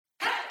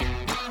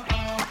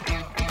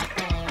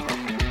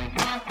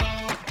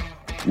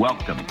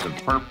Welcome to the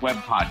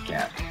PerfWeb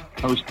podcast,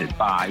 hosted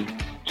by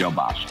Joe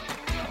Basha.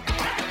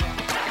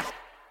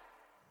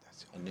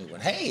 That's a new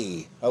one.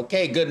 Hey,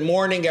 okay, good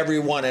morning,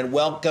 everyone, and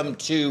welcome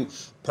to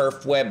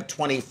PerfWeb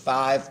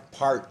 25,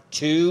 Part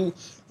 2.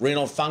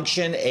 Renal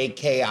function,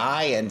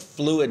 AKI, and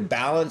fluid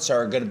balance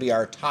are going to be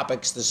our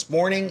topics this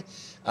morning.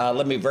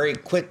 Let me very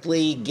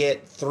quickly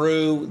get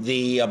through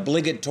the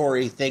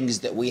obligatory things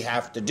that we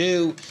have to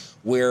do.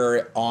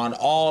 We're on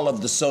all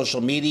of the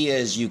social media,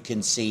 as you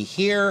can see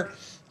here.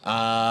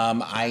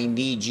 I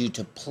need you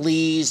to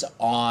please,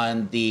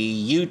 on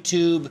the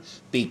YouTube,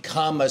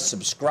 become a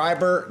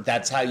subscriber.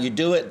 That's how you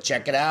do it.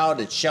 Check it out.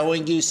 It's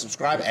showing you.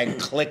 Subscribe and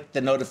click the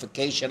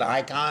notification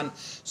icon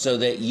so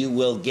that you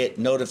will get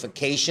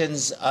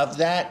notifications of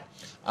that.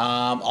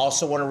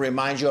 Also want to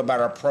remind you about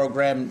our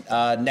program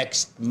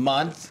next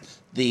month.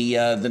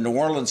 The New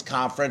Orleans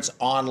Conference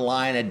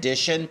online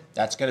edition.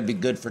 That's going to be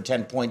good for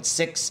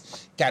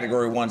 10.6,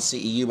 Category 1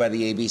 CEU by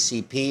the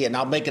ABCP. And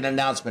I'll make an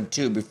announcement,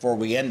 too, before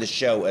we end the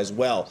show as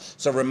well.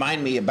 So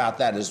remind me about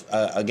that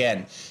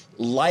again.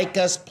 Like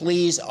us,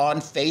 please, on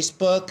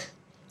Facebook.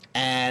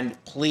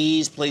 And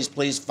please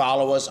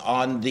follow us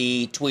on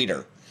the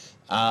Twitter.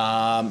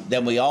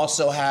 Then we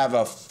also have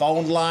a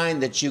phone line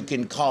that you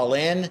can call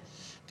in.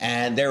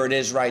 And there it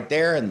is right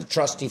there, and the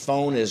trusty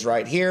phone is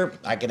right here.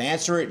 I can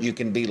answer it. You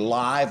can be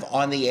live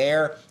on the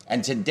air.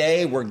 And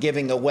today we're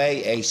giving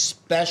away a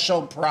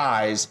special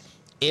prize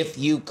if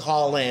you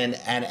call in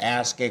and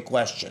ask a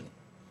question.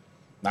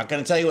 Not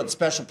going to tell you what the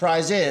special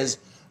prize is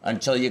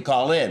until you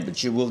call in,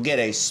 but you will get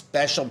a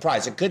special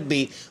prize. It could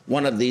be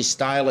one of these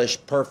stylish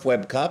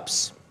PerfWeb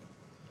cups.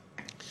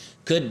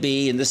 Could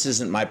be, and this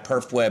isn't my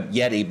PerfWeb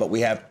Yeti, but we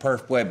have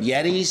PerfWeb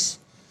Yetis.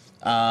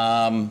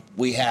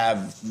 We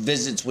have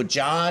visits with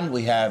John.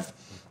 We have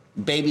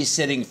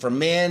babysitting for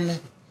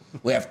men.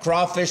 We have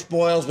crawfish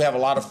boils. We have a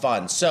lot of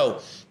fun. So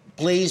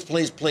please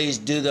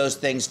do those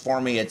things for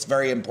me. It's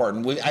very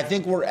important. I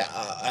think we're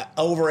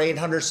over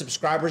 800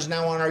 subscribers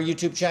now on our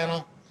YouTube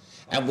channel,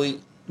 and we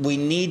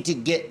need to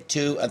get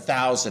to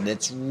 1,000.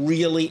 It's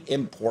really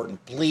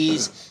important.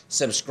 Please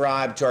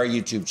subscribe to our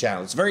YouTube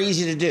channel. It's very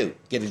easy to do.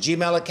 Get a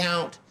Gmail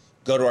account,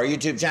 go to our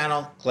YouTube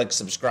channel, click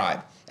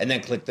subscribe, and then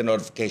click the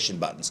notification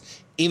buttons.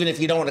 Even if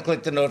you don't want to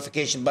click the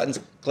notification buttons,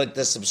 click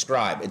the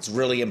subscribe. It's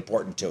really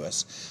important to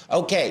us.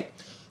 Okay,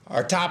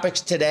 our topics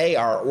today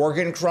are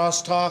organ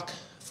crosstalk,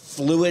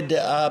 fluid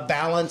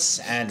balance,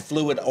 and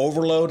fluid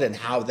overload, and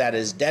how that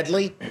is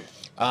deadly.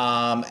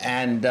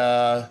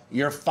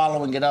 You're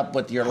following it up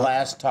with your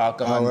last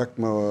talk on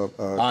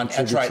ECMO,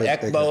 that's right,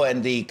 ECMO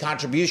and the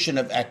contribution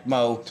of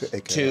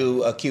ECMO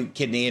to acute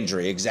kidney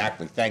injury.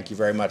 Exactly. Thank you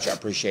very much. I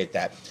appreciate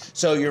that.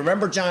 So you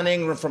remember John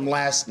Ingram from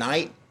last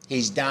night?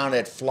 He's down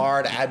at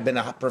Florida. I've been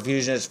a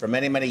perfusionist for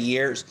many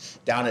years,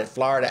 down at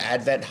Florida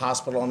Advent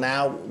Hospital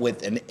now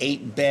with an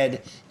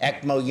 8-bed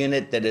ECMO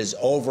unit that is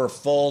over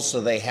full,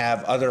 so they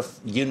have other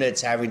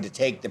units having to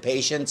take the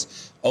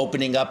patients,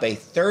 opening up a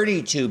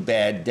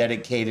 32-bed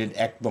dedicated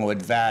ECMO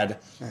and VAD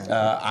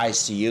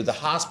ICU. The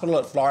hospital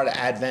at Florida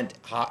Advent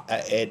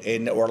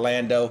in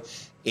Orlando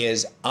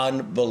is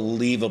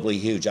unbelievably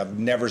huge. I've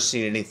never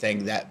seen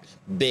anything that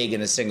big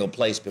in a single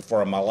place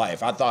before in my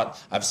life.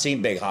 I've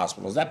seen big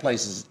hospitals. That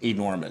place is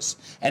enormous,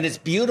 and it's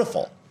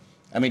beautiful.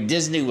 I mean,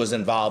 Disney was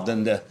involved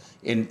in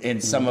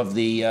some of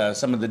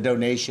the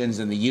donations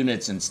and the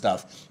units and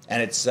stuff.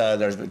 And it's they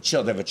have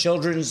a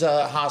children's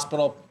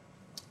hospital,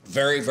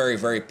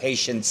 very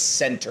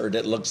patient-centered.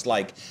 It looks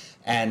like.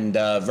 And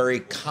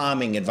very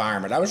calming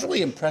environment. I was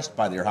really impressed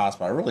by their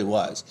hospital. I really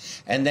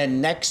was. And then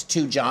next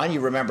to John, you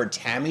remember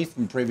Tammy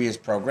from previous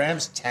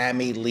programs,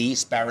 Tammy Lee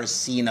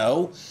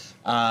Sparacino.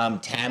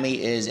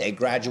 Tammy is a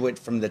graduate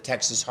from the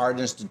Texas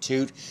Heart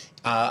Institute.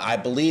 I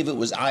believe it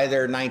was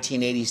either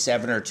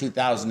 1987 or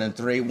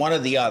 2003, one or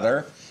the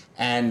other.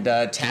 And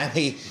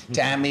Tammy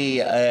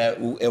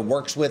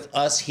works with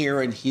us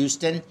here in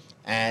Houston.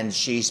 And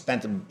she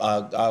spent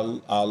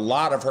a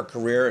lot of her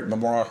career at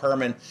Memorial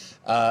Hermann,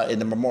 in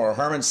the Memorial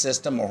Hermann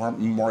system, or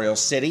Memorial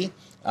City.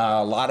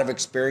 A lot of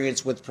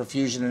experience with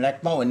perfusion and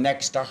ECMO. And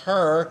next to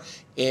her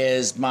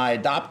is my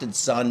adopted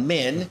son,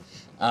 Min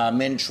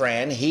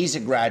Tran. He's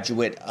a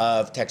graduate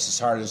of Texas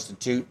Heart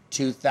Institute,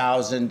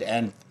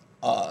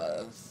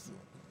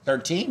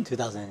 2013?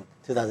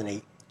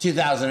 2008.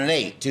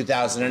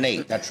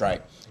 2008, that's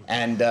right.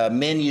 And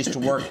Min used to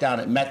work down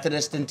at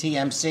Methodist and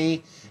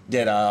TMC,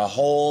 did a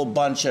whole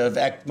bunch of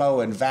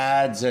ECMO and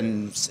VADs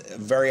and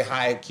very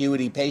high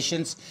acuity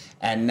patients.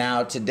 And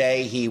now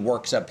today he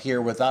works up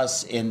here with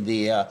us in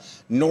the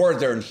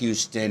northern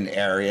Houston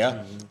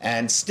area,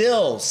 and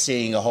still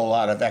seeing a whole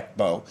lot of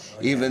ECMO,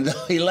 even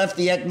though he left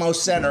the ECMO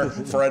center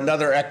for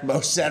another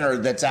ECMO center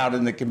that's out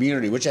in the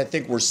community, which I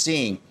think we're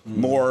seeing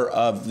more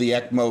of the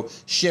ECMO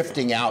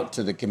shifting out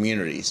to the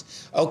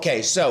communities.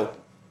 Okay, so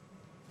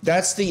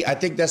I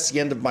think that's the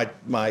end of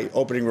my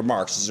opening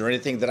remarks. Is there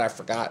anything that I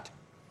forgot?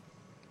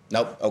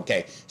 Nope.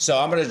 Okay. So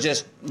I'm going to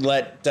just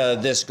let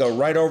this go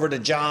right over to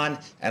John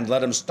and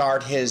let him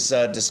start his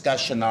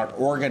discussion on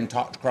organ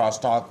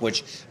crosstalk,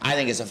 which I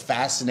think is a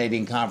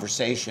fascinating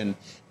conversation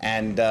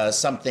and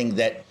something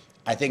that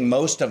I think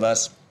most of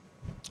us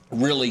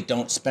really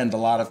don't spend a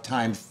lot of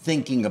time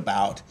thinking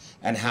about,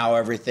 and how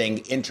everything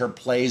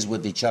interplays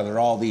with each other,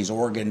 all these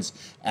organs,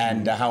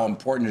 and how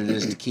important it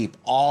is to keep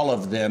all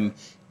of them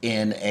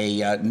in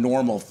a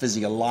normal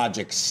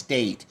physiologic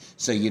state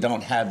so you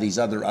don't have these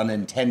other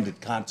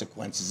unintended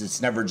consequences.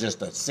 It's never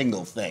just a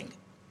single thing.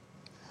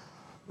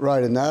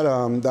 Right,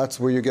 and that's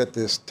where you get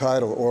this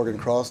title, Organ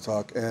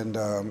Crosstalk, and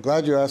I'm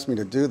glad you asked me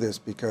to do this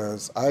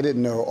because I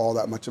didn't know all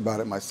that much about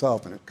it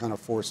myself, and it kind of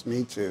forced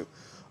me to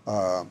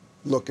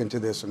look into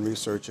this and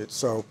research it.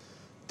 So,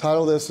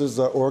 title of this is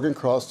Organ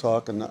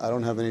Crosstalk, and I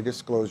don't have any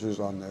disclosures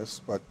on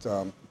this, but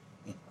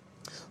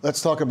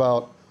let's talk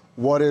about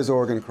what is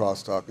organ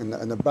crosstalk.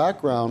 And the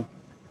background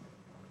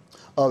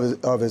of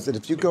it is that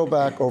if you go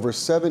back over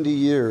 70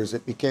 years,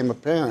 it became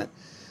apparent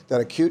that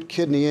acute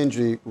kidney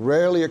injury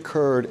rarely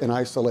occurred in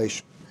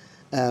isolation.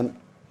 And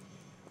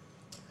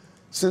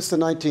since the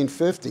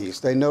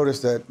 1950s, they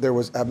noticed that there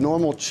was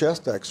abnormal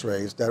chest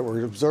x-rays that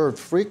were observed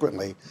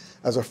frequently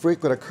as a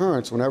frequent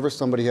occurrence whenever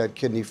somebody had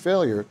kidney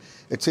failure.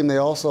 It seemed they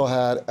also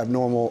had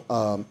abnormal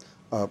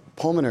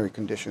pulmonary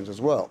conditions as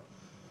well.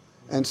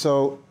 And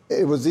so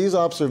it was these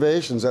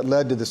observations that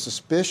led to the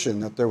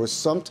suspicion that there was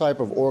some type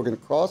of organ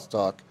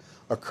crosstalk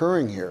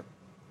occurring here.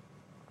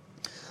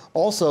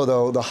 Also,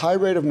 though, the high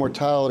rate of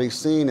mortality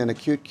seen in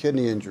acute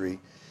kidney injury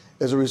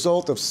is a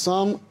result of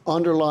some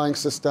underlying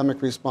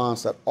systemic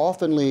response that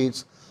often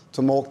leads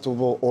to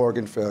multiple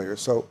organ failure.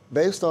 So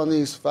based on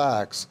these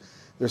facts,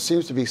 there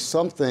seems to be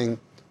something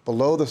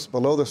below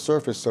the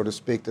surface, so to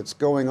speak, that's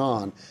going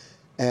on.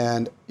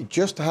 And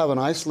just to have an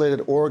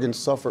isolated organ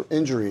suffer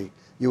injury,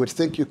 you would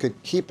think you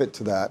could keep it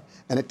to that,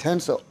 and it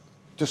tends to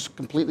just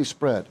completely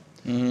spread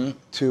to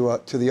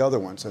the other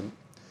ones. And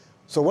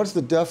so what's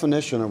the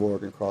definition of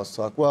organ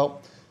crosstalk?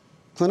 Well,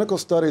 clinical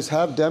studies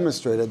have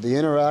demonstrated the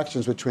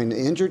interactions between the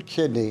injured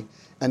kidney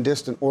and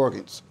distant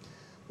organs.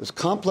 There's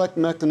complex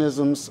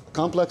mechanisms of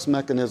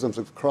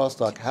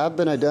crosstalk have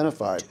been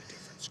identified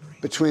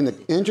between the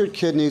injured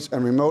kidneys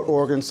and remote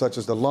organs such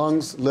as the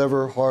lungs,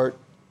 liver, heart,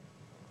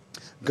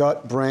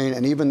 gut, brain,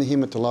 and even the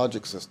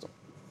hematologic system.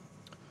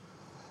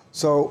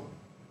 So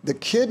the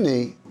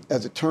kidney,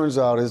 as it turns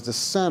out, is the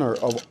center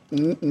of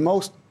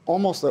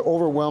almost the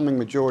overwhelming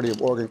majority of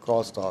organ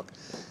crosstalk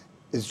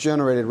is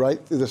generated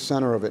right through the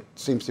center of it,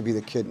 seems to be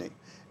the kidney.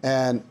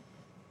 And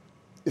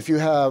if you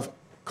have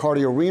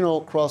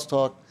cardiorenal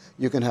crosstalk,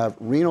 you can have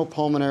renal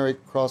pulmonary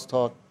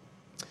crosstalk,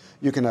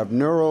 you can have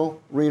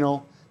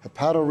neurorenal,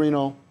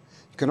 hepatorenal.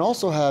 You can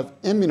also have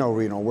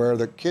immunorenal, where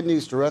the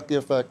kidneys directly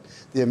affect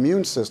the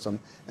immune system.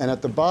 And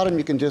at the bottom,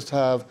 you can just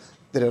have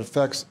that it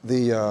affects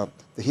the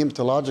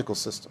hematological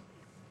system.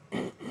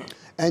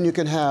 And you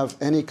can have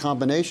any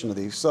combination of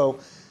these. So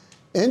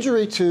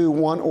injury to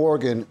one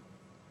organ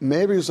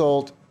may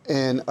result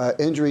in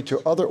injury to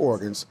other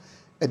organs.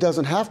 It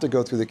doesn't have to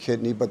go through the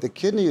kidney, but the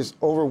kidney is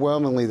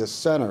overwhelmingly the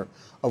center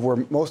of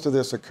where most of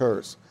this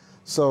occurs.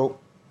 So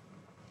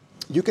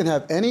you can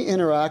have any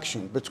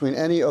interaction between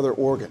any other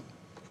organ.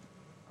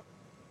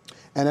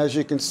 And as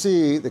you can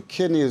see, the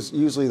kidney is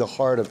usually the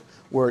heart of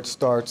where it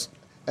starts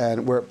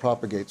and where it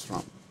propagates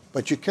from.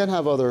 But you can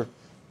have other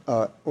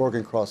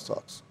organ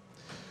crosstalks.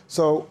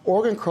 So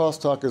organ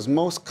crosstalk is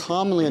most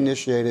commonly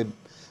initiated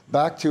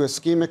back to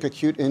ischemic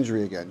acute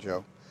injury again,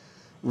 Joe.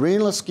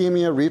 Renal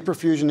ischemia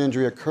reperfusion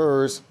injury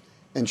occurs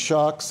in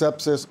shock,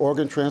 sepsis,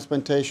 organ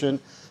transplantation,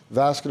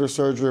 vascular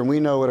surgery, and we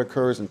know it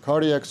occurs in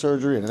cardiac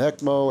surgery and an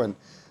ECMO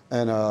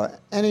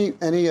and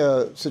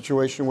any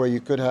situation where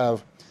you could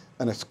have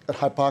a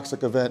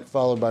hypoxic event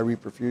followed by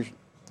reperfusion.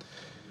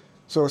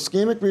 So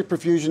ischemic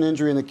reperfusion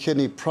injury in the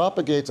kidney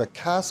propagates a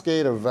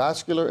cascade of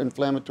vascular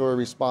inflammatory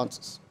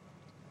responses.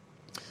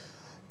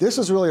 This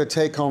is really a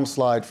take-home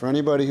slide for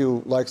anybody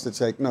who likes to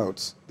take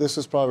notes. This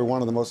is probably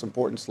one of the most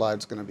important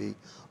slides going to be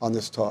on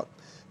this talk,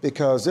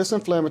 because this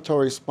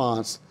inflammatory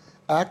response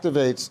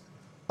activates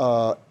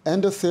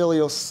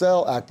endothelial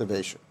cell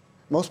activation.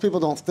 Most people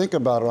don't think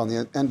about it on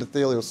the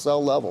endothelial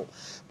cell level,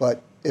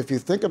 but if you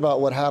think about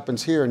what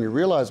happens here and you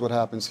realize what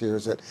happens here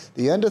is that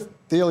the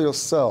endothelial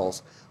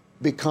cells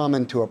become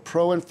into a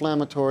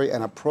pro-inflammatory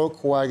and a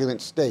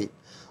pro-coagulant state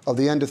of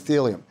the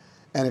endothelium,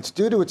 and it's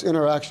due to its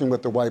interaction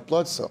with the white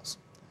blood cells.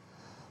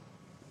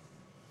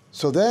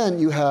 So then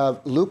you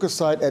have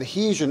leukocyte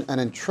adhesion and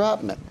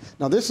entrapment.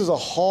 Now this is a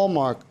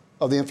hallmark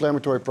of the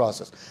inflammatory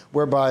process,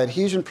 whereby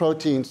adhesion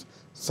proteins,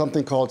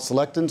 something called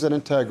selectins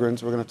and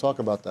integrins, we're going to talk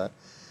about that,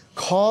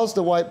 cause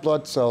the white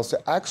blood cells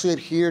to actually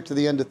adhere to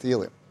the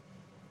endothelium.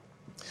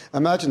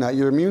 Imagine that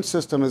your immune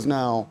system has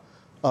now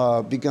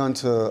begun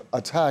to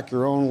attack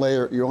your own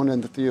layer, your own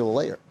endothelial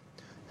layer.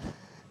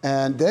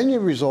 And then you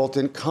result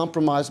in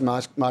compromised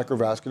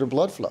microvascular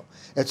blood flow.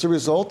 It's a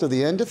result of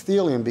the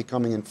endothelium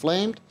becoming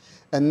inflamed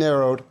and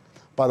narrowed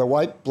by the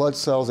white blood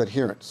cells'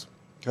 adherence,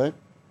 okay?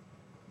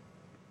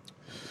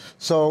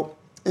 So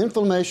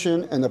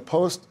inflammation in the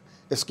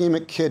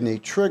post-ischemic kidney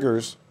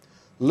triggers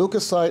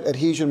leukocyte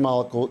adhesion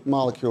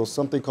molecules,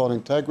 something called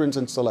integrins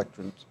and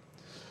selectins.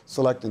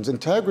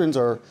 Integrins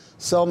are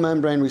cell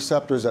membrane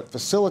receptors that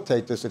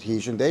facilitate this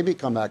adhesion. They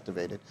become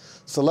activated.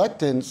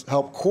 Selectins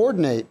help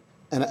coordinate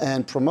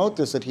and promote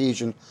this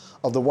adhesion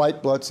of the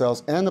white blood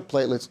cells and the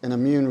platelets in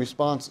immune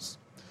responses.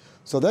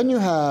 So then you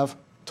have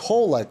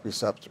toll-like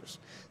receptors.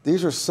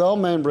 These are cell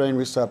membrane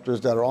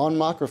receptors that are on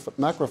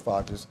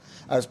macrophages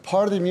as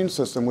part of the immune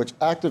system, which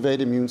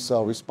activate immune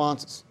cell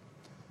responses.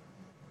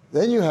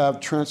 Then you have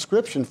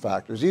transcription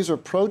factors. These are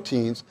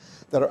proteins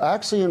that are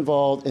actually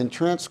involved in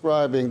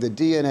transcribing the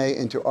DNA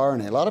into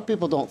RNA. A lot of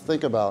people don't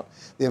think about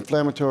the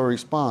inflammatory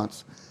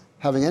response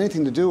having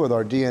anything to do with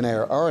our DNA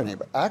or RNA,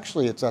 but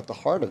actually it's at the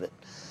heart of it.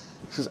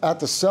 Because at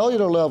the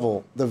cellular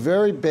level, the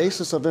very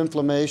basis of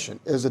inflammation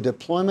is the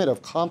deployment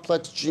of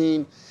complex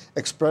gene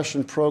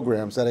expression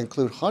programs that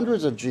include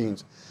hundreds of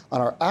genes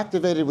and are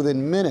activated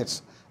within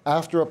minutes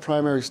after a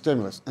primary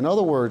stimulus. In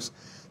other words,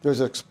 there's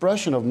an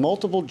expression of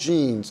multiple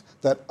genes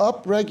that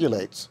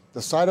upregulates the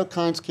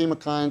cytokines,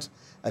 chemokines,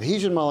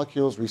 adhesion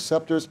molecules,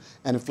 receptors,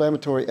 and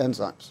inflammatory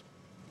enzymes.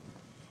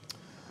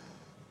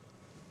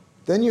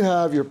 Then you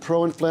have your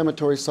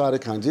pro-inflammatory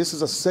cytokines. This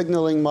is a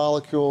signaling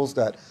molecules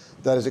that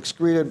is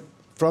excreted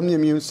from the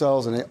immune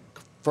cells, and they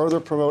further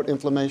promote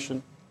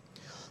inflammation.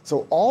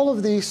 So all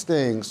of these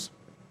things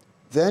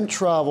then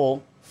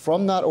travel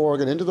from that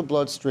organ into the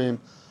bloodstream.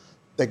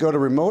 They go to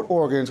remote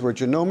organs where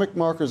genomic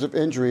markers of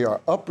injury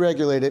are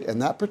upregulated in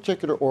that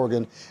particular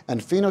organ,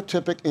 and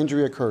phenotypic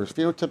injury occurs.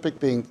 Phenotypic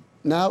being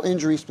now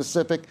injury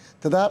specific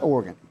to that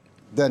organ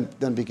then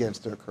begins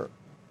to occur.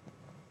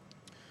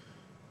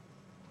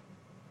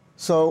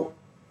 So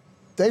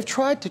they've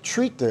tried to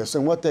treat this,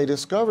 and what they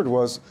discovered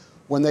was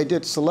when they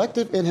did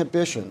selective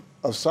inhibition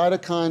of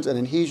cytokines and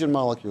adhesion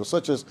molecules,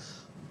 such as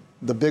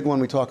the big one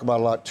we talk about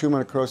a lot, tumor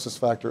necrosis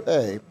factor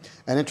A,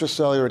 and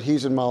intracellular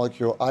adhesion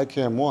molecule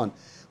ICAM1,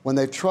 when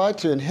they've tried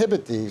to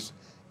inhibit these,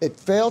 it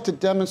failed to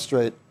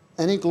demonstrate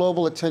any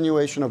global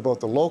attenuation of both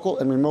the local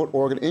and remote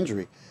organ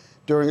injury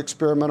during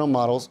experimental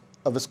models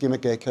of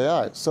ischemic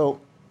AKI. So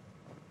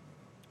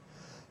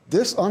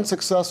this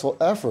unsuccessful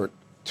effort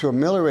to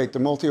ameliorate the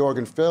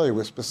multi-organ failure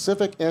with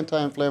specific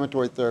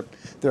anti-inflammatory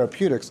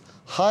therapeutics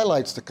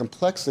highlights the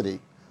complexity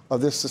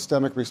of this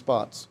systemic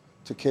response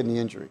to kidney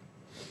injury.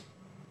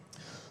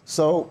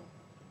 So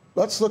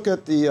let's look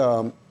at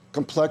the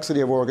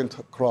complexity of organ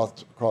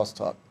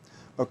crosstalk.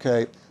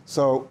 Okay,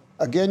 so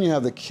again, you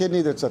have the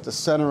kidney that's at the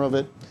center of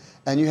it,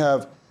 and you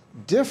have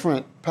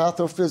different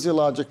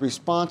pathophysiologic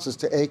responses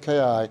to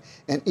AKI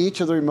in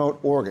each of the remote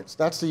organs.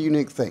 That's the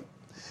unique thing,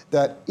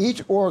 that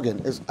each organ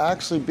is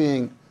actually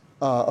being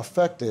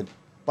affected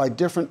by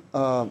different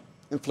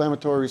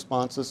inflammatory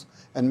responses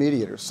and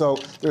mediators. So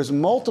there's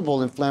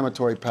multiple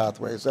inflammatory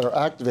pathways that are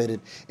activated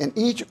in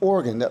each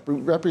organ that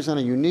represent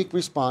a unique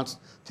response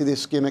to the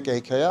ischemic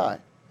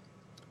AKI.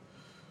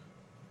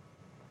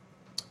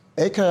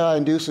 AKI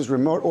induces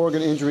remote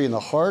organ injury in the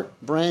heart,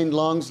 brain,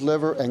 lungs,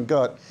 liver, and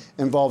gut,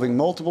 involving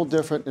multiple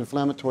different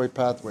inflammatory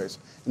pathways.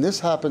 And this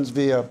happens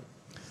via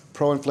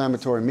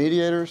pro-inflammatory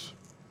mediators,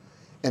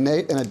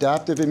 innate and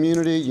adaptive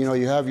immunity. You know,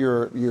 you have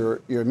your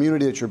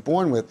immunity that you're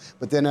born with,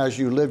 but then as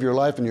you live your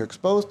life and you're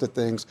exposed to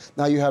things,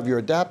 now you have your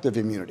adaptive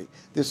immunity.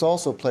 This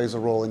also plays a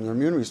role in your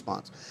immune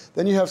response.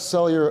 Then you have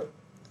cellular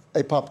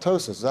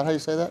apoptosis. Is that how you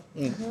say that?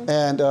 Mm-hmm.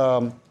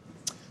 And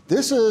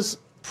this is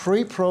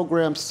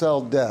pre-programmed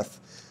cell death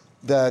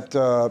that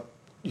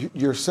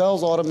your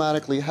cells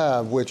automatically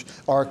have, which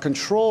are a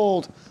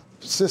controlled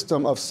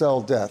system of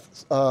cell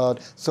death,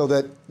 so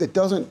that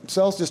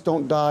cells just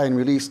don't die and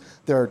release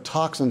their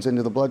toxins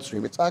into the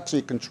bloodstream. It's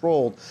actually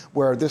controlled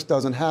where this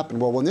doesn't happen.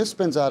 Well, when this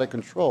spins out of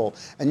control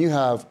and you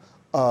have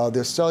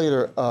this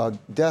cellular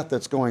death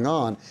that's going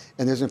on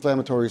and there's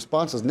inflammatory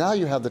responses, now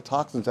you have the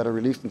toxins that are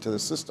released into the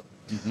system.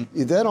 Mm-hmm.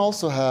 You then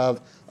also have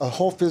a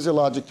whole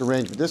physiologic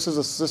derangement. This is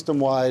a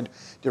system-wide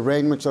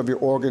derangement of your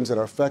organs that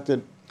are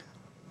affected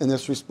in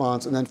this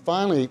response. And then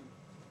finally,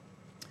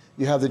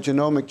 you have the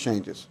genomic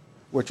changes,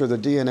 which are the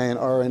DNA and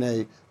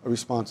RNA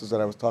responses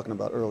that I was talking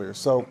about earlier.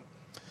 So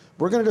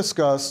we're going to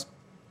discuss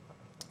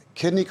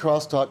kidney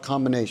crosstalk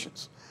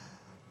combinations.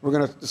 We're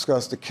going to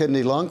discuss the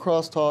kidney-lung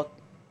crosstalk.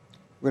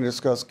 We're going to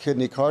discuss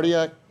kidney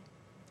cardiac,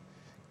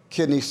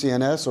 kidney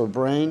CNS or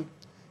brain,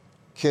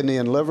 kidney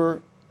and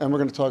liver, and we're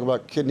going to talk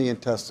about kidney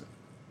intestine.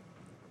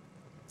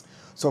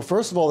 So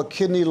first of all, the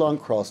kidney-lung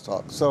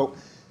crosstalk. So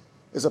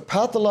is a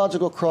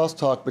pathological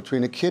crosstalk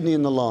between the kidney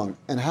and the lung,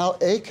 and how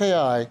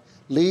AKI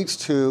leads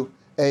to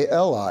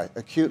ALI,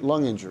 acute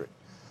lung injury.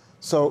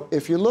 So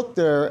if you look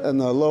there in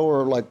the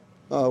lower, like,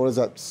 what is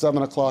that,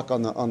 7 o'clock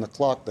on the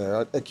clock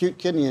there, acute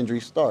kidney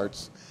injury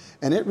starts,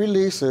 and it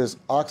releases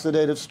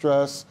oxidative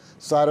stress,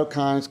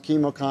 cytokines,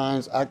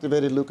 chemokines,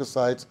 activated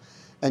leukocytes,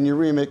 and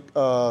uremic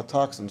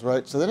toxins,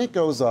 right? So then it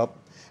goes up,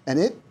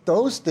 and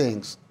those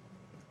things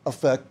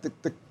affect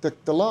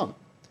the lung.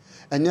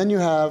 And then you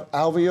have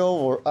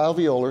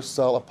alveolar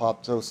cell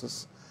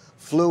apoptosis,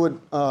 fluid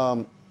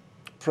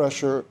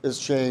pressure is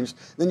changed.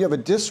 Then you have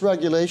a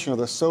dysregulation of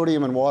the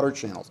sodium and water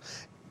channels.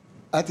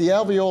 At the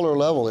alveolar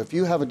level, if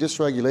you have a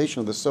dysregulation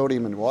of the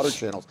sodium and water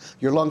channels,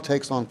 your lung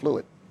takes on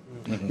fluid.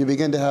 You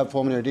begin to have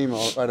pulmonary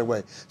edema right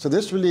away. So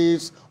this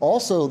relieves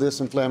also this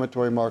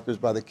inflammatory markers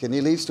by the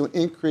kidney, leads to an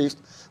increased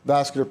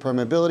vascular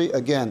permeability,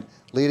 again,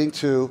 leading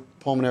to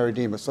pulmonary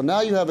edema. So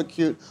now you have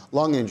acute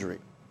lung injury.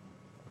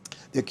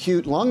 The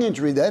acute lung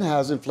injury then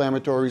has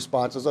inflammatory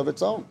responses of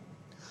its own.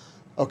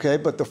 Okay,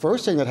 but the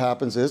first thing that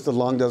happens is the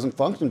lung doesn't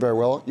function very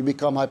well. You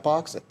become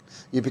hypoxic.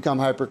 You become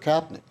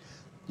hypercapnic.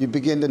 You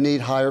begin to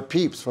need higher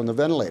PEEPs from the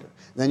ventilator.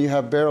 Then you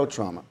have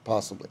barotrauma,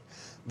 possibly.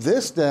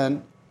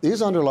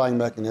 These underlying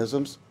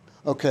mechanisms,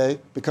 okay,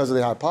 because of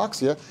the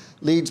hypoxia,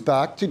 leads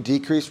back to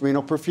decreased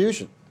renal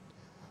perfusion,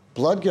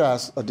 blood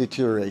gas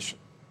deterioration,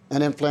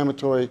 and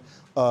inflammatory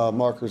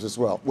markers as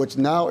well, which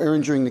now are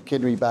injuring the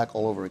kidney back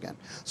all over again.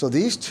 So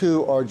these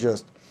two are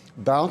just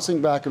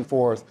bouncing back and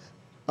forth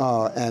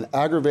and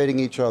aggravating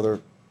each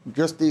other,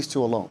 just these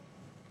two alone.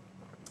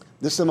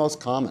 This is the most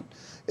common.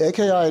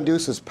 AKI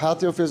induces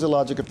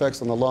pathophysiologic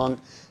effects on the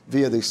lung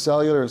via the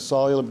cellular and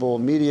soluble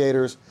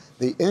mediators.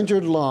 The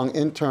injured lung,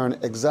 in turn,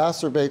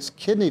 exacerbates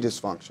kidney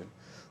dysfunction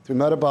through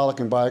metabolic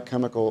and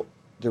biochemical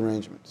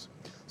derangements.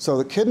 So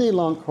the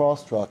kidney-lung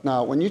crosstalk.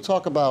 Now, when you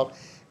talk about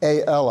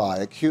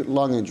ALI, acute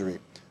lung injury,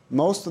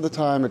 most of the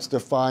time it's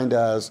defined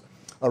as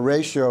a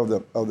ratio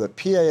of the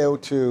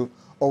PaO2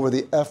 over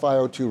the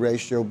FiO2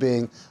 ratio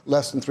being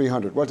less than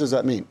 300. What does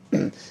that mean?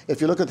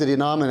 If you look at the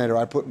denominator,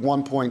 I put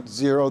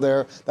 1.0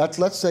 there. That's,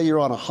 let's say you're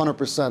on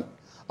 100%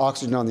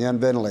 oxygen on the end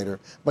ventilator,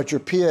 but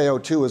your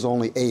PaO2 is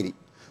only 80.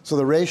 So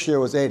the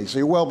ratio is 80, so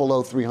you're well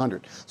below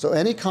 300. So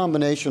any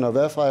combination of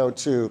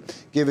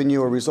FiO2 giving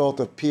you a result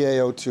of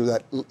PaO2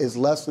 that is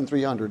less than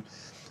 300,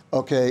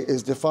 okay,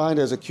 is defined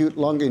as acute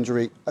lung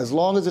injury as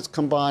long as it's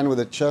combined with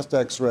a chest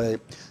X-ray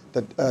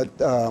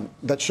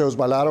that shows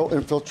bilateral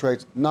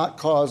infiltrates not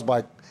caused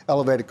by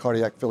elevated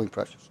cardiac filling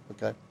pressures,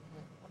 okay?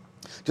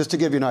 Just to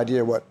give you an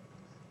idea what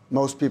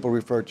most people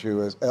refer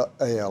to as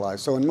ALI.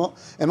 So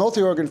in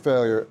multi-organ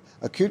failure,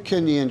 acute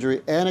kidney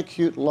injury and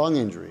acute lung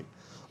injury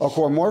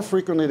occur more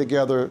frequently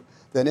together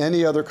than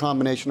any other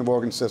combination of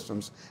organ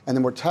systems, and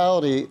the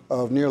mortality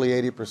of nearly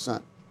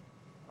 80%.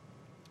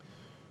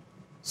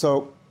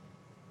 So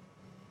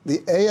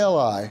the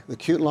ALI, the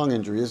acute lung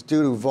injury, is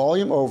due to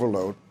volume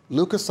overload,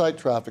 leukocyte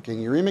trafficking,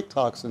 uremic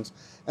toxins,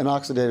 and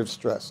oxidative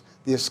stress.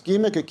 The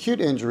ischemic acute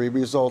injury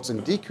results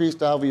in decreased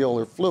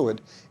alveolar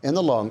fluid in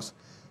the lungs,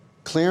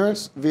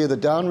 clearance via the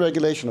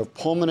downregulation of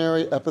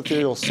pulmonary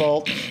epithelial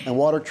salt and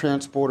water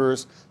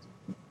transporters.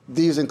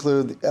 These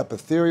include the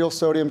epithelial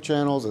sodium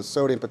channels, the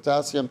sodium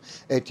potassium,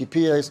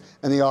 ATPase,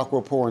 and the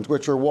aquaporins,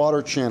 which are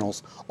water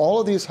channels.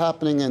 All of these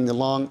happening in the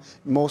lung,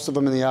 most of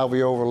them in the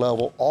alveolar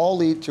level, all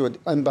lead to an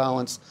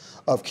imbalance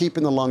of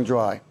keeping the lung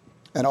dry.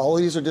 And all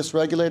of these are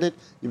dysregulated,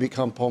 you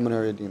become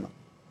pulmonary edema.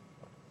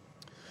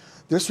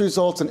 This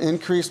results in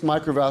increased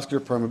microvascular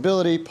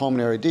permeability,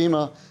 pulmonary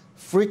edema,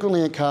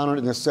 frequently encountered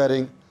in the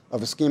setting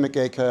of ischemic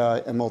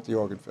AKI and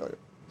multi-organ failure.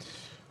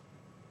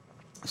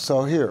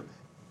 So here,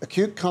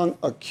 acute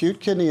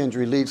kidney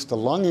injury leads to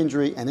lung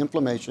injury and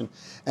inflammation,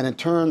 and in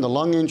turn, the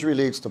lung injury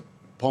leads to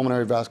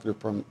pulmonary vascular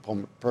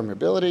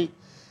permeability,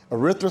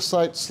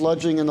 erythrocyte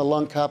sludging in the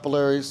lung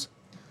capillaries,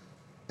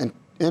 and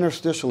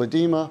interstitial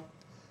edema,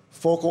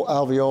 focal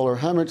alveolar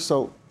hemorrhage.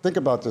 So think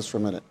about this for a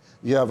minute.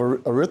 You have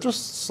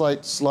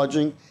erythrocyte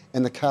sludging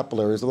in the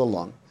capillaries of the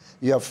lung.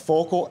 You have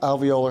focal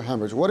alveolar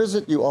hemorrhage. What is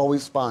it you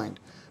always find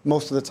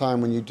most of the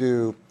time when you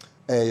do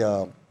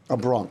a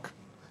bronch?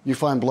 You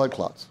find blood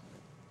clots.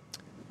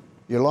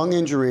 Your lung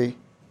injury,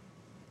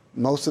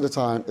 most of the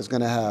time, is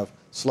going to have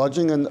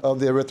sludging of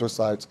the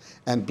erythrocytes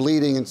and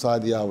bleeding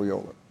inside the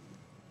alveolar.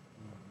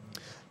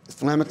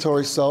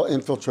 Inflammatory cell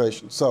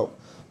infiltration. So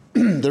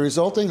the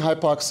resulting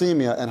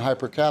hypoxemia and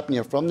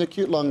hypercapnia from the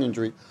acute lung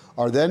injury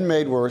are then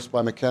made worse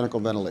by mechanical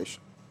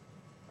ventilation.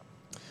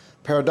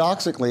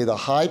 Paradoxically, the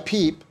high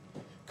PEEP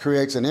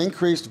creates an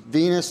increased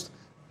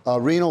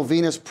renal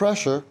venous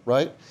pressure,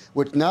 right,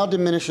 which now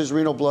diminishes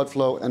renal blood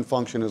flow and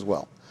function as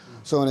well.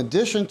 So in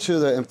addition to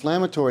the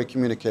inflammatory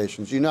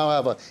communications, you now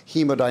have a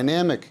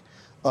hemodynamic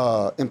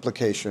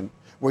implication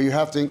where you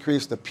have to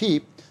increase the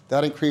PEEP.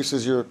 That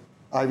increases your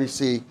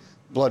IVC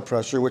blood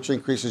pressure, which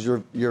increases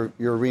your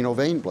renal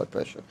vein blood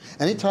pressure.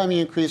 Anytime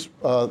you increase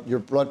your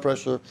blood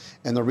pressure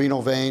in the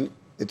renal vein,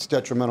 it's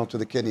detrimental to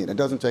the kidney, and it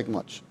doesn't take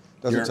much.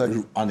 On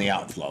the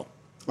outflow.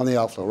 On the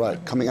outflow,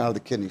 right, coming out of the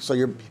kidney. So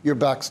you're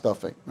back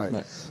stuffing,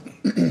 right.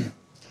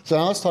 So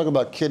now let's talk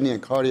about kidney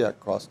and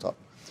cardiac crosstalk.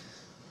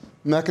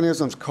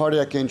 Mechanisms of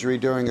cardiac injury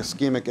during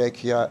ischemic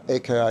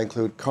AKI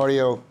include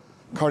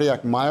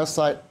cardiac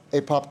myocyte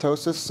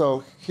apoptosis.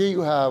 So here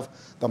you have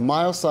the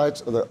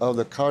myocytes of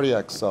the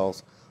cardiac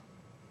cells,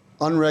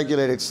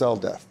 unregulated cell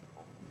death.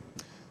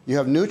 You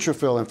have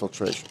neutrophil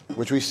infiltration,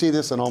 which we see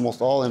this in almost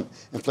all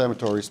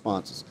inflammatory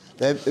responses.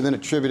 They've been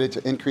attributed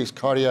to increased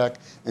cardiac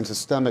and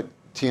systemic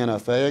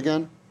TNFA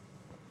again.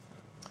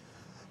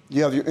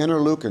 You have your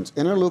interleukins.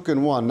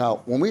 Interleukin-1,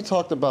 now, when we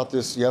talked about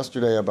this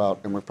yesterday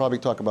and we'll probably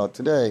talk about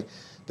today,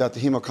 that the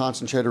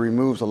hemoconcentrator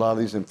removes a lot of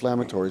these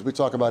inflammatories. We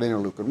talk about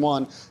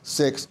interleukin-1,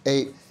 6,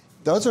 8.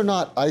 Those are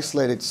not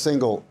isolated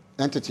single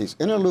entities.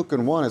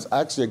 Interleukin-1 is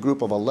actually a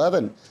group of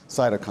 11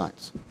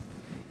 cytokines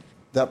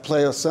that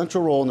play a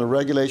central role in the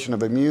regulation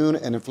of immune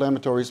and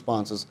inflammatory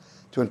responses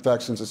to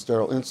infections and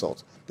sterile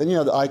insults. Then you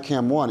have the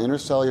ICAM-1,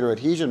 intercellular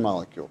adhesion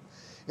molecule.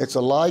 It's a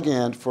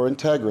ligand for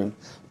integrin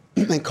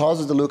and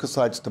causes the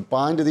leukocytes to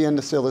bind to the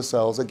endothelial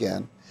cells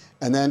again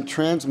and then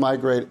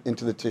transmigrate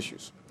into the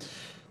tissues.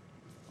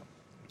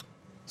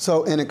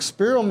 So in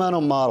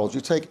experimental models,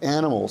 you take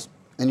animals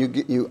and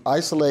you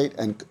isolate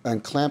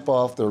and clamp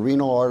off their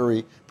renal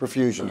artery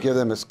perfusion, give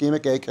them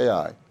ischemic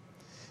AKI.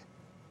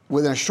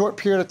 Within a short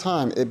period of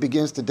time, it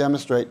begins to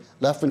demonstrate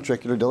left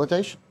ventricular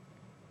dilatation.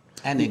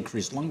 And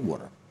increased lung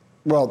water.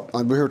 Well,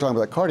 we were talking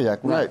about cardiac,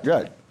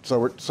 right.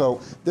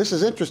 So this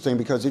is interesting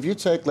because if you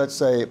take, let's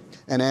say,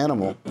 an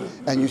animal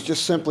and you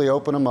just simply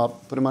open them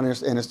up, put them under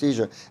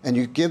anesthesia, and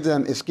you give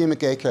them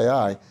ischemic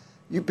AKI,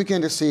 you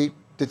begin to see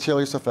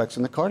deleterious effects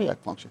in the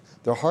cardiac function.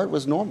 Their heart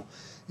was normal.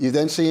 You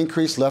then see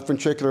increased left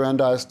ventricular end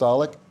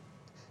diastolic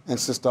and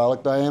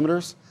systolic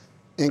diameters,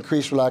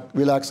 increased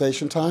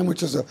relaxation time,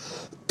 which is a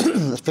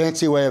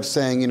fancy way of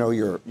saying,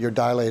 you're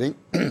dilating.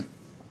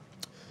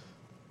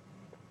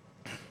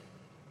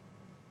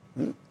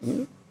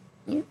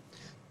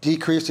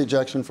 Decreased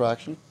ejection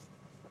fraction.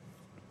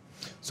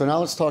 So now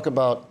let's talk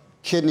about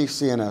kidney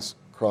CNS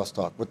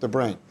crosstalk with the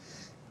brain.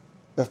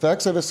 The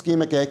effects of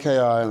ischemic AKI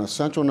on the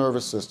central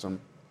nervous system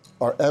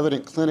are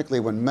evident clinically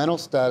when mental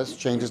status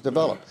changes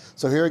develop.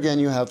 So here again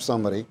you have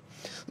somebody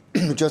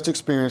who just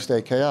experienced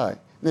AKI. And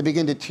they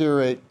begin to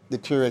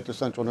deteriorate their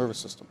central nervous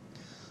system.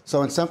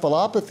 So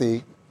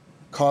encephalopathy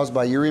caused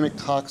by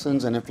uremic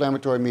toxins and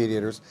inflammatory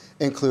mediators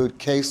include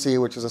KC,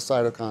 which is a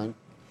cytokine,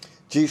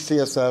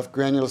 GCSF,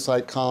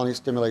 granulocyte colony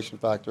stimulation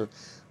factor,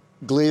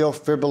 glial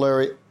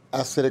fibrillary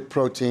acidic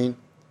protein,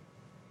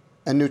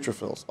 and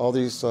neutrophils, all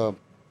these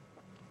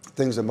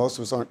things that most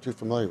of us aren't too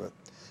familiar with.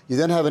 You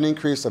then have an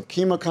increase of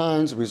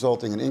chemokines,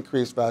 resulting in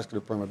increased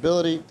vascular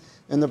permeability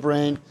in the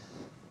brain.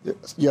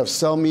 You have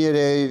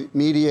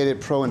cell-mediated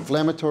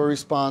pro-inflammatory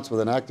response with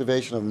an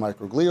activation of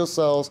microglial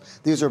cells.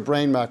 These are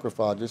brain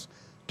macrophages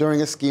during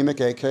ischemic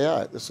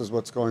AKI. This is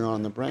what's going on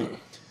in the brain.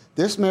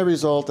 This may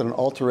result in an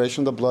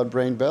alteration of the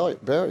blood-brain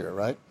barrier,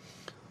 right?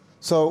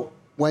 So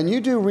when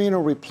you do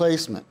renal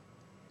replacement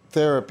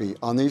therapy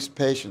on these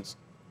patients,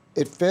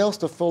 it fails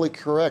to fully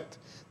correct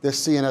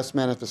this CNS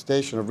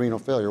manifestation of renal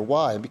failure.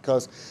 Why?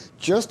 Because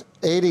just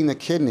aiding the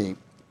kidney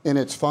in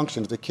its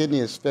functions, the kidney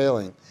is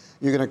failing,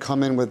 you're going to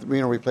come in with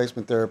renal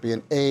replacement therapy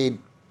and aid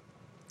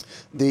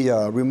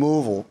the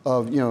removal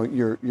of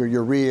your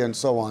urea and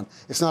so on.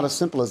 It's not as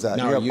simple as that.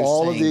 Now, you have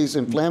all of these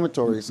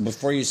inflammatories.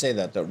 Before you say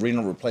that, the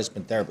renal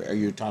replacement therapy, are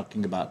you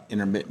talking about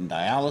intermittent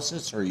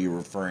dialysis, or are you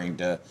referring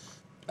to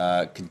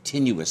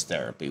continuous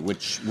therapy?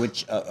 Which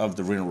of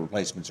the renal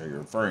replacements are you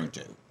referring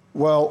to?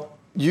 Well,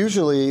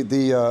 usually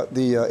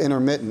the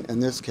intermittent in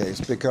this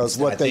case,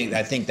 because I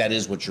think that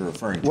is what you're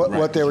referring to.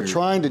 What they were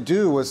trying to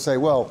do was say,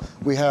 well,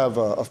 we have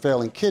a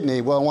failing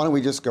kidney. Well, why don't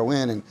we just go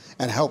in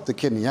and help the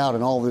kidney out,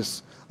 and all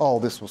this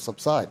will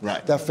subside.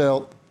 Right. That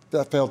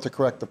failed to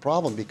correct the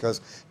problem because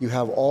you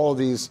have all of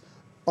these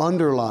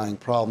underlying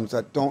problems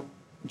that don't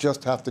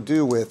just have to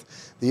do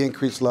with the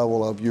increased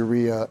level of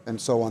urea and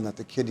so on that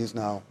the kidney is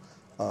now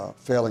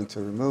failing to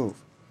remove.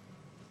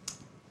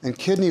 In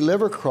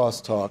kidney-liver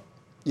crosstalk,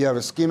 you have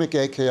ischemic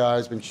AKI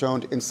has been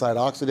shown to incite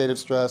oxidative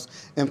stress,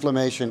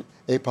 inflammation,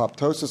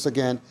 apoptosis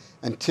again,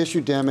 and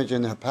tissue damage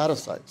in the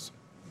hepatocytes.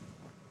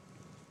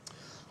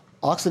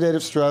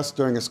 Oxidative stress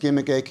during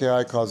ischemic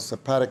AKI causes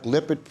hepatic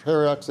lipid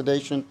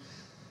peroxidation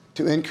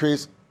to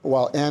increase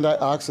while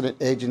antioxidant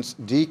agents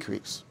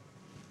decrease.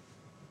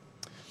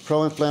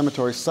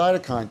 Pro-inflammatory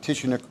cytokine,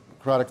 tissue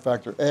necrotic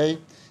factor A,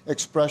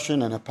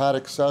 expression and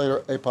hepatic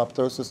cellular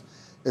apoptosis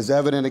is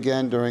evident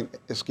again during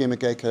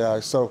ischemic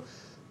AKI. So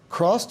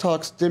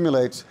crosstalk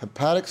stimulates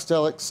hepatic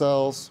stellate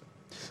cells,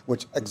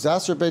 which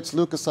exacerbates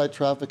leukocyte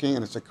trafficking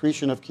and a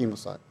secretion of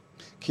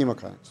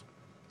chemokines.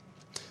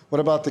 What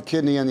about the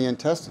kidney and the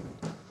intestine?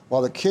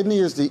 While the kidney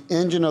is the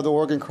engine of the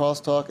organ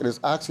crosstalk, it is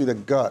actually the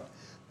gut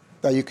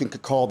that you can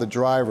call the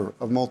driver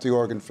of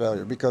multi-organ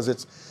failure because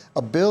its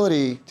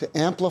ability to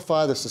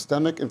amplify the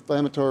systemic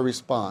inflammatory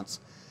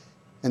response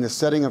in the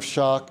setting of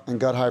shock and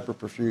gut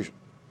hyperperfusion.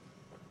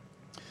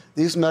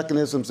 These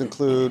mechanisms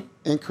include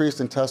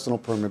increased intestinal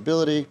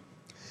permeability,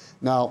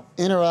 now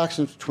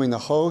interactions between the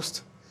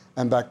host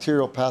and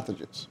bacterial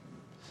pathogens.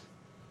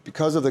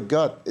 Because of the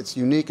gut, it's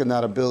unique in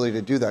that ability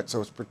to do that,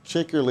 so it's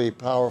particularly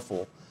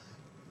powerful,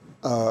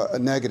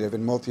 negative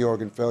in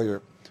multi-organ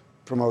failure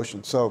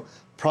promotion. So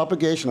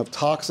propagation of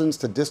toxins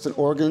to distant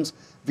organs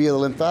via the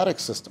lymphatic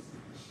system.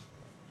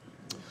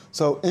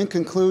 So in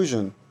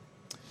conclusion,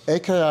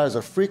 AKI is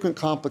a frequent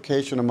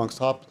complication amongst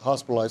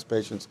hospitalized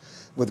patients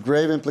with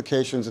grave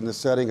implications in the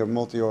setting of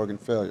multi-organ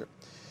failure.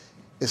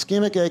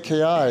 Ischemic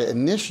AKI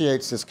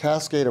initiates this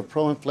cascade of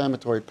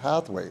pro-inflammatory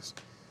pathways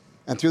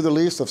And through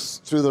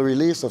the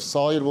release of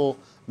soluble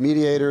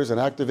mediators and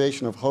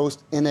activation of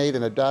host innate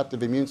and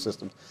adaptive immune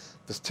systems,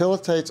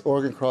 facilitates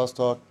organ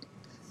crosstalk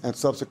and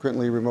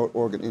subsequently remote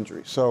organ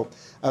injury. So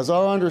as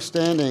our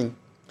understanding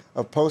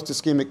of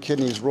post-ischemic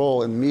kidney's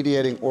role in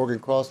mediating organ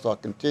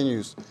crosstalk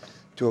continues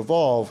to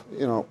evolve,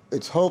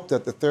 it's hoped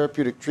that the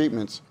therapeutic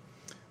treatments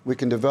we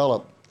can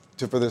develop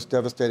for this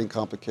devastating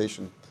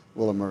complication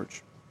will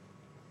emerge.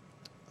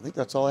 I think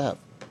that's all I have.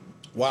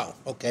 Wow.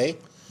 Okay.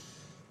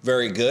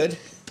 Very good.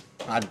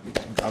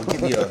 I'll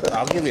give you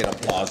an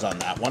applause on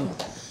that one.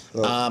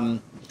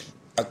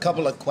 A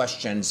couple of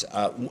questions.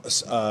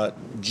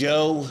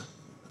 Joe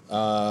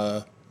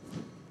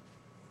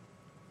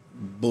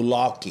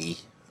Bulaki,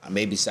 I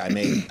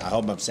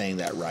hope I'm saying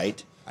that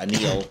right.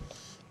 Anil.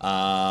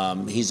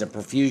 He's a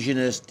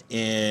perfusionist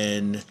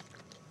in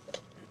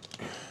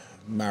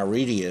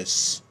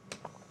Mauritius.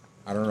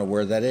 I don't know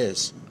where that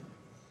is.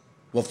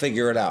 We'll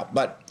figure it out.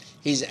 But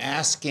he's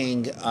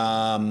asking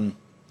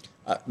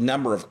a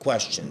number of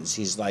questions.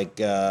 He's like,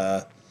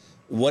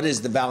 what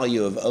is the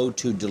value of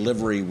O2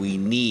 delivery we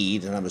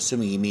need? And I'm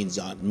assuming he means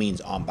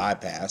on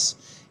bypass.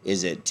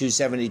 Is it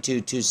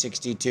 272,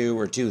 262,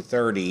 or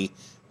 230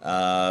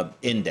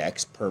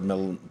 index per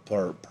minute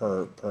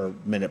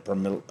per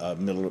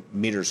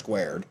millimeter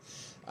squared?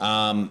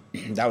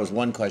 That was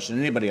one question.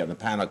 Anybody on the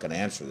panel can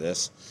answer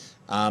this.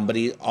 But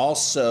he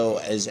also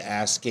is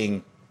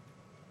asking,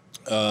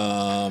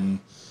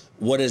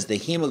 what is the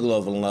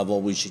hemoglobin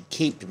level we should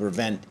keep to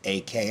prevent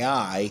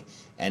AKI?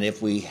 And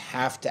if we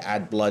have to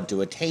add blood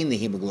to attain the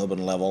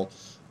hemoglobin level,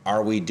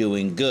 are we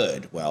doing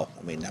good? Well,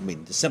 I mean,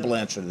 the simple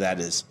answer to that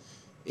is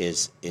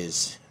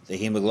the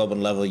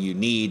hemoglobin level you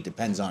need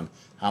depends on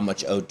how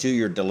much O2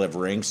 you're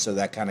delivering. So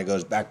that kind of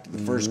goes back to the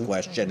first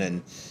question.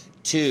 And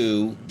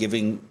two,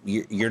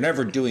 you're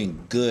never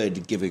doing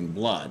good giving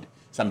blood.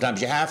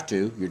 Sometimes you have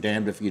to. You're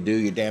damned if you do.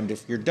 You're damned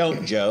if you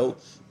don't, Joe.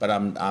 But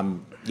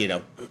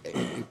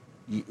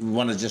you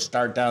want to just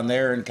start down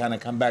there and kind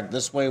of come back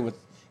this way with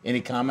any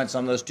comments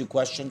on those two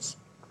questions?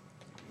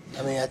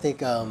 I mean, I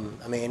think,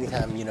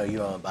 anytime,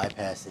 you're on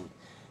bypass and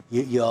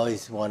you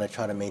always want to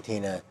try to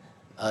maintain a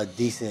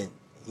decent,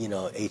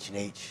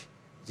 H&H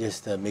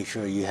just to make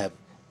sure you have,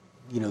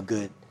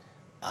 good,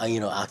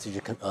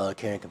 oxygen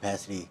carrying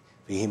capacity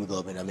for your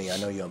hemoglobin. I mean, I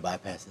know you're on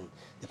bypass, and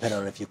depending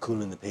on if you're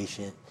cooling the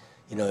patient,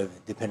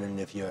 depending on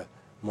if you're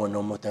more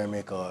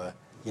normothermic or,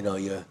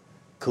 you're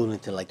cooling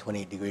to like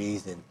 28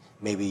 degrees, then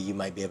maybe you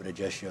might be able to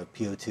adjust your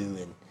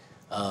PO2 and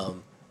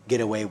get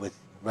away with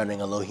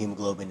running a low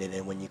hemoglobin, and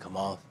then when you come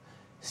off,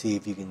 see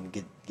if you can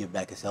give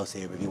back a cell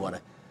saver if you want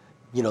to,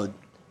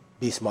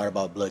 be smart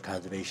about blood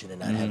conservation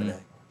and not having to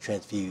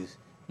transfuse,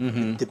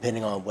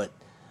 depending on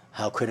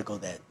how critical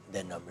that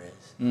number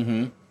is.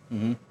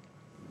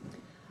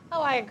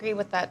 Oh, I agree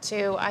with that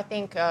too. I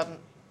think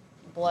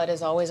blood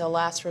is always a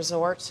last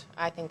resort.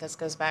 I think this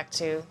goes back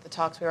to the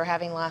talks we were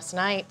having last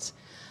night,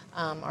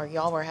 or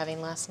y'all were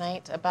having last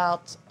night,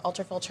 about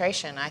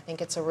ultrafiltration. I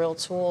think it's a real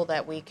tool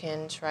that we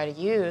can try to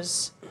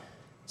use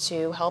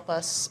to help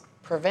us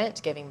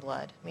prevent giving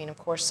blood. I mean, of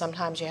course,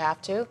 sometimes you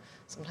have to.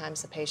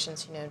 Sometimes the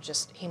patient's,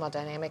 just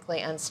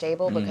hemodynamically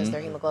unstable because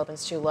their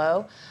hemoglobin's too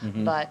low.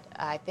 But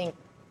I think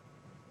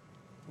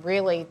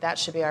really that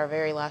should be our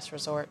very last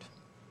resort.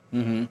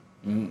 I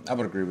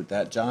would agree with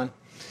that. John,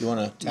 you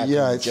want to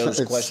tackle Joe's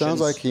questions? It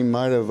sounds like he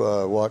might have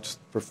watched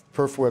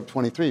PerfWeb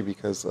 23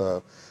 because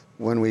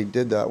when we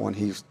did that one,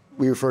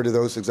 we refer to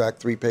those exact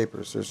three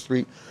papers. There's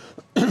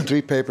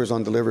three papers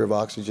on delivery of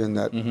oxygen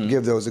that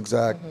give those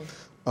exact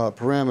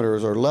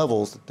parameters or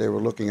levels that they were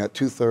looking at: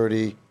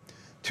 230,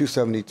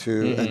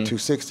 272, and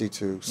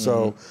 262.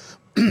 So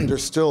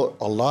there's still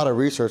a lot of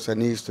research that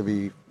needs to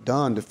be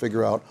done to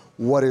figure out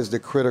what is the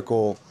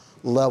critical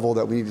level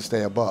that we need to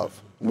stay above.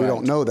 We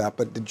don't know that,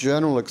 but the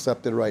general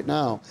accepted right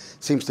now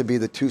seems to be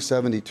the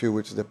 272,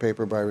 which is the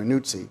paper by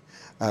Renuzzi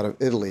out of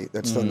Italy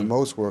that's done the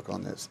most work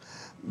on this.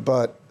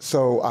 But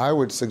so I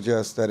would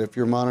suggest that if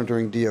you're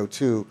monitoring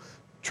DO2,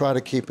 try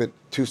to keep it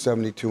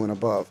 272 and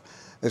above.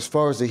 As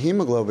far as the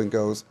hemoglobin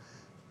goes,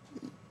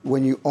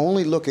 when you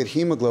only look at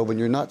hemoglobin,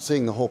 you're not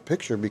seeing the whole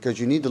picture because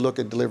you need to look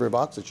at delivery of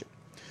oxygen.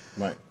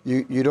 Right.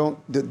 You don't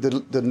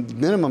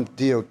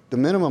the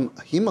minimum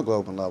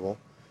hemoglobin level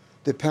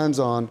depends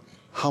on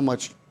how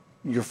much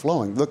you're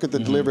flowing. Look at the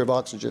delivery of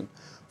oxygen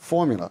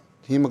formula.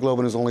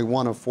 Hemoglobin is only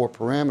one of four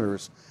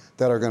parameters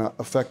that are going to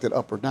affect it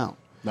up or down.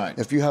 Right.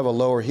 If you have a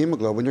lower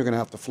hemoglobin, you're going to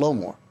have to flow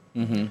more.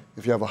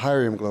 If you have a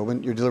higher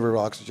hemoglobin, your delivery of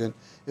oxygen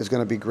is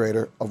going to be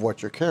greater of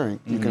what you're carrying.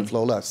 You can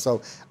flow less.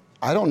 So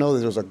I don't know that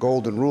there's a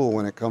golden rule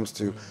when it comes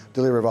to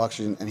delivery of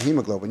oxygen and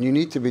hemoglobin. You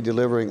need to be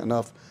delivering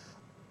enough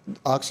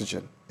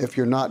oxygen. If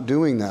you're not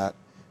doing that,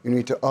 you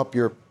need to up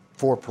your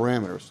four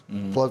parameters: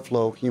 blood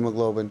flow,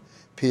 hemoglobin,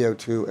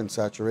 PO2, and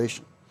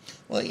saturation.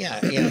 Well, yeah.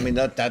 I mean,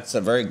 that's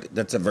a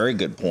very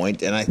good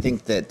point, and I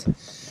think that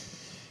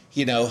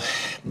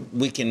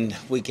we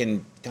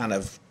can kind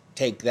of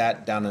take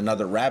that down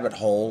another rabbit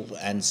hole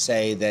and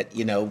say that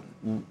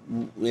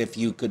if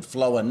you could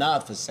flow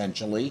enough,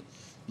 essentially,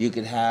 you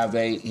could have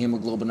a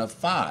hemoglobin of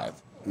 5.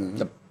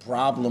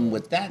 problem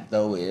with that,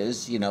 though,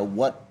 is,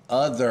 what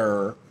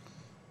other,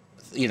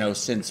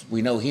 since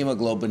we know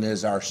hemoglobin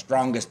is our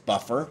strongest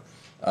buffer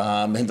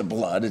in the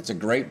blood, it's a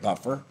great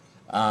buffer.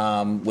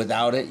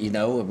 Without it,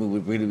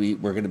 we're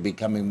going to be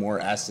becoming more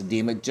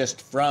acidemic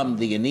just from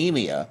the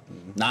anemia,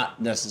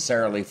 not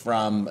necessarily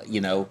from,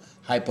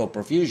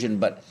 hypoperfusion,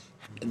 but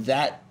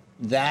that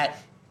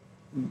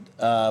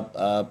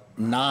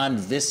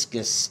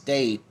non-viscous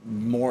state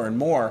more and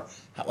more,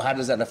 how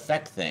does that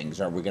affect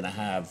things? Are we going to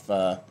have,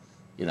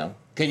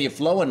 can you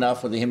flow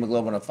enough with a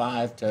hemoglobin of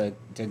 5 to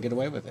get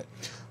away with it?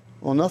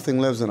 Well, nothing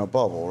lives in a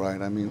bubble,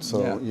 right? I mean,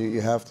 so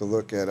you have to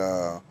look at,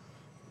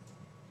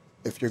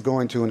 if you're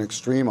going to an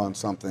extreme on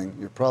something,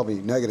 you're probably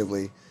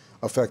negatively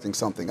affecting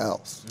something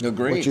else.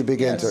 Agreed. Which you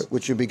begin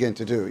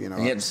to do, And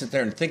you have to sit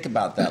there and think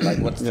about that, like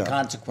what's the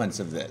consequence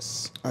of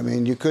this? I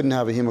mean, you couldn't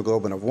have a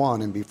hemoglobin of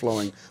 1 and be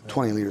flowing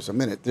 20 liters a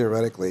minute.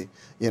 Theoretically,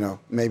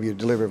 maybe your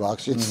delivery of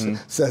oxygen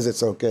says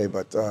it's okay,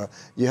 but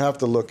you have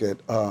to look at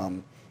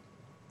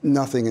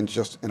nothing in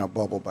just in a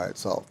bubble by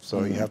itself.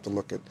 So you have to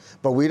look at,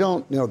 but we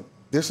don't,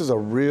 this is a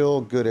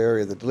real good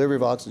area. The delivery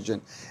of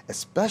oxygen,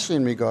 especially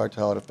in regard to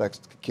how it affects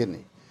the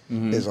kidney,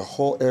 is a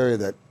whole area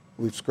that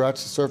we've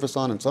scratched the surface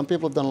on, and some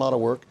people have done a lot of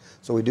work,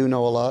 so we do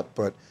know a lot,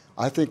 but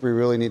I think we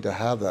really need to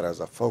have that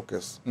as a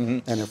focus,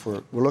 and if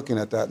we're looking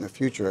at that in the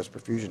future as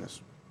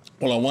perfusionists.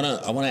 Well, I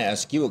want to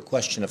ask you a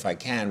question, if I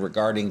can,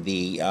 regarding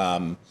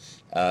the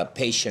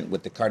patient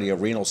with the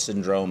cardiorenal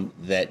syndrome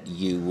that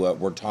you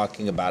were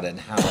talking about, and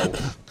how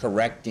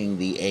correcting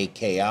the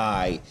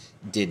AKI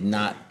did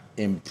not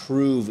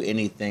improve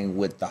anything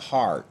with the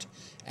heart.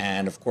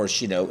 And of course,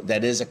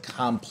 that is a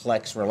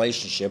complex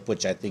relationship,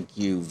 which I think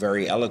you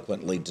very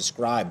eloquently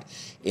described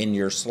in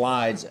your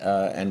slides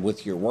and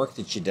with your work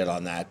that you did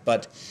on that.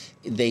 But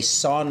they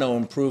saw no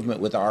improvement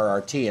with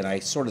RRT, and I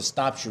sort of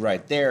stopped you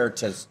right there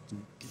to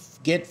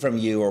get from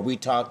you, are we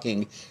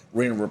talking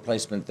renal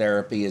replacement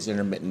therapy as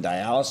intermittent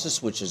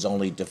dialysis, which is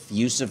only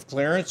diffusive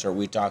clearance, or are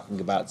we talking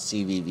about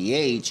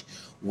CVVH,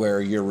 where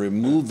you're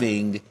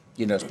removing,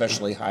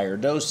 especially higher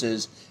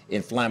doses,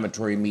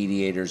 inflammatory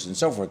mediators and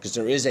so forth? Because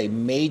there is a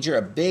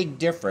big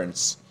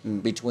difference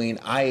between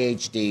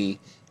IHD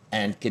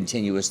and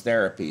continuous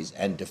therapies,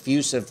 and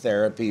diffusive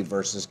therapy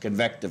versus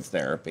convective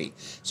therapy.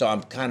 So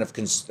I'm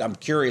I'm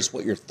curious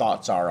what your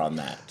thoughts are on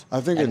that. I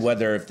think, and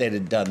whether if they'd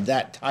have done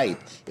that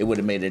type, it would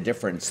have made a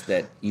difference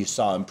that you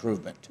saw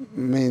improvement. I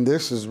mean,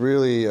 this is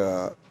really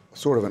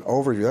sort of an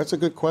overview. That's a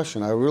good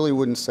question. I really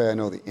wouldn't say I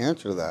know the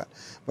answer to that,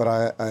 but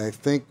I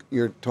think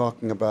you're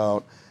talking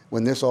about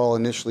when this all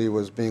initially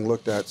was being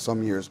looked at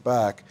some years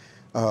back,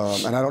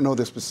 and I don't know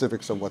the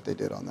specifics of what they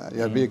did on that.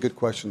 Yeah, it'd be a good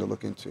question to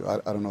look into. I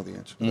don't know the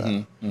answer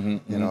to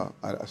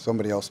that.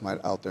 Somebody else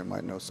out there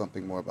might know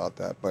something more about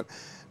that. But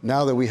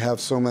now that we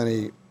have so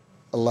many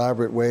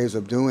elaborate ways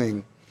of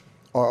doing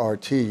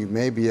RRT, you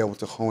may be able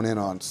to hone in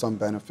on some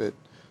benefit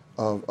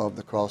of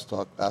the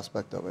crosstalk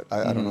aspect of it.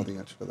 I don't know the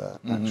answer to that,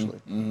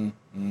 actually.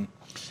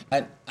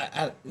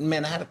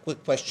 Man, I had a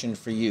quick question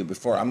for you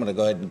before. I'm going to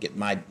go ahead and get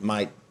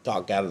my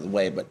talk out of the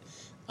way. But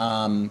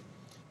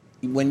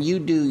when you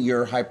do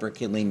your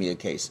hyperkalemia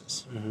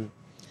cases,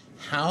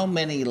 how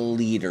many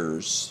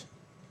liters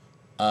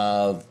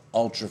of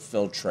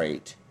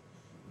ultrafiltrate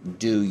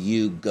do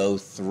you go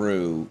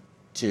through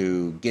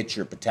to get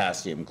your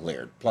potassium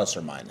cleared, plus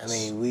or minus?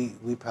 I mean,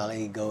 we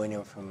probably go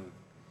anywhere from,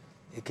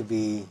 it could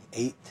be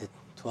 8 to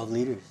 12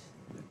 liters.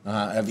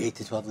 8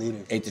 to 12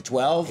 liters. 8 to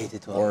 12? 8 to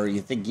 12. Or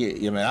you think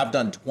I've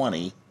done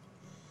 20.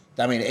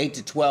 I mean, 8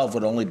 to 12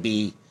 would only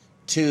be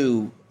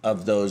 2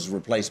 of those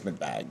replacement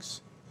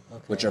bags,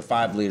 which are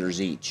 5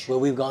 liters each. Well,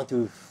 we've gone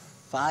through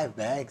 5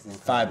 bags.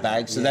 5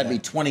 bags? So that'd be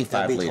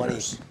 25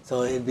 liters. 20.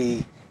 So it'd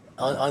be,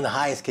 on the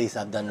highest case,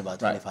 I've done about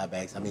 25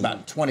 bags. I mean,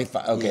 about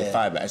 25, okay,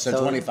 5 bags.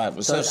 So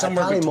 25. So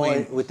somewhere probably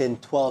between, more within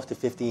 12 to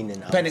 15.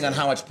 depending on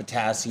how much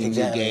potassium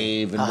you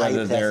gave, and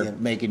whether they're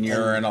making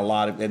urine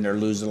and they're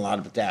losing a lot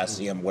of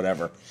potassium,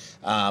 whatever.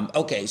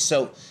 Okay,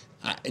 so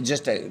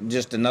just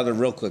another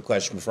real quick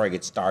question before I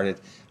get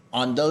started.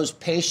 On those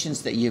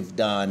patients that you've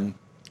done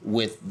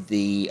with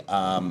the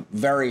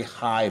very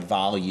high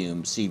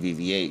volume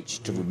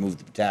CVVH to remove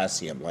the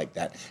potassium like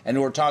that, and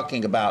we're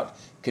talking about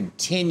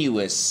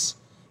continuous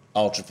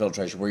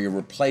ultrafiltration where you're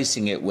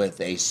replacing it with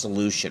a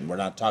solution. We're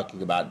not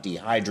talking about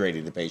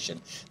dehydrating the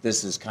patient.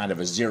 This is kind of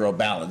a zero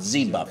balance,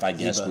 Z-buff, I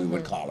guess we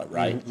would call it,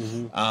 right?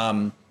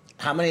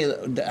 How many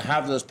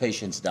have those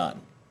patients done?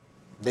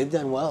 They've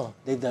done well.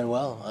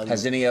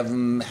 Has any of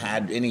them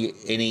had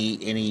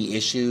any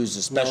issues,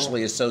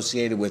 especially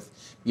associated with,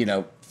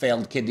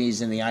 failed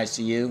kidneys in the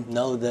ICU?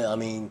 No,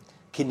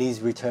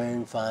 kidneys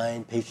returned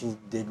fine. Patients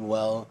did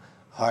well.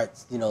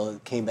 Hearts,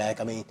 came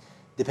back.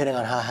 Depending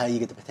on how high you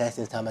get the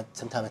potassium,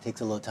 sometimes it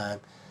takes a little time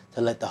to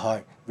let the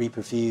heart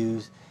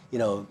reperfuse.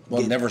 Well,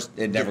 it never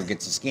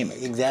gets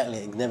ischemic. Exactly,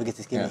 it never gets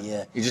ischemic.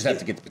 Yeah. You just have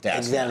to get the potassium.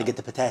 Exactly, out. get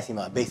the potassium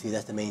out. Basically,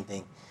 that's the main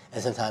thing.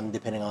 And sometimes,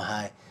 depending on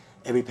how,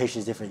 every patient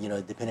is different.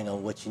 Depending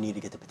on what you need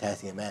to get the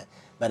potassium at.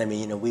 But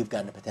we've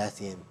gotten the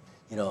potassium,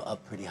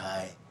 up pretty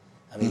high.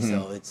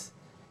 So it's,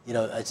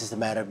 it's just a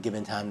matter of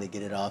giving time to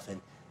get it off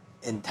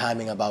and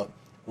timing about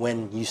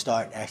when you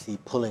start actually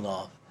pulling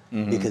off,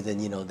 because then,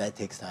 that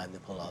takes time to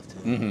pull off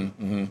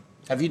too.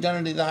 Have you done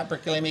any of the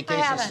hyperkalemia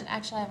cases? I haven't.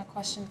 Actually, I have a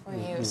question for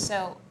you.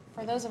 So,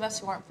 for those of us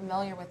who aren't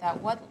familiar with that,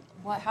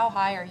 how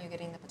high are you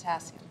getting the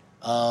potassium?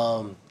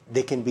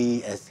 They can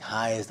be as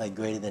high as like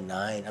greater than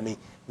 9. I mean,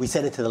 we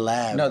send it to the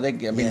lab. No, they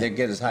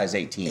get as high as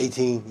 18.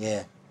 18,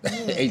 yeah.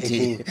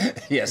 18.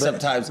 Yeah,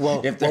 sometimes.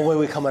 Well, when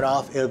we're coming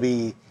off, it'll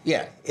be.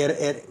 Yeah.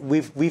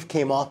 We've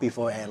came off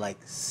before at like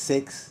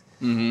 6,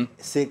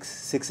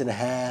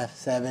 6.5,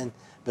 7,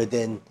 but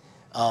then,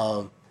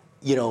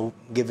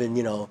 given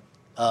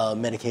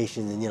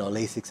medications and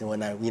Lasix and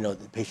whatnot,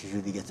 the patient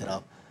usually gets it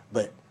off.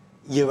 But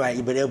you're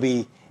right. But it'll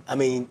be. I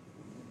mean,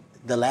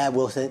 the lab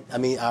will send. I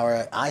mean,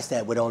 our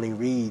iStat would only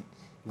read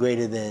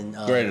greater than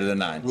 9.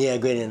 Yeah,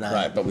 greater than 9.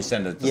 Right, but we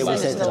send it to the lab.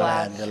 we send it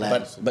to the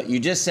lab. But you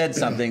just said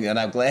something, and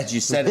I'm glad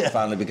you said it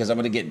finally, because I'm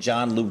going to get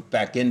John looped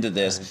back into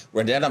this.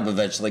 Where then I'm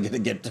eventually going to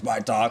get to my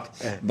talk.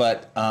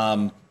 But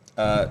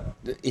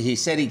he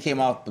said he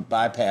came off the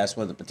bypass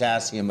with a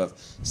potassium of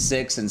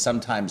 6 and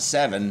sometimes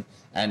 7,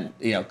 and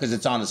because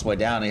it's on its way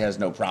down, he has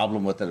no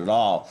problem with it at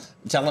all.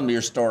 Tell him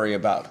your story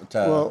about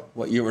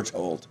what you were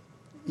told.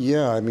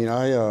 Yeah, I mean,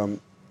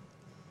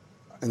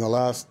 in the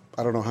last,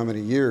 I don't know how many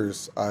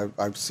years,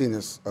 I've seen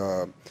this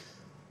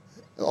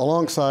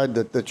alongside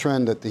the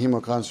trend that the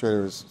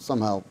hemoconcentrator is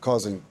somehow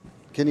causing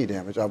kidney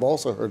damage. I've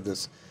also heard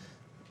this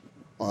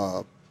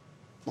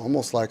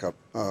almost like a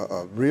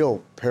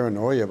real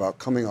paranoia about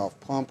coming off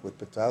pump with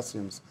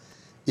potassiums,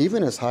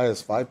 even as high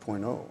as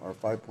 5.0 or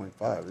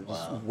 5.5.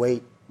 Just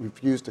wait,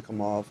 refuse to come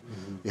off.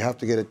 You have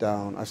to get it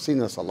down. I've seen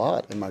this a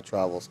lot in my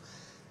travels.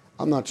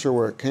 I'm not sure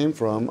where it came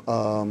from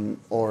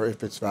or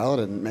if it's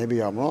valid, and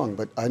maybe I'm wrong,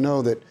 but I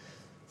know that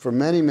for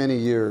many, many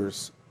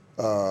years,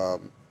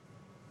 70s,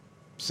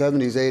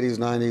 80s,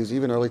 90s,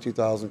 even early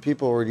 2000s,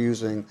 people were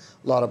using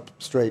a lot of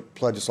straight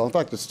Pledgisol. In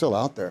fact, it's still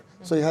out there.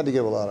 So you had to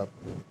give a lot of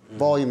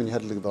volume and you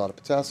had to give a lot of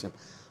potassium.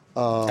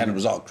 And it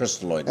was all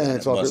crystalloid. And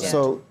it's all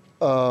so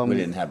we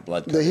didn't have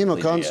blood. The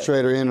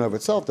hemoconcentrator in and of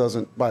itself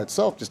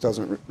just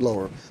doesn't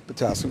lower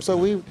potassium. So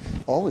we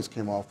always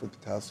came off with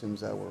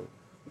potassiums that were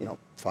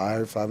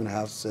 5,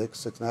 5.5, 6,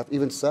 6.5,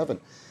 even 7.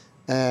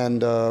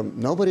 And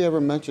nobody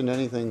ever mentioned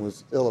anything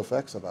was ill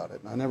effects about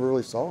it. And I never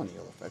really saw any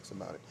ill effects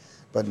about it.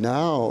 But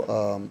now,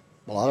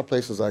 a lot of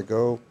places I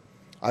go,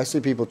 I see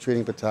people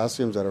treating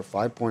potassiums that are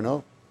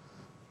 5.0,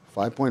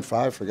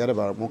 5.5, forget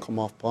about it, won't come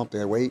off pump,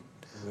 they wait.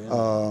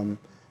 Really?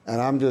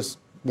 And I'm just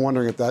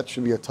wondering if that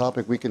should be a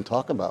topic we can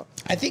talk about.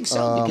 I think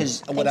so,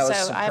 because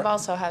I've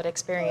also had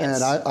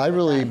experience. And I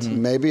really,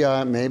 maybe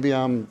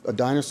I'm a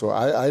dinosaur.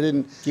 I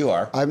didn't. You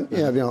are. I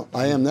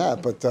am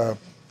that, but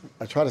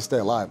I try to stay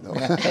alive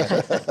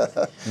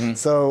though.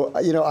 So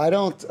I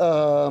don't.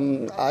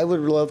 I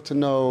would love to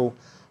know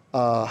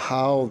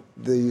how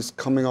these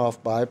coming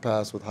off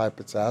bypass with high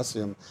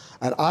potassium,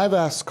 and I've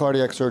asked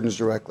cardiac surgeons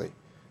directly.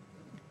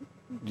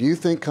 Do you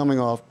think coming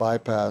off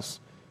bypass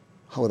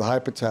with high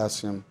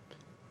potassium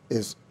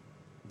is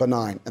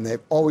benign? And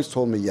they've always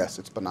told me, yes,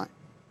 it's benign.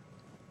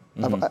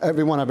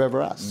 Everyone I've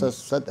ever asked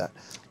said that.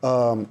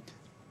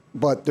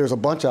 But there's a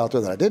bunch out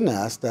there that I didn't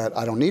ask that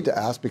I don't need to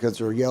ask because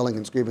they're yelling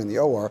and screaming in the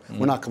OR.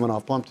 We're not coming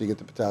off pump to get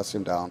the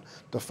potassium down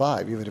to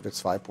 5, even if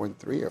it's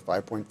 5.3 or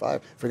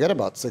 5.5. Forget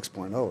about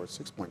 6.0 or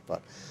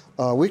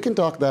 6.5. We can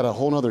talk that a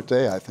whole other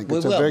day, I think.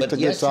 It's a very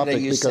good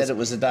topic. You said it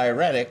was a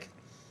diuretic.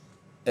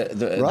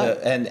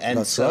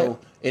 And so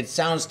it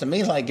sounds to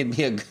me like it'd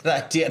be a good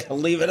idea to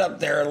leave it up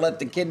there and let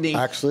the kidney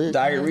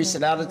diurese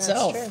it out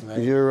itself. Right?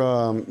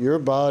 Your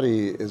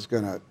body is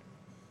going to,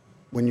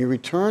 when you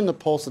return the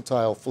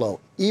pulsatile flow,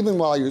 even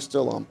while you're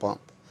still on pump,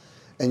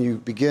 and you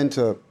begin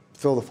to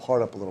fill the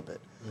heart up a little bit,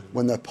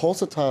 when the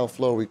pulsatile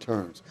flow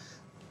returns,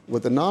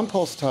 with the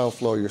non-pulsatile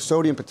flow, your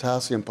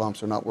sodium-potassium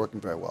pumps are not working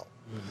very well.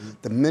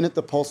 The minute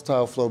the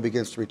pulsatile flow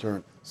begins to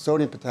return,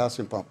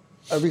 sodium-potassium pump,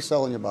 every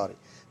cell in your body,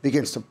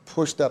 begins to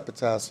push that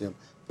potassium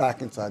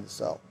back inside the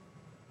cell.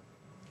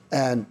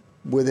 And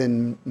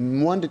within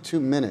 1 to 2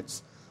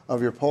 minutes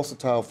of your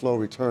pulsatile flow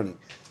returning,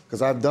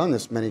 because I've done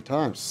this many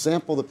times,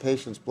 sample the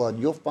patient's blood,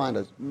 you'll find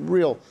a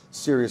real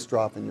serious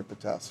drop in your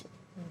potassium.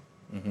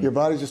 Your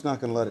body's just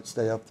not going to let it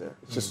stay up there.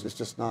 It's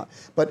just not.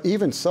 But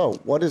even so,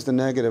 what is the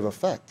negative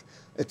effect?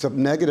 It's a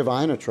negative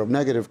inotrope,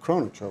 negative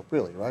chronotrope,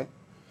 really, right?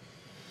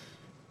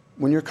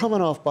 When you're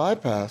coming off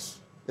bypass,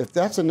 if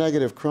that's a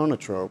negative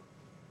chronotrope,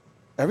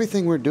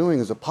 everything we're doing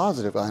is a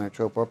positive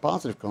inotrope or a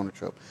positive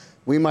chronotrope.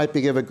 We might be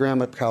giving a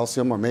gram of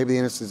calcium, or maybe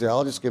the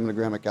anesthesiologist is giving a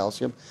gram of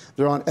calcium.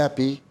 They're on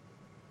epi,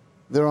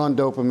 they're on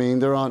dopamine,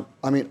 they're on,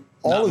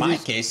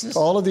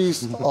 all of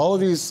these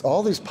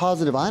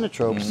positive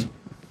inotropes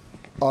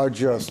are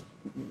just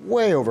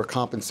way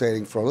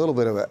overcompensating for a little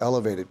bit of an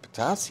elevated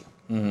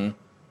potassium.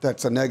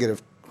 That's a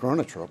negative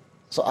chronotrope.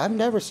 So I've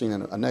never seen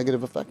a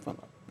negative effect from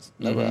it.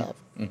 Never have.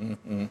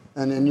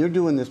 And you're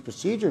doing this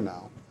procedure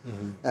now,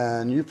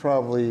 and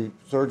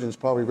surgeons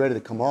probably ready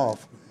to come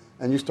off,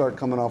 and you start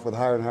coming off with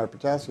higher and higher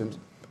potassiums.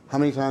 How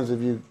many times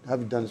have you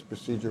done this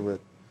procedure with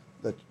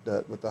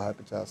that with the high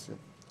potassium?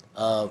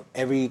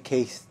 Every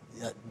case,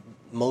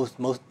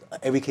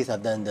 every case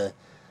I've done,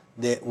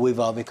 we've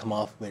always come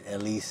off with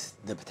at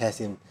least the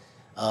potassium.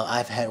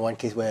 I've had one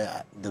case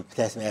where the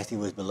potassium actually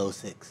was below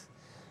 6,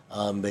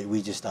 but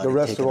we just started. The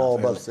rest taking are all off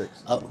above early.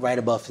 6. Right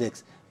above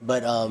 6,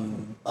 but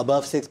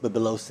above 6 but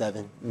below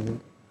 7.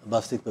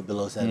 Above 6 but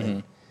below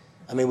 7.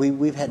 I mean,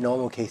 we've had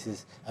normal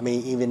cases. I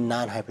mean, even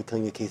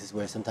non-hyperkalemia cases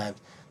where sometimes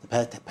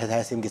the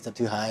potassium gets up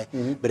too high,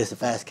 but it's a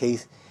fast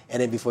case,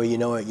 and then before you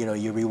know it,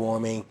 you're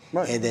rewarming,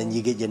 Right. and then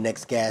you get your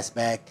next gas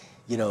back,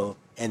 and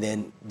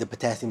then the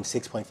potassium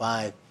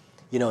 6.5,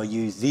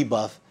 you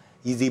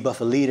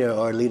Z-buff a liter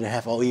or a liter and a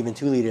half or even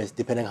 2 liters,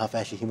 depending on how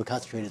fast your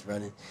hemoconcentrate is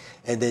running,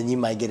 and then you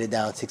might get it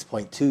down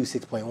 6.2,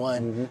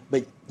 6.1,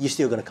 but you're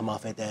still going to come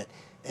off at that.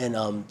 And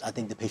I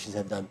think the patients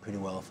have done pretty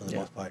well for the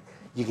most part.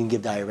 You can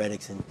give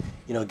diuretics and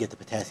get the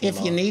potassium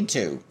If you need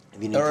to,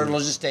 or it'll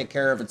just take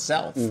care of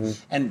itself.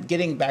 And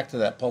getting back to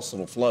that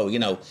pulsatile flow,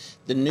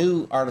 the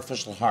new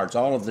artificial hearts,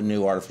 all of the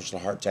new artificial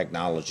heart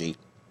technology,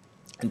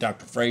 and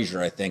Dr.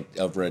 Frazier, I think,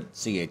 over at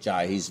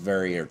CHI, he's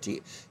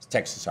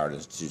Texas Heart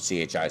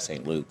Institute, CHI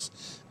St. Luke's.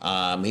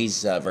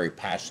 He's very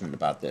passionate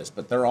about this,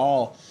 but they're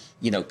all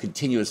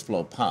continuous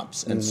flow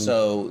pumps. And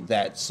so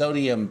that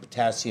sodium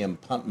potassium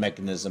pump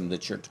mechanism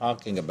that you're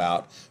talking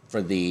about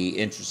for the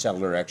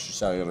intracellular,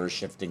 extracellular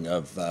shifting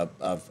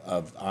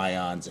of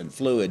ions and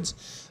fluids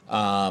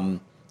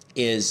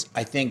is,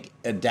 I think,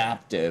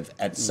 adaptive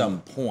at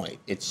some point.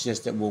 It's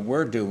just that when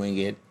we're doing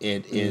it,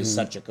 it is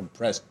such a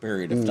compressed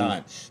period of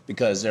time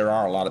because there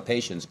are a lot of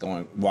patients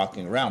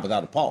walking around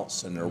without a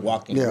pulse, and they're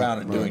walking around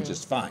and doing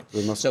just fine.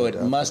 So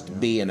it must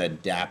be an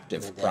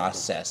adaptive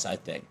process, I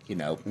think,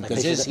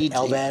 because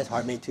LVAS,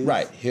 HeartMate 2.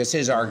 Right.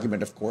 His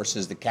argument, of course,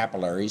 is the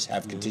capillaries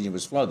have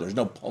continuous flow. There's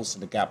no pulse in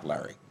the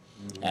capillary,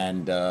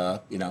 and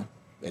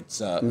it's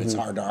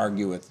hard to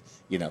argue with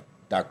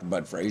Dr.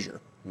 Bud Frazier,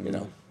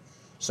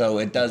 So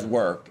it does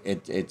work.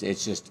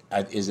 It's just,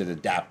 is it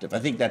adaptive? I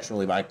think that's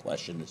really my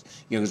question is,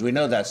 because we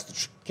know that's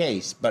the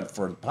case, but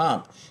for the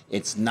pump,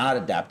 it's not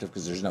adaptive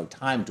because there's no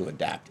time to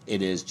adapt.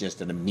 It is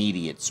just an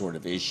immediate sort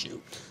of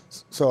issue.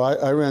 So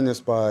I ran this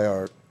by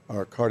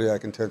our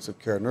cardiac intensive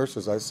care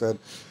nurses. I said,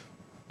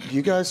 do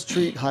you guys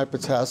treat high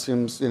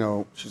potassiums?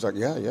 She's like,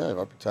 yeah,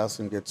 our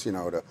potassium gets, to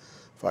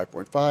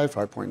 5.5,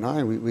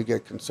 5.9. We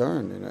get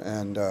concerned,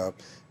 and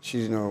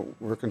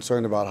we're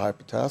concerned about high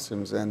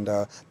potassiums, and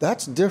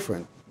that's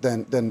different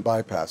than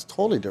bypass,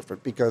 totally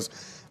different, because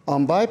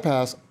on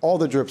bypass, all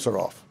the drips are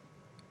off.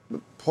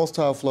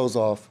 Pulsatile flow's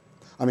off.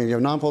 I mean, you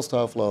have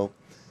non-pulsatile flow,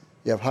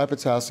 you have high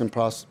potassium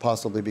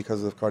possibly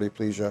because of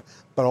cardioplegia,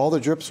 but all the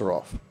drips are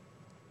off.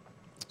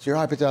 So your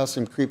high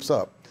potassium creeps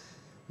up.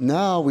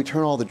 Now we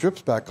turn all the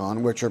drips back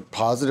on, which are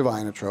positive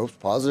inotropes,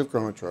 positive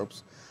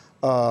chronotropes.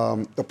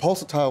 The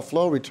pulsatile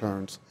flow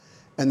returns,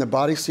 and the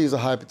body sees a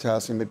high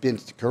potassium, it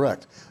begins to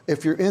correct.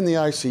 If you're in the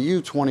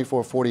ICU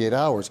 24, 48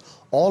 hours,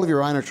 all of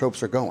your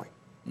inotropes are going.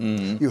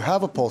 You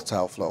have a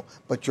pulsatile flow,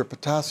 but your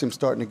potassium's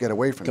starting to get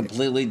away from you.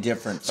 Completely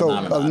different So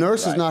phenomenon. a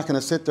nurse is not going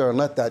to sit there and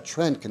let that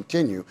trend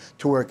continue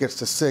to where it gets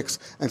to 6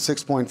 and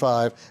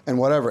 6.5 and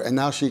whatever, and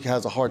now she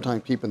has a hard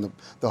time keeping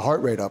the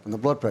heart rate up and the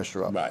blood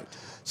pressure up. Right.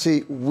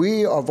 See,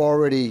 we have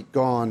already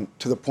gone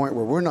to the point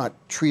where we're not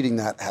treating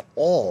that at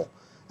all,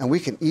 and we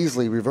can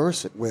easily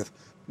reverse it with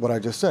what I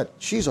just said.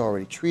 She's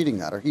already treating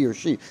that, or he or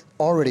she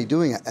already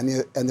doing it,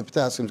 and the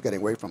potassium's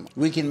getting away from them.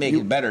 We can make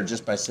it better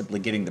just by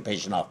simply getting the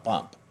patient off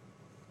pump.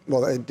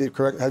 Well, it did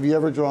correct. Have you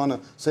ever drawn a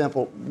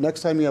sample?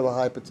 Next time you have a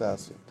high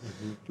potassium,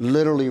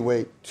 literally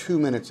wait 2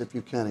 minutes if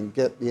you can and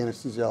get the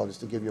anesthesiologist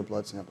to give you a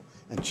blood sample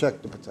and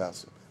check the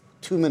potassium.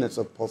 2 minutes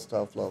of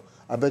pulsatile flow.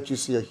 I bet you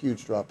see a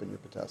huge drop in your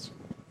potassium.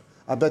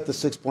 I bet the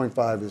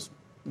 6.5 is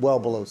well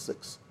below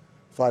 6.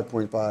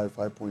 5.5,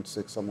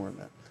 5.6, somewhere in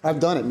there. I've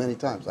done it many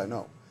times, I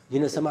know.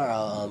 Some of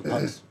our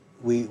pumps,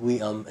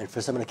 and for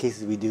some of the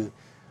cases we do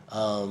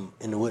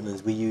in the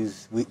Woodlands,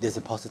 there's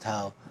a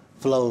pulsatile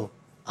flow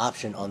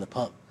option on the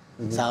pump.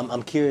 So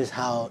I'm curious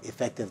how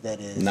effective that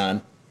is.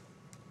 None.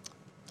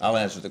 I'll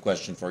answer the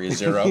question for you.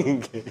 0.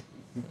 Okay.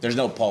 There's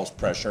no pulse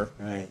pressure.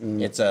 Right.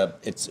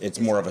 It's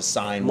more of a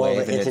sine More of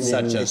wave, an and it's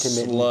such a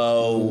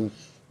slow,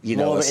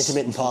 more of an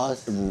intermittent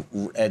pause.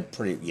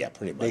 Pretty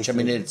much. Basically. I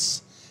mean,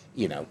 it's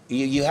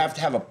you have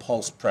to have a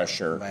pulse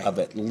pressure of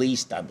at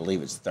least, I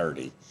believe it's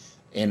 30,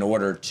 in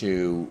order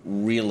to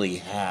really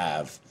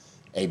have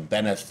a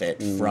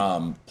benefit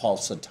from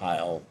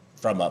pulsatile.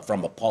 From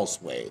a pulse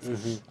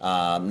wave,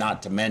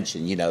 not to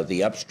mention, the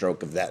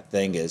upstroke of that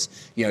thing is,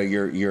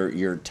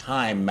 your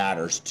time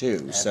matters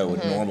too. So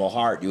in normal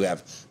heart, you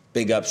have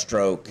big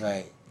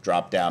upstroke,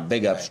 drop down,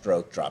 big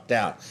upstroke, drop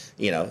down.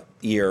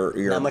 You're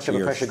not much of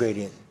a pressure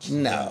gradient.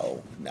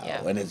 No,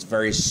 and it's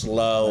very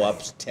slow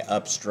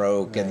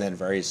upstroke and then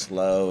very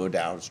slow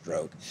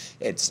downstroke.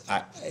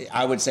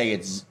 I would say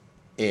it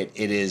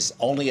is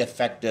only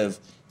effective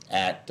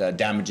at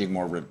damaging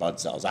more red blood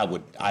cells. I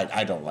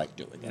don't like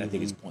doing it. I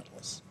think it's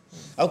pointless.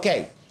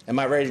 Okay, am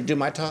I ready to do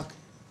my talk?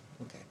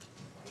 Okay.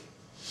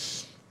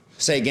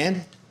 Say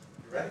again?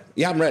 You ready?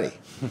 Yeah, I'm ready.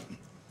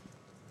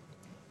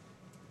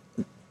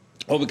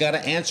 Well, we got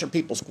to answer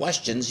people's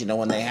questions,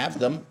 when they have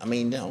them. I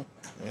mean, I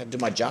got to do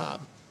my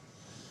job.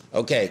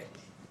 Okay,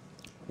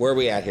 where are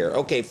we at here?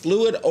 Okay,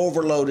 fluid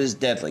overload is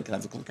deadly. Can I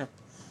have a clicker?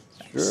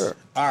 Thanks. Sure.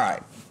 All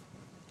right.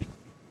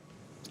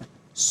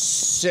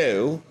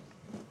 So,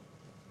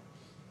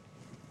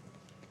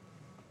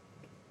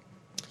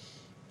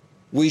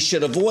 we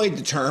should avoid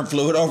the term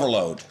fluid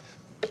overload.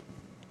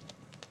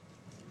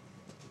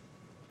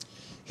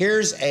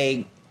 Here's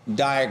a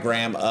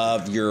diagram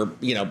of your,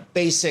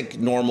 basic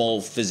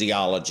normal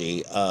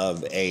physiology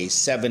of a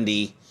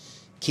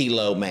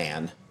 70-kilo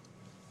man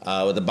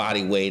with a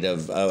body weight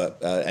of,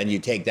 and you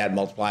take that,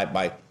 multiply it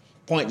by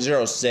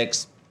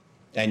 0.06,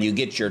 and you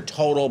get your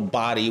total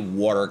body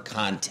water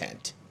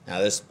content. Now,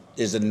 this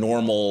is a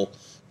normal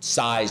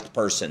sized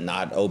person,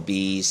 not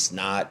obese,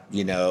 not,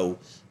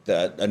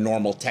 a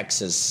normal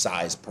Texas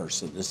sized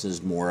person. This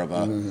is more of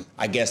a,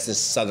 I guess, this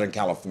Southern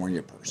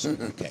California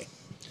person. Okay.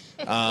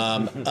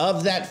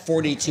 Of that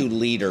 42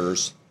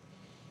 liters,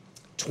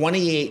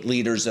 28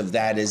 liters of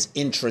that is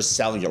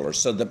intracellular.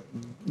 So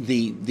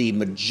the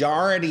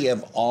majority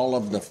of all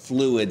of the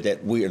fluid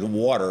the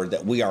water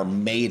that we are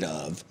made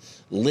of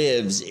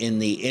lives in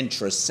the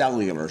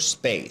intracellular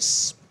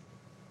space.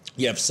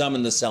 You have some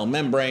in the cell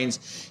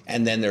membranes,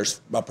 and then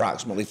there's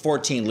approximately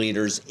 14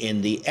 liters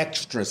in the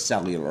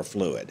extracellular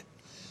fluid.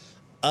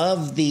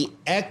 Of the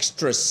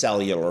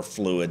extracellular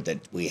fluid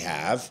that we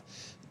have,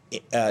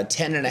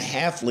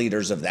 10.5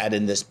 liters of that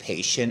in this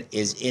patient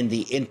is in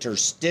the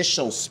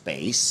interstitial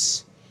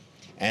space.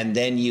 And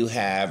then you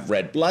have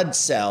red blood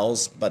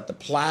cells, but the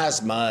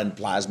plasma and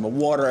plasma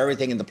water,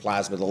 everything in the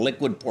plasma, the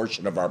liquid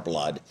portion of our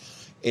blood,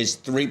 is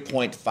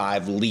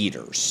 3.5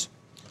 liters.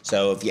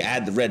 So if you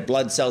add the red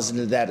blood cells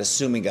into that,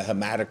 assuming a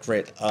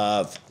hematocrit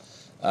of,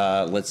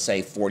 let's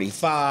say,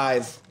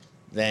 45,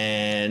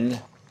 then,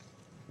 let's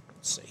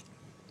see,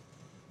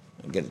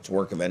 I'll get it to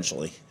work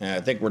eventually. I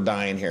think we're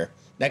dying here.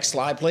 Next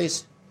slide,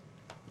 please.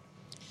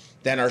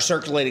 Then our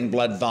circulating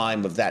blood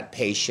volume of that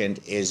patient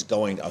is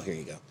going, here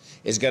you go,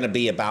 is going to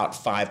be about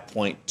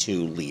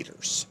 5.2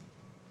 liters.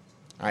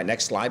 All right,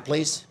 next slide,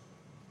 please.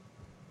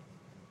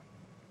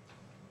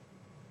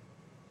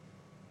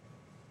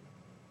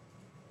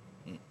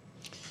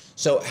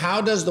 So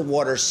how does the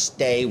water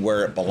stay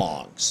where it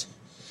belongs?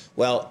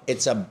 Well,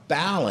 it's a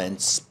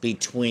balance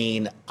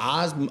between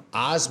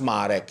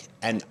osmotic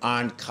and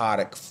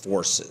oncotic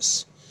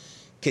forces.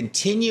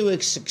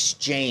 Continuous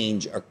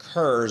exchange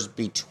occurs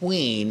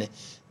between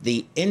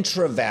the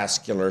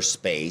intravascular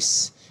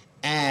space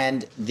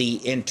and the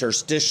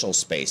interstitial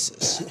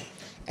spaces,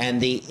 and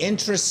the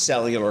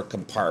intracellular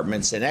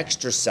compartments and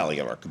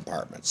extracellular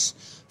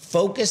compartments.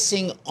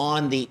 Focusing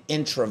on the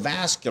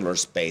intravascular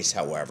space,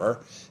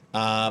 however,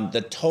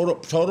 the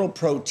total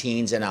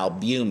proteins and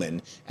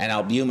albumin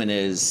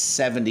is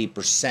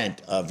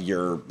 70% of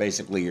your,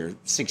 basically your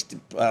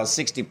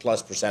 60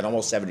 plus percent,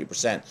 almost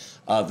 70%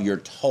 of your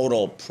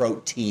total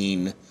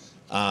protein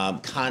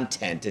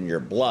content in your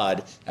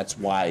blood. That's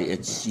why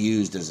it's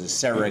used as a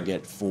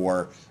surrogate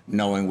for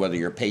knowing whether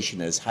your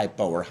patient is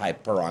hypo or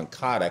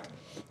hyperoncotic.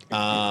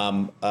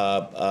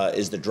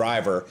 Is the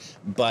driver,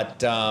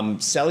 but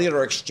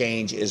cellular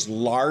exchange is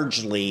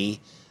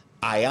largely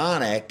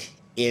ionic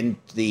in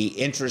the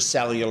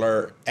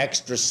intracellular,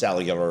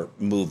 extracellular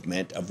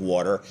movement of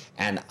water,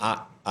 and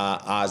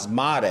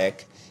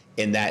osmotic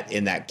in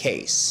that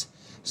case.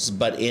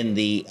 But in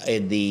the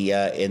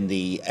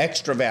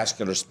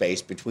extravascular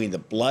space between the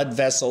blood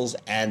vessels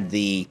and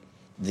the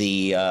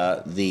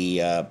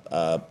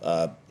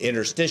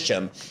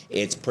interstitium,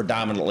 it's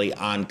predominantly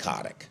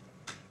oncotic.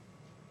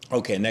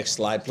 Okay, next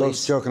slide, please.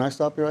 So, Joe, can I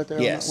stop you right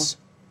there? Yes.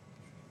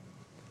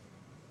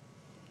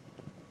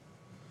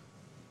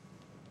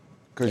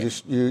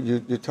 Because you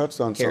touched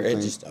on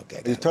something.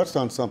 You touched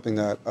on something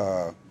that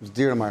is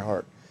dear to my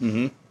heart.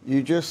 Mm-hmm.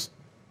 You just,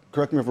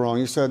 correct me if I'm wrong,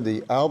 you said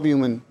the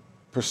albumin,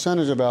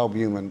 percentage of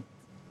albumin,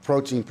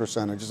 protein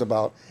percentage is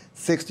about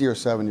 60 or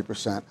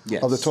 70%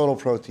 of the total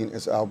protein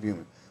is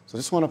albumin. So I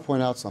just want to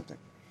point out something.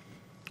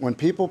 When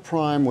people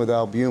prime with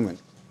albumin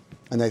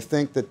and they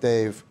think that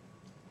they've,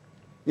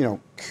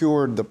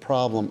 cured the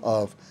problem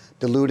of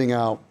diluting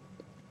out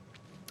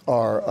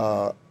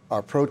our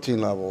protein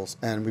levels,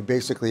 and we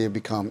basically have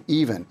become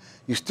even,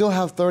 you still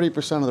have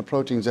 30% of the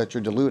proteins that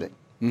you're diluting.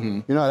 Mm-hmm.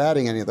 You're not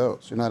adding any of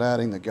those. You're not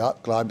adding the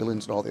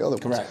globulins and all the other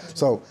ones. Correct.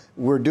 So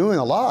we're doing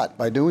a lot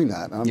by doing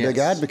that. I'm a big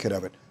advocate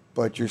of it.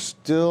 But you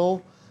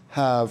still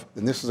have,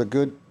 and this is a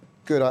good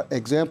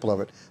example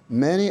of it,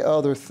 many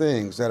other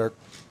things that are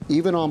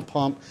even on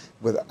pump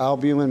with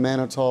albumin,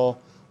 mannitol,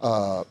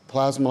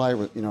 plasmolite,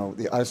 with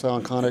the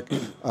isoionic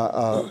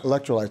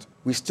electrolytes.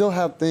 We still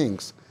have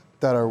things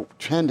that are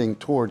trending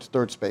towards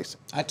third spacing.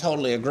 I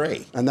totally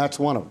agree. And that's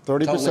one of them.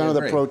 30% of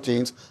the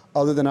proteins,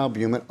 other than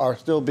albumin, are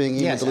still being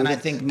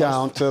diluted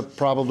down to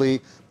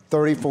probably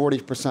 30,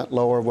 40%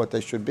 lower of what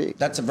they should be.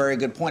 That's a very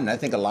good point. And I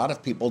think a lot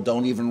of people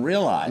don't even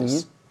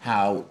realize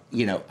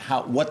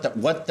what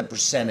the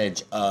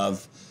percentage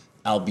of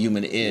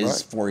albumin is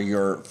Right. for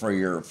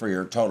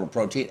your total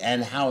protein,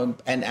 and how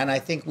and I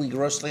think we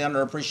grossly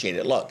underappreciate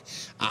it. Look,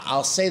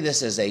 I'll say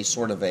this as a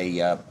sort of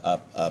a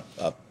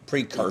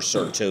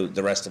precursor to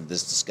the rest of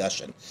this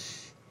discussion.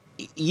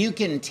 You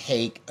can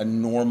take a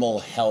normal,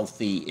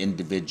 healthy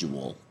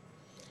individual,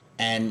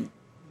 and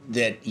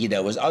that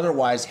is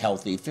otherwise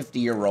healthy,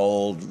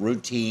 50-year-old,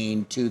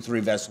 routine 2-3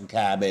 vessel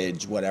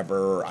cabbage,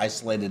 whatever,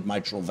 isolated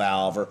mitral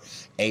valve or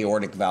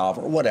aortic valve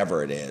or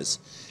whatever it is.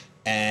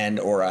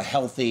 Or a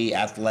healthy,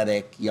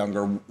 athletic,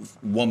 younger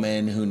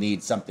woman who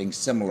needs something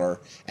similar,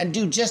 and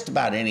do just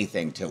about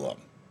anything to them,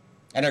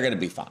 and they're going to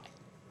be fine.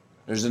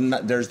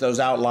 There's those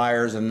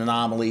outliers and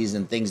anomalies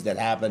and things that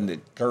happen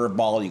at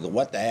curveball. You go,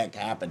 what the heck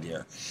happened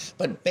here?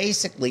 But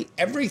basically,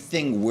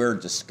 everything we're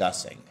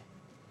discussing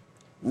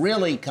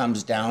really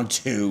comes down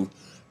to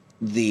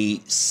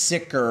the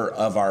sicker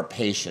of our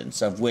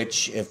patients, of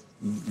which,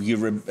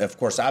 of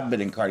course, I've been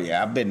in cardiac.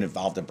 I've been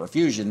involved in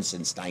perfusion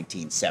since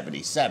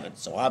 1977,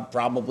 so I'm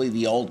probably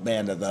the old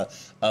man of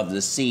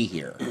the sea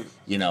here.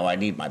 I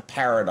need my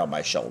parrot on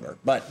my shoulder.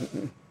 But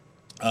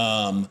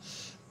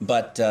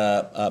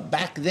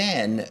back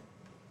then,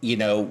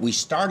 we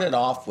started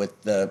off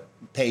with the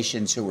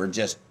patients who were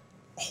just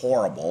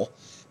horrible.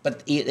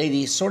 But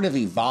it sort of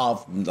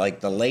evolved from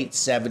like the late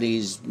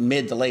 70s,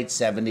 mid to late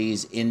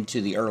 70s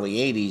into the early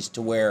 80s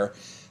to where,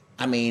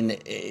 I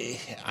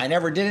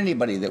never did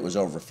anybody that was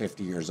over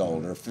 50 years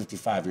old or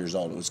 55 years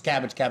old. It was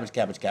cabbage.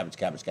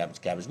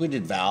 We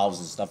did valves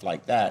and stuff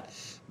like that.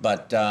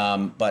 But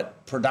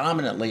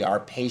predominantly our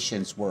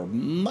patients were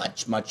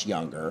much, much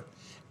younger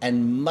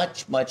and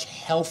much, much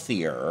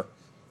healthier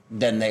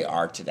than they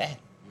are today.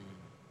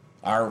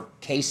 Our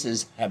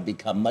cases have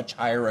become much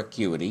higher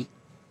acuity.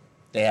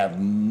 They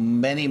have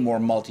many more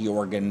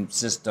multi-organ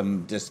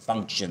system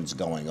dysfunctions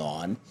going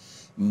on,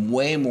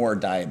 way more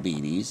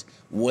diabetes,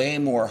 way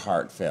more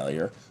heart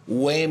failure,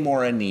 way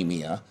more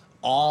anemia,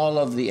 all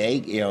of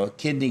the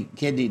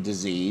kidney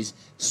disease,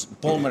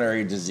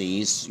 pulmonary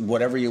disease,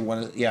 whatever you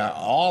want to,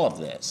 all of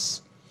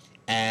this.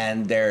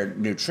 And their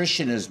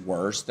nutrition is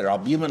worse. Their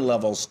albumin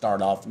levels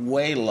start off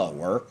way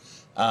lower.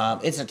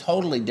 It's a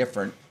totally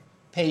different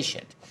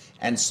patient.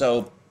 And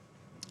so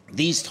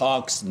these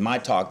talks, my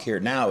talk here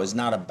now, is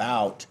not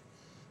about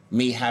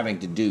me having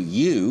to do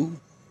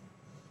you,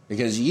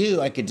 because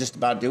I could just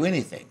about do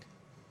anything.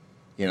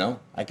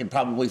 I could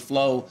probably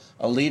flow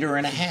 1.5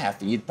 liters,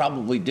 and you'd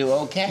probably do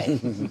okay.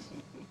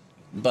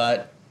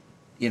 But,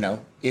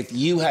 if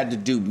you had to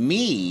do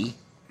me,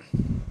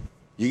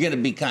 you're going to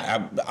be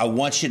I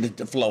want you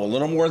to flow a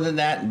little more than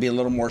that and be a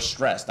little more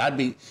stressed. I'd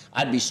be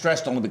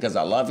stressed only because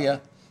I love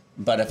you,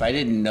 but if I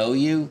didn't know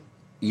you,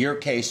 your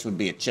case would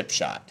be a chip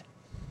shot.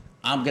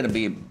 I'm going to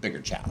be a bigger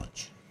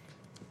challenge.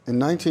 In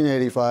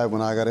 1985,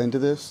 when I got into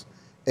this,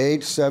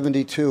 age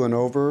 72 and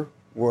over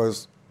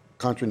was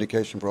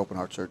contraindication for open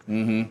heart surgery.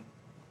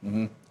 Mm-hmm.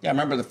 Mm-hmm. Yeah, I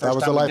remember the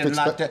first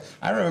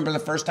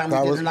time we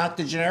did an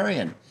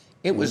octogenarian.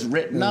 It was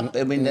written up.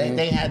 I mean,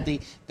 they had the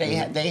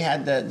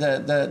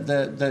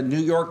New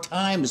York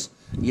Times,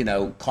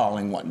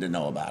 calling, wanting to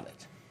know about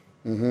it.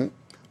 Mm-hmm.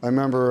 I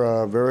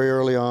remember very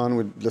early on,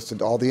 we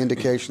listed all the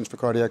indications for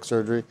cardiac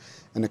surgery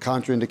and the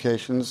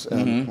contraindications,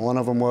 and one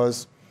of them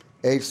was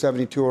age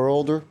 72 or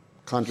older,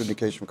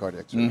 contraindication for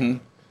cardiac surgery.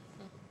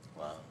 Mm-hmm.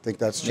 Wow. Think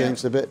that's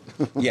changed a bit?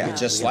 Yeah,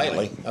 just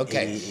slightly.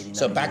 Okay,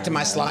 so back to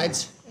my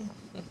slides.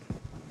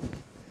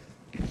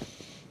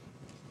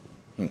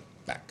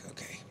 Back,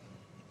 okay.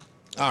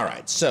 All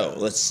right, so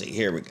let's see.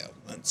 Here we go.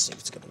 Let's see if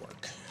it's going to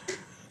work.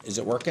 Is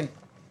it working,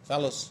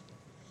 fellas?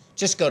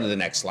 Just go to the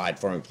next slide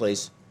for me,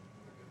 please.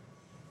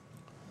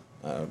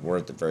 We're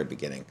at the very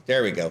beginning.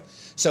 There we go.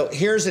 So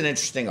here's an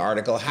interesting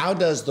article. How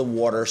does the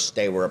water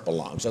stay where it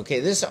belongs? Okay,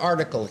 this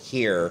article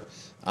here,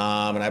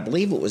 and I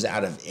believe it was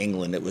out of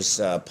England. It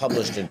was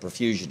published in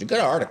Perfusion. A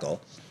good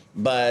article.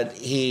 But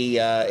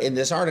in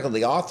this article,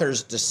 the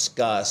authors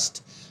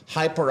discussed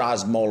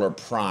hyperosmolar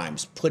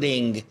primes,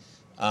 putting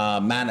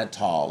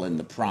mannitol in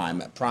the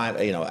prime,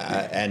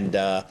 and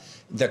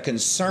the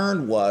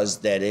concern was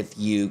that if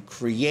you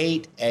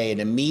create an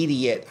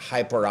immediate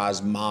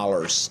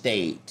hyperosmolar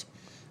state,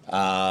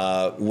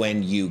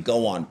 when you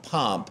go on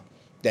pump,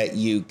 that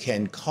you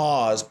can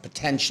cause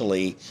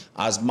potentially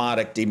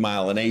osmotic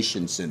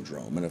demyelination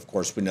syndrome, and of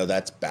course we know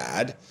that's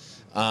bad.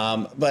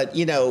 But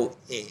and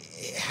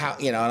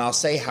I'll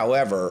say,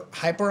 however,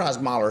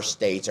 hyperosmolar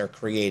states are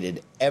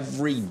created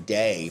every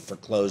day for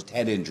closed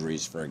head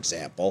injuries, for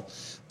example,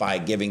 by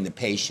giving the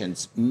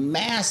patients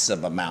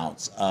massive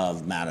amounts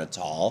of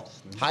mannitol,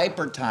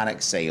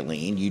 hypertonic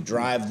saline. You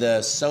drive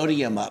the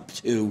sodium up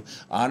to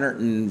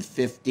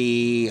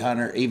 150,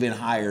 100, even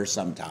higher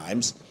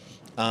sometimes.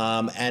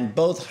 And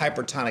both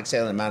hypertonic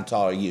saline and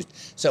mannitol are used.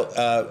 So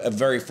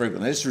very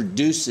frequently. This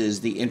reduces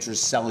the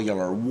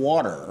intracellular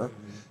water.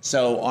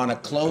 So on a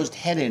closed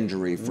head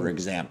injury, for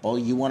example,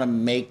 you want to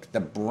make the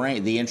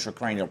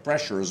intracranial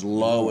pressure as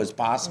low as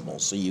possible.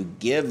 So you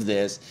give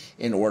this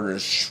in order to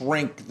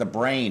shrink the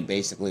brain,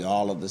 basically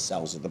all of the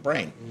cells of the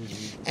brain.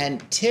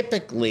 And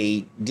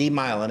typically,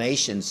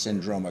 demyelination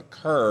syndrome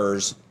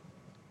occurs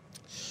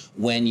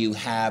when you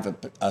have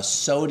a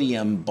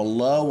sodium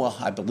below,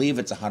 I believe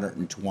it's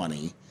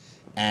 120,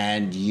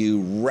 and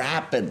you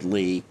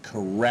rapidly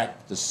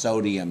correct the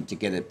sodium to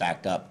get it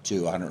back up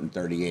to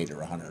 138 or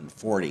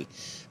 140.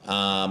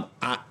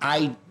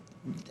 I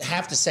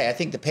have to say, I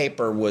think the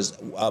paper was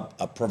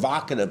a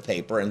provocative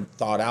paper and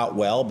thought out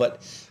well,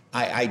 but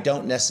I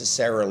don't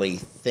necessarily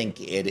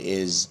think it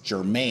is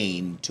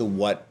germane to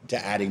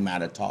adding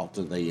mannitol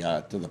to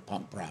the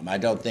pump prime. I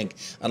don't think,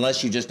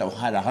 unless you just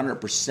had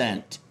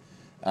 100%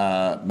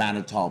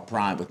 mannitol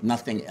prime with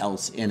nothing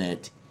else in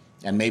it,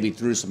 and maybe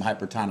threw some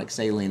hypertonic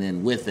saline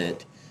in with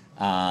it,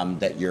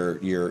 that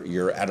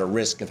you're at a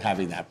risk of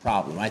having that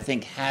problem. I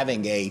think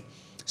having a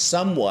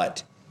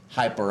somewhat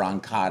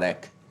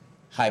hyperoncotic,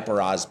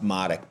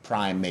 hyperosmotic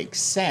prime makes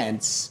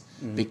sense,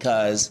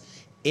 because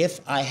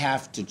if I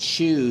have to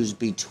choose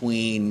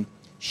between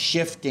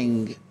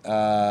shifting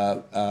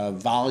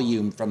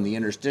volume from the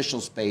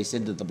interstitial space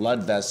into the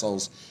blood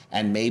vessels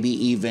and maybe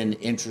even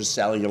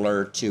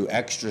intracellular to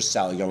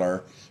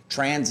extracellular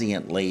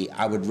transiently,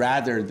 I would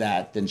rather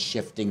that than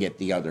shifting it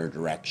the other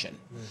direction.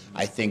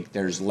 I think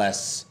there's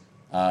less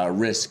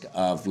risk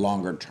of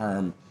longer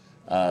term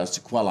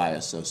sequelae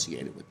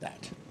associated with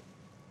that.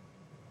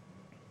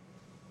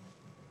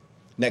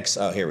 Next,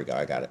 here we go,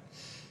 I got it.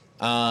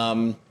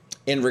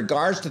 In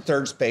regards to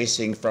third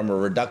spacing from a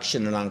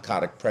reduction in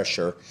oncotic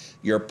pressure,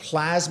 your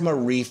plasma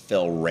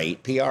refill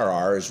rate,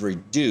 PRR, is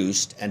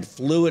reduced and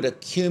fluid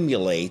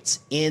accumulates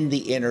in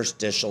the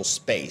interstitial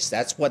space.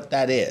 That's what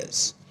that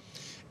is.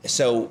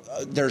 So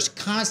there's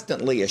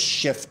constantly a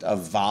shift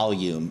of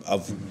volume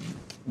of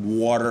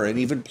water and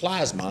even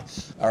plasma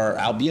or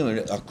albumin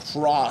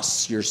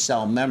across your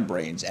cell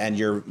membranes and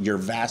your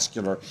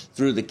vascular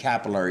through the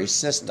capillary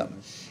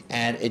system.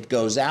 And it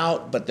goes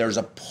out, but there's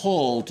a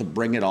pull to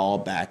bring it all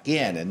back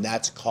in, and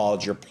that's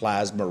called your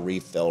plasma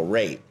refill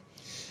rate.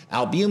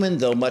 Albumin,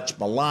 though much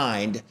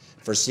maligned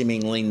for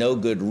seemingly no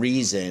good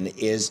reason,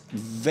 is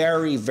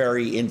very,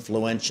 very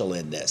influential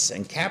in this.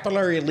 And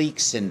capillary leak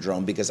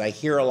syndrome, because I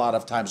hear a lot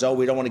of times, oh,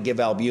 we don't want to give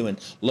albumin.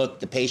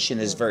 Look, the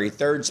patient is very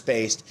third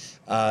spaced.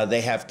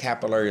 They have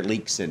capillary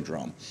leak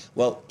syndrome.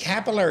 Well,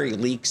 capillary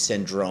leak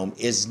syndrome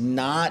is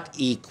not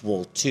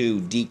equal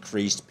to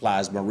decreased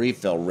plasma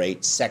refill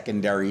rate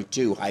secondary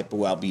to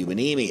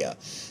hypoalbuminemia.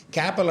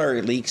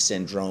 Capillary leak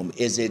syndrome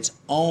is its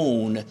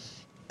own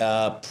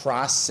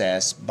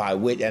process by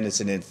which, and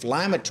it's an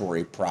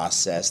inflammatory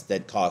process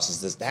that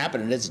causes this to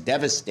happen, and it's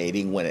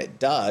devastating when it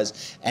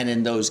does. And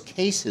in those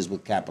cases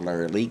with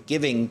capillary leak,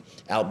 giving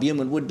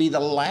albumin would be the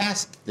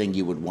last thing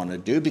you would want to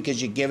do,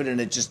 because you give it and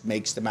it just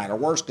makes the matter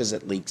worse because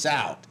it leaks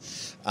out.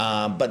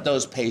 But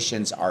those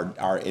patients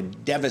are in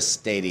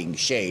devastating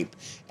shape,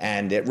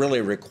 and it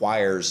really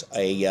requires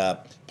a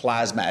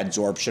plasma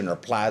adsorption or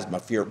plasma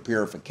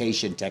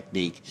purification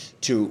technique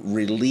to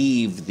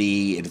relieve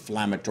the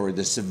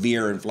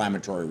severe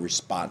inflammatory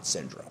response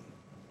syndrome.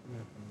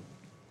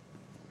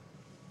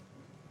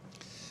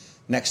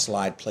 Next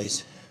slide,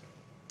 please.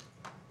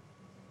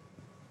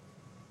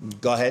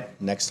 Go ahead,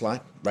 next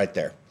slide, right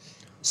there.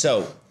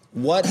 So,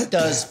 what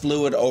does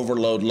fluid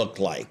overload look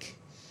like?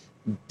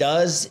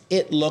 Does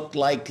it look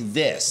like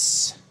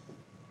this?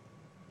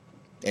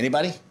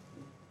 Anybody?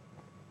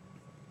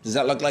 Does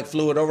that look like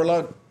fluid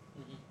overload?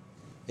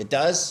 It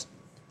does?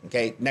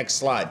 Okay, next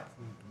slide.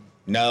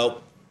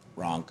 No,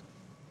 wrong.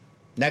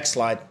 Next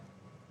slide.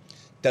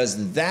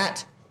 Does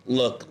that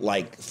look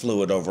like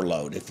fluid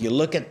overload? If you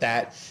look at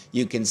that,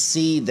 you can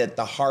see that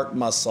the heart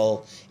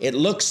muscle, it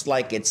looks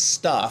like it's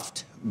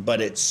stuffed,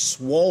 but it's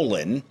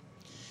swollen.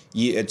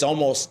 It's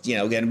almost,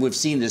 again, we've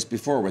seen this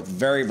before with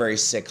very, very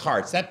sick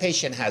hearts. That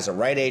patient has a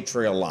right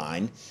atrial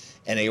line,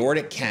 an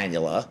aortic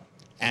cannula,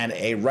 and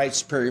a right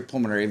superior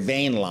pulmonary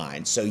vein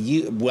line, so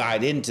you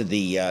wide into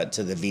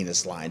the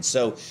venous line.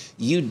 So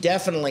you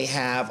definitely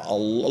have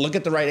look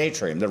at the right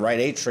atrium. The right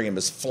atrium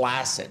is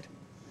flaccid,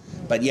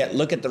 but yet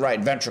look at the right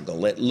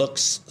ventricle. It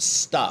looks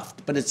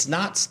stuffed, but it's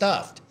not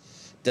stuffed.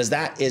 Do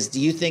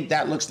you think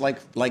that looks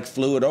like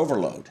fluid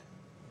overload?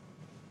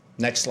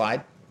 Next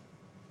slide.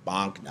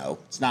 Bonk. No,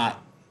 it's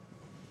not.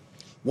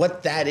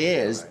 What that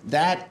is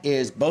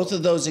both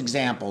of those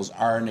examples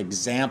are an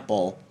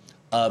example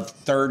of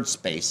third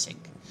spacing.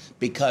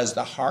 Because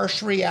the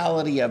harsh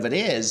reality of it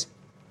is,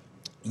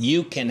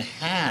 you can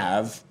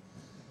have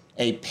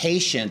a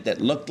patient that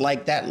looked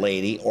like that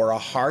lady or a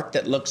heart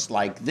that looks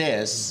like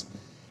this,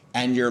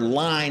 and your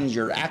lines,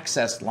 your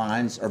access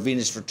lines or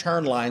venous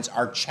return lines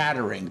are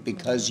chattering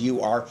because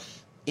you are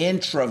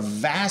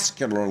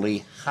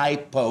intravascularly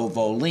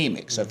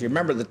hypovolemic. So if you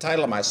remember the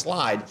title of my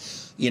slide,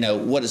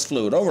 what is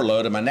fluid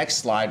overload? And my next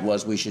slide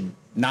was we should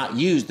not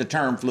use the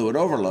term fluid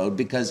overload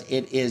because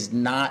it is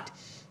not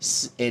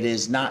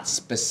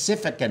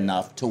specific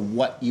enough to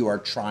what you are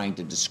trying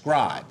to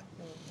describe.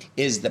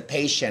 Is the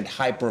patient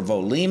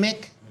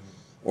hypervolemic,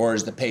 or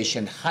is the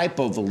patient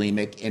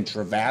hypovolemic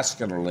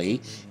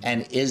intravascularly?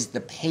 And is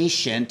the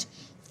patient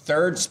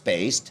third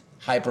spaced,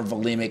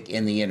 hypervolemic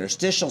in the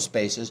interstitial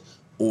spaces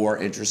or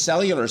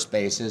intracellular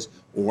spaces,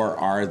 or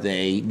are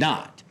they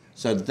not?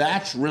 So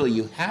that's really,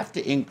 you have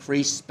to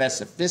increase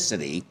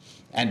specificity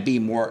and be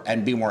more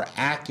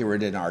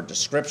accurate in our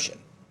description.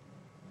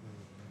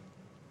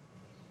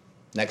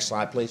 Next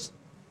slide, please.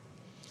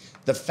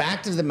 The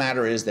fact of the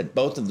matter is that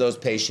both of those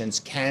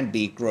patients can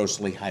be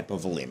grossly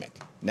hypovolemic.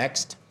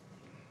 Next.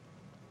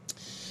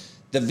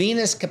 The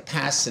venous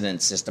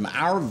capacitance system,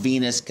 our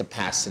venous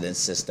capacitance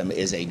system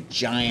is a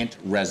giant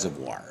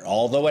reservoir.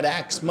 Although it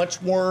acts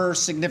much more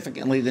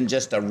significantly than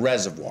just a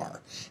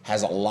reservoir,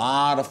 has a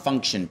lot of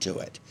function to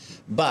it.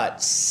 But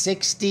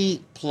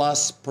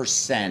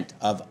 60+%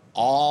 of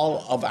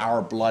all of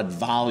our blood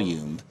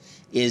volume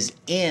is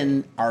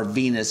in our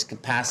venous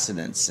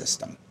capacitance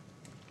system.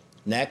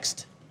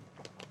 Next.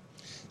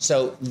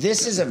 So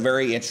this is a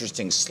very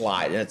interesting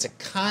slide, and it's a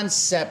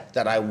concept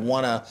that I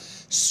want to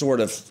sort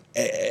of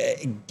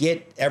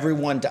get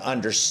everyone to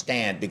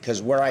understand,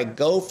 because where I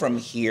go from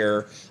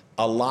here,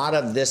 a lot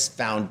of this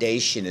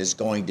foundation is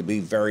going to be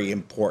very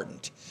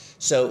important.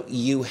 So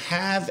you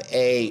have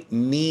a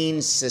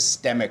mean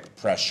systemic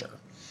pressure.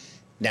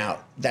 Now,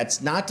 that's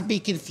not to be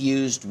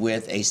confused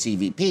with a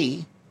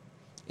CVP.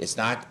 It's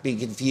not to be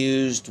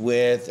confused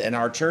with an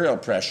arterial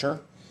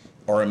pressure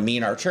or a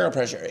mean arterial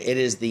pressure. It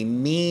is the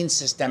mean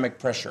systemic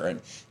pressure.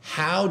 And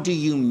how do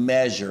you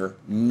measure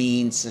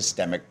mean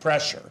systemic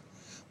pressure?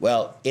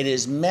 Well, it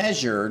is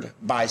measured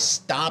by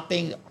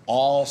stopping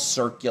all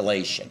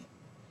circulation.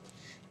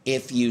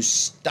 If you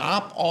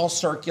stop all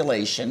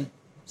circulation,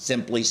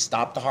 simply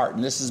stop the heart,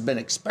 and this has been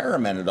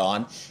experimented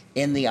on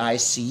in the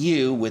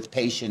ICU with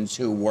patients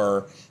who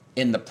were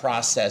in the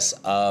process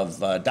of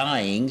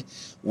dying,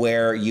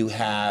 where you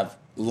have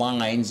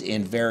lines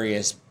in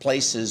various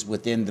places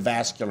within the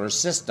vascular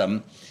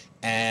system,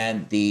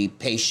 and the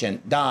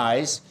patient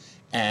dies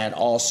and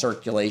all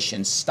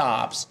circulation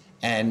stops,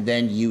 and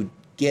then you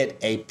get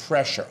a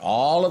pressure.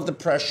 All of the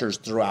pressures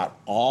throughout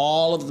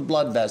all of the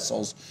blood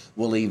vessels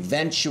will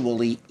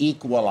eventually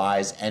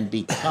equalize and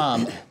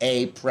become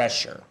a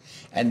pressure.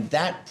 And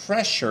that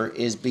pressure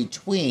is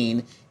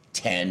between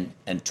 10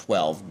 and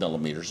 12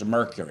 millimeters of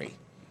mercury.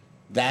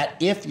 That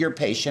if your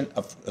patient,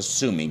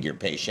 assuming your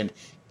patient,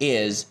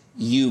 is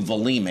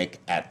euvolemic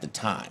at the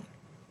time.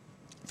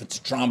 If it's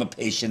a trauma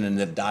patient and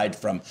they've died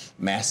from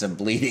massive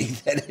bleeding,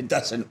 then it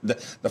doesn't,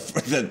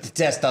 the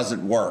test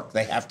doesn't work.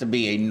 They have to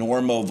be a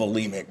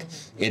normovolemic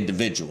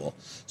individual.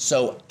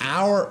 So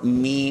our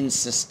mean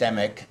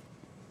systemic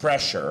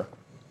pressure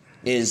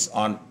is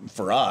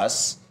for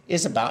us,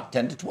 is about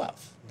 10 to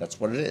 12. That's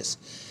what it is.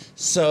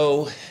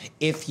 So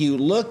if you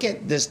look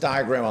at this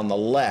diagram on the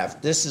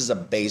left, this is a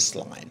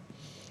baseline.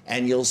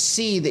 And you'll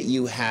see that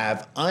you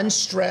have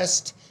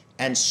unstressed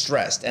and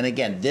stressed. And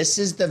again, this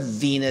is the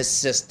venous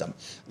system.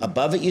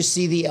 Above it, you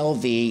see the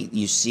LV,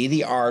 you see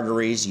the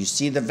arteries, you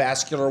see the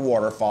vascular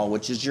waterfall,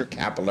 which is your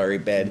capillary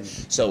bed.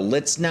 So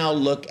let's now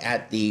look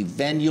at the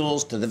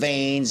venules to the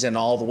veins and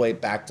all the way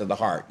back to the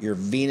heart. Your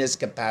venous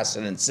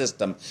capacitance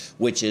system,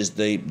 which is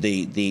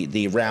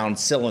the round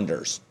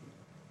cylinders.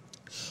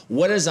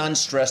 What does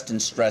unstressed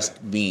and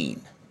stressed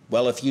mean?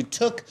 Well, if you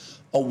took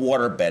a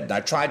waterbed, and I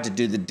tried to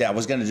do I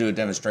was going to do a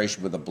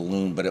demonstration with a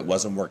balloon, but it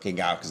wasn't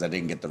working out because I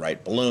didn't get the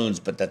right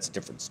balloons, but that's a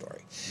different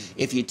story.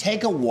 If you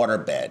take a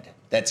waterbed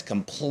that's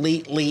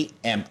completely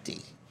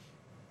empty,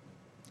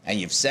 and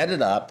you've set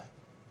it up,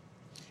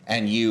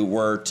 and you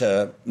were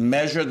to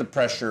measure the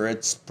pressure,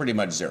 it's pretty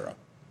much zero.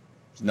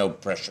 There's no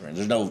pressure in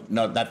it. There's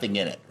nothing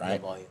in it,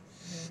 right? No volume.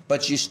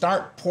 But you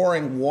start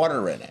pouring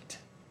water in it,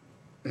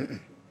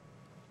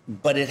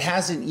 but it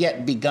hasn't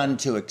yet begun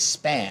to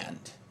expand.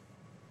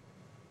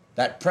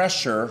 That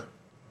pressure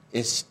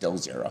is still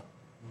zero.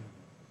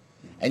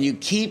 And you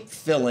keep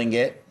filling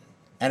it,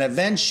 and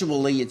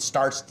eventually it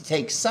starts to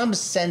take some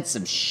sense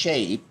of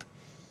shape.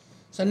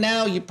 So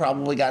now you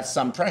probably got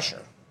some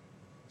pressure.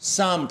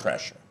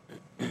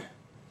 But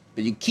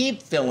you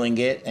keep filling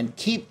it and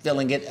keep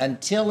filling it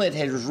until it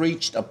has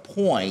reached a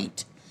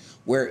point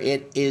where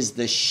it is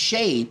the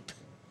shape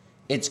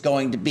it's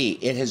going to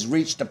be. It has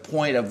reached a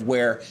point of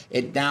where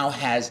it now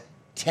has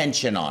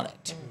tension on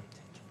it.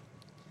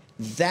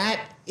 That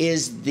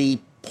is the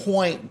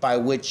point by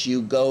which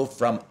you go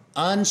from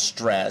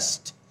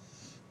unstressed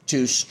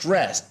to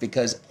stressed,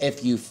 because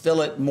if you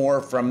fill it more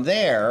from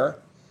there,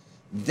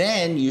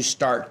 then you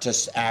start to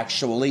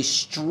actually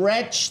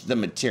stretch the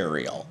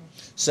material.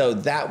 So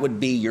that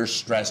would be your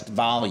stressed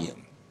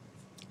volume.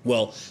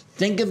 Well,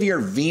 think of your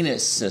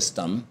venous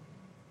system,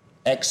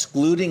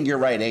 excluding your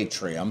right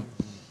atrium,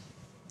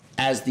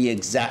 as the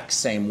exact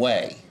same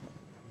way.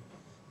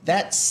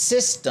 That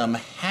system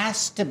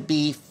has to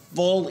be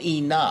full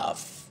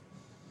enough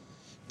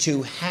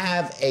to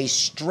have a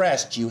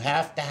stress. You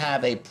have to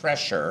have a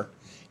pressure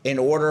in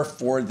order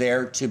for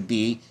there to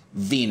be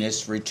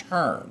venous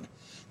return.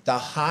 The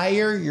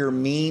higher your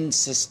mean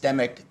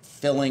systemic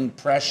filling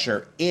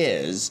pressure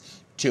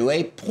is to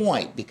a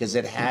point, because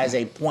it has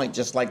a point,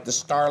 just like the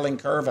Starling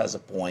curve has a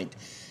point,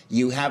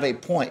 you have a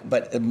point,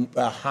 but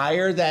the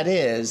higher that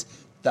is,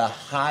 the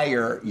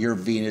higher your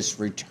venous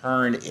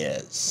return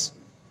is.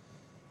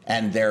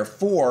 And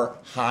therefore,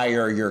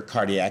 higher your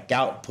cardiac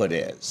output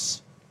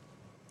is.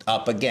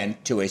 up again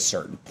to a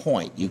certain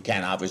point. You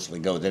can obviously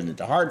go then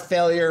into heart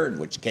failure, in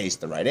which case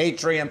the right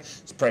atrium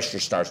pressure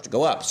starts to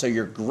go up. So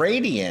your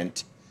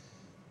gradient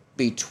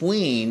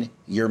between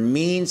your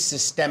mean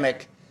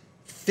systemic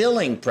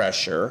filling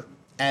pressure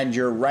and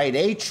your right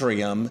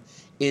atrium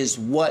is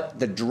what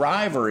the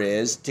driver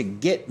is to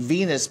get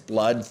venous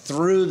blood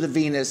through the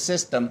venous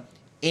system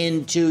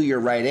into your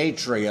right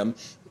atrium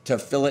to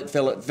fill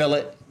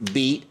it,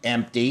 beat,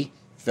 empty,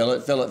 fill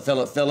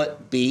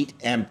it, beat,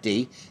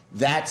 empty.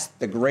 That's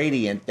the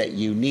gradient that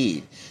you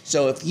need.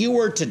 So if you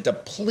were to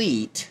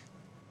deplete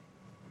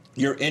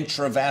your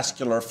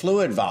intravascular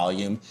fluid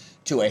volume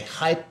to a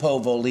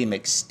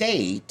hypovolemic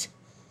state,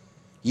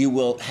 you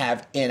will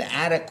have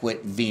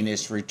inadequate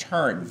venous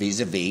return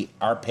vis-a-vis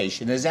our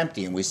patient is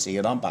empty, and we see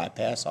it on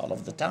bypass all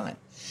of the time.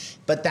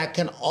 But that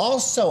can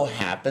also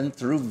happen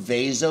through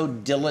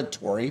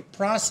vasodilatory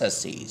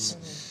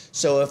processes.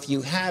 So if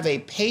you have a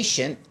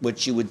patient,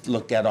 which you would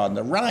look at on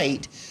the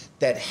right,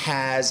 that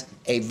has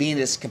a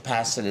venous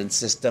capacitance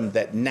system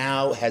that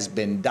now has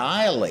been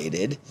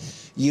dilated,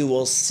 you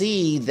will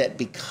see that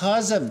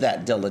because of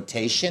that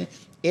dilatation,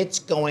 it's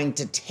going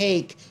to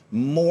take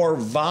more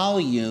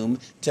volume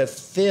to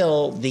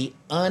fill the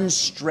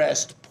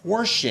unstressed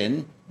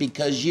portion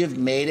because you've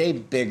made a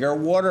bigger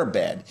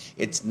waterbed.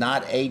 It's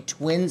not a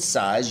twin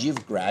size.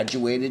 You've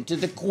graduated to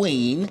the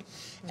queen,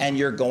 and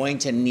you're going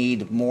to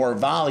need more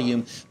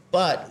volume.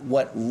 But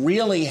what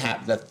really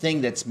the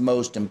thing that's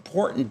most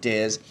important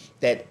is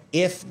that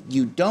if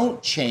you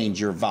don't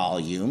change your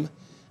volume,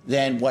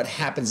 then what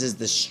happens is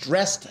the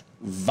stressed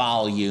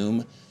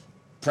volume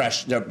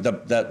pressure,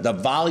 the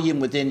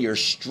volume within your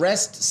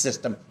stressed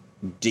system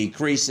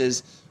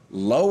decreases,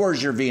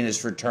 lowers your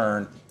venous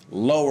return,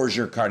 lowers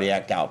your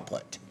cardiac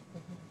output.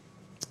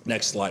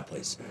 Next slide,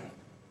 please.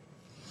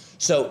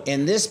 So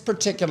in this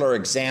particular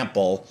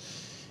example,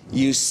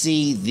 you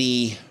see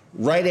the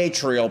right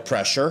atrial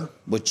pressure,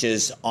 which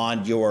is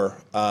on your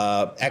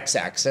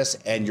x-axis,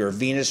 and your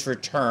venous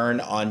return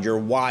on your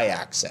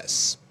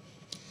y-axis.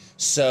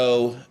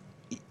 So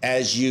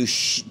as you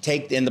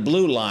take in the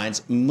blue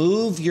lines,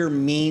 move your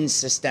mean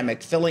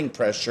systemic filling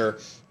pressure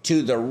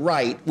to the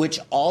right, which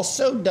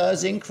also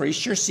does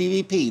increase your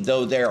CVP,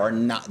 though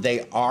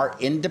they are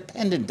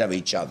independent of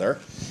each other.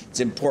 It's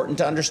important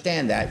to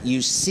understand that.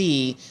 You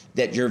see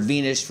that your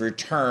venous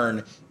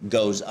return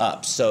goes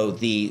up. So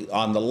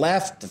on the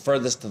left, the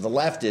furthest to the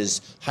left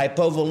is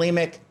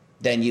hypovolemic,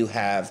 then you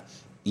have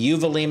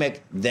euvolemic,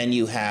 then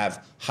you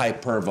have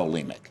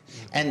hypervolemic.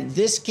 And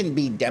this can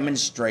be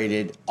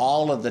demonstrated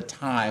all of the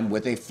time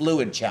with a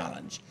fluid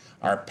challenge.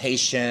 Our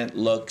patient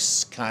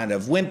looks kind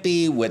of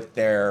wimpy with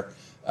their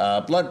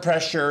blood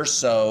pressure,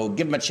 so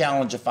give them a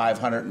challenge of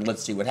 500 and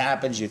let's see what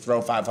happens. You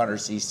throw 500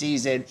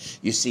 cc's in,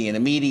 you see an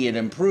immediate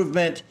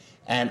improvement,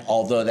 and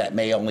although that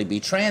may only be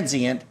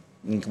transient,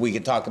 we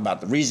could talk about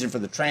the reason for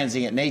the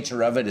transient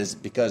nature of it is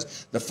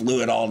because the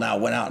fluid all now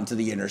went out into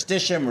the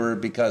interstitium or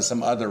because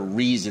some other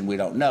reason we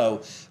don't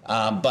know.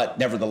 But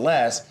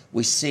nevertheless,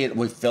 we see it,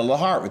 we fill the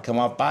heart, we come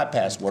off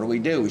bypass. What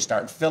do? We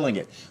start filling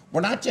it.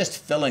 We're not just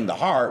filling the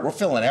heart, we're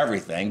filling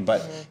everything.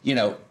 But, you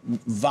know,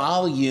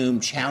 volume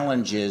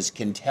challenges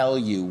can tell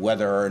you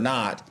whether or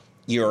not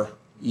you're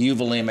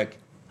euvolemic,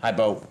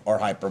 hypo, or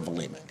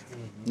hypervolemic.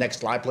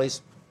 Next slide,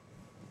 please.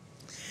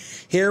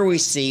 Here we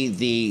see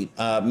the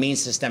mean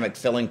systemic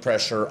filling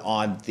pressure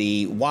on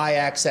the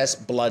y-axis,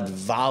 blood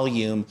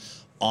volume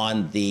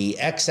on the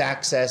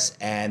x-axis,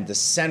 and the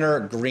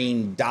center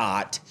green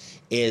dot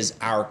is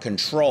our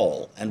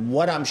control. And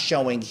what I'm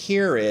showing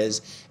here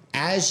is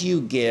as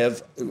you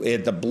give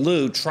the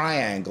blue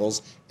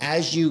triangles,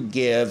 as you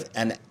give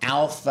an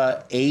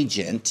alpha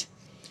agent,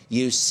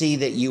 you see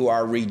that you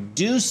are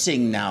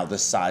reducing now the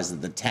size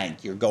of the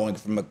tank. You're going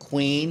from a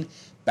queen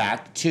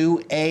back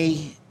to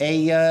a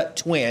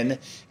twin,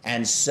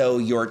 and so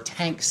your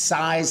tank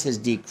size has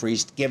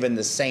decreased given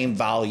the same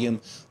volume.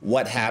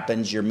 What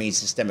happens? Your mean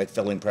systemic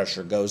filling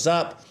pressure goes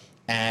up,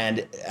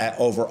 and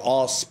over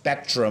all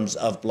spectrums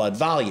of blood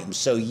volume.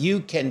 So you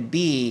can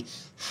be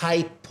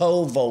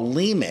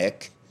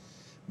hypovolemic,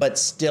 but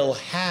still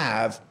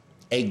have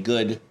a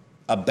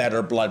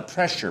better blood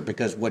pressure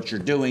because what you're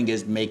doing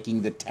is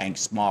making the tank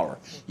smaller.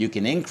 You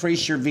can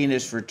increase your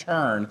venous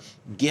return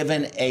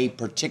given a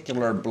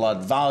particular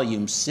blood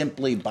volume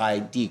simply by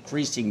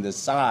decreasing the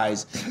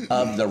size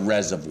of the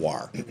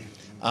reservoir.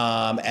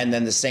 And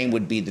then the same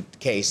would be the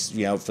case,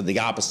 you know, for the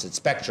opposite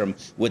spectrum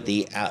with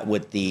the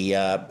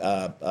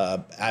adrenergic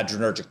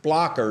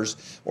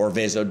blockers or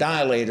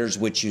vasodilators,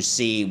 which you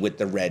see with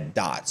the red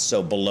dots.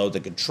 So below the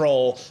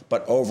control,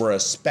 but over a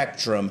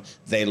spectrum,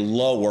 they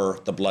lower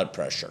the blood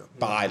pressure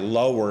by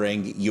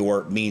lowering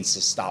your mean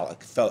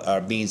systemic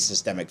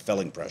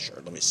filling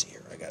pressure. Let me see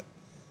here. I got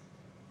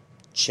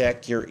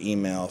check your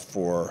email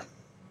for.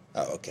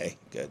 Oh, okay,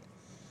 good.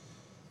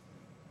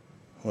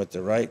 With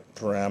the right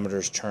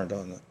parameters turned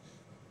on.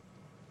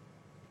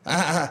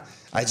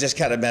 I just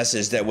got a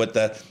message that with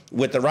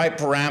the right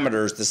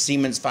parameters, the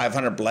Siemens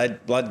 500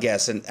 blood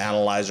gas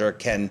analyzer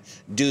can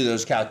do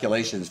those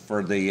calculations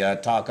for the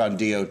talk on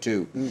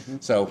DO2. Mm-hmm.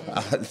 So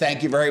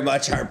thank you very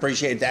much. I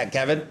appreciate that,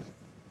 Kevin.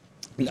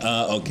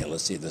 Okay,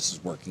 let's see if this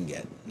is working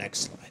yet. Next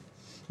slide.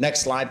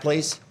 Next slide,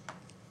 please.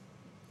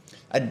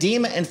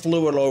 Edema and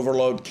fluid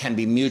overload can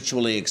be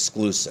mutually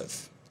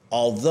exclusive.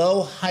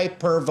 Although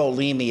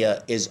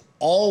hypervolemia is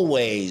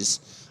always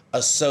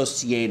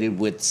associated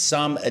with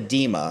some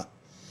edema,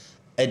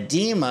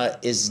 edema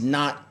is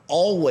not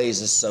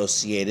always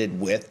associated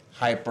with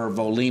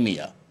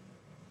hypervolemia.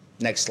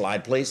 Next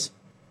slide, please.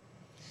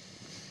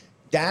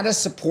 Data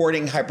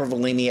supporting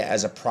hypervolemia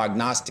as a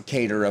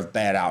prognosticator of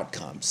bad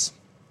outcomes.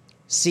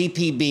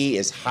 CPB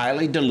is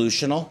highly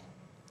dilutional.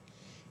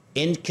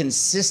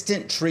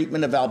 Inconsistent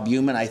treatment of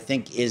albumin, I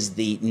think, is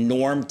the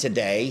norm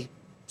today,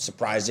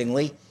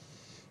 surprisingly.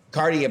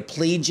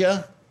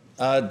 Cardioplegia,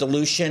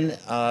 dilution,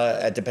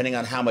 depending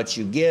on how much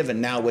you give.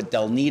 And now with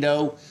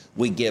Delnito,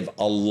 we give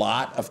a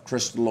lot of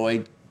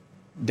crystalloid,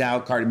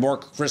 more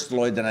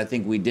crystalloid than I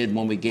think we did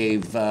when we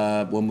gave,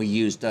 when we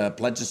used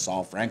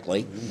Pledgisol,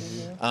 frankly.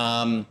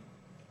 Mm-hmm.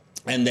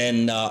 And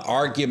then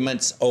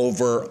arguments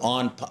over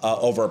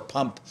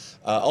pump,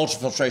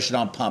 ultrafiltration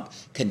on pump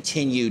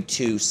continue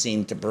to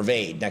seem to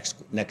pervade.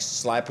 Next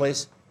slide,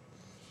 please.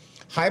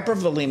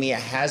 Hypervolemia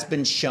has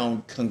been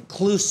shown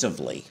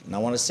conclusively, and I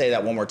want to say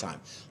that one more time.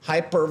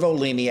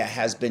 Hypervolemia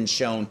has been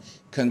shown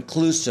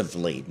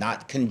conclusively,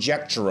 not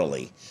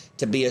conjecturally,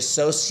 to be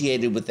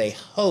associated with a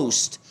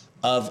host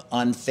of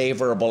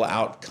unfavorable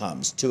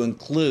outcomes, to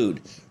include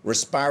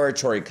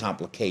respiratory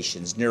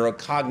complications,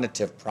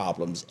 neurocognitive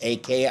problems,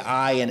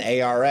 AKI and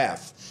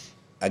ARF.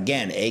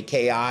 Again,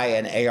 AKI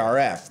and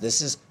ARF.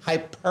 This is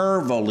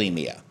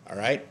hypervolemia, all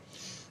right?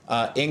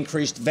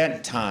 Increased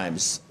vent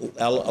times,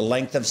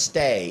 length of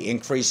stay,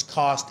 increased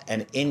cost,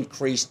 and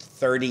increased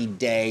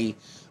 30-day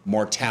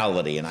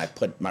mortality. And I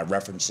put my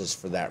references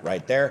for that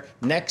right there.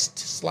 Next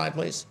slide,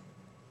 please.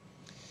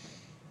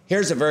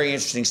 Here's a very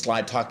interesting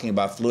slide talking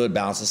about fluid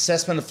balance.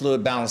 Assessment of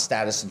fluid balance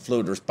status and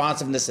fluid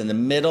responsiveness in the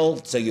middle.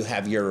 So you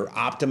have your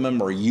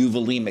optimum or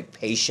euvolemic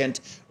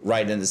patient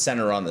right in the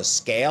center on the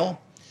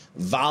scale.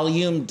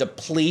 Volume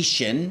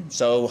depletion,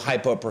 so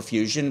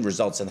hypoperfusion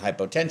results in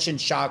hypotension,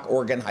 shock,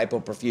 organ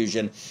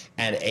hypoperfusion,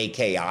 and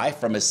AKI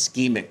from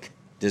ischemic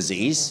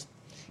disease.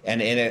 And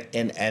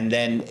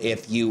then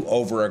if you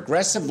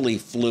over-aggressively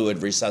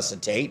fluid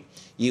resuscitate,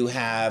 you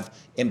have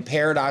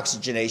impaired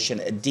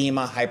oxygenation,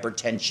 edema,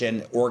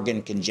 hypertension,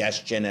 organ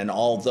congestion, and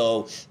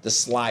although the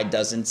slide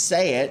doesn't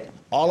say it,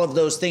 all of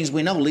those things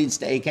we know leads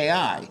to AKI,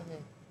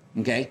 mm-hmm.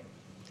 Okay?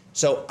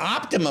 So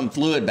optimum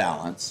fluid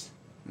balance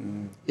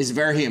is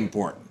very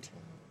important.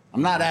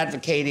 I'm not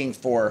advocating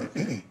for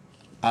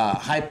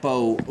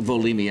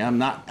hypovolemia. I'm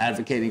not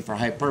advocating for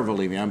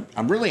hypervolemia.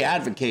 I'm really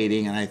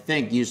advocating, and I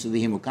think, use of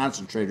the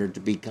hemoconcentrator to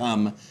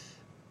become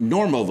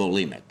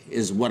normovolemic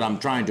is what I'm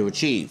trying to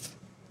achieve.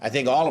 I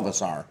think all of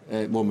us are,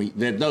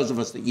 those of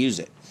us that use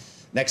it.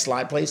 Next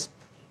slide, please.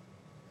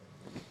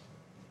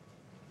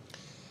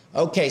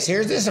 Okay, so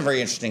this is a very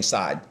interesting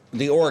slide.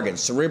 The organs,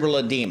 cerebral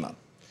edema.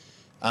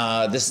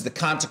 This is the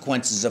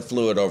consequences of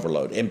fluid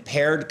overload.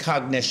 Impaired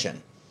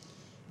cognition,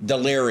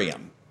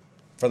 delirium.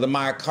 For the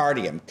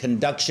myocardium,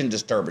 conduction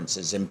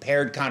disturbances,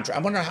 impaired contrast.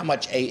 I wonder how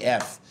much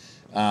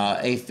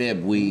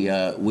AFib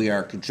we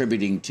are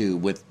contributing to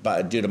due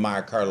to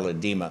myocardial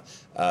edema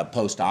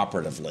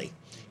post-operatively.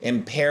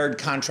 Impaired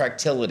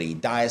contractility,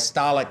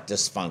 diastolic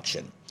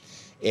dysfunction.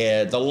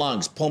 The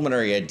lungs,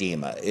 pulmonary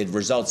edema. It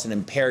results in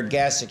impaired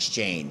gas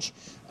exchange,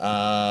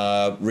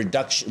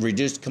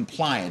 reduced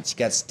compliance. You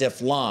got stiff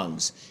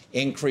lungs,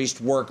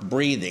 increased work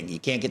breathing. You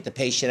can't get the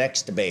patient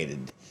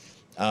extubated.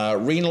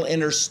 Renal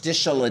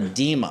interstitial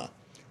edema,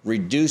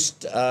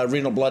 reduced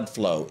renal blood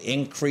flow,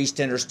 increased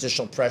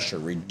interstitial pressure,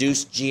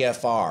 reduced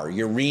GFR,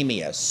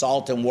 uremia,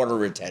 salt and water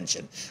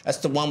retention. That's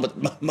the one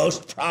with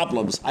most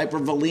problems.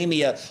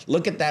 Hypervolemia,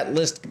 look at that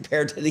list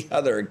compared to the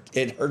other.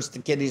 It hurts the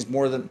kidneys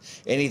more than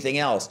anything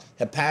else.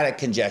 Hepatic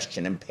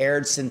congestion,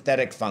 impaired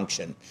synthetic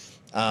function,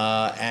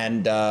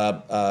 and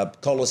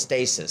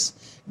cholestasis.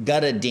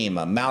 Gut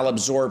edema,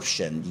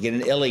 malabsorption, you get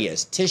an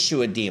ileus,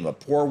 tissue edema,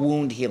 poor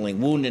wound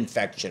healing, wound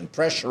infection,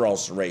 pressure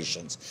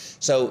ulcerations.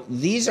 So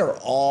these are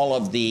all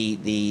of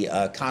the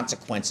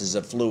consequences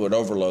of fluid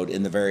overload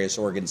in the various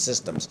organ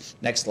systems.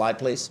 Next slide,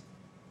 please.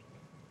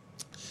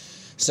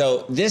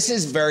 So this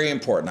is very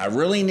important. I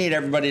really need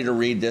everybody to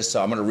read this,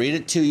 so I'm going to read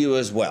it to you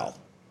as well.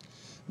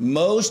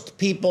 Most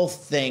people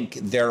think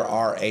there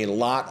are a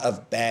lot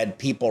of bad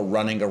people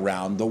running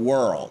around the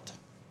world.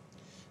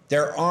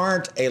 There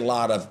aren't a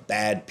lot of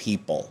bad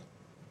people.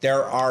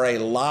 There are a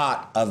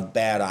lot of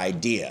bad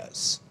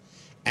ideas.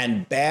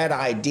 And bad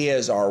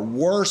ideas are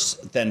worse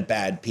than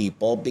bad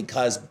people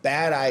because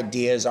bad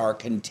ideas are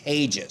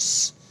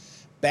contagious.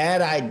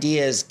 Bad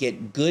ideas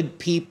get good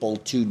people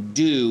to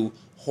do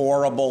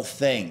horrible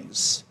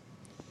things.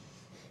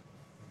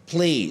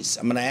 Please,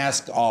 I'm going to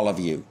ask all of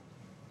you.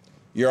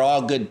 You're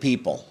all good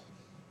people.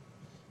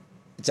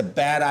 It's a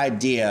bad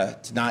idea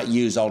to not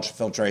use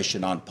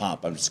ultrafiltration on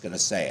pump. I'm just going to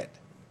say it.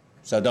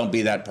 So don't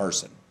be that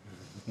person.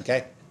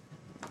 Okay?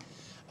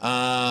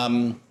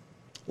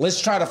 Let's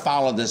try to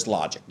follow this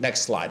logic.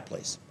 Next slide,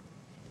 please.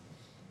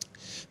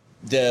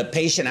 The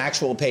patient,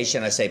 actual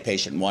patient, I say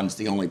patient one's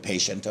the only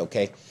patient,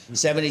 okay?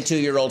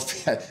 72-year-old,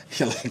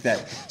 you like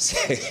that?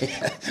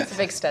 It's a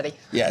big study.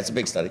 Yeah, it's a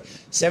big study.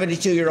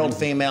 72-year-old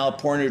female,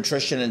 poor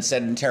nutrition and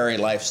sedentary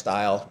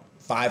lifestyle,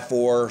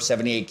 5'4",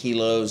 78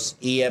 kilos,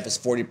 EF is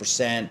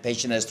 40%,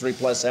 patient has 3+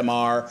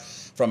 MR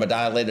from a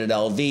dilated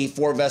LV,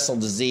 4-vessel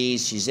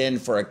disease, she's in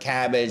for a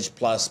CABG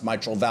plus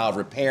mitral valve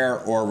repair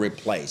or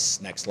replace.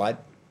 Next slide.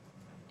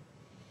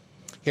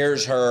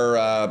 Here's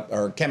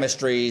her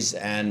chemistries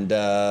and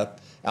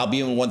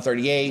albumin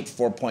 138,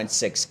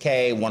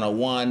 4.6K,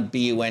 101,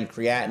 BUN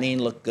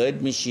creatinine look good. I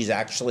mean, she's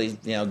actually,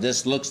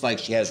 this looks like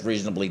she has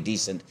reasonably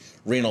decent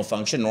renal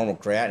function, normal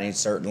creatinine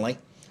certainly.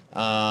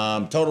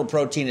 Total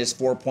protein is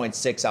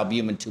 4.6,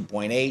 albumin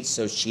 2.8,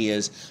 so she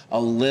is a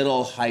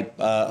little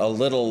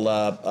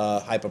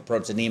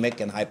hypoproteinemic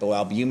and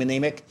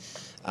hypoalbuminemic.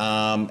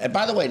 And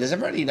by the way, does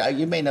everybody know,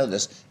 you may know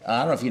this, I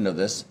don't know if you know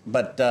this,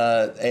 but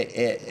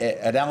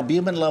an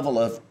albumin level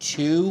of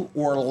 2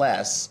 or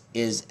less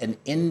is an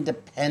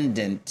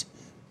independent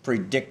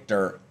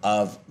predictor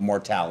of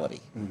mortality.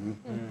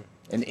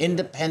 An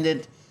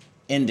independent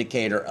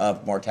indicator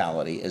of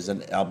mortality is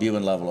an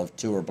albumin level of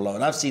 2 or below.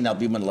 And I've seen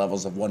albumin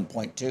levels of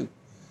 1.2,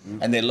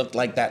 and they look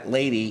like that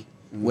lady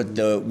with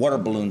the water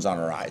balloons on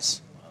her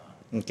eyes.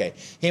 Okay,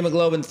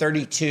 hemoglobin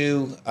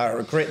 32,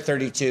 or crit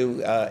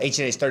 32,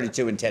 HNase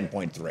 32 and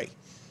 10.3.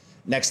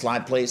 Next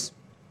slide, please.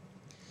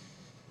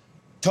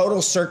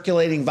 Total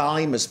circulating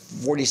volume is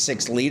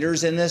 46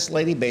 liters in this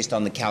lady based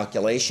on the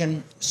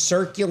calculation.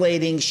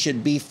 Circulating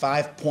should be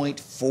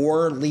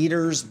 5.4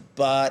 liters,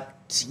 but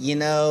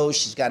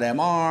she's got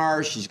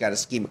MR, she's got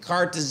ischemic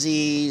heart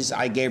disease.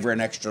 I gave her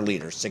an extra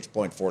liter,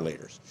 6.4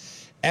 liters.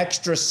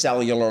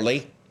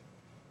 Extracellularly,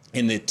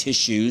 in the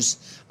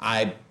tissues,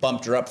 I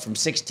bumped her up from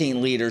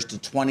 16 liters to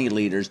 20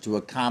 liters to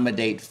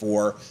accommodate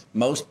for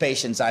most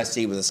patients I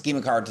see with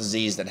ischemic heart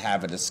disease that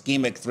have an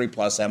ischemic 3+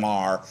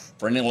 MR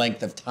for any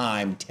length of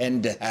time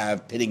tend to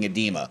have pitting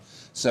edema.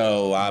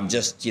 So I'm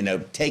just,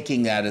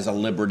 taking that as a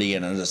liberty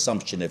and an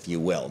assumption, if you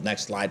will.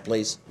 Next slide,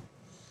 please.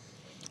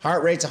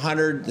 Heart rate's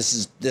 100.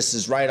 This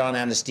is right on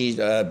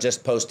anesthesia,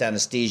 just post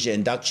anesthesia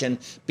induction.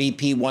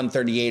 BP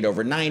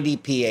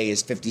 138/90. PA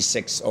is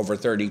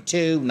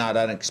 56/32. Not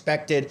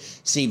unexpected.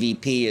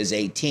 CVP is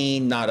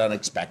 18. Not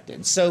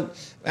unexpected. So,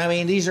 I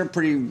mean, these are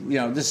pretty.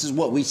 This is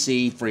what we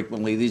see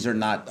frequently. These are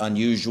not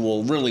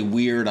unusual, really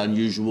weird,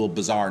 unusual,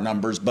 bizarre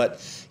numbers. But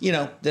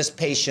this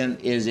patient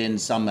is in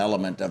some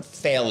element of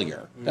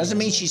failure. Doesn't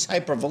mean she's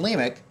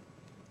hypervolemic.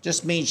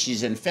 Just means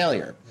she's in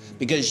failure.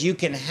 Because you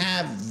can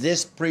have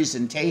this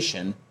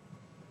presentation,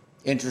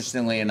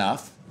 interestingly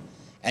enough,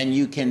 and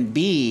you can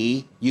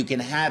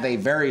have a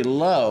very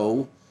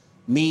low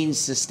mean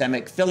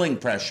systemic filling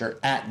pressure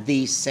at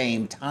the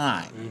same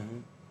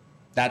time.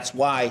 That's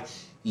why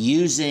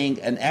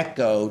using an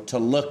echo to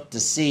look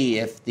to see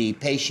if the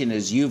patient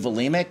is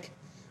euvolemic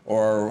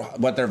or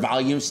what their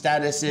volume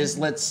status is,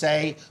 let's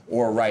say,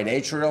 or right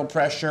atrial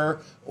pressure,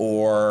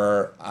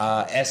 or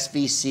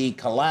SVC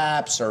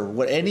collapse, or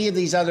what any of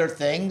these other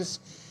things,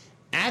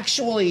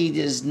 actually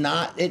is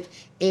not,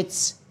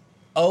 it's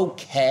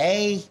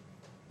okay,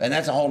 and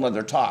that's a whole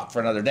other talk for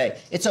another day.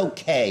 It's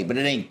okay, but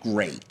it ain't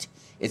great.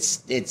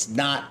 It's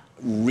not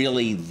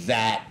really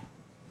that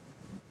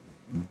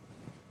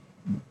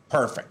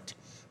perfect,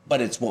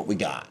 but it's what we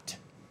got.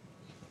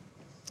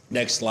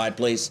 Next slide,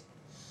 please.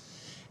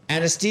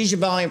 Anesthesia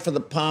volume for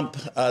the pump,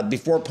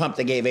 before pump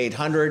they gave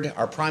 800.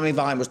 Our priming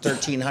volume was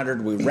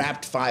 1,300. We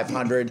wrapped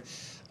 500.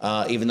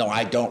 Even though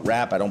I don't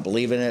wrap, I don't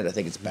believe in it. I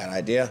think it's a bad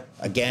idea.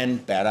 Again,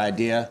 bad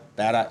idea.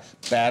 Bad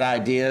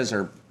ideas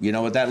are,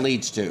 what that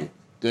leads to.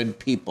 Good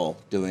people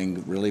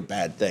doing really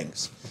bad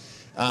things.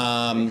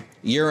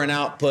 Urine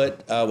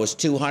output was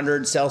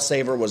 200. Cell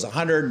saver was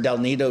 100. Del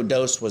Nido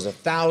dose was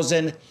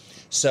 1,000.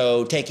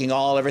 So taking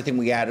everything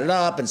we added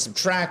up and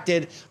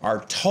subtracted,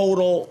 our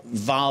total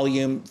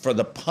volume for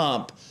the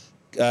pump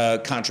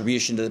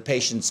contribution to the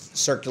patient's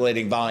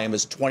circulating volume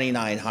is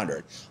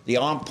 2,900. The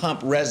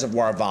on-pump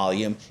reservoir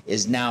volume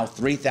is now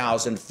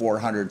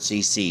 3,400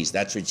 cc's.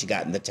 That's what you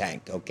got in the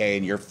tank, okay?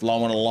 And you're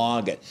flowing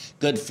along at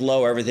good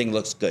flow. Everything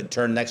looks good.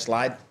 Turn next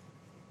slide.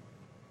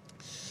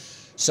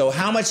 So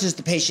how much is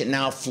the patient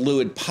now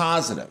fluid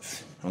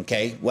positive?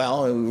 Okay,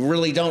 well, we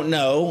really don't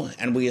know,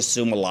 and we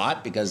assume a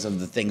lot because of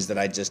the things that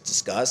I just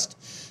discussed.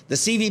 The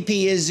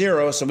CVP is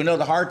 0, so we know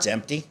the heart's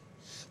empty.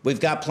 We've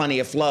got plenty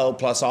of flow,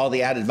 plus all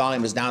the added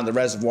volume is down the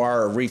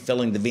reservoir or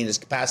refilling the venous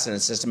capacitance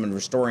system and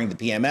restoring the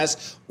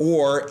PMS,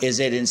 or is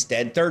it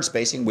instead third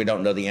spacing? We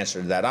don't know the answer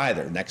to that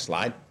either. Next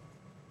slide.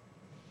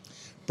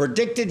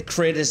 Predicted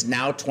crit is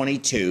now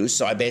 22,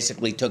 so I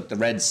basically took the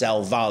red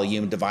cell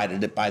volume,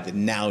 divided it by the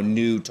now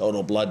new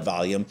total blood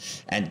volume,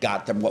 and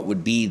got them what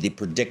would be the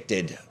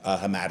predicted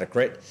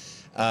hematocrit.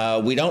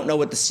 We don't know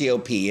what the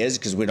COP is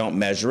because we don't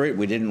measure it.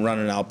 We didn't run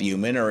an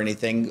albumin or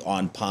anything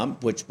on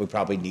pump, which we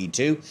probably need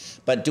to.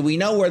 But do we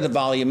know where the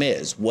volume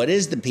is? What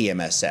is the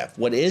PMSF?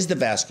 What is the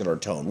vascular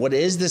tone? What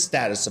is the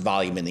status of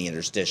volume in the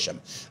interstitium?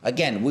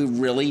 Again, we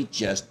really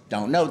just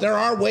don't know. There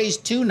are ways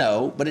to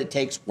know, but it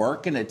takes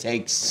work and it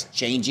takes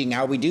changing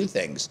how we do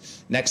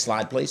things. Next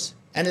slide, please.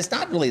 And it's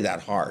not really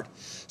that hard.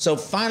 So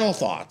final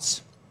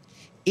thoughts.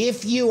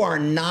 If you are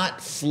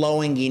not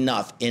flowing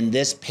enough in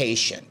this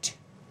patient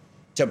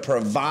to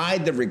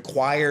provide the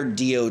required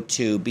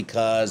DO2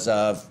 because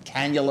of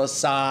cannula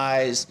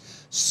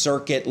size,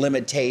 circuit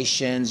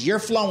limitations, you're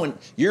flowing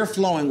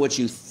what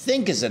you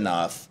think is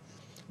enough,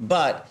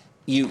 but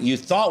you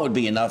thought would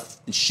be enough,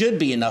 should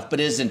be enough,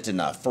 but isn't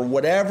enough for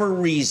whatever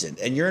reason,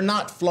 and you're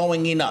not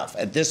flowing enough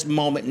at this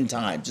moment in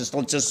time. Just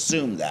let's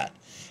assume that.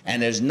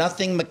 And there's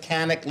nothing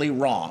mechanically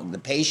wrong. The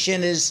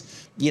patient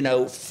is,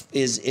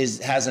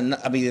 has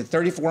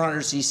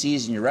 3,400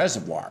 cc's in your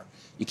reservoir.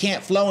 You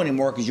can't flow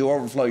anymore because you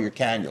overflow your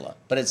cannula,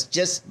 but it's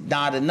just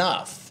not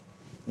enough,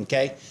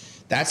 okay?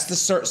 That's the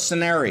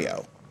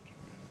scenario.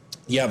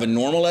 You have a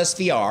normal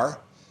SVR,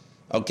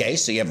 okay,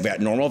 so you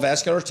have normal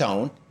vascular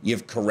tone.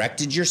 You've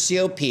corrected your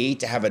COP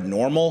to have a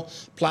normal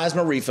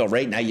plasma refill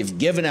rate. Now you've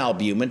given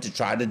albumin to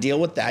try to deal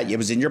with that. It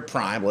was in your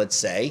prime, let's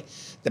say.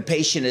 The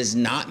patient is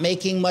not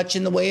making much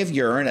in the way of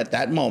urine at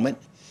that moment.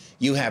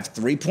 You have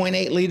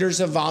 3.8 liters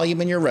of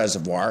volume in your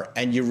reservoir,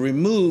 and you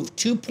remove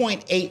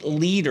 2.8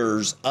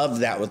 liters of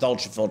that with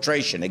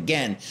ultrafiltration.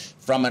 Again,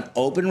 from an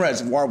open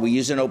reservoir, we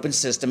use an open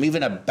system.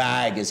 Even a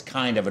bag is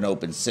kind of an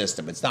open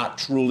system. It's not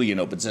truly an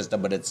open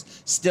system, but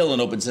it's still an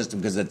open system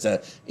because it's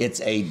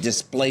a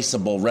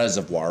displaceable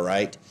reservoir,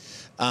 right?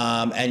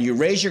 And you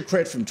raise your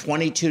crit from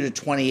 22 to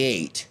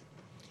 28,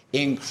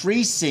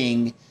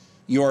 increasing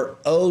your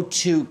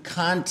O2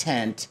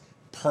 content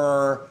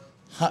per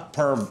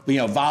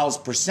vols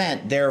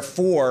percent.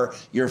 Therefore,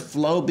 your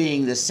flow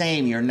being the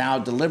same, you're now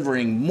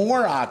delivering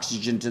more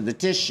oxygen to the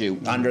tissue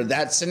under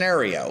that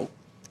scenario,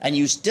 and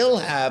you still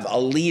have a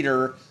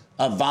liter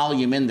of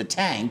volume in the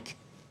tank,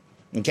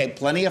 okay,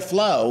 plenty of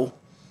flow.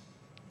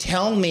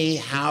 Tell me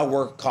how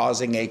we're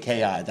causing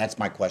AKI. That's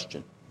my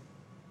question.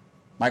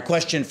 My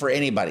question for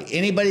anybody.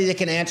 Anybody that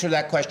can answer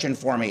that question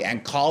for me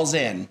and calls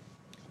in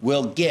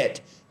will get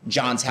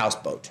John's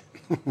houseboat.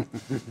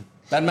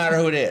 Doesn't matter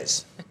who it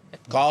is.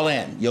 Call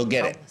in. You'll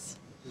get it.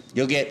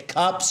 You'll get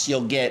cups.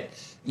 You'll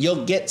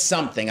get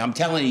something. I'm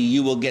telling you,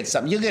 you will get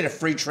something. You'll get a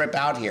free trip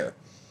out here.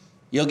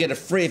 You'll get a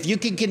free, if you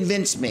can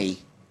convince me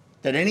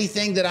that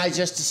anything that I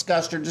just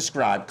discussed or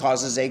described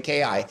causes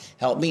AKI,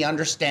 help me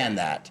understand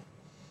that.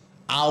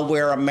 I'll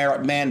wear a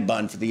man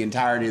bun for the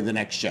entirety of the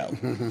next show.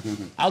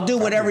 I'll do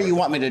whatever you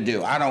want me to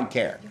do. I don't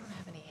care. You don't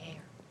have any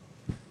hair.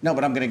 No,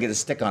 but I'm going to get a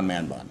stick-on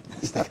man bun.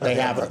 They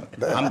have them.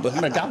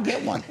 I'll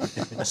get one.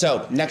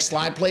 So, next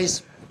slide,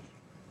 please.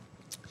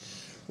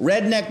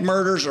 Redneck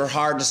murders are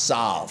hard to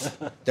solve.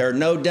 There are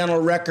no dental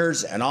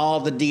records, and all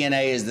the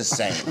DNA is the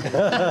same.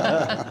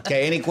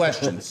 Okay, any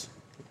questions?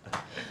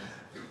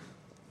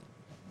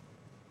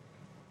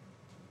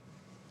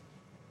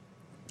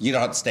 You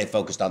don't have to stay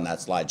focused on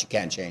that slide. You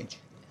can change.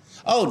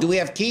 Oh, do we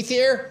have Keith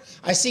here?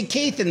 I see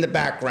Keith in the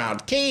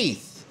background.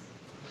 Keith,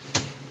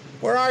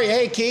 where are you?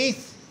 Hey,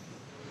 Keith.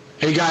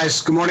 Hey,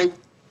 guys. Good morning.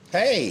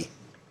 Hey.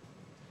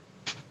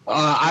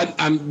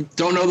 I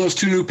don't know those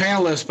two new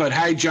panelists, but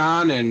hi,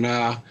 John, and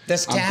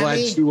that's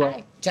Tammy. I'm glad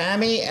to,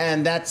 Tammy,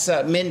 and that's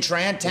Min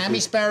Tran. Tammy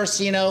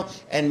Sparacino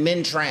and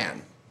Min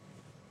Tran.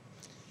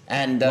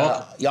 And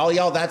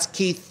y'all, that's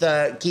Keith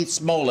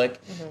Smolik.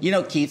 Mm-hmm. You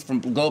know Keith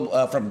from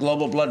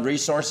Global Blood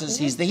Resources.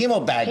 Mm-hmm. He's the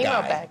hemo bad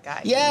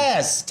guy.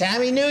 Yes,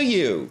 Tammy knew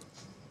you.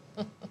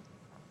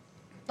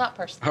 Not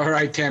personally. All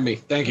right, Tammy.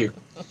 Thank you.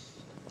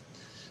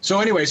 So,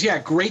 anyways, yeah,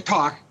 great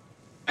talk.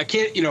 I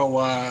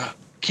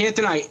can't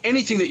deny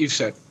anything that you've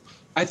said.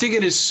 I think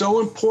it is so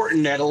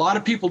important that a lot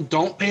of people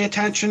don't pay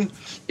attention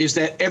is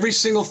that every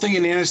single thing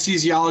an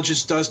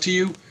anesthesiologist does to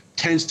you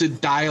tends to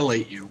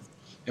dilate you.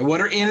 And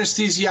what are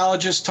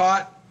anesthesiologists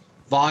taught?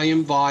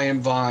 Volume, volume,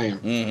 volume.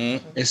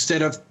 Mm-hmm.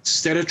 Instead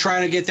of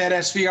trying to get that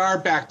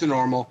SVR back to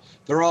normal,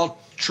 they're all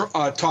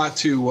taught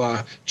to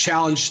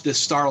challenge the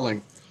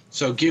Starling.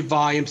 So give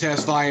volume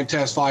test, volume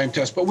test, volume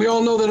test. But we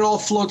all know that it all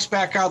floats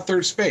back out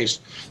third space,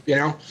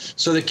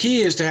 So the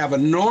key is to have a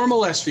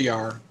normal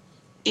SVR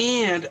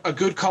and a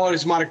good color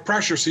osmotic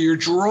pressure. So you're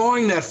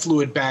drawing that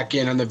fluid back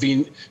in on the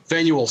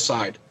venual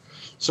side.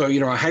 So,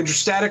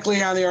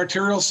 hydrostatically on the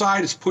arterial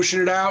side, it's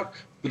pushing it out,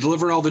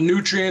 delivering all the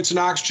nutrients and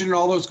oxygen and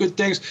all those good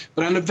things.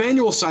 But on the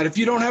venual side, if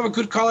you don't have a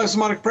good color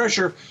osmotic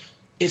pressure,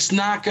 it's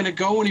not going to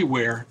go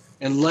anywhere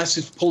unless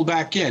it's pulled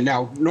back in.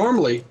 Now,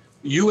 normally,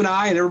 you and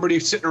I and everybody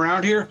sitting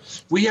around here,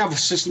 we have a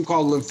system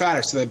called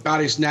lymphatics, the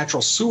body's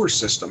natural sewer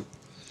system.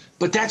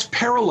 But that's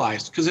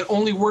paralyzed because it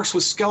only works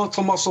with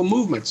skeletal muscle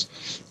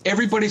movements.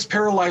 Everybody's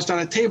paralyzed on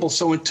a table.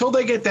 So until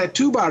they get that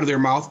tube out of their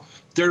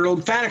mouth, their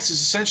lymphatics is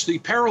essentially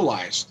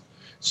paralyzed.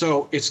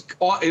 So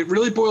it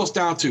really boils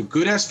down to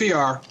good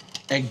SVR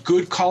and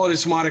good solid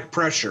osmotic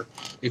pressure.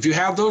 If you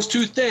have those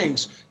two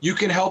things, you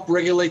can help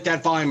regulate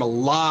that volume a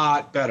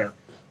lot better.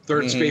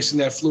 Third spacing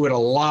that fluid a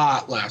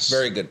lot less.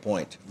 Very good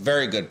point.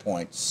 Very good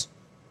points.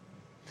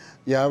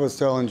 Yeah, I was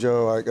telling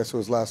Joe, I guess it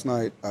was last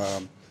night,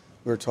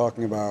 we were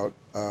talking about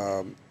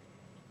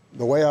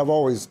the way I've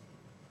always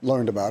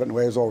learned about it and the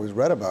way I've always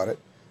read about it,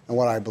 and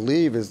what I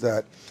believe is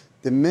that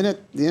the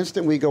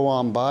instant we go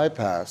on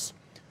bypass,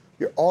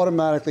 you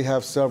automatically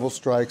have several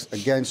strikes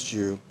against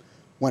you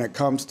when it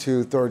comes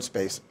to third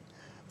spacing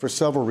for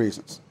several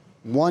reasons.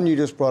 One, you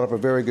just brought up a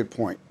very good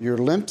point. Your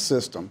lymph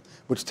system,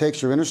 which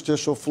takes your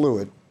interstitial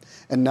fluid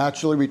and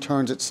naturally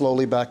returns it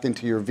slowly back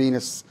into your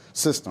venous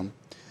system,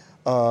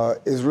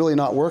 is really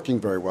not working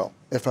very well,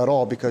 if at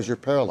all, because you're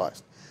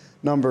paralyzed.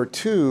 Number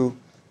two,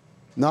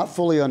 not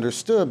fully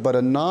understood, but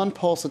a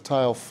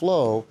non-pulsatile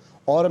flow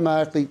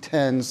automatically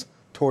tends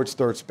towards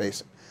third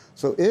spacing.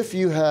 So if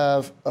you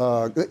have,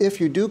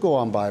 if you do go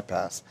on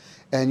bypass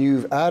and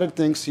you've added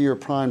things to your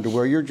prime to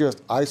where you're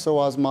just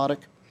isoosmotic,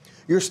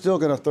 you're still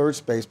going to third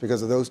space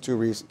because of those two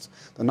reasons.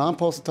 The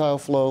non-pulsatile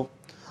flow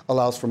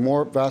allows for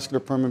more vascular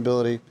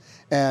permeability,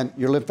 and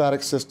your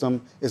lymphatic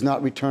system is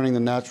not returning the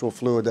natural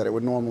fluid that it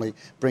would normally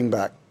bring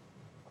back.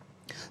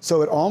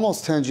 So it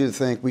almost tends you to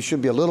think we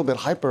should be a little bit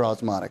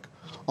hyperosmotic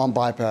on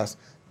bypass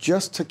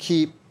just to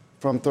keep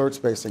from third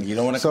spacing. You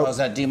don't want to cause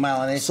that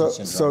demyelination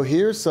syndrome. So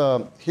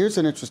here's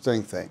an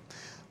interesting thing.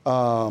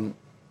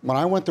 When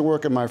I went to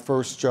work at my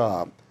first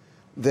job,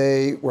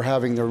 they were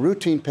having their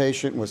routine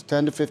patient was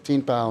 10 to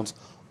 15 pounds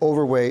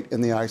overweight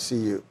in the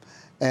ICU.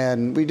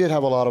 And we did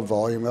have a lot of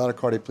volume, a lot of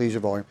cardioplegia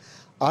volume.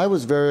 I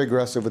was very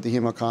aggressive with the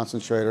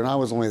hemoconcentrator, and I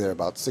was only there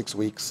about 6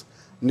 weeks,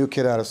 new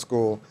kid out of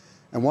school.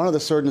 And one of the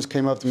surgeons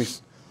came up to me,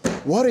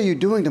 "What are you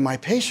doing to my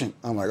patient?"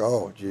 I'm like,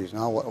 "Oh, geez,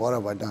 now what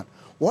have I done?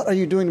 What are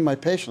you doing to my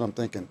patient?" I'm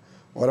thinking,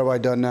 "What have I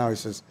done now?" He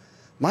says,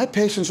 "My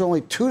patients are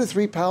only 2 to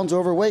 3 pounds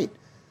overweight."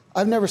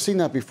 I've never seen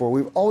that before.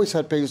 We've always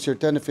had patients here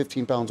 10 to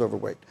 15 pounds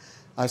overweight.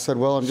 I said,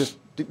 "Well, I'm just,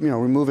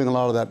 removing a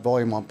lot of that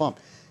volume on pump."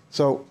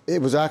 So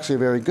it was actually a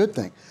very good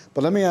thing.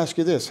 But let me ask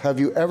you this. Have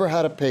you ever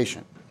had a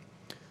patient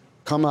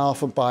come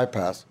off of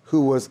bypass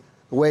who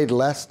weighed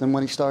less than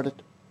when he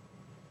started?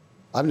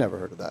 I've never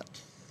heard of that.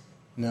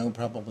 No,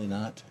 probably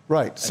not.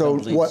 Right. So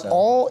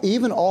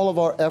even all of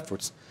our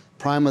efforts,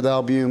 prime with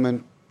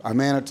albumin,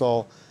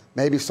 mannitol,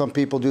 maybe some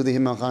people do the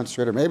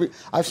hemoconcentrator. Maybe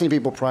I've seen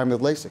people prime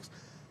with Lasix.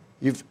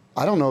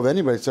 I don't know of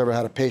anybody that's ever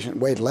had a patient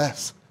weighed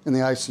less in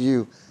the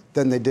ICU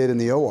than they did in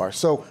the OR.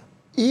 So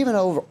even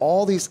over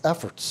all these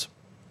efforts,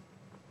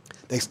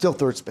 they still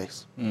third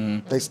space.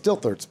 Mm-hmm. They still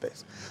third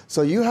space.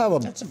 So you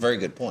have That's a very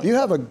good point.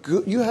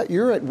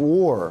 You're at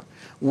war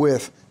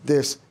with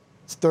this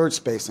third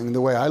spacing,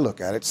 the way I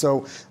look at it.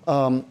 So,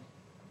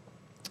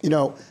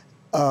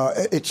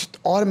 it just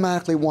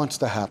automatically wants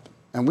to happen,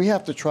 and we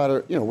have to try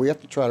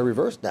to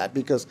reverse that,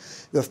 because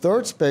the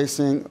third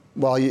spacing,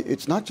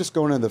 it's not just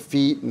going into the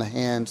feet and the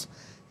hands,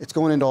 it's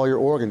going into all your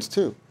organs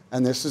too,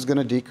 and this is going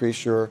to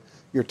decrease your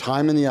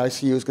time in the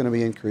ICU is going to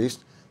be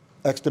increased,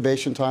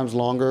 extubation time's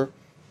longer,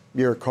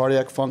 your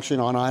cardiac function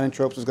on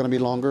inotropes is going to be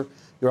longer,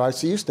 your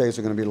ICU stays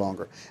are going to be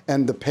longer,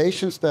 and the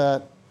patients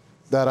that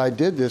I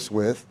did this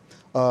with.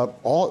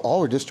 All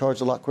were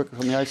discharged a lot quicker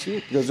from the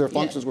ICU because their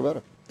functions were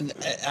better.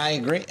 I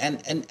agree,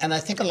 and I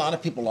think a lot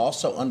of people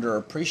also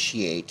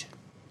underappreciate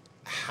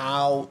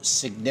how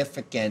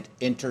significant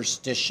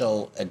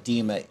interstitial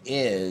edema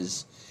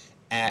is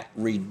at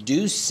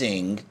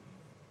reducing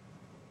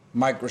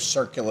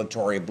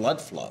microcirculatory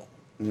blood flow.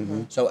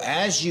 Mm-hmm. So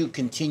as you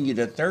continue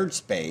to third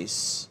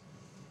space,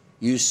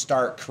 you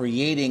start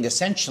creating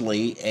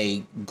essentially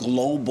a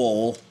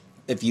global,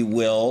 if you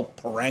will,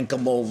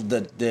 parenchymal,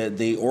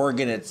 the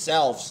organ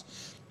itself's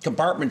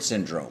compartment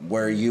syndrome,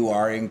 where you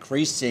are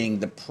increasing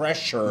the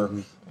pressure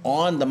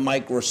on the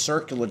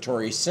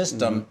microcirculatory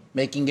system,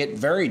 making it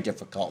very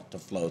difficult to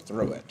flow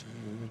through it.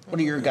 What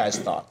are your guys'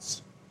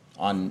 thoughts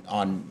on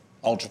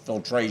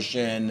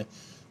ultrafiltration,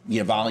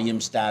 volume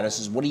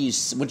statuses?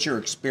 What's your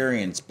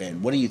experience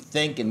been? What do you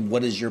think, and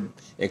what has your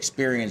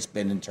experience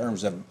been in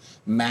terms of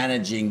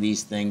managing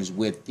these things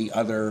with the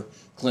other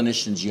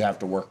clinicians you have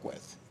to work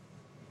with?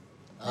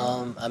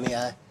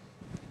 I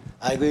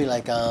agree.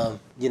 Like, as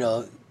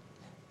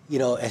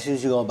soon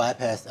as you go on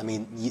bypass,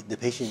 the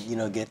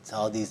patient, gets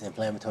all these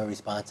inflammatory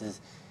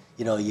responses.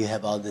 You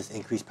have all this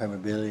increased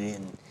permeability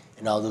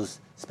and all those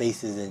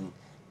spaces, and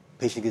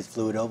patient gets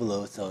fluid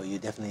overload. So you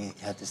definitely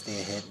have to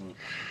stay ahead and,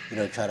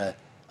 try to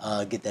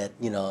get that,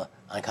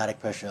 oncotic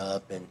pressure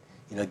up, and,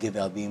 give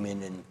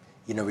albumin and,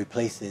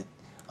 replace it.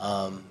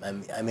 I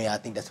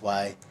think that's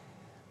why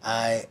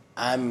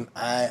I'm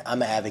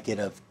an advocate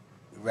of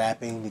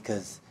wrapping,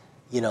 because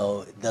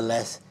the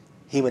less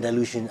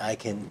hemodilution I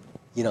can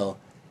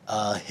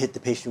hit the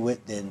patient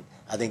with, then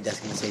I think that's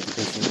going to save the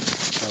patient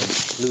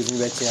from losing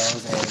red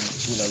cells and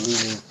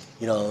losing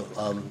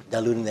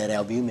diluting that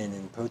albumin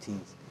and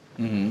proteins.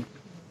 Mm-hmm.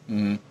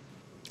 Mm-hmm.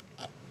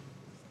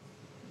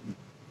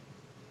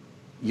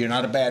 you're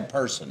not a bad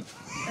person.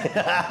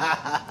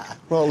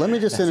 Well, let me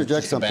just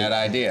interject something. Bad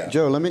idea.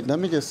 Joe, let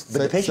me just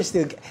But the patient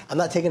still, I'm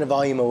not taking the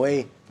volume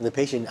away from the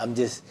patient. I'm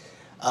just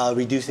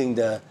reducing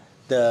the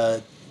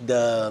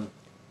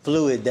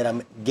fluid that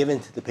I'm giving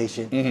to the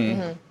patient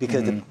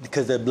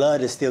because the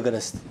blood is still going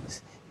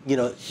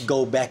to,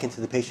 go back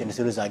into the patient as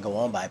soon as I go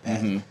on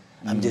bypass.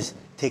 I'm just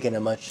taking a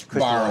much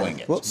borrowing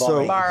it. Well,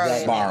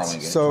 borrowing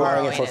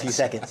it for a few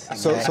seconds.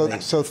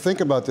 So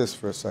think about this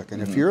for a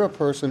second. If you're a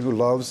person who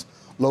loves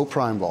low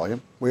prime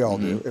volume, we all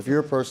do. If you're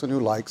a person who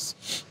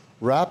likes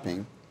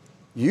wrapping,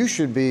 you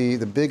should be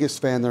the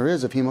biggest fan there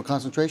is of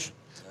hemoconcentration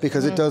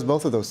because it does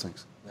both of those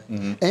things.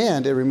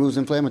 And it removes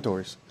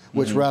inflammatories,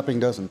 which wrapping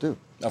doesn't do.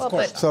 Of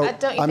course. But So,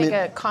 don't you think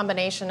a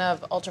combination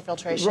of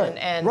ultrafiltration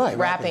and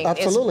wrapping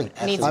absolutely.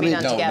 needs to be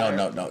done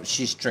together? No.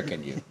 She's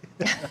tricking you.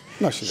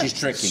 No, She's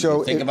tricking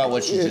you. Think about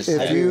what she just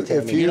said.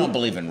 You don't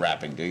believe in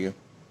wrapping, do you?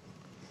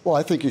 Well,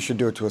 I think you should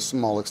do it to a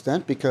small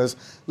extent because,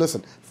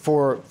 listen,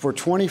 for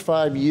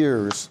 25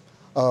 years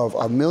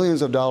of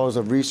millions of dollars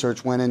of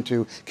research went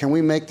into, can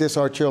we make this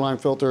arterial line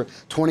filter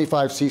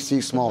 25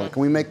 cc smaller?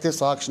 Can we make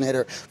this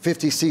oxygenator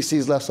 50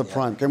 cc's less of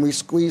prime? Can we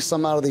squeeze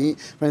some out of the heat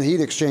from the heat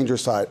exchanger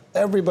side?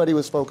 Everybody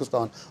was focused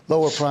on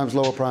lower primes,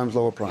 lower primes,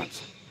 lower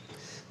primes.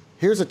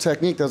 Here's a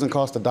technique that doesn't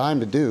cost a dime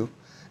to do,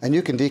 and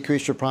you can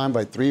decrease your prime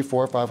by 300,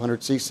 400,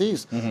 500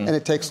 cc's, and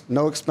it takes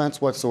no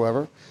expense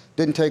whatsoever.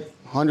 Didn't take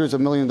hundreds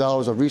of millions of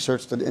dollars of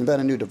research to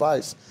invent a new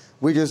device.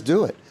 We just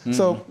do it.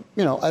 So,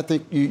 I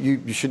think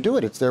you should do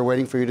it. It's there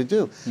waiting for you to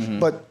do.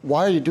 But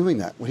why are you doing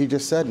that? What he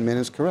just said, Min,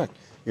 is correct.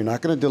 You're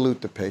not going to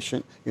dilute the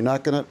patient.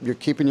 You're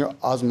keeping your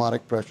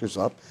osmotic pressures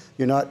up.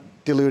 You're not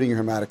diluting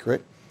your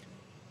hematocrit.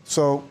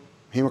 So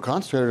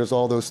hemoconcentrator does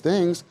all those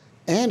things,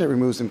 and it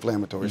removes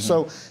inflammatories.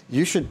 So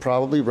you should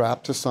probably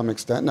wrap to some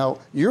extent. Now,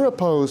 you're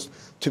opposed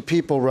to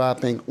people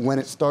wrapping when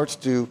it starts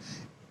to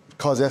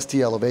cause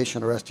ST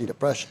elevation or ST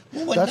depression.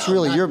 That's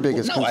really your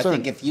biggest concern. No, I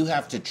think if you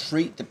have to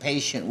treat the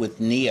patient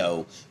with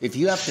neo, if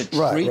you have to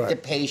treat the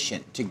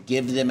patient to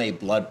give them a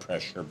blood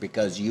pressure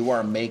because you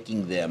are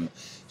making them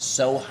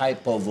so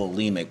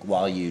hypovolemic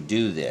while you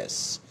do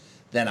this,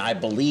 then I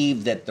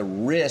believe that the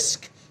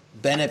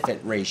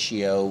risk-benefit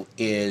ratio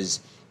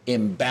is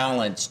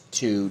imbalanced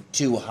to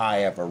too high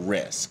of a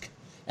risk.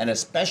 And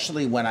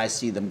especially when I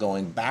see them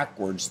going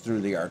backwards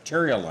through the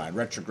arterial line,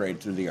 retrograde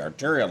through the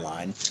arterial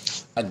line,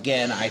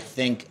 again, I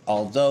think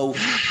although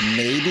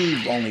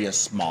maybe only a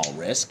small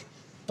risk,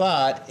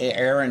 but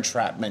air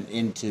entrapment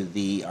into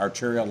the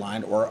arterial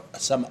line or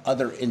some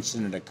other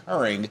incident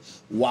occurring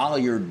while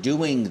you're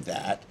doing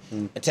that,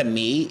 to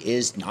me,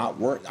 is not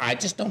worth. I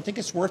just don't think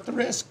it's worth the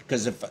risk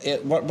because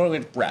what do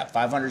we wrap?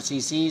 500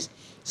 cc's,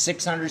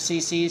 600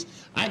 cc's?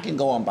 I can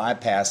go on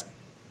bypass.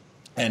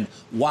 And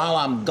while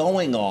I'm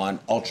going on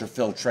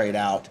ultrafiltrate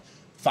out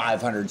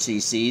 500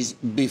 cc's,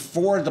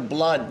 before the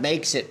blood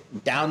makes it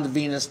down the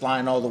venous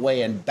line all the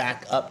way and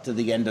back up to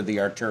the end of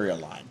the arterial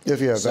line. If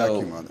you have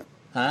vacuum on it.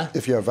 Huh?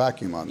 If you have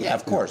vacuum on it. Yeah,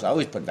 of course. I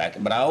always put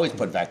vacuum, but I always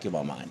put vacuum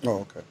on mine. Oh,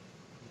 okay.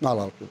 Not a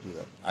lot of people do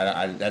that.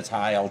 That's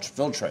how I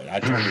ultrafiltrate. I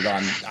turn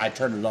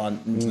it on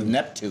the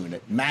Neptune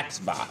at max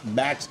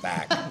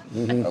back.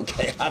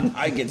 Okay,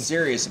 I get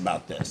serious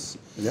about this.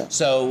 Yeah.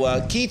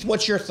 So, Keith,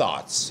 what's your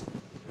thoughts?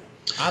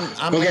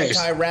 I'm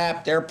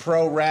anti-wrap. They're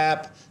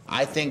pro-wrap.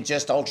 I think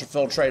just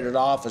ultrafiltrate it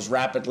off as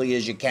rapidly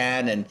as you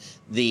can, and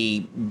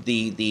the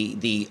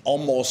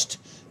almost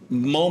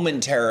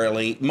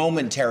momentary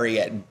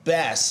at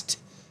best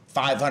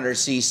 500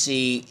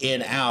 cc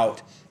in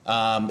out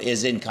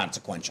is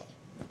inconsequential.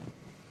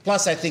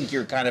 Plus, I think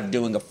you're kind of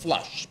doing a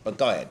flush. But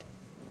go ahead.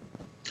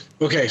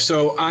 Okay,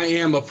 so I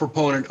am a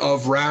proponent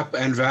of wrap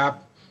and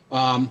VAP.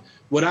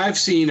 What I've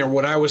seen, or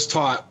what I was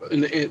taught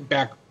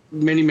back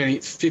many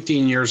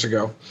 15 years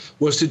ago,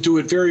 was to do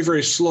it very,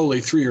 very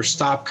slowly through your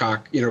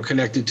stopcock,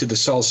 connected to the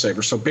cell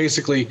saver. So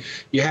basically,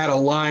 you had a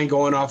line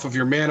going off of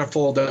your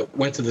manifold that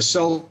went to the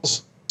cell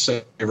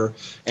saver,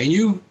 and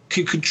you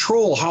could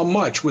control how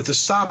much with the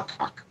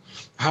stopcock,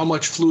 how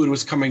much fluid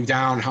was coming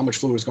down, how much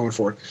fluid was going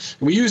forward.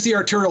 And we used the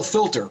arterial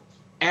filter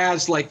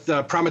as like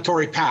the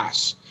promontory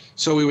pass.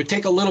 So we would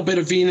take a little bit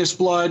of venous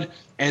blood,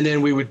 and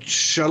then we would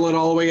shuttle it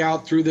all the way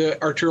out through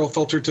the arterial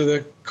filter to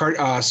the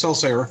cell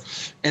saver.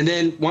 And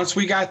then once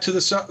we got to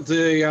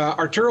the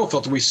arterial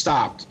filter, we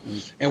stopped.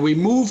 And we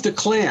moved the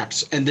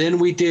clamps, and then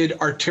we did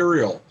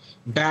arterial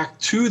back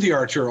to the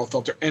arterial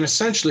filter. And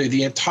essentially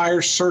the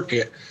entire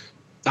circuit,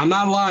 I'm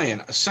not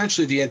lying,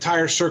 essentially the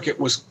entire circuit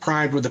was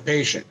primed with the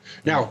patient.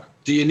 Now,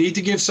 do you need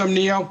to give some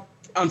neo?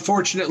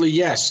 Unfortunately,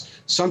 yes.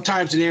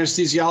 Sometimes an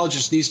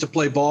anesthesiologist needs to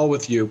play ball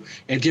with you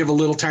and give a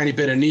little tiny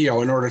bit of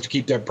neo in order to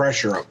keep that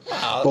pressure up.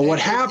 Well, but what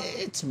happens?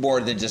 It's more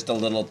than just a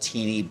little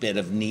teeny bit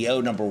of neo,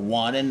 number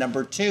one. And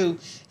number two,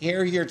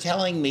 here you're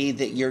telling me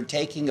that you're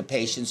taking a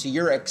patient, so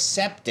you're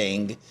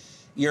accepting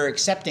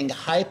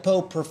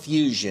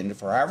hypoperfusion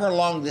for however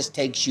long this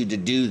takes you to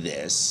do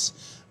this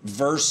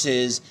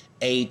versus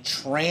a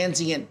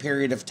transient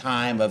period of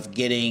time of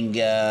getting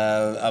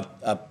a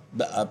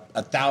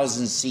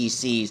 1,000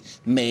 cc's,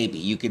 maybe.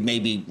 You could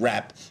maybe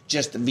wrap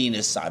just the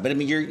venous side. But I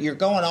mean, you're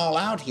going all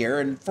out here,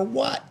 and for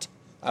what?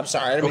 I'm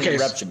sorry, I didn't mean to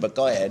interrupt you, but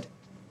go ahead.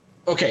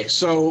 Okay,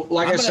 so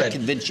like I said, I'm going to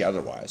convince you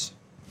otherwise.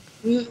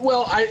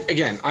 Well,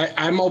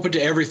 I'm open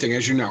to everything,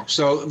 as you know.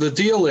 So the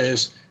deal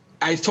is,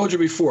 I told you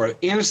before,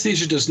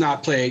 anesthesia does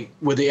not play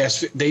with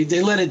the they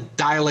let it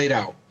dilate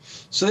out.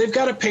 So they've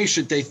got a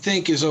patient they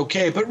think is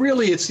okay, but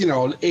really it's,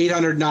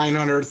 800,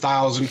 900,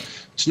 1,000.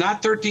 It's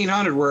not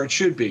 1,300 where it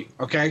should be,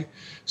 okay?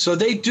 So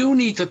they do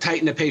need to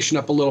tighten the patient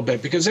up a little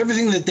bit because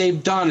everything that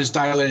they've done is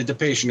dilated the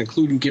patient,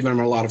 including giving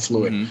them a lot of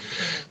fluid.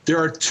 Mm-hmm. There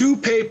are 2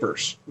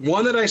 papers,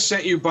 one that I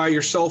sent you by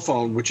your cell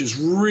phone, which is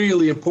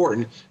really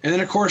important, and then,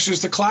 of course,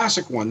 there's the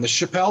classic one, the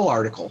Chappelle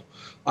article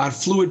on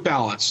fluid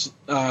balance.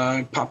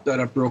 Pop that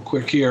up real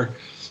quick here.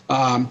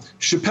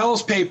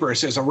 Chappelle's paper, it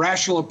says, A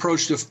Rational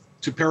Approach to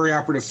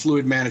Perioperative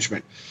Fluid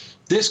Management.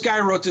 This guy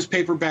wrote this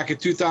paper back in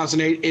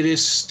 2008. It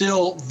is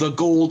still the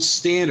gold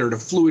standard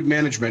of fluid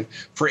management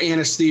for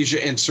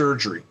anesthesia and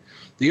surgery.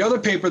 The other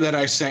paper that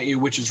I sent you,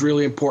 which is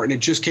really important,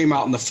 it just came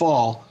out in the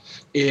fall,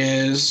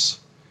 is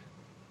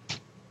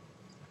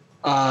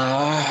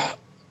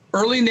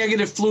Early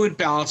Negative Fluid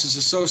Balance is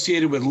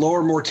Associated with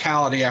Lower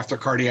Mortality After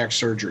Cardiac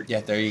Surgery.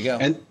 Yeah, there you go.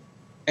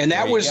 And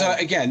that was,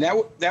 again,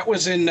 that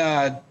was in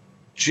it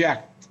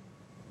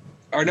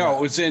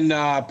was in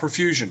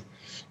Perfusion.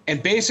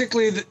 And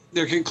basically,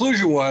 their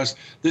conclusion was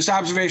this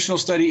observational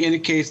study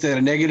indicates that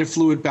a negative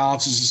fluid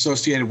balance is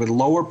associated with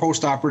lower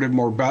postoperative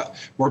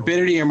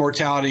morbidity and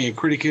mortality in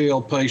critically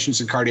ill patients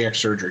in cardiac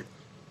surgery.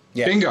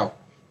 Yeah. Bingo.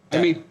 Yeah.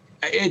 I mean,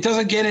 it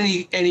doesn't get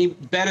any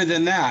better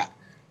than that.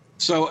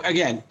 So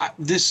again,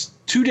 this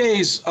 2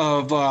 days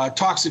of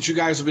talks that you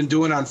guys have been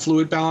doing on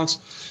fluid balance,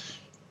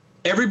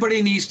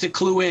 everybody needs to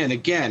clue in,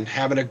 again,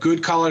 having a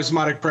good collar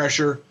osmotic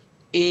pressure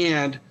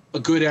and a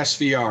good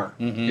SVR.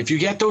 Mm-hmm. If you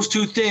get those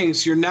 2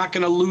 things, you're not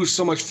going to lose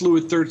so much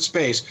fluid third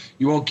space.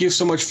 You won't give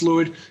so much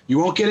fluid. You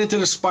won't get into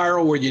the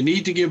spiral where you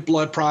need to give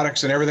blood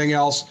products and everything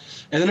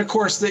else. And then, of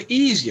course, the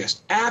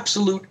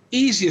absolute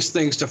easiest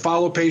things to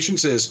follow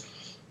patients is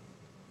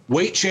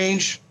weight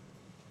change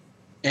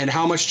and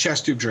how much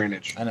chest tube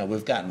drainage. I know,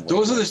 we've gotten way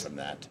away from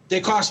that.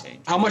 They cost,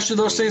 how much do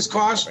those things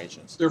cost?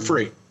 They're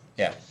free.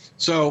 Yeah.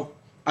 So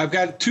I've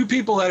got 2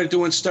 people that are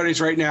doing studies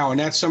right now, and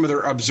that's some of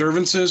their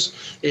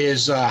observances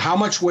is how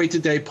much weight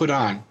did they put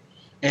on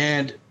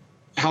and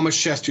how much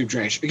chest tube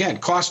drainage. Again,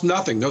 cost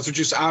nothing. Those are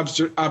just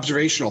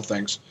observational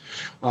things.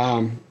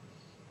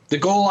 The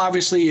goal,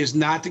 obviously, is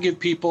not to give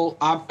people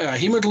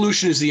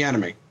hemodilution is the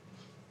enemy.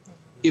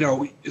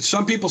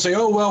 Some people say,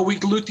 oh, well, we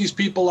dilute these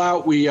people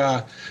out. We,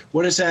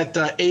 what is that,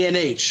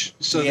 ANH?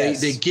 So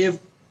yes.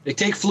 They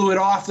take fluid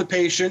off the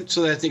patient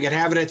so that they can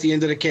have it at the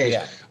end of the case.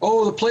 Yeah.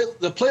 Oh,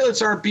 the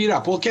platelets aren't beat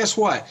up. Well, guess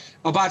what?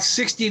 About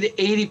 60 to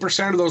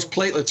 80% of those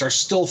platelets are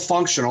still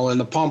functional in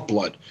the pump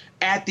blood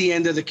at the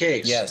end of the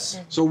case. Yes.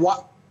 So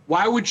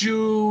why would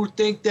you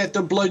think that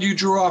the blood you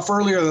drew off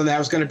earlier than that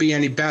was going to be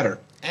any better?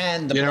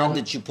 And the blood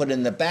that you put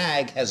in the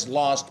bag has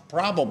lost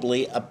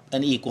probably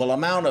an equal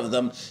amount of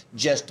them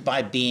just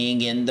by being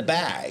in the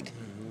bag.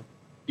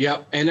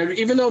 Yep, and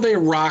even though they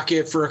rock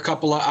it for a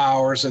couple of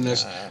hours, and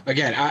this,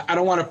 again, I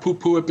don't want to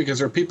poo-poo it because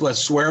there are people that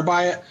swear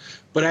by it,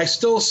 but I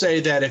still say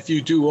that if you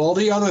do all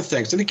the other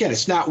things, and again,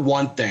 it's not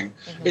one thing,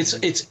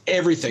 it's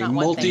everything,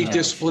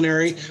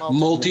 multidisciplinary,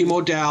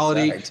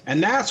 multimodality, right.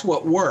 And that's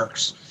what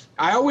works.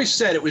 I always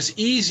said it was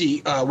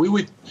easy. We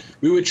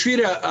would treat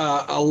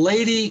a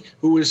lady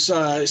who was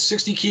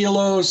 60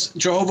 kilos,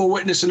 Jehovah's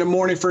Witness in the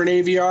morning for an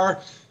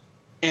AVR,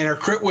 and her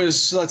crit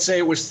was, let's say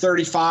it was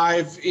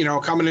 35,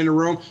 coming in the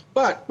room,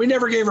 but we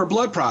never gave her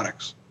blood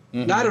products,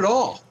 not at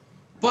all.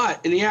 But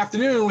in the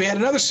afternoon, we had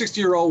another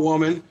 60-year-old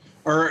woman,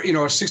 or, a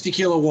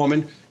 60-kilo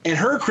woman, and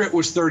her crit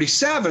was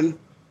 37,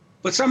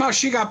 but somehow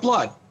she got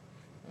blood.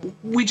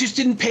 We just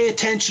didn't pay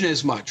attention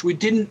as much. We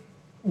didn't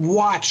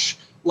watch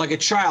like a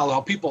child,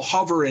 how people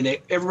hover and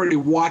everybody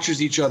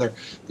watches each other.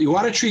 You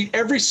want to treat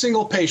every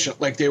single patient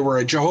like they were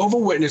a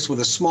Jehovah's Witness with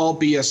a small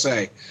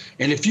BSA.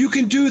 And if you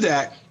can do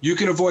that, you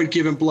can avoid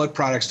giving blood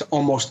products to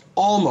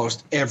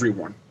almost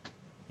everyone.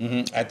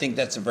 Mm-hmm. I think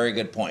that's a very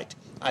good point.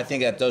 I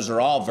think that those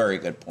are all very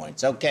good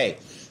points. Okay.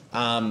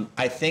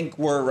 I think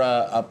we're,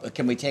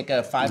 can we take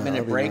a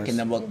 5-minute break nice. And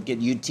then we'll get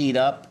you teed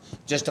up?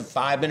 Just a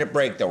 5-minute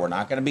break, though. We're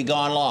not going to be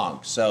gone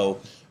long.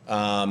 So,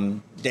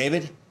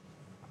 David?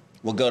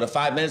 We'll go to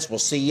 5 minutes. We'll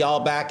see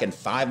y'all back in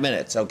 5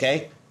 minutes,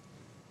 okay?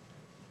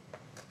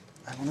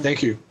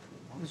 Thank you.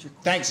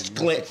 Thanks,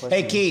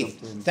 Hey,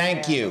 Keith,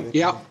 thank you.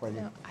 Yeah,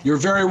 you're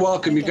very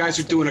welcome. You guys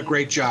are doing a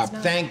great job.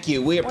 Thank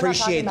you. We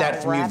appreciate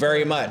that from you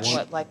very much.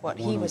 What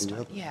he was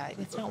talking. Yeah,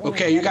 it's not.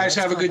 Okay, you guys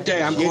have a good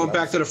day. I'm going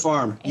back to the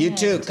farm. You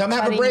too. Come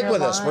have a break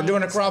with us. We're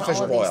doing a crawfish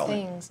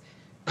boil.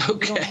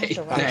 Okay,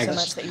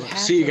 thanks.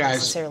 See you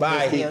guys.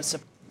 Bye.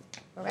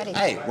 We're ready.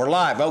 Hey, we're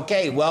live.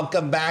 Okay,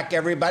 welcome back,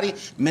 everybody.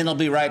 Min will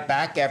be right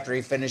back after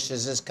he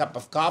finishes his cup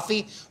of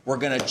coffee. We're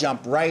going to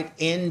jump right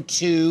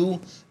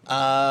into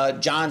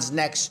John's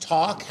next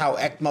talk, how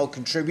ECMO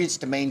contributes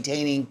to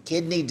maintaining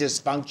kidney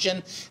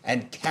dysfunction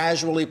and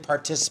casually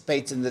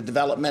participates in the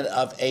development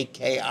of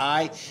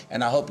AKI.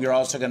 And I hope you're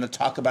also going to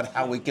talk about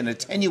how we can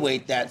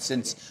attenuate that,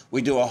 since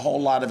we do a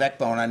whole lot of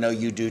ECMO, and I know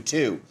you do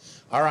too.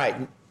 All right,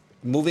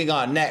 moving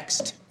on.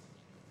 Next.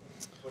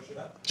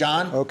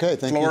 John, okay,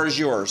 thank floor you. is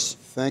yours.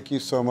 Thank you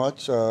so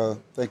much.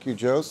 Thank you,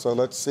 Joe. So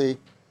let's see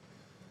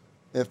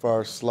if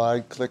our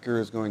slide clicker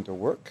is going to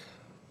work.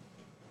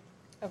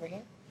 Over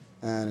here.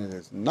 And it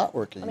is not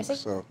working. Let me see.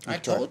 So I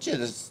told you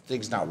this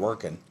thing's not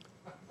working.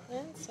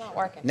 It's not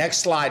working. Next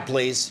slide,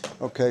 please.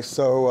 Okay,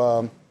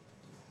 so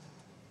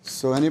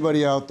so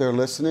anybody out there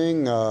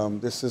listening,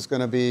 this is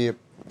going to be a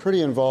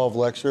pretty involved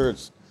lecture.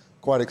 It's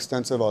quite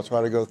extensive. I'll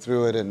try to go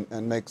through it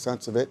and make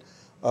sense of it.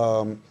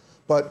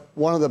 But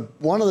one of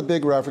the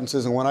big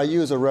references, and when I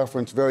use a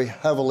reference very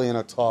heavily in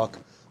a talk,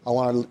 I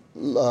want to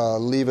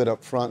leave it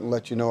up front and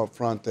let you know up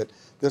front that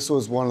this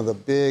was one of the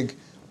big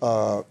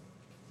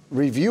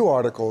review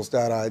articles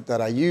that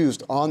I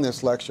used on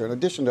this lecture, in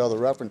addition to other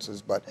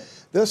references. But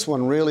this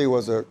one really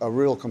was a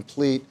real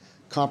complete,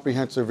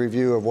 comprehensive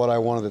review of what I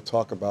wanted to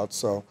talk about.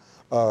 So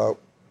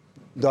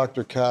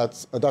Dr.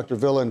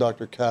 Villa and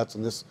Dr. Katz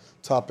on this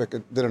topic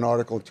did an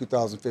article in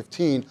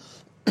 2015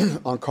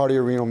 on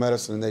cardiorenal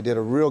medicine, and they did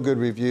a real good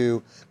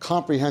review,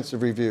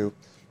 comprehensive review.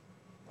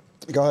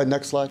 Go ahead,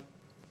 next slide.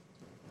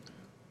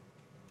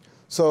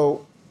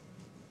 So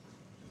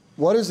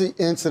what is the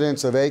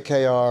incidence of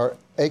AKI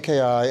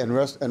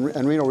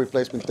and renal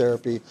replacement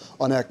therapy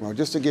on ECMO?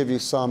 Just to give you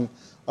some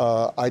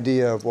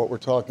idea of what we're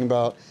talking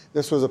about.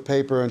 This was a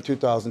paper in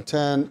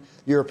 2010,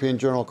 European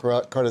Journal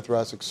of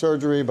Cardiothoracic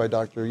Surgery by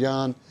Dr.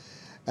 Jan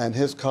and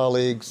his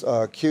colleagues,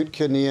 acute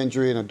kidney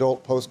injury in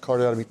adult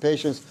post-cardiotomy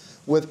patients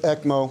with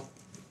ECMO.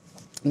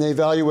 And they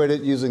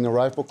evaluated it using the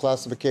rifle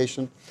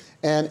classification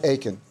and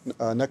AKI.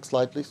 Next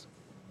slide, please.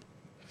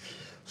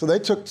 So they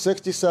took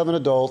 67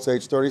 adults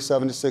aged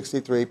 37 to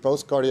 63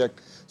 post-cardiac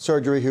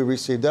surgery who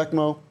received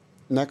ECMO.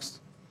 Next.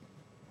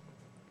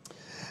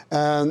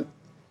 And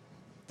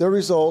their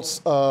results,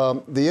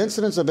 the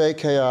incidence of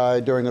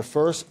AKI during the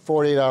first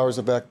 48 hours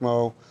of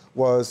ECMO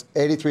was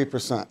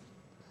 83%.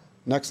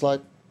 Next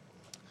slide.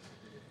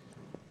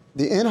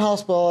 The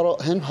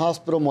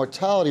in-hospital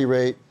mortality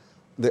rate,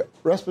 the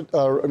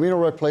renal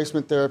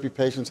replacement therapy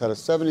patients had a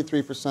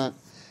 73%,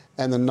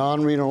 and the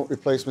non-renal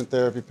replacement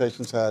therapy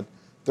patients had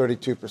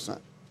 32%.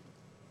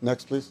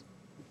 Next, please.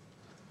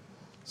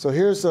 So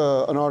here's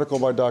an article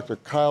by Dr.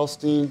 Kyle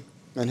Steen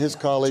and his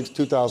colleagues,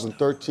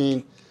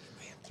 2013,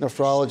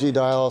 Nephrology,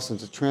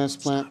 Dialysis, and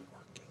Transplant.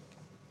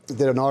 They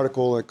did an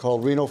article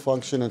called Renal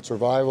Function and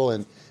Survival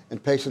in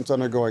Patients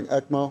Undergoing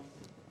ECMO.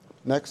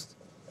 Next.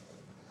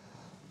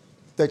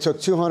 They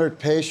took 200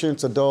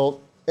 patients,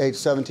 adult, age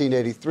 17 to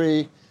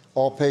 83.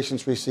 All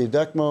patients received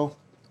ECMO.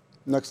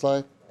 Next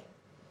slide.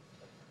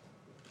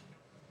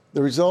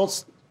 The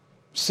results,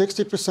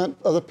 60%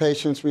 of the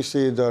patients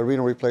received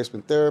renal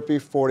replacement therapy,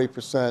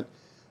 40%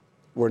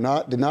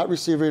 did not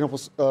receive renal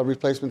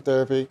replacement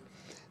therapy.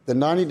 The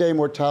 90-day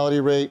mortality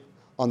rate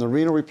on the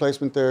renal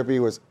replacement therapy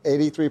was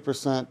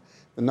 83%.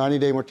 The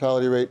 90-day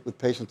mortality rate with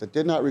patients that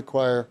did not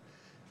require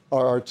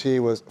RRT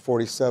was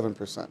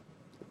 47%.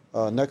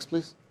 Next,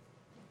 please.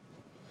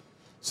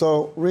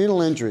 So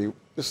renal injury,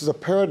 this is a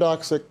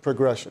paradoxic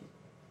progression.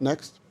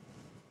 Next.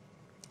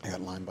 I got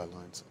line by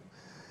line.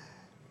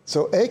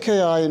 So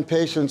AKI in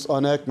patients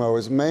on ECMO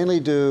is mainly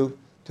due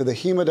to the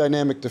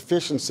hemodynamic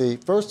deficiency,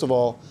 first of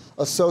all,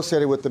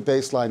 associated with the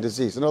baseline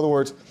disease. In other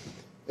words,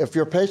 if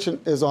your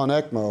patient is on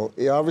ECMO,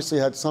 he obviously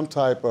had some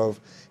type of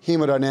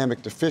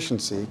hemodynamic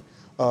deficiency,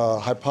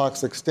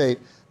 hypoxic state,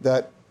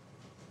 that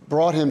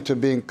brought him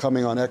to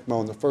coming on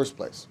ECMO in the first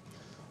place.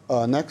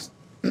 Next.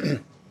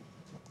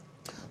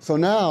 So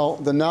now,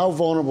 the now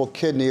vulnerable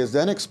kidney is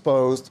then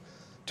exposed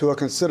to a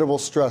considerable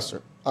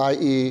stressor,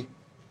 i.e.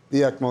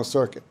 the ECMO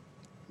circuit.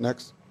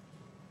 Next.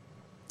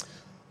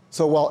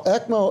 So while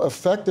ECMO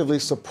effectively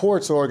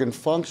supports organ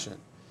function,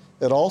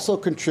 it also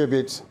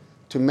contributes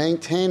to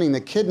maintaining the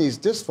kidney's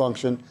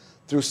dysfunction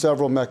through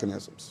several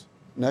mechanisms.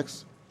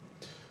 Next.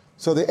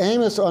 So the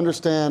aim is to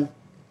understand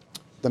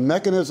the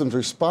mechanisms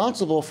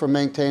responsible for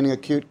maintaining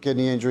acute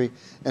kidney injury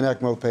in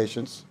ECMO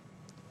patients.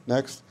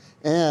 Next.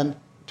 And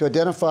to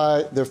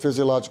identify their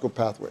physiological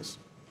pathways.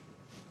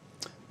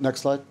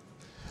 Next slide.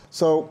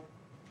 So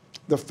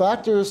the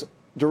factors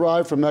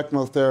derived from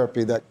ECMO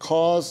therapy that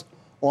cause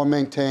or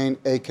maintain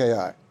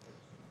AKI.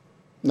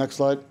 Next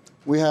slide.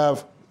 We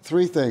have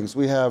three things.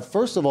 We have,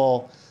 first of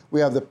all, we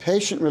have the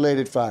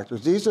patient-related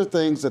factors. These are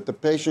things that the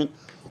patient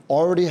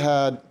already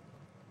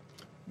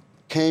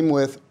came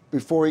with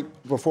before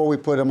we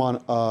put him on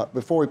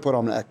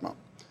ECMO.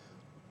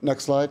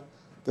 Next slide.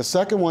 The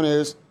second one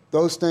is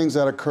those things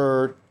that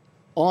occurred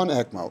on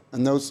ECMO,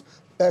 and those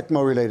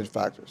ECMO-related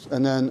factors.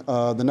 And then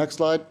the next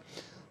slide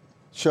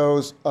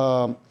shows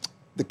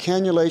the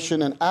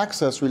cannulation and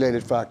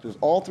access-related factors.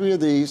 All three of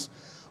these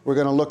we're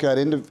going to look at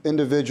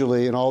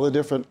individually and all the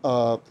different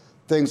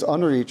things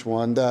under each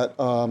one that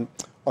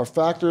are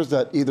factors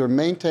that either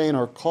maintain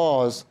or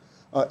cause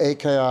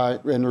AKI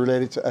and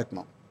related to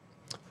ECMO.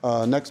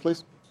 Next,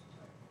 please.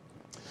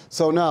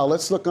 So now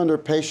let's look under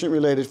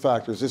patient-related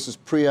factors. This is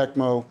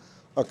pre-ECMO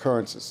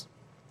occurrences.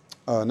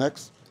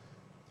 Next.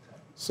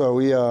 So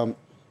the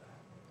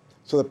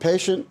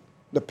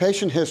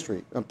patient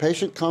history. A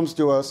patient comes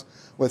to us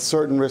with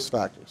certain risk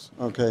factors.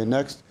 Okay.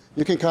 Next,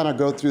 you can kind of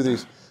go through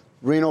these: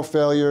 renal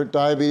failure,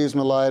 diabetes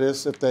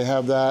mellitus, if they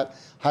have that,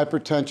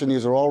 hypertension.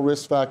 These are all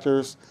risk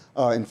factors.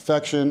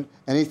 Infection,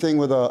 anything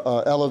with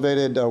a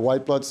elevated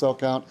white blood cell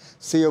count,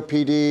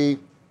 COPD,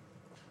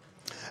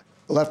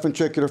 left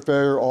ventricular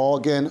failure, all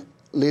again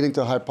leading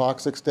to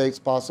hypoxic states,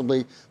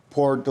 possibly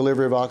poor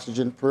delivery of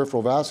oxygen,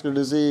 peripheral vascular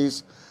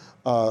disease,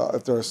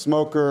 if they're a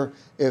smoker,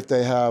 if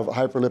they have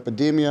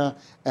hyperlipidemia,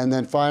 and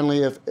then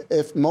finally,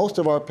 if most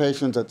of our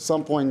patients at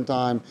some point in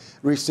time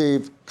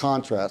receive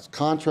contrast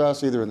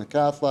either in the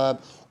cath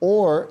lab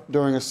or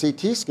during a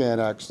CT scan,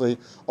 actually,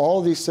 all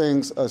of these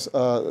things,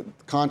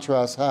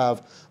 contrasts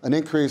have an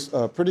increase,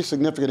 a pretty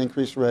significant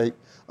increased rate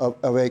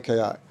of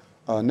AKI.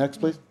 Next,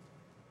 please.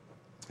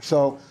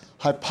 So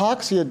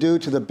hypoxia due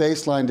to the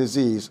baseline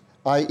disease,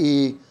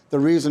 i.e. the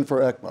reason for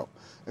ECMO.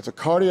 It's a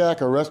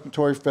cardiac or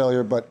respiratory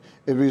failure, but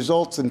it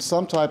results in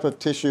some type of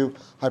tissue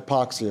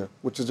hypoxia,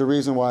 which is the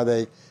reason why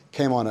they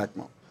came on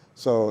ECMO.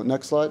 So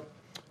next slide.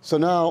 So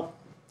now,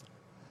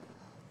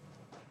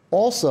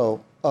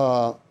 also,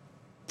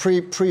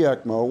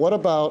 pre-ECMO, what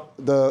about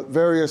the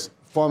various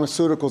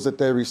pharmaceuticals that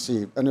they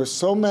receive? And there's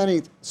so many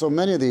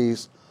of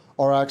these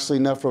are actually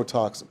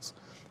nephrotoxins.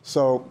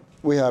 So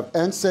we have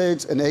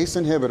NSAIDs and ACE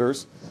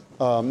inhibitors.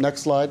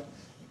 Next slide.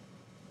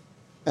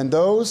 And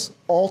those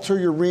alter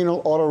your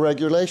renal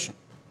autoregulation.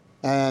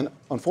 And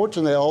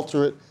unfortunately, they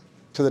alter it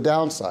to the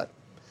downside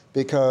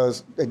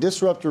because they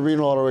disrupt your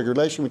renal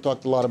autoregulation. We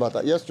talked a lot about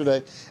that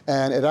yesterday,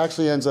 and it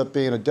actually ends up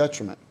being a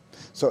detriment.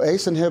 So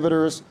ACE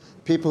inhibitors,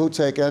 people who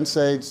take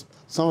NSAIDs,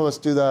 some of us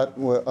do that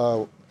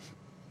on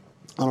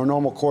a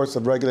normal course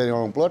of regulating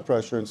our own blood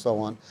pressure and so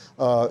on.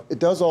 It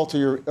does alter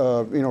your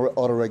renal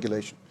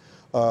autoregulation.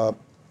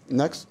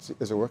 Next,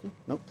 is it working?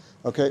 Nope.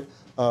 Okay.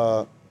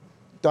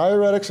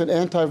 Diuretics and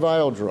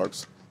antiviral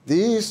drugs.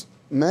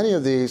 Many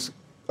of these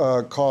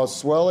cause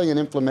swelling and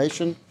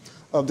inflammation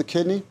of the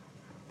kidney.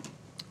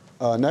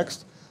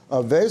 Next,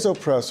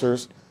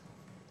 vasopressors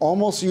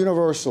almost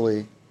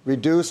universally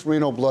reduce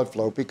renal blood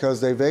flow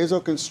because they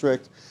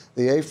vasoconstrict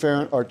the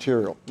afferent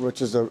arteriole,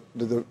 which is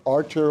the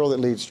arteriole that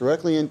leads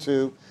directly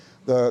into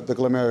the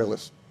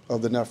glomerulus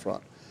of the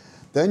nephron.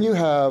 Then you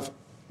have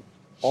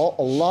a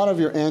lot of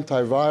your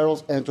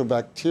antivirals,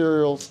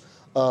 antibacterials,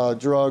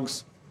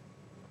 drugs,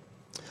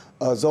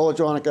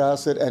 zoledronic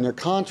acid, and your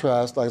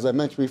contrast, as I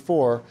mentioned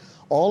before,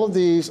 all of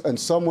these in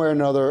some way or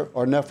another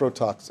are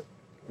nephrotoxic,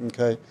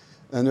 okay?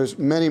 And there's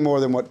many more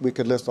than what we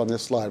could list on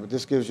this slide, but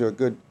this gives you a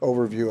good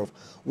overview of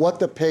what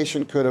the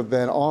patient could have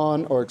been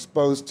on or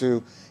exposed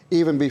to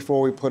even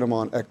before we put them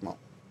on ECMO.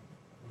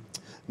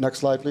 Next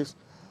slide, please.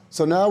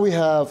 So now we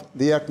have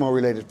the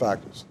ECMO-related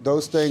factors,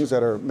 those things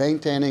that are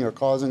maintaining or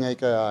causing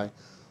AKI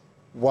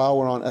while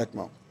we're on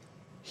ECMO.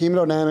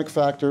 Hemodynamic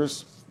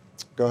factors,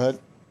 go ahead.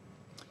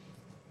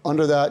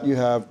 Under that, you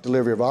have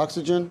delivery of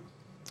oxygen,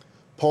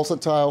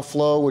 pulsatile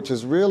flow, which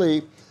is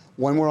really,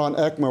 when we're on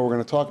ECMO, we're going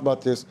to talk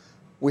about this,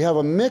 we have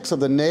a mix of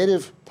the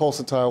native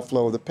pulsatile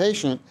flow of the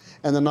patient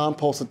and the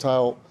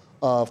non-pulsatile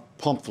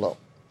pump flow.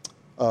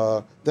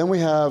 Then we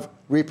have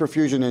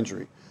reperfusion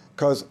injury,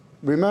 because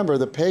remember,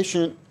 the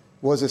patient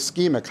was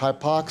ischemic,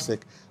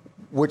 hypoxic,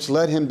 which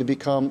led him to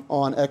become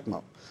on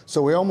ECMO.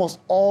 So we almost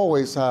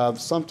always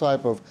have some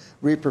type of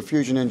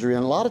reperfusion injury,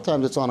 and a lot of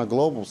times it's on a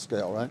global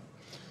scale, right?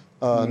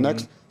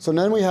 Next. So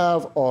then we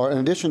have in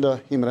addition to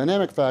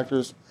hemodynamic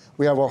factors,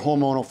 we have our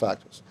hormonal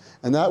factors.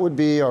 And that would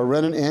be our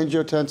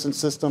renin-angiotensin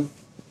system.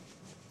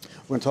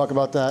 We're going to talk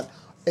about that.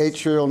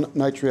 Atrial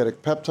natriuretic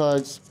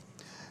peptides.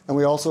 And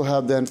we also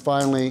have then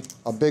finally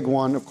a big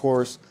one, of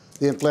course,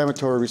 the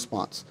inflammatory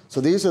response.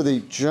 So these are the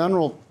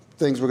general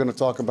things we're going to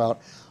talk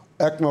about,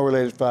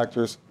 ECMO-related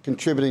factors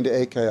contributing to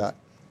AKI.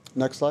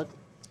 Next slide.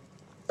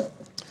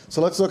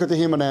 So let's look at the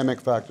hemodynamic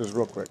factors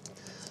real quick.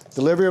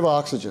 Delivery of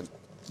oxygen.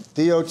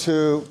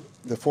 DO2,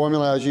 the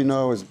formula, as you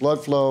know, is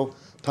blood flow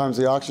times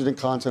the oxygen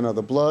content of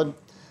the blood.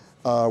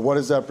 What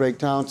does that break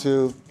down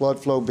to? Blood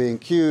flow being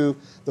Q,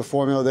 the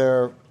formula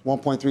there,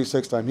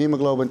 1.36 times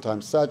hemoglobin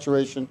times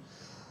saturation,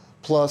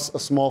 plus a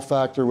small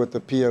factor with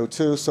the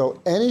PO2. So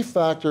any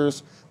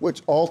factors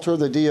which alter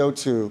the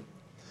DO2,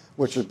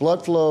 which is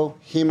blood flow,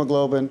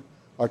 hemoglobin,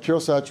 arterial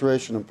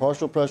saturation, and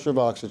partial pressure of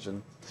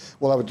oxygen,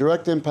 will have a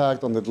direct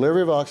impact on the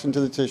delivery of oxygen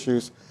to the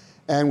tissues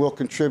and will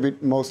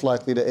contribute most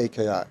likely to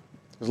AKI.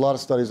 There's a lot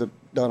of studies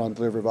done on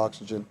delivery of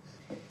oxygen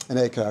and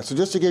AKI. So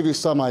just to give you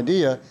some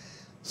idea,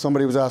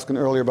 somebody was asking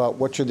earlier about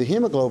what should the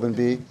hemoglobin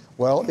be.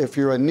 Well, if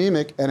you're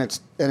anemic and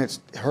it's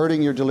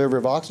hurting your delivery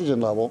of oxygen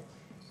level,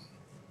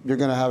 you're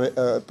going to have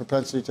a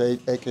propensity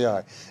to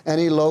AKI.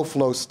 Any low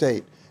flow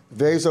state,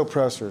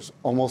 vasopressors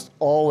almost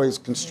always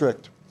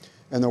constrict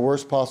in the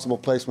worst possible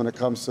place when it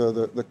comes to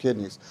the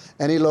kidneys.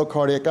 Any low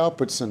cardiac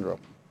output syndrome.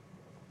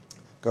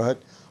 Go ahead.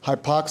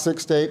 Hypoxic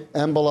state,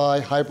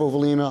 emboli,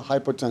 hypovolemia,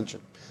 hypotension.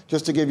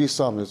 Just to give you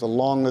some, there's a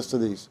long list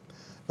of these.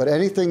 But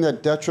anything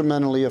that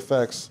detrimentally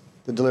affects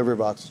the delivery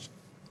of oxygen.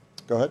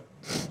 Go ahead.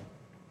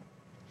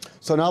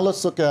 So now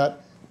let's look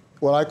at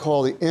what I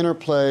call the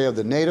interplay of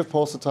the native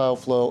pulsatile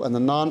flow and the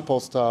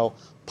non-pulsatile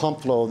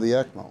pump flow of the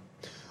ECMO.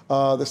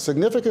 The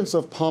significance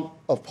of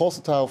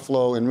pulsatile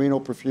flow in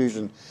renal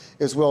perfusion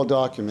is well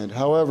documented.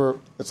 However,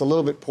 it's a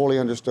little bit poorly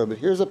understood. But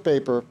here's a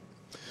paper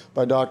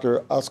by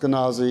Dr.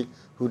 Ashkenazi,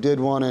 who did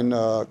one in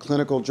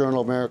Clinical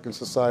Journal of American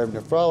Society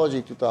of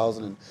Nephrology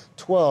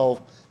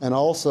 2012, and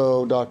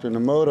also Dr.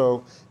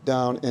 Nemoto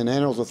down in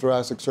Annals of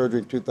Thoracic Surgery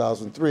in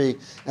 2003,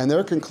 and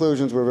their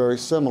conclusions were very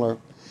similar.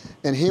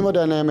 In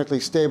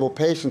hemodynamically stable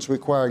patients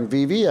requiring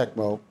VV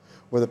ECMO,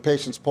 where the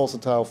patient's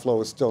pulsatile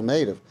flow is still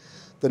native,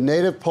 the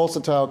native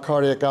pulsatile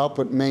cardiac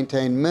output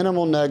maintained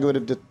minimal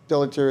negative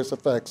deleterious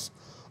effects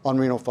on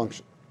renal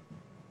function.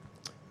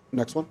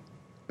 Next one.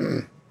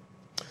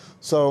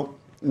 So,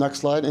 next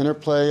slide,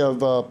 interplay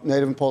of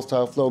native and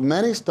pulsatile flow.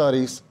 Many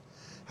studies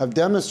have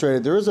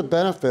demonstrated there is a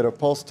benefit of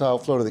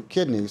pulsatile flow to the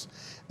kidneys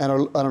and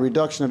a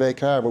reduction of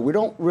AKI, but we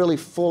don't really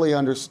fully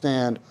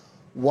understand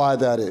why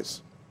that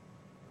is.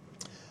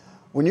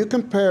 When you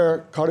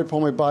compare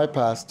cardiopulmonary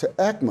bypass to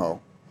ECMO,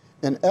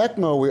 in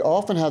ECMO we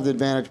often have the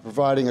advantage of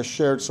providing a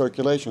shared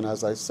circulation,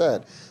 as I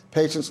said,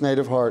 patient's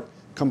native heart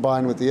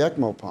combined with the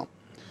ECMO pump.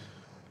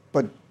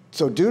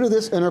 So due to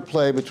this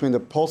interplay between the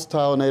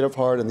pulsatile native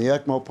heart and the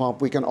ECMO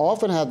pump, we can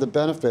often have the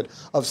benefit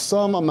of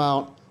some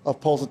amount of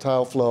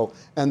pulsatile flow,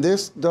 and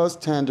this does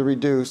tend to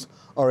reduce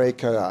our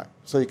AKI.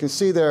 So you can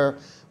see there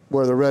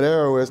where the red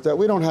arrow is that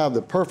we don't have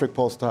the perfect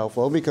pulsatile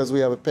flow because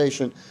we have a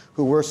patient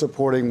who we're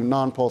supporting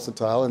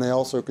non-pulsatile, and they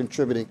also are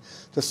contributing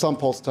to some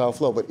pulsatile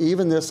flow. But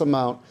even this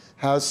amount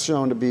has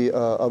shown to be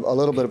a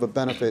little bit of a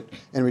benefit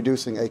in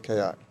reducing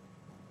AKI.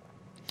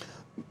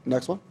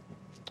 Next one.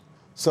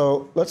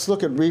 So let's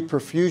look at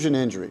reperfusion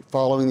injury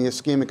following the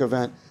ischemic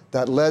event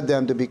that led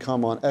them to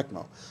become on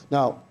ECMO.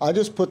 Now, I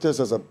just put this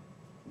as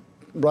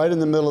right in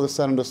the middle of the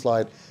center of the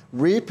slide.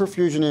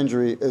 Reperfusion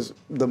injury is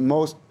the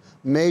most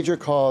major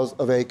cause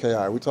of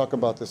AKI. We talk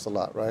about this a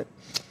lot, right?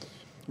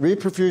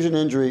 Reperfusion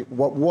injury,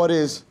 what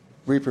is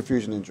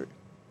reperfusion injury?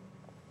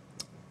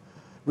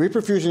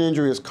 Reperfusion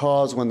injury is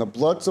caused when the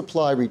blood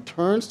supply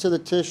returns to the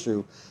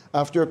tissue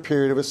after a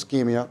period of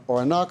ischemia or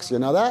anoxia.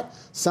 Now that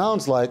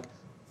sounds like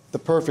the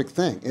perfect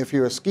thing. If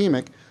you're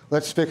ischemic,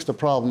 let's fix the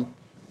problem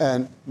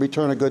and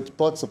return a good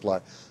blood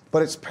supply.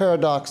 But it's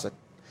paradoxic.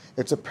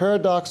 It's a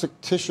paradoxic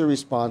tissue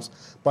response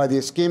by the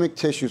ischemic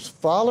tissues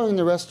following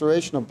the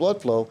restoration of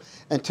blood flow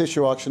and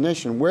tissue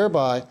oxygenation,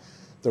 whereby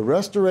the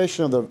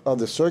restoration of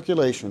the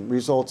circulation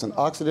results in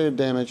oxidative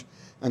damage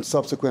and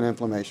subsequent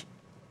inflammation.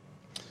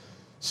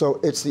 So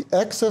it's the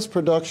excess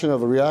production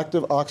of a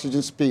reactive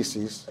oxygen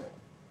species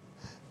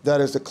that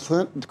is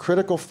the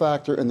critical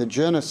factor in the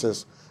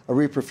genesis of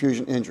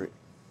reperfusion injury.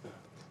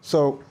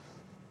 So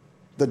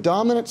the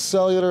dominant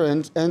cellular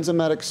and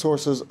enzymatic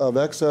sources of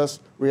excess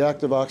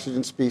reactive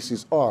oxygen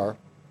species are,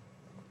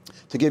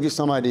 to give you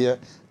some idea,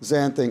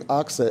 xanthine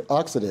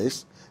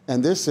oxidase,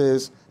 and this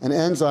is an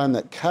enzyme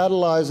that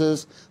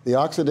catalyzes the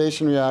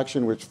oxidation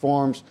reaction which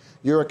forms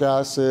uric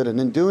acid, and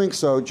in doing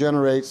so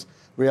generates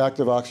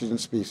reactive oxygen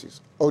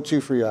species,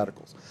 O2 free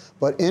radicals.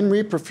 But in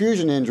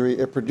reperfusion injury,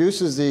 it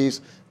produces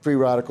these free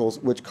radicals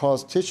which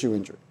cause tissue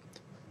injury.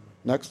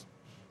 Next.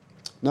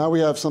 Now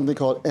we have something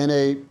called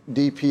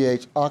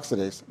NADPH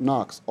oxidase,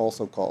 NOx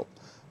also called.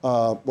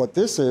 What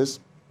this is,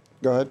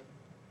 go ahead.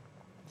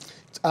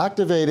 It's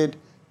activated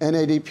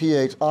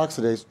NADPH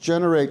oxidase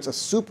generates a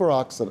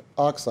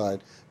superoxide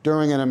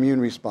during an immune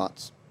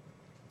response.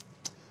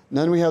 And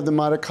then we have the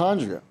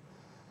mitochondria.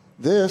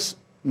 This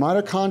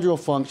mitochondrial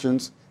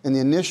functions in the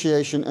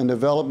initiation and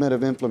development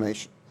of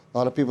inflammation. A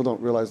lot of people don't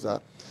realize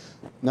that.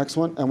 Next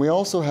one, and we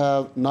also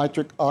have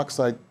nitric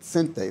oxide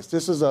synthase.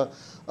 This is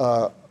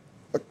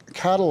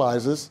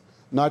catalyzes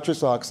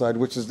nitrous oxide,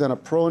 which is then a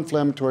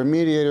pro-inflammatory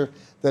mediator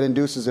that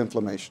induces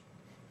inflammation.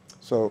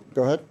 So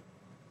go ahead.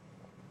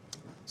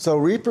 So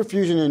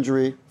reperfusion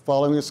injury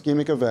following an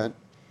ischemic event,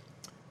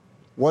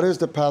 what is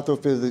the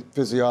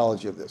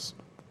pathophysiology of this?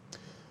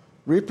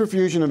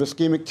 Reperfusion of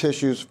ischemic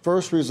tissues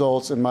first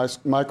results in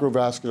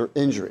microvascular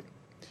injury.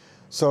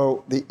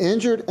 So the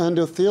injured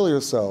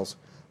endothelial cells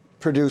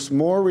produce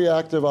more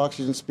reactive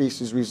oxygen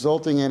species,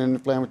 resulting in an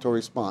inflammatory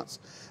response.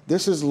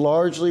 This is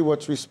largely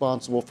what's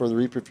responsible for the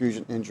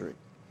reperfusion injury.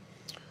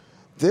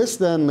 This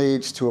then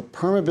leads to a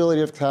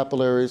permeability of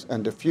capillaries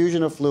and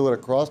diffusion of fluid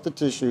across the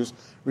tissues,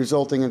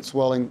 resulting in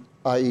swelling,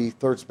 i.e.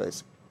 third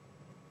spacing.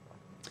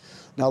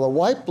 Now the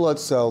white blood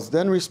cells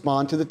then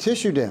respond to the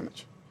tissue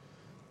damage.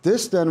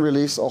 This then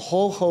releases a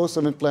whole host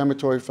of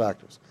inflammatory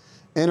factors: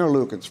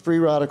 interleukins, free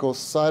radicals,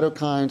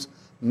 cytokines,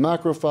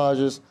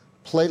 macrophages,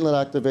 platelet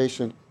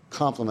activation,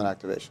 complement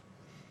activation.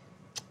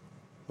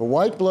 The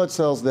white blood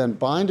cells then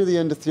bind to the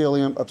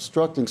endothelium,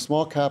 obstructing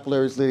small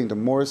capillaries, leading to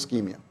more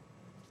ischemia.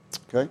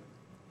 Okay?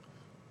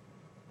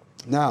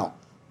 Now,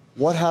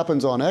 what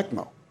happens on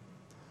ECMO?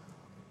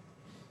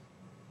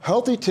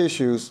 Healthy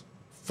tissues,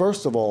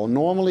 first of all,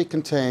 normally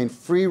contain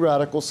free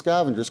radical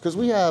scavengers because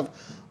we have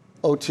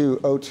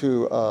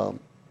O2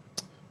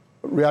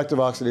 reactive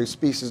oxidative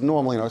species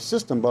normally in our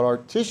system, but our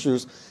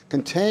tissues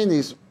contain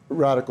these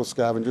radical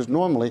scavengers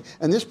normally,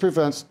 and this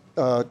prevents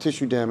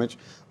tissue damage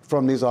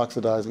from these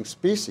oxidizing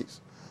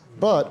species.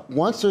 But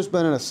once there's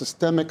been a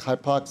systemic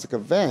hypoxic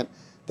event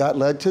that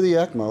led to the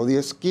ECMO, the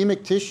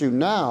ischemic tissue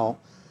now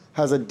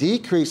has a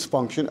decreased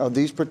function of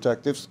these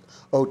protective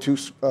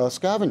O2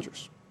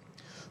 scavengers.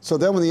 So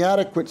then when the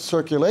adequate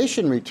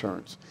circulation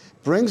returns,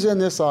 brings in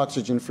this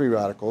oxygen-free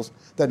radicals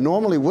that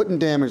normally wouldn't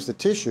damage the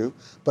tissue,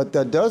 but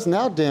that does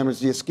now damage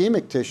the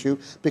ischemic tissue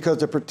because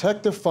the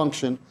protective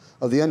function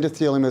of the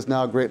endothelium is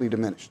now greatly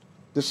diminished.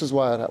 This is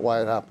why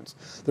it happens.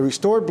 The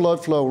restored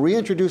blood flow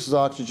reintroduces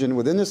oxygen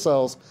within the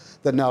cells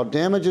that now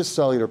damages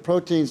cellular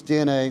proteins,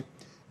 DNA,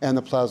 and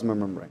the plasma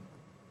membrane.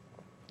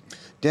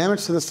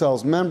 Damage to the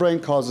cell's membrane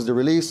causes the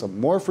release of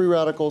more free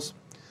radicals,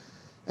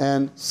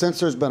 and since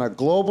there's been a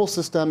global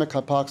systemic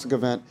hypoxic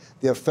event,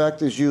 the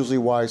effect is usually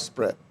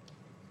widespread.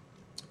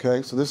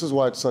 Okay, so this is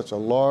why it's such a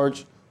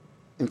large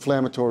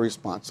inflammatory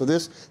response. So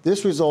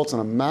this results in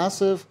a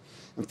massive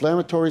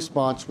inflammatory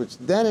response, which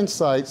then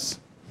incites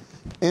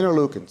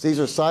interleukins. These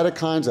are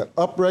cytokines that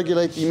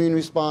upregulate the immune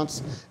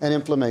response and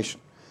inflammation.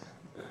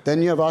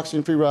 Then you have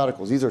oxygen-free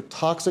radicals. These are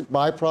toxic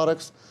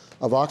byproducts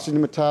of oxygen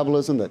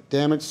metabolism that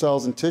damage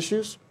cells and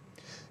tissues.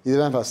 You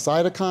then have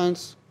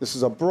cytokines. This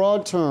is a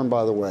broad term,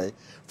 by the way,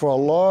 for a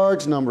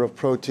large number of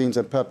proteins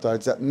and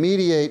peptides that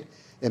mediate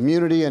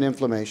immunity and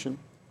inflammation.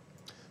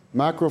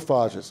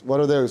 Macrophages,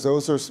 what are those?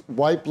 Those are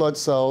white blood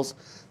cells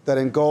that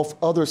engulf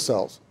other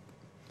cells.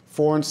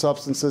 Foreign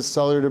substances,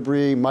 cellular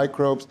debris,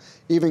 microbes,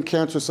 even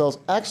cancer cells,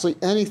 actually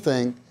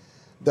anything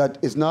that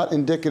is not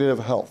indicative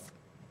of health.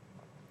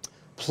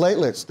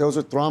 Platelets, those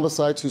are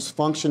thrombocytes whose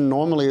function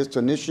normally is to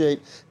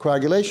initiate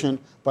coagulation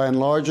by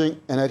enlarging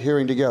and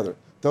adhering together.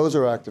 Those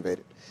are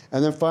activated.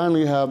 And then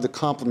finally you have the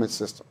complement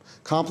system.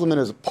 Complement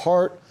is a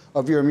part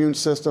of your immune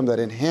system that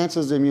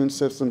enhances the immune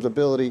system's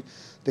ability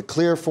to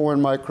clear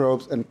foreign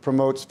microbes and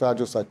promotes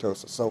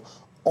phagocytosis. So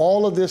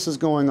all of this is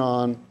going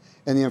on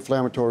in the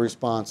inflammatory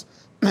response.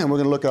 And we're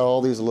going to look at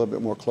all these a little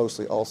bit more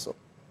closely also.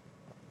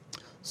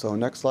 So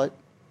next slide.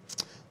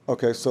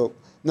 Okay, so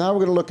now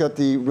we're going to look at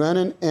the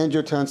renin,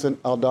 angiotensin,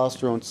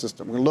 aldosterone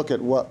system. We're going to look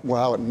at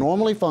how it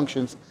normally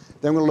functions.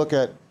 Then we're going to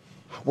look at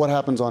what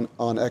happens on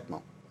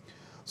ECMO.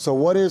 So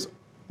what is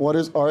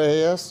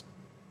RAS?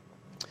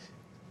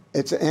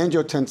 It's an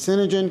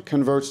angiotensinogen,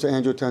 converts to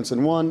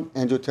angiotensin 1,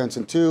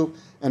 angiotensin 2,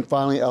 and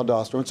finally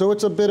aldosterone. So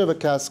it's a bit of a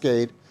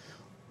cascade,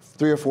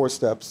 3 or 4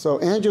 steps. So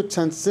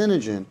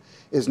angiotensinogen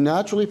is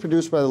naturally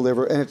produced by the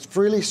liver, and it's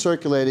freely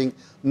circulating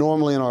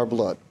normally in our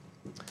blood.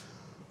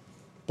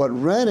 But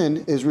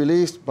renin is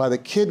released by the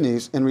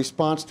kidneys in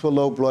response to a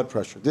low blood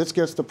pressure. This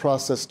gets the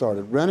process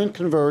started. Renin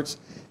converts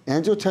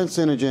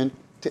angiotensinogen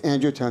to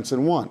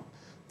angiotensin 1.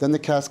 Then the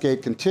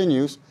cascade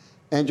continues.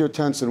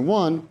 Angiotensin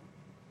 1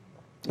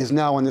 is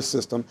now in the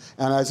system,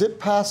 and as it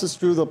passes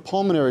through the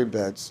pulmonary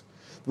beds,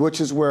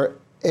 which is where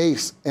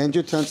ACE,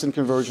 angiotensin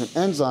conversion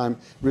enzyme,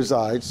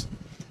 resides,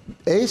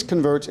 ACE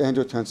converts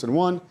angiotensin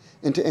 1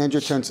 into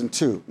angiotensin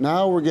 2.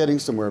 Now we're getting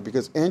somewhere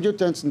because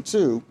angiotensin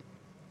 2,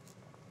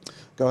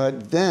 go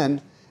ahead,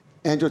 then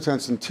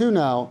angiotensin 2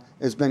 now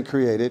has been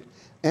created.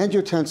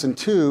 Angiotensin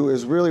 2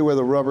 is really where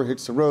the rubber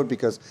hits the road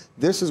because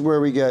this is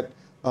where we get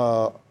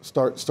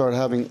start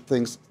having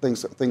things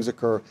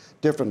occur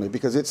differently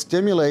because it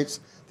stimulates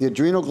the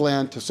adrenal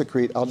gland to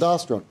secrete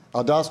aldosterone.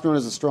 Aldosterone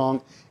is a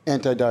strong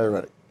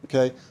antidiuretic.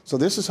 Okay, so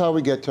this is how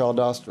we get to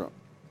aldosterone.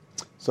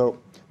 So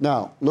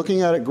now,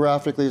 looking at it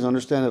graphically to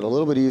understand it a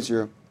little bit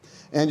easier,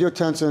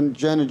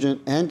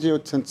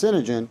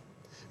 angiotensinogen,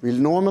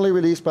 normally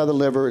released by the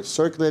liver, it's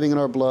circulating in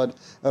our blood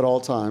at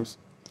all times.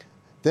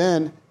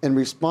 Then, in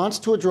response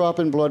to a drop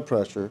in blood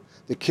pressure,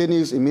 the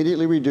kidneys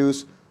immediately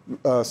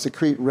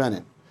secrete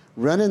renin.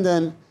 Renin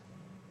then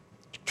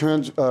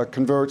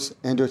converts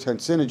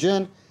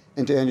angiotensinogen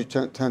into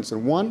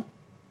angiotensin 1.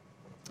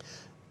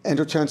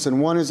 Angiotensin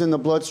 1 is in the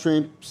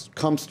bloodstream,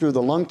 comes through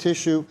the lung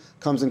tissue,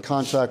 comes in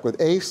contact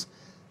with ACE,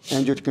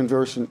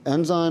 angioconversion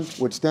enzyme,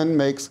 which then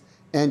makes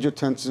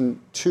angiotensin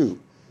 2.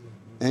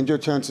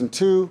 Angiotensin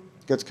 2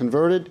 gets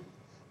converted.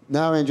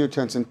 Now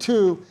angiotensin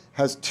 2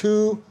 has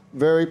 2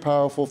 very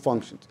powerful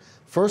functions.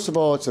 First of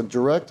all, it's a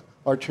direct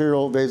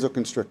arterial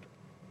vasoconstrictor.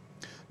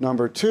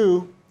 Number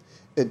 2,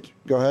 it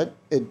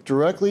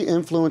directly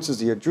influences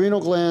the adrenal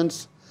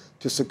glands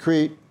to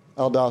secrete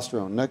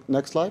aldosterone.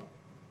 Next slide.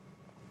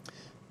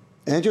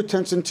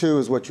 Angiotensin 2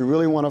 is what you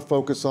really want to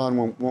focus on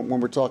when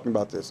we're talking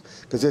about this,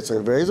 because it's a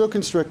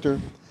vasoconstrictor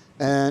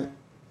and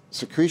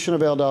secretion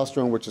of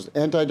aldosterone, which is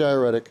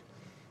antidiuretic.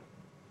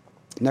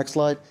 Next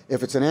slide.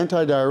 If it's an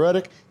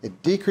antidiuretic,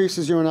 it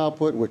decreases urine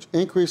output, which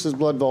increases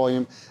blood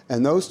volume,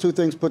 and those 2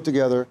 things put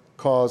together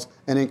cause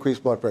an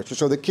increased blood pressure.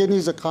 So the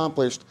kidneys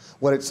accomplished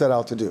what it set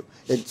out to do.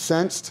 It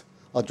sensed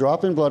a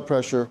drop in blood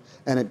pressure,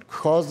 and it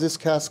caused this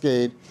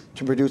cascade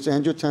to produce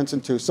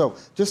angiotensin II. So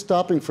just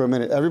stopping for a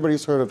minute,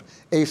 everybody's heard of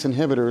ACE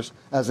inhibitors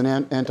as an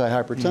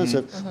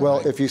antihypertensive.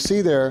 Well, if you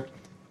see there,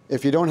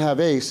 if you don't have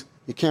ACE,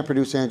 you can't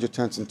produce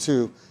angiotensin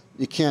II.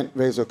 You can't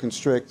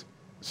vasoconstrict.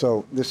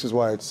 So this is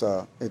why it's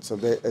a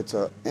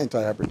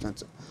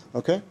antihypertensive.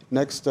 Okay,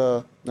 next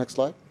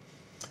slide.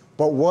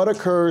 But what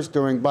occurs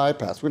during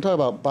bypass? We're going to talk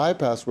about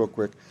bypass real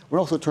quick. We're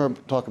also going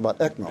to talk about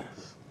ECMO.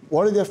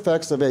 What are the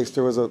effects of ACE?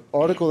 There was an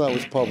article that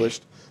was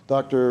published,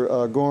 Dr.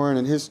 Gorin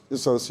and his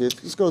associates.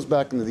 This goes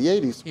back into the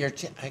 80s.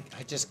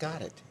 I just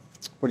got it.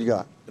 What do you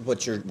got?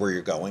 Where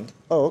you're going?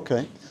 Oh,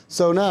 okay.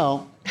 So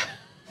now,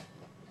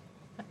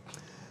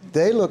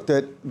 they looked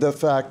at the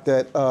fact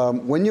that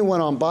when you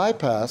went on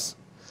bypass,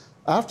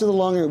 after the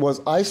lung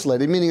was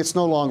isolated, meaning it's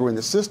no longer in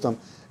the system,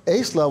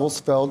 ACE levels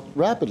fell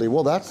rapidly.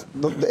 Well,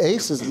 the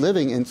ACE is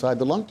living inside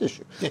the lung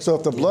tissue. So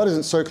if the blood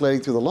isn't circulating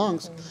through the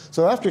lungs,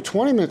 so after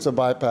 20 minutes of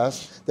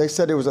bypass, they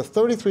said there was a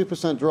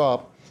 33%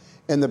 drop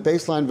in the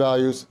baseline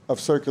values of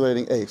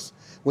circulating ACE.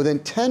 Within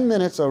 10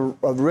 minutes of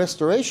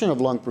restoration of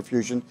lung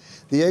perfusion,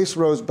 the ACE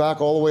rose back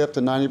all the way up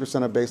to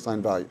 90% of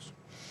baseline values.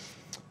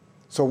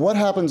 So what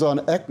happens on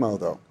ECMO,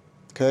 though?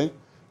 Okay,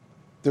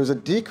 there's a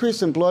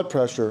decrease in blood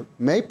pressure,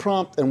 may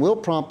prompt and will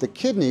prompt the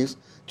kidneys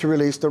to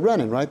release the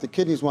renin, right? The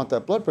kidneys want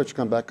that blood pressure to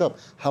come back up.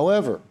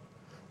 However,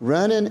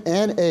 renin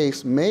and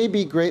ACE may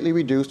be greatly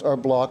reduced or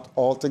blocked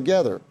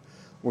altogether.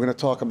 We're going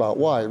to talk about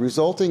why,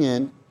 resulting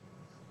in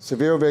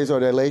severe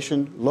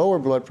vasodilation, lower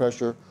blood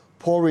pressure,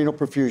 poor renal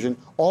perfusion.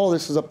 All of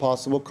this is a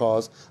possible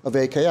cause of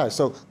AKI.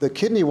 So the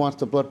kidney wants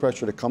the blood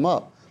pressure to come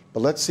up, but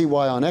let's see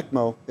why on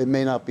ECMO it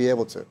may not be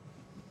able to.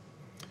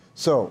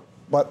 So,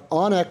 but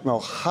on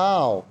ECMO,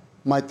 how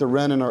might the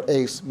renin or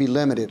ACE be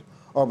limited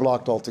or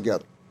blocked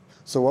altogether?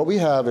 So what we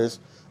have is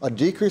a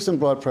decrease in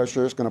blood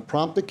pressure is going to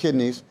prompt the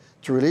kidneys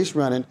to release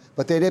renin,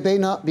 but they may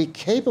not be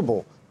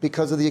capable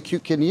because of the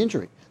acute kidney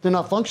injury. They're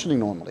not functioning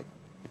normally.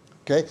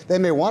 Okay? They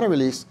may want to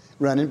release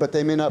renin, but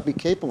they may not be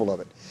capable of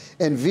it.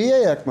 And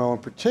VA ECMO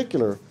in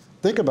particular,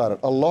 think about it,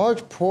 a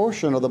large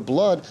portion of the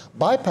blood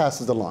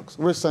bypasses the lungs.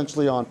 We're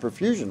essentially on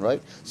perfusion,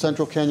 right?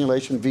 Central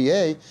cannulation,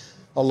 VA.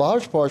 A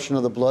large portion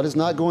of the blood is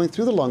not going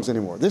through the lungs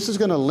anymore. This is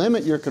going to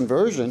limit your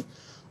conversion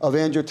of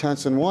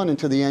angiotensin I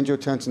into the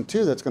angiotensin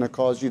II that's going to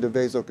cause you to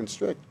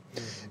vasoconstrict.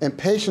 In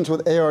patients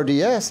with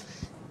ARDS,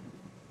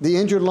 the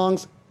injured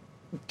lungs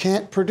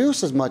can't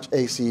produce as much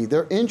ACE.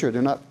 They're injured.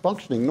 They're not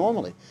functioning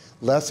normally.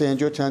 Less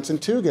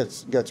angiotensin II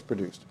gets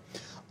produced.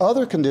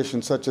 Other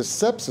conditions such as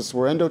sepsis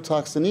or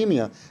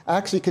endotoxinemia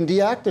actually can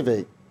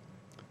deactivate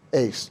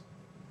ACE.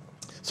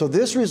 So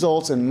this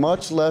results in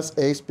much less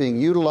ACE being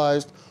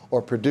utilized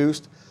or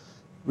produced,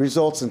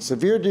 results in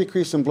severe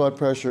decrease in blood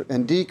pressure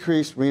and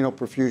decreased renal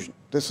perfusion.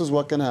 This is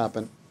what can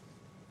happen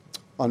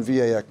on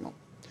VA ECMO.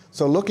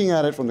 So looking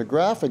at it from the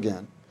graph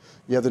again,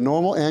 you have the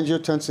normal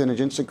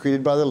angiotensinogen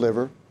secreted by the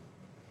liver.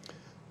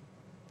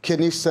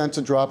 Kidneys sense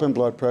a drop in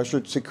blood pressure,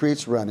 it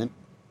secretes renin.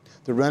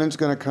 The renin is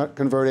going to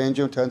convert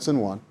angiotensin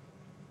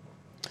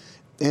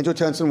I.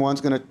 Angiotensin I is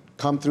going to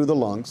come through the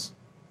lungs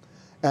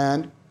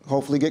and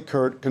hopefully get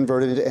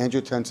converted into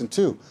angiotensin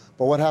II.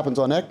 But what happens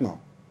on ECMO?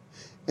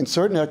 In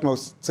certain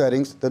ECMO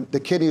settings, the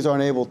kidneys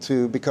aren't able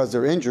to, because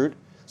they're injured,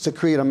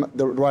 secrete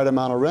the right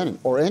amount of renin,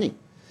 or any.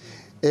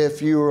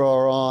 If you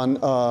are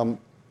on,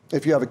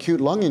 if you have acute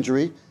lung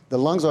injury, the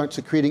lungs aren't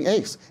secreting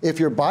ACE. If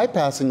you're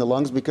bypassing the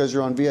lungs because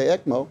you're on VA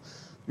ECMO,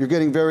 you're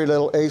getting very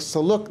little ACE.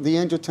 So look, the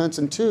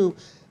angiotensin II,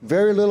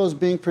 very little is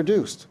being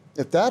produced.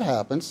 If that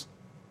happens,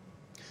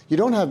 you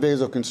don't have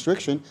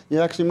vasoconstriction, you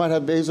actually might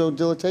have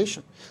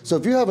vasodilatation. So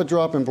if you have a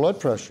drop in blood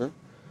pressure,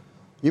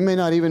 you may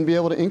not even be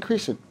able to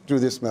increase it through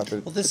this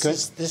method. Well, this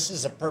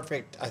is a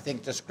perfect, I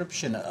think,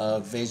 description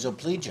of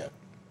vasoplegia.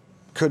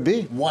 Could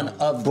be. One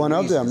of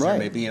them, right? There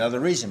may be another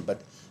reason,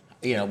 but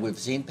you know, we've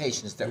seen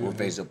patients that were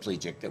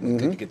vasoplegic that we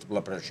couldn't get the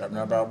blood pressure up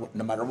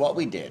no matter what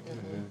we did.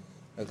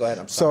 Go ahead,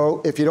 I'm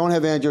sorry. So if you don't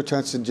have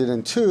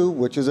angiotensin II,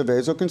 which is a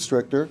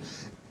vasoconstrictor,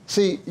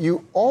 see,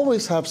 you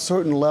always have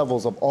certain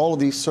levels of all of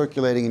these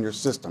circulating in your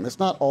system. It's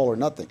not all or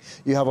nothing.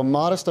 You have a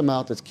modest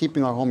amount that's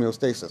keeping our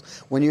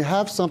homeostasis. When you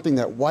have something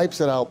that wipes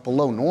it out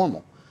below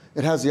normal,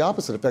 it has the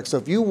opposite effect. So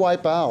if you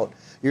wipe out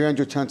your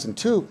angiotensin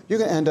II, you're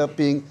going to end up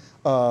being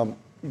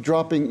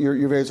dropping your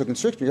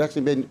vasoconstrictor. You're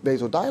actually being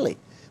vasodilate,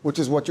 which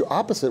is what your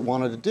opposite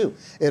wanted to do.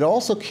 It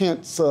also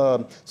can't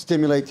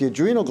stimulate the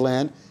adrenal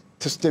gland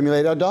to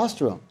stimulate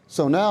aldosterone.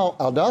 So now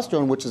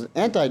aldosterone, which is an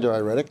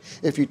antidiuretic,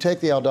 if you take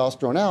the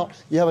aldosterone out,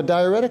 you have a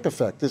diuretic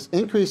effect. This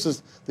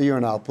increases the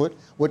urine output,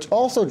 which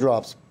also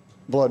drops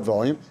blood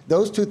volume.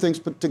 Those two things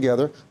put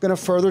together are going to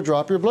further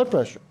drop your blood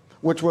pressure,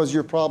 which was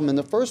your problem in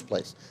the first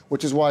place,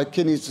 which is why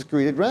kidneys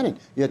secreted renin.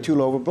 You had too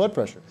low of blood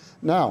pressure.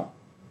 Now,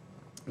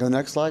 the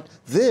next slide.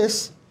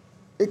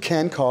 It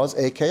can cause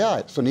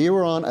AKI. So now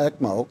you're on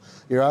ECMO.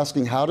 You're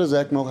asking, how does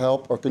ECMO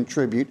help or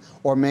contribute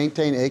or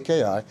maintain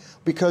AKI?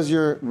 Because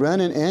your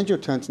renin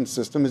angiotensin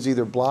system is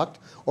either blocked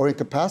or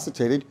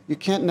incapacitated, you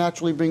can't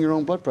naturally bring your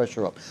own blood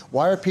pressure up.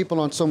 Why are people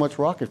on so much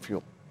rocket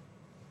fuel?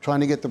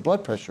 Trying to get the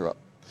blood pressure up.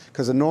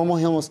 because the normal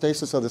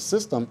hemostasis of the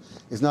system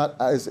is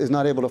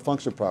not able to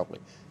function properly.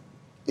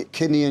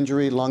 Kidney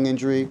injury, lung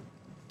injury,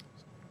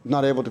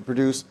 not able to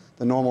produce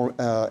the normal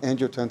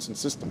angiotensin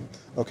system.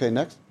 Okay,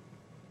 next.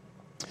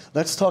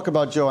 Let's talk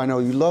about, Joe, I know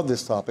you love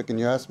this topic, and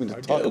you asked me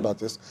to talk about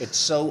this.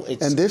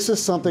 And this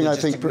is something I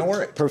think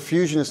perfusionists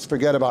perfusionists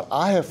forget about.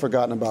 I have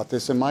forgotten about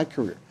this in my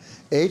career.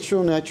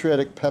 Atrial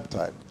natriuretic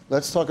peptide.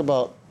 Let's talk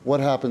about what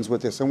happens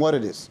with this and what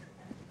it is.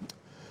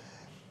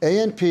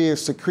 ANP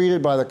is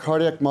secreted by the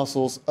cardiac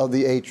muscles of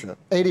the atria.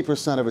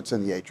 80% of it's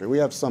in the atria. We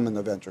have some in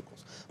the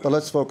ventricles, but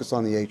let's focus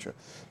on the atria.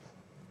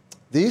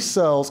 These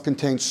cells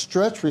contain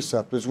stretch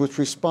receptors which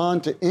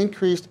respond to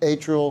increased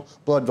atrial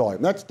blood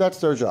volume. That's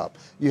their job.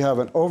 You have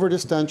an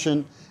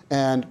overdistension,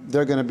 and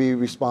they're going to be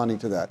responding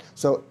to that.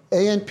 So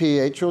ANP,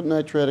 atrial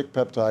natriuretic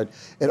peptide,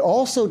 it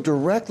also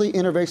directly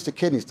innervates the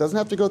kidneys. Doesn't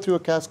have to go through a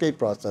cascade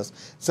process. It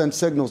sends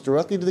signals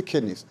directly to the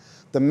kidneys.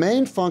 The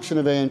main function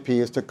of ANP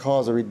is to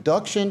cause a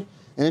reduction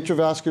in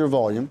intravascular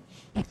volume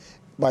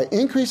by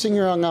increasing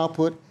urine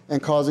output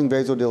and causing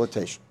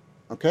vasodilatation.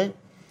 Okay?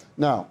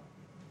 Now,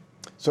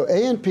 so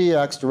ANP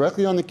acts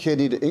directly on the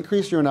kidney to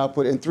increase urine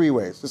output in 3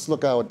 ways. Let's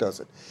look how it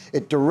does it.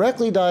 It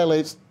directly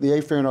dilates the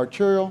afferent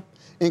arteriole,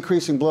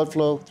 increasing blood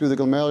flow through the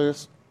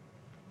glomerulus,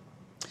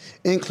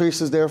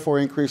 therefore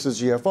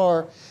increases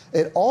GFR.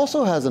 It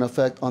also has an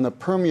effect on the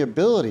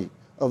permeability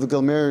of the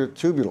glomerular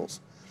tubules.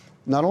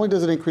 Not only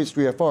does it increase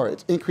GFR,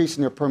 it's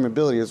increasing their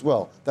permeability as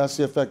well. That's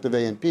the effect of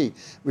ANP,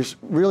 which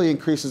really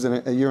increases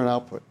in a urine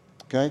output.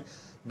 Okay?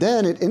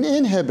 Then it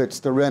inhibits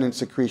the renin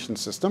secretion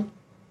system.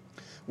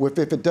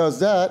 If it does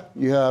that,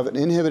 you have an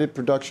inhibited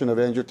production of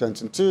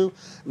angiotensin II,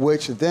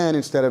 which then,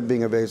 instead of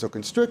being a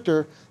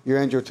vasoconstrictor, your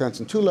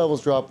angiotensin II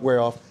levels drop, wear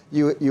off,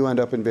 you end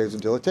up in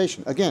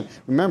vasodilatation. Again,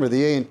 remember,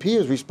 the ANP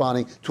is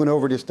responding to an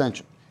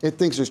overdistension. It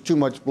thinks there's too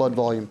much blood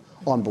volume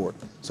on board.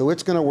 So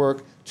it's going to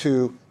work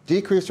to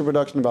decrease the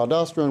production of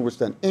aldosterone, which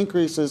then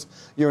increases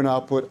urine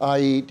output,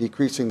 i.e.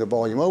 decreasing the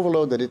volume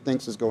overload that it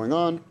thinks is going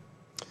on.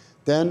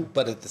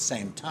 But at the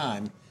same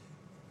time,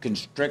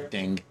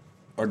 constricting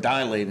or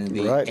dilating the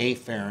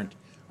afferent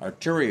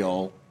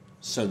arteriole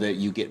so that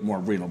you get more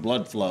renal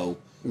blood flow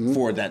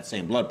for that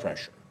same blood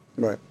pressure.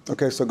 Right.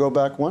 Okay, so go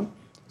back one.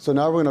 So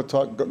now we're going to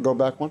talk, go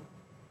back one.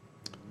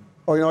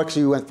 Oh,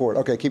 actually you went forward.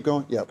 Okay, keep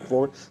going. Yeah,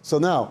 forward. So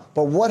now,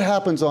 but what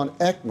happens on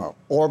ECMO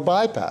or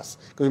bypass?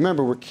 Because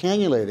remember, we're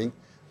cannulating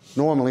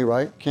normally,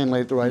 right?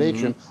 Cannulate the right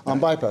atrium on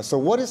bypass. So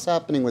what is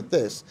happening with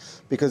this?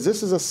 Because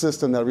this is a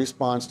system that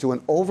responds to an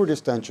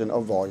overdistension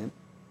of volume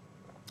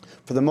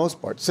for the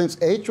most part. Since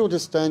atrial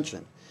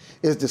distension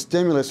is the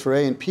stimulus for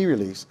ANP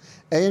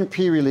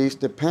release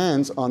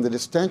depends on the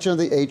distension of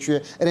the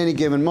atria at any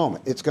given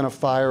moment. It's going to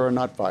fire or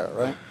not fire,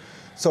 right?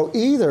 So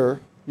either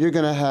you're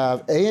going to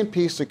have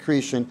ANP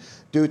secretion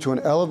due to an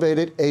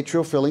elevated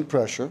atrial filling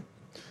pressure,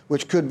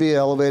 which could be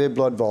elevated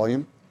blood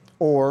volume,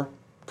 or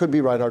could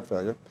be right heart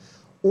failure,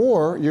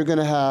 or you're going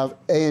to have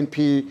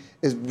ANP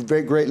is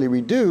very greatly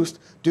reduced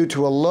due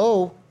to a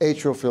low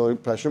atrial filling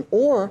pressure,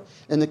 or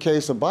in the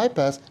case of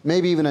bypass,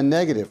 maybe even a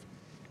negative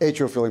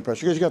atrial filling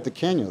pressure, because you got the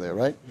cannula there,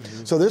 right?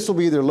 So this will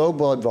be either low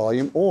blood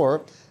volume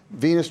or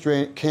venous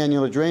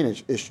cannula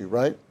drainage issue,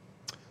 right?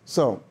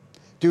 So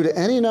due to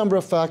any number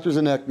of factors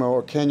in ECMO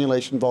or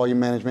cannulation volume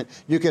management,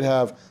 you could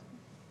have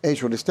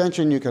atrial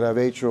distension, you could have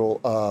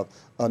atrial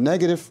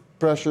negative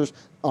pressures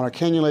on a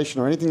cannulation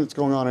or anything that's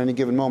going on at any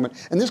given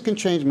moment. And this can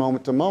change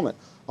moment to moment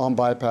on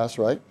bypass,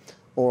 right?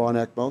 Or on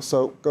ECMO.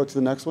 So go to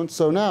the next one.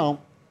 So now,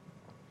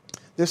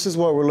 this is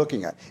what we're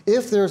looking at.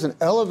 If there's an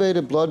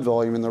elevated blood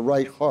volume in the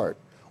right heart,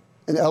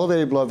 an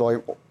elevated blood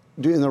volume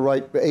in the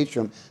right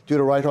atrium due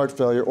to right heart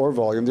failure or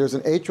volume, there's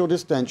an atrial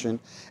distension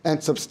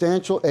and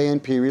substantial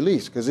ANP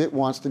release because it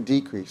wants to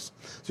decrease.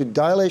 So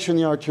dilation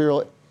in the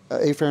arterial,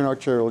 afferent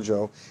arteriole,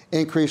 Joe,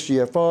 increased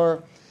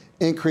GFR,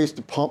 increased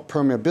the pump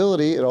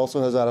permeability, it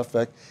also has that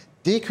effect,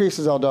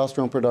 decreases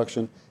aldosterone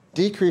production,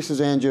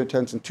 decreases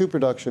angiotensin II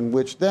production,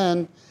 which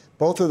then,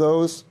 both of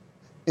those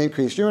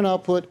increase urine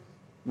output,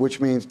 which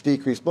means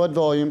decreased blood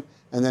volume,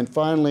 and then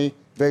finally,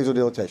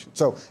 vasodilatation.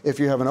 So if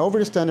you have an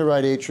overdistended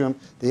right atrium,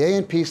 the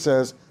ANP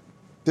says,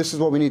 this is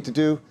what we need to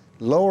do,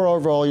 lower our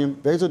volume,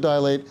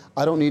 vasodilate,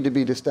 I don't need to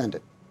be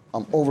distended.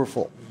 I'm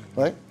overfull,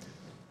 right?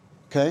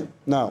 Okay,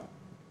 now,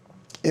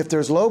 if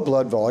there's low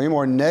blood volume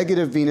or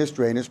negative venous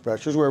drainage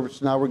pressures,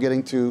 which now we're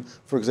getting to,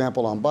 for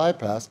example, on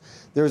bypass,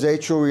 there's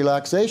atrial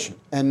relaxation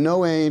and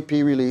no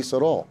ANP release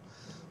at all.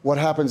 What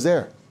happens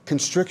there?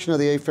 Constriction of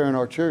the afferent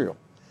arteriole.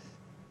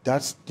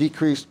 That's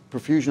decreased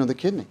perfusion of the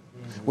kidney.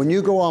 When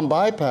you go on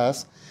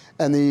bypass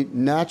and the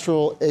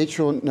natural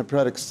atrial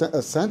nephrotic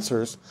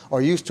sensors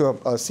are used to a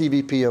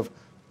CVP of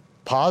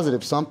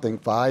positive something,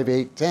 5,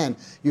 8, 10,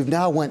 you've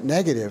now went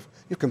negative,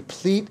 you have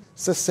complete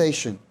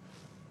cessation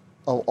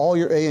of all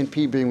your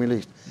ANP being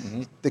released.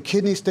 The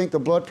kidneys think the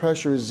blood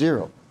pressure is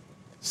 0.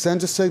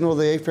 Sends a signal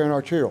to the afferent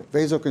arteriole,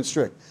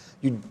 vasoconstrict.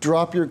 You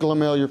drop your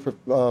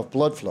glomerular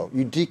blood flow.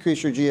 You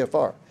decrease your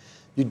GFR.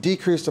 You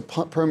decrease the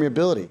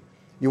permeability.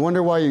 You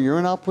wonder why your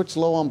urine output's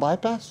low on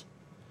bypass?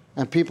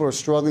 And people are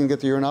struggling to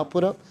get the urine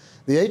output up?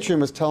 The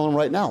atrium is telling them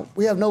right now,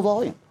 we have no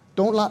volume.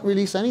 Don't not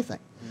release anything.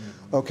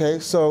 Okay,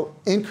 so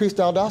increased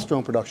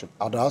aldosterone production.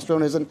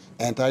 Aldosterone is an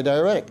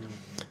antidiuretic.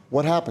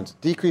 What happens?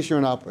 Decrease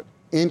urine output,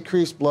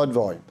 increase blood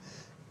volume,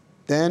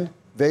 then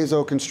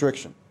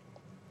vasoconstriction.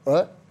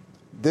 Right?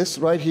 This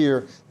right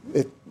here,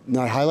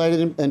 now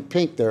highlighted in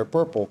pink there,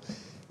 purple,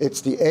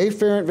 it's the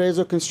afferent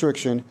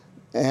vasoconstriction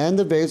and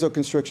the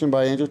vasoconstriction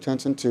by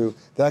angiotensin II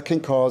that can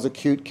cause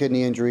acute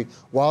kidney injury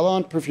while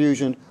on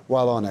perfusion,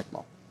 while on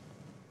ECMO.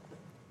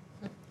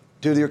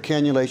 Due to your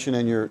cannulation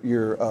and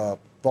your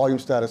volume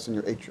status in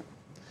your atrium.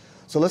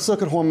 So let's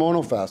look at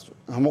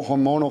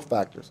hormonal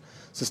factors.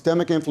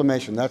 Systemic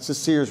inflammation, that's the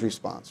Sears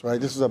response, right?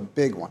 This is a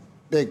big one,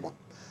 big one.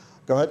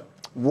 Go ahead.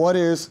 What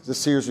is the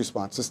Sears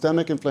response?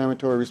 Systemic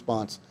inflammatory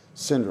response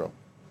syndrome.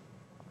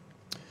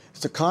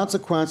 It's a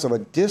consequence of a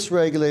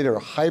dysregulated or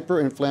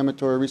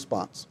hyperinflammatory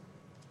response.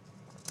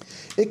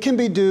 It can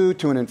be due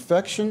to an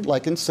infection,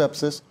 like in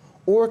sepsis,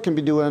 or it can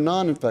be due to a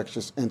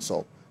non-infectious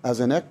insult,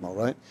 as in ECMO,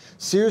 right?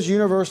 Sears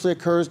universally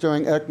occurs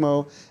during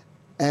ECMO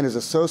and is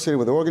associated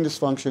with organ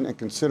dysfunction and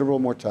considerable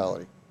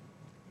mortality.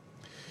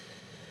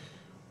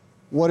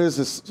 What is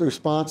this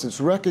response?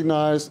 It's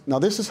recognized. Now,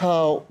 this is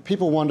how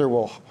people wonder,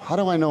 well, how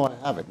do I know I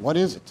have it? What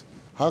is it?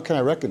 How can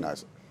I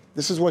recognize it?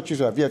 This is what you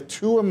have. If you have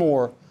 2 or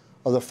more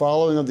of the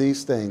following of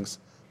these things,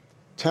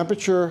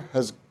 temperature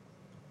has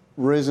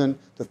risen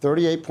to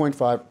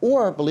 38.5,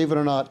 or, believe it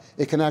or not,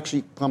 it can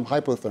actually become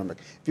hypothermic.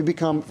 If you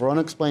become, for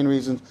unexplained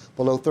reasons,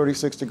 below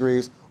 36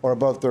 degrees or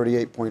above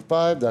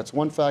 38.5, that's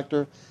one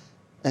factor,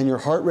 and your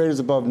heart rate is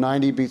above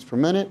 90 beats per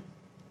minute,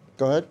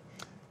 go ahead,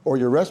 or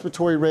your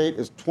respiratory rate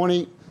is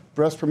 20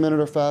 breaths per minute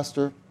or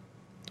faster,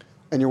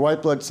 and your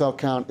white blood cell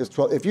count is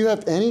 12. If you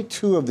have any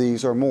 2 of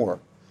these or more,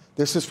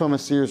 this is from a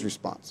Sears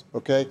response,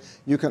 okay?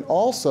 You can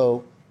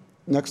also,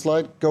 next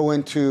slide, go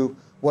into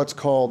what's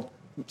called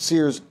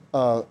Sears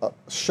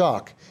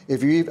shock.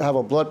 If you have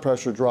a blood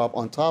pressure drop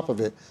on top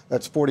of it,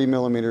 that's 40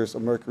 millimeters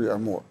of mercury or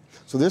more.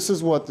 So this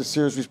is what the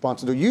Sears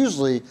response will do.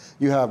 Usually,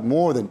 you have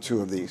more than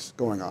 2 of these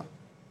going on.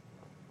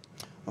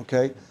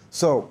 Okay,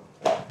 so,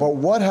 but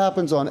what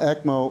happens on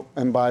ECMO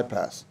and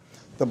bypass?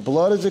 The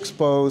blood is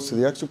exposed to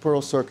the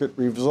extrapleural circuit,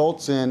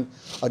 results in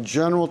a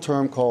general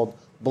term called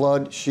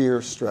blood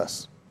shear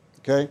stress.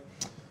 Okay,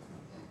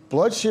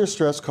 blood shear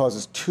stress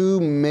causes 2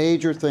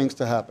 major things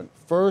to happen.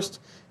 First,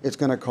 it's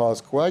going to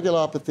cause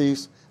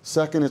coagulopathies.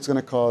 Second, it's going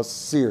to cause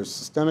SIRS,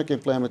 systemic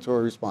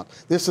inflammatory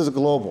response. This is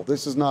global.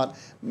 This is not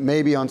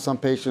maybe on some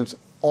patients.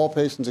 All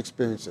patients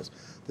experience this.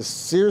 The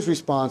SIRS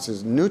response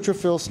is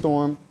neutrophil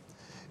storm,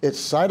 it's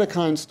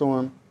cytokine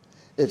storm,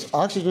 it's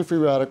oxygen-free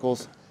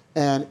radicals,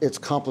 and it's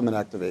complement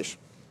activation.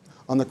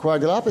 On the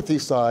coagulopathy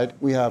side,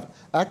 we have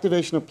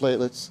activation of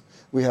platelets,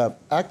 we have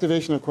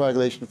activation of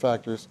coagulation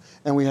factors,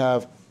 and we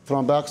have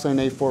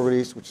thromboxane A4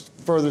 release, which is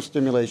further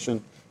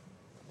stimulation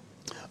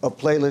of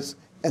platelets,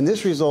 and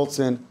this results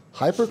in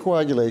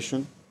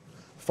hypercoagulation,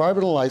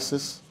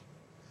 fibrinolysis,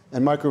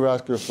 and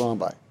microvascular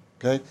thrombi.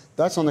 Okay,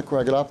 that's on the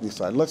coagulopathy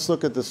side. Let's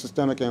look at the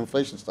systemic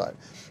inflammation side,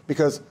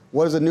 because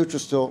what is a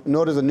neutrophil?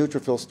 Notice a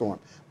neutrophil storm: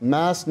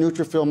 mass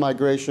neutrophil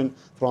migration,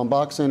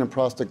 thromboxane, and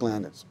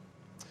prostaglandins.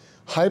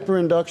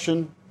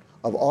 Hyperinduction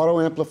of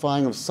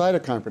autoamplifying of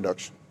cytokine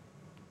production.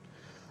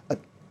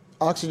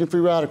 Oxygen-free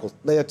radicals,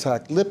 they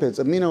attack lipids,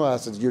 amino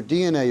acids, your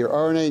DNA, your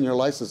RNA, and your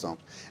lysosomes.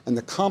 And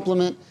the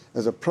complement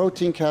is a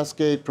protein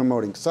cascade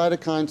promoting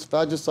cytokines,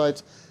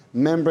 phagocytes,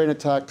 membrane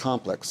attack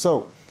complex.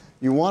 So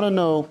you want to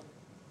know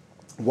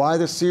why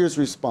the SIRS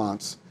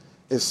response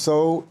is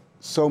so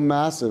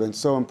massive and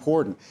so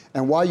important,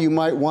 and why you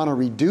might want to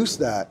reduce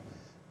that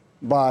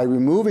by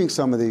removing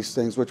some of these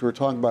things, which we were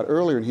talking about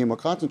earlier in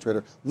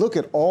hemoconcentrator. Look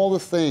at all the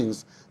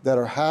things that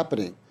are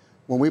happening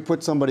when we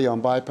put somebody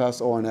on bypass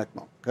or an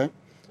ECMO, okay?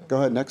 Go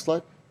ahead, next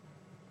slide.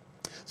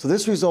 So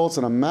this results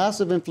in a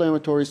massive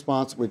inflammatory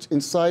response which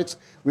incites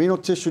renal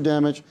tissue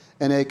damage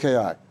and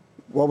AKI.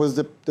 What was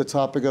the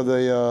topic of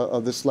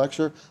this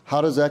lecture?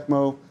 How does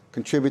ECMO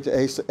contribute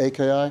to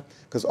AKI?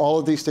 Because all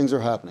of these things are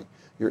happening.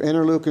 Your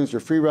interleukins, your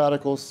free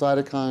radicals,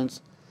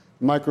 cytokines,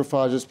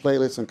 macrophages,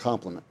 platelets, and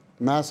complement.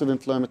 Massive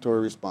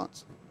inflammatory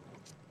response.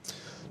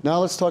 Now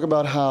let's talk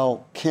about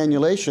how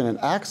cannulation and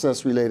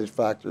access-related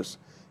factors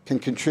can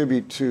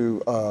contribute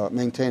to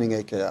maintaining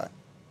AKI.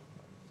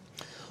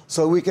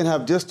 So we can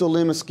have distal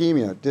limb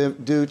ischemia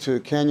due to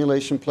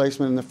cannulation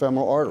placement in the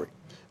femoral artery,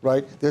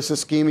 right? This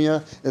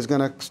ischemia is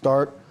going to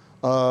start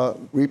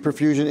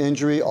reperfusion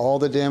injury. All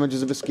the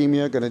damages of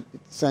ischemia are going to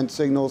send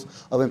signals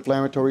of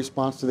inflammatory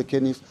response to the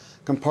kidneys.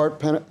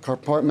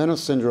 Compartmental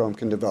syndrome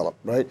can develop,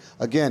 right?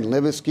 Again,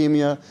 limb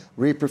ischemia,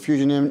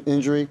 reperfusion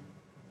injury.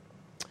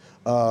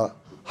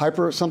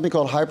 Something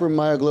called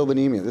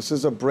hypermyoglobinemia. This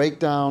is a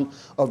breakdown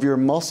of your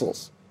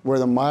muscles, where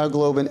the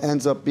myoglobin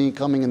ends up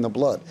coming in the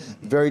blood.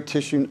 Very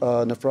tissue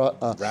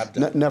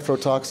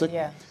nephrotoxic.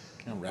 Yeah.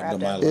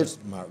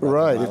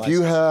 Right. If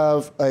you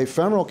have a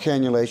femoral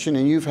cannulation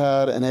and you've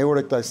had an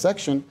aortic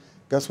dissection,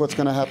 guess what's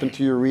going to happen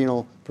to your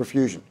renal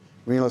perfusion?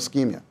 Renal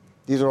ischemia.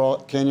 These are all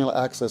cannula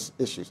access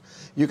issues.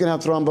 You can have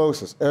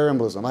thrombosis, air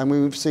embolism. I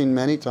mean, we've seen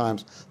many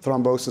times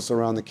thrombosis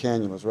around the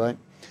cannulas, right?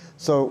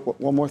 So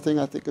one more thing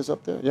I think is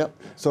up there. Yep.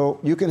 So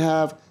you can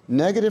have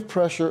negative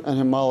pressure and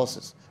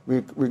hemolysis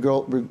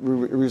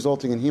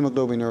resulting in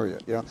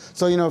hemoglobinuria. You know?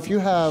 So, you know, if you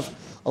have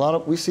a lot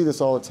of, we see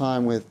this all the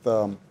time with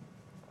ECMO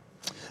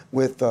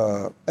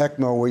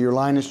where your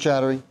line is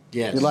chattering.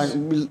 Yes.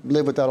 We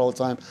live with that all the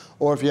time.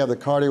 Or if you have the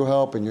cardio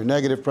help and your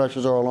negative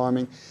pressures are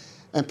alarming.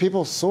 And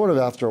people sort of,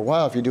 after a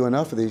while, if you do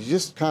enough of these, you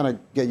just kind of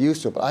get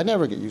used to it. But I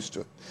never get used to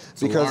it.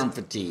 It's alarm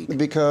fatigue.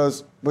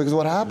 Because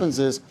what happens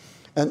is,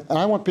 and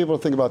I want people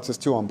to think about this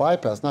too on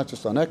bypass, not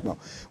just on ECMO.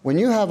 When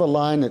you have a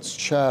line that's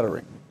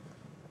chattering,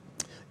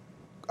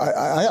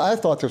 I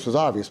thought this was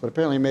obvious, but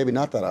apparently maybe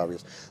not that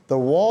obvious. The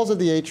walls of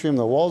the atrium,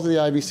 the walls of the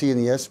IVC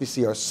and the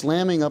SVC are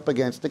slamming up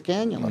against the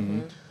cannula. Mm-hmm.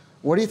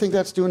 What do you think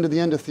that's doing to the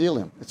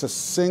endothelium? It's a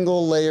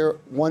single layer,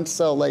 one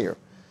cell layer.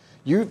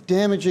 You're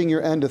damaging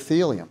your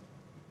endothelium,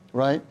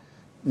 right?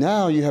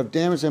 Now you have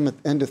damaged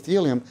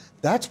endothelium.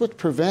 That's what's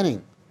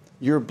preventing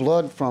your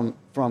blood from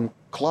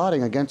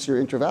clotting against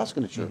your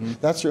intravasculature. Mm-hmm.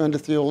 That's your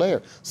endothelial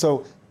layer.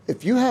 So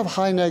if you have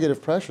high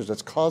negative pressures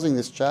that's causing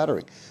this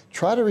chattering,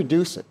 try to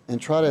reduce it and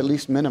try to at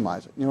least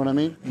minimize it. You know what I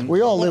mean? Mm-hmm.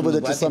 We all live with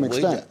it to some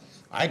extent.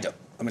 I don't.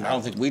 I mean, I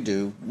don't think we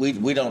do. We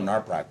don't in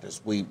our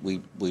practice. We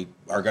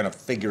are going to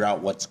figure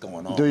out what's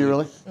going on. Do you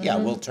really? Yeah,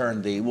 we'll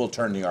turn the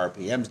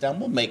RPMs down.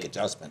 We'll make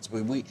adjustments.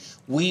 We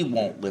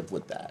won't live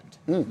with that.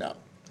 No.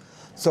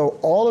 So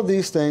all of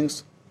these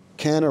things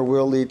can or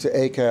will lead to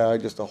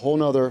AKI, just a whole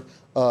nother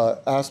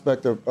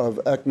aspect of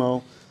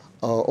ECMO,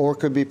 or it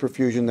could be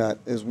perfusion. That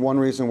is one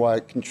reason why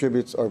it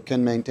contributes or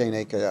can maintain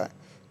AKI.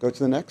 Go to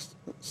the next.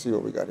 Let's see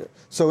what we got here.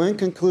 So in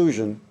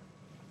conclusion,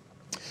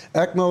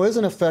 ECMO is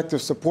an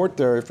effective support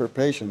therapy for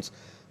patients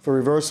for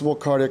reversible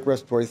cardiac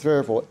respiratory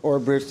therapy or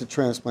bridge to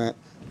transplant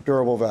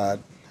durable VAD.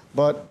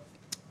 But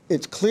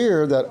it's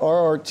clear that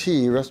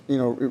RRT,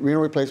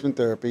 renal replacement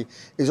therapy,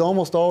 is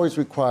almost always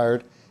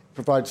required,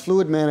 provides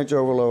fluid managed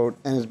overload,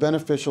 and is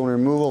beneficial in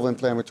removal of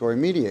inflammatory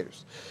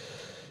mediators.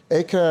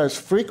 AKI is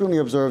frequently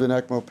observed in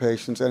ECMO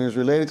patients and is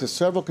related to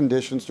several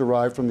conditions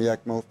derived from the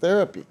ECMO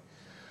therapy.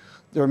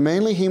 They're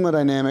mainly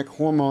hemodynamic,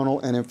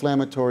 hormonal, and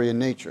inflammatory in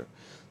nature.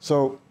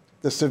 So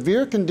the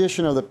severe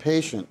condition of the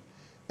patient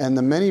and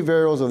the many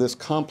variables of this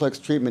complex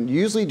treatment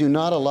usually do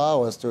not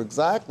allow us to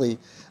exactly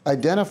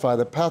identify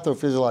the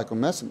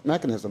pathophysiological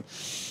mechanism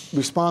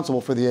responsible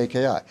for the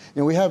AKI. You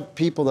know, we have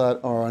people that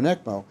are on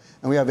ECMO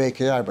and we have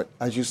AKI, but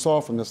as you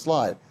saw from the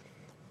slide,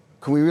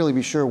 can we really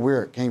be sure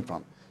where it came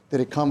from? Did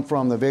it come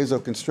from the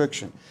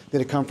vasoconstriction? Did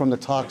it come from the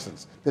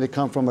toxins? Did it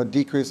come from a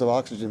decrease of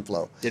oxygen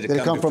flow? Did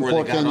it come from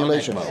poor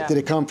cannulation? Yeah. Did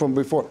it come from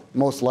before?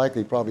 Most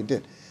likely, probably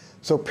did.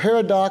 So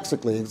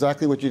paradoxically,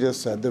 exactly what you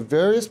just said, the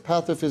various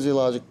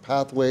pathophysiologic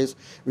pathways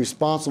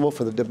responsible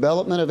for the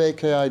development of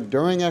AKI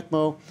during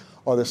ECMO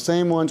are the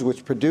same ones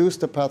which produce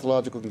the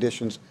pathological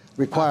conditions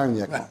requiring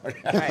the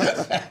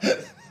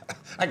ECMO.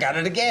 I got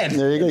it again.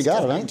 There you go. You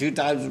got it, huh? 2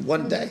 times in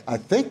one day. I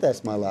think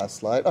that's my last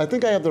slide. I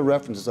think I have the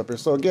references up here.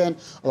 So again,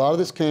 a lot of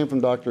this came from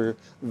Dr.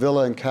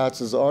 Villa and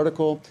Katz's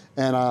article,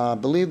 and I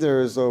believe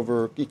there is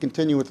you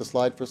continue with the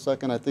slide for a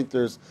second, I think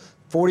there's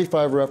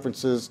 45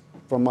 references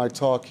from my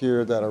talk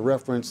here that are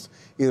referenced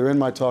either in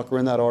my talk or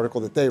in that article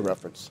that they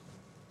reference.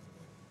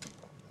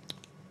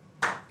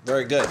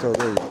 Very good. So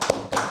there you go.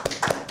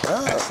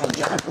 Excellent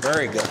job.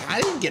 Very good.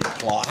 I didn't get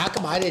applause. How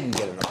come I didn't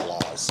get an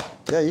applause?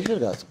 Yeah, you should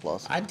have got some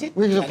applause. I did.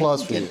 We should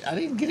applause for you. I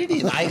didn't get it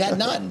either. I got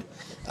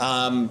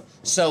none.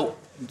 So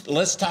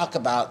let's talk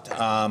about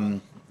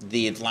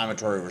the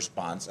inflammatory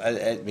response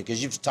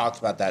because you've talked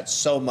about that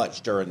so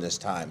much during this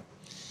time.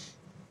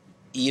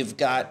 You've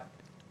got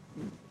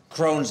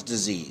Crohn's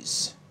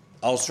disease,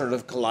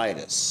 ulcerative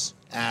colitis,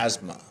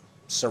 asthma,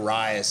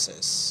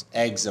 psoriasis,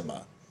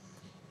 eczema,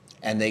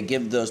 and they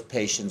give those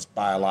patients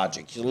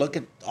biologics. You look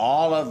at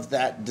all of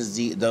that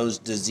disease, those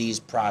disease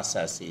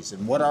processes,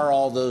 and what are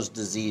all those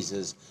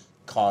diseases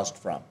caused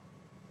from?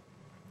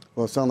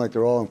 Well, it sounds like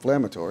they're all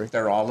inflammatory.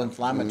 They're all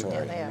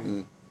inflammatory. Yeah, they are.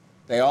 Mm.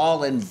 They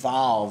all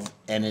involve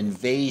an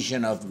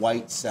invasion of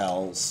white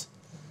cells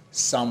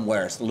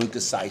somewhere,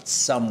 leukocytes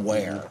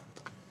somewhere.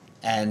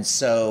 And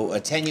so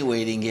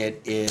attenuating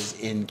it is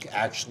in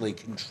actually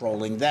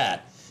controlling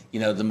that. You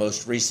know, the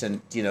most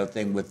recent,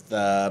 thing with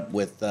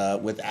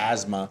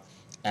asthma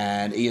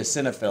and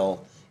eosinophil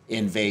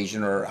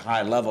invasion or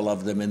high level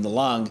of them in the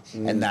lung,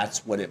 and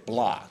that's what it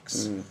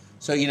blocks.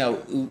 So,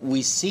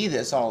 we see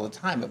this all the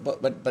time,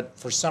 but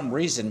for some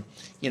reason,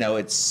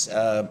 it's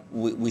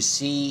we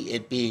see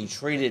it being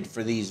treated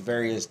for these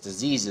various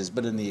diseases,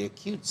 but in the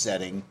acute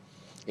setting,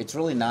 it's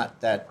really not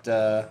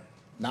that.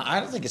 Now,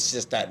 I don't think it's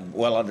just that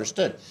well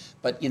understood,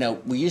 but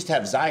we used to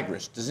have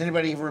Xigris. Does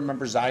anybody ever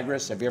remember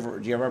Xigris?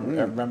 Do you ever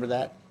remember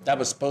that? That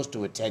was supposed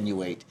to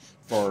attenuate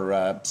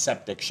for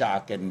septic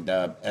shock and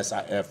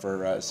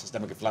for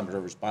systemic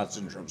inflammatory response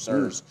syndrome,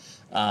 SIRS,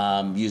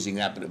 using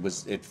that,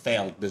 but it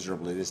failed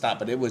miserably to stop.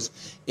 But it was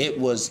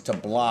to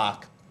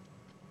block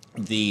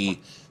the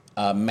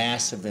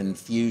massive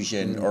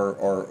infusion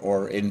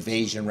or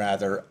invasion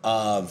rather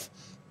of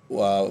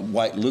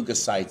white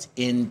leukocytes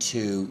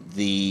into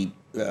the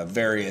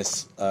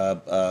various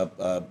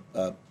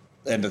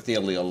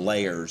endothelial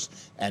layers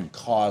and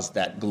caused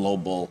that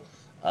global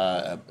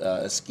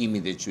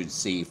ischemia that you'd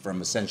see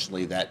from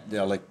essentially that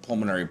like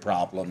pulmonary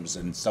problems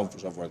and so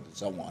forth and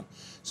so on.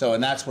 So,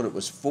 and that's what it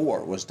was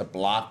for, was to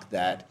block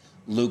that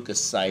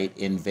leukocyte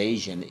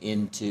invasion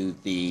into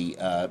the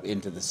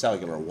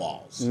cellular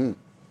walls.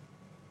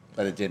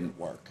 But it didn't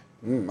work.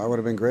 That would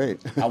have been great.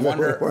 I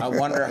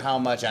wonder how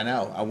much. I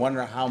know. I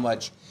wonder how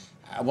much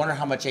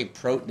a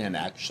protein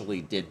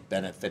actually did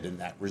benefit in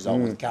that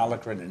result with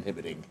kallikrein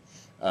inhibiting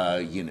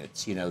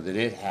units. You know that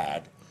it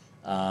had,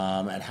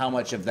 and how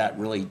much of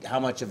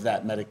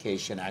that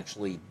medication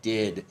actually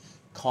did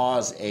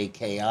cause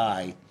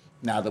AKI.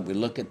 Now that we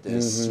look at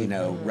this, you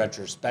know,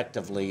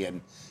 retrospectively,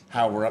 and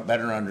how we're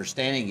better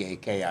understanding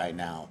AKI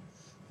now,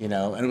 you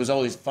know, and it was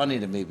always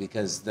funny to me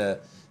because the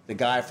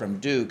guy from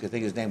Duke, I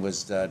think his name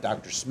was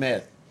Dr.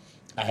 Smith,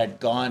 I had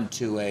gone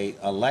to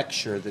a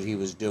lecture that he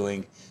was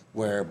doing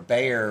where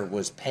Bayer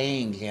was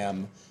paying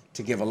him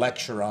to give a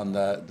lecture on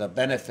the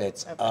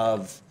benefits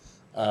of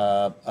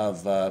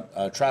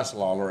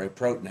trasolol or a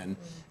protein,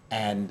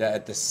 and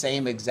at the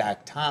same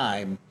exact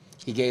time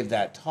he gave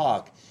that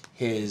talk,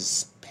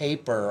 his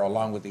paper,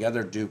 along with the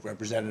other Duke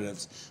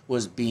representatives,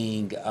 was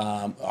being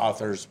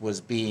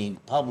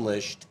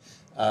published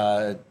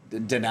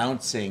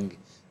denouncing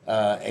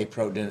a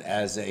protein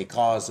as a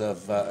cause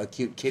of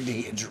acute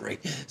kidney injury,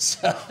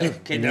 so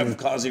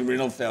causing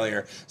renal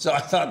failure. So I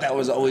thought that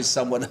was always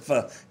somewhat of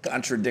a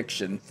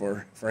contradiction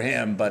for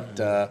him,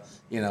 but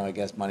you know, I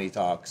guess money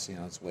talks. You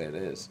know, that's the way it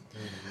is.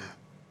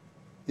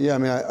 Yeah, I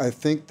mean, I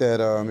think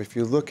that if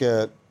you look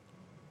at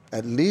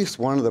least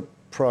one of the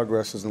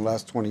progresses in the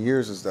last 20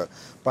 years is the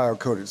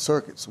biocoded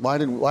circuits. Why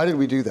did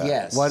we do that?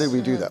 Yes. Why did we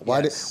do that?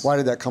 Why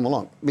did that come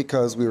along?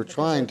 Because we were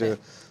trying to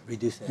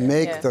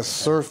make the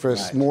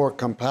surface more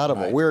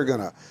compatible. Right. We're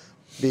going to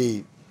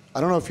be, I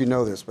don't know if you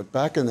know this, but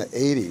back in the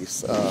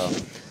 80s,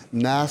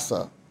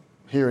 NASA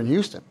here in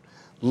Houston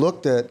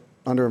looked at,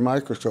 under a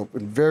microscope,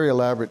 in very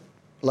elaborate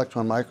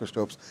electron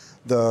microscopes,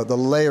 the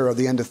layer of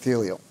the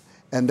endothelial.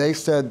 And they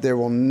said there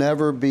will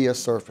never be a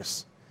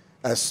surface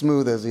as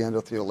smooth as the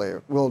endothelial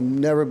layer. We'll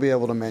never be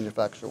able to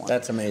manufacture one.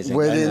 That's amazing.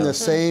 Within the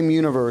same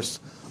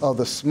universe of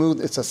the smooth,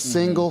 it's a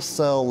single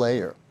cell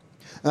layer.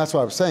 And that's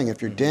what I was saying.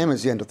 If you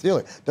damage the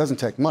endothelium, it doesn't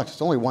take much.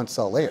 It's only one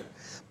cell layer.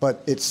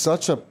 But it's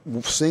such a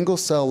single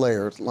cell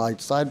layer,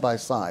 like side by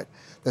side,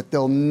 that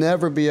they'll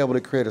never be able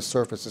to create a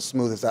surface as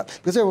smooth as that.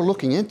 Because they were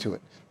looking into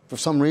it. For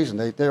some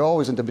reason, they're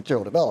always into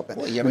material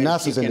development. Well, yeah, and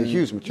NASA's into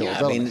huge material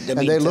development. I mean,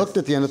 and they looked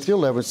at the endothelial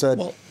level and said,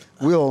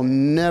 we'll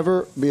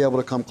never be able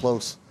to come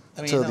close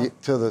to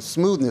the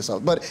smoothness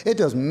of it. But it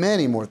does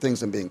many more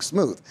things than being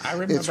smooth. I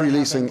remember it's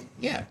releasing...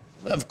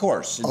 Of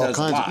course, it all does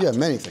kinds a lot. of,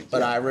 many things.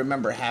 But I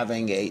remember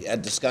having a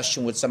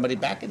discussion with somebody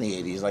back in the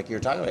 80s, like you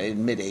were talking about,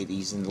 in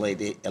mid-80s and late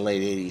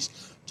 80s,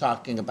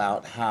 talking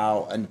about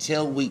how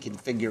until we can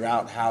figure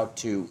out how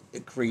to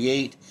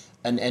create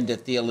an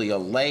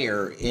endothelial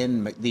layer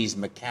in these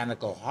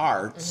mechanical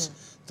hearts,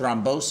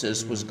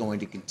 thrombosis was going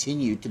to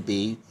continue to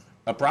be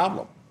a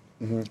problem.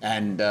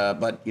 And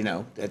but you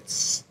know,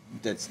 that's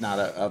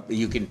not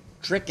you can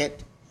trick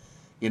it.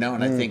 You know,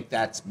 and I think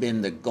that's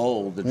been the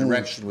goal, the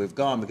direction we've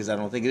gone, because I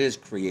don't think it is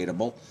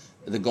creatable.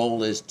 The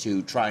goal is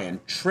to try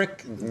and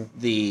trick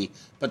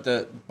but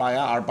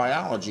our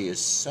biology is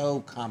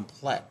so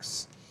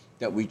complex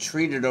that we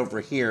treat it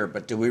over here,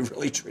 but do we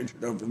really treat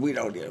it over? We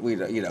don't,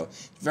 you know,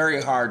 it's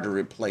very hard to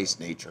replace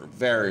nature.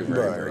 Very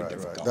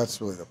difficult. Right. That's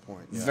really the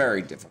point. Yeah.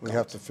 Very difficult. We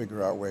have to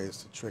figure out ways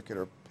to trick it,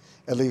 or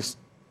at least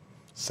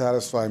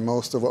satisfy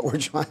most of what we're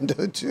trying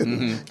to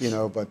do, you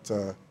know, but...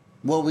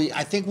 Well,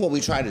 I think what we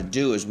try to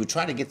do is we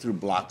try to get through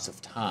blocks of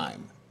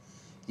time.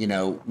 You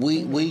know,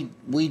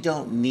 we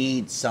don't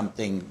need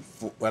something,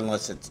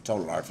 unless it's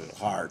total artificial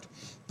heart,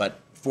 but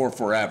for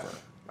forever.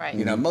 Right.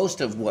 You know,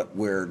 most of what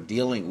we're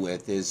dealing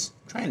with is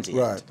transient.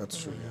 Right,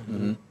 that's true.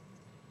 Yeah.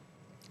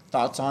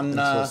 Thoughts on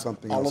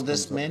all of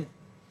this, Min?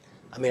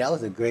 I mean, that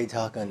was a great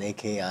talk on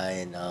AKI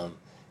and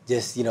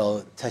just, you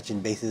know,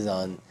 touching bases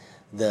on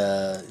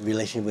the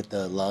relation with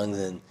the lungs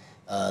and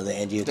the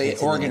angiotensin.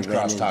 The organ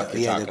crosstalk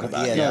you're talking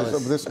about. Yeah,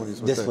 this one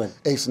is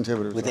with the ACE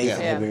inhibitors. With ACE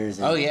inhibitors.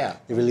 And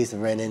the release of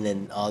renin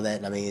and all that.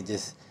 And I mean, it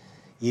just,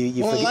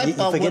 you well, forget, light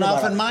bulb went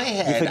off in my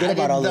head. You forget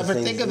about all those never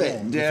things. think of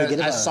it.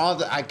 I saw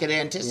that I could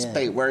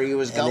anticipate where he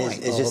was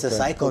going. It's just a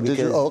cycle. Oh, did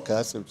you? Oh, okay,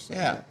 I see what you're saying.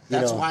 Yeah,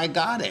 that's why I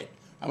got it.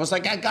 I was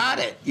like, I got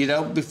it, you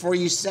know, before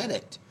you said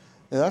it.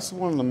 Yeah, that's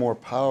one of the more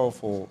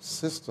powerful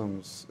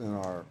systems in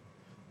our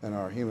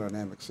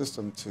hemodynamic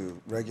system to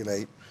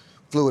regulate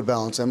fluid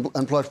balance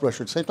and blood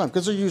pressure at the same time,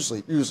 because they're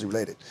usually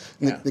related.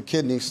 The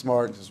kidney's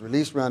smart, is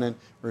release renin,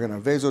 we're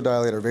going to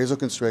vasodilate or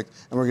vasoconstrict,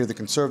 and we're going to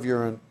conserve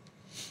urine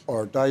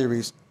or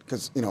diurese,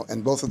 because, you know,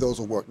 and both of those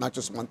will work, not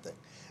just one thing.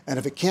 And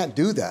if it can't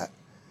do that,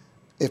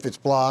 if it's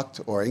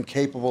blocked or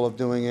incapable of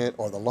doing it,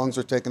 or the lungs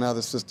are taken out of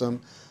the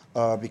system,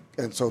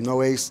 and so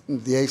no ACE,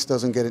 the ACE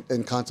doesn't get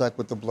in contact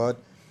with the blood,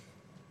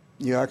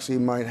 you actually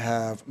might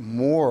have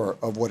more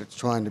of what it's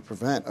trying to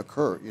prevent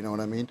occur. You know what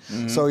I mean?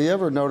 Mm-hmm. So you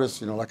ever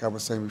notice, like I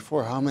was saying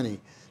before, how many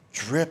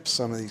drips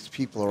some of these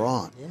people are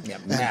on? Yeah,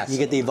 And massive. You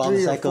get the evolving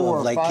 3 or cycle 4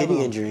 of or like 5 kidney of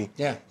them. injury.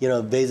 Yeah.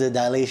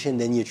 Vasodilation,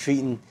 then you're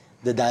treating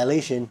the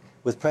dilation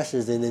with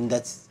pressures, and then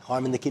that's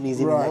harming the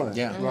kidneys even more.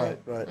 Yeah.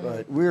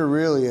 Right. We're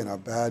really in a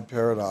bad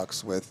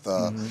paradox with,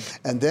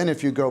 and then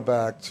if you go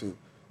back to,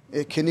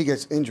 kidney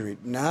gets injured,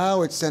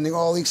 now it's sending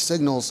all these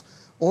signals,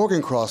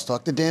 organ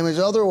crosstalk, to damage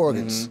other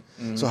organs.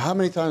 So how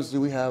many times do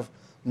we have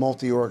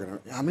multi-organ?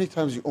 How many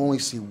times do you only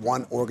see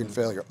one organ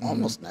failure?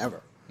 Almost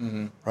never,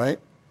 right?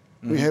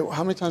 We have,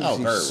 how many times do you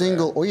see very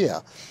single? rare. Oh yeah,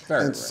 Very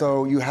and rare.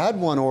 so you had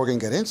one organ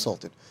get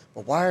insulted,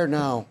 but why are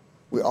now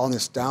we on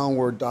this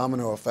downward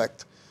domino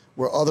effect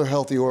where other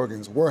healthy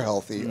organs were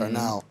healthy are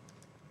now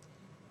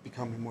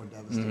becoming more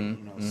devastated?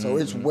 So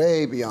it's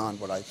way beyond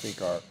what I think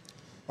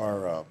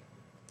our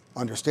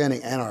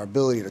understanding and our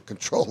ability to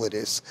control it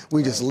is.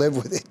 We just live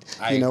with it,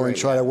 I and agree,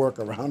 try yeah. to work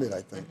around it,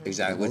 I think.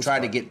 Exactly. for We the try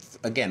most to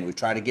part. get we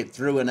try to get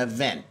through an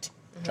event.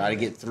 Try to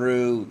get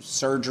through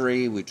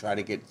surgery. We try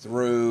to get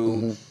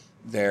through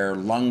their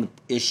lung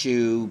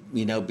issue.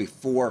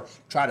 Before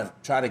try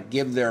to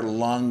give their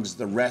lungs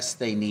the rest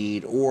they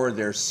need, or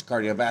their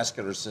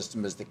cardiovascular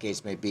system, as the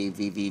case may be,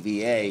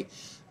 VVVA,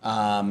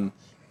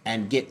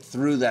 and get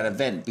through that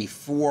event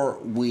before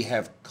we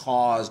have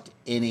caused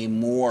any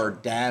more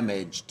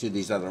damage to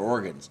these other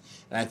organs.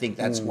 And I think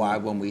that's why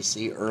when we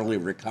see early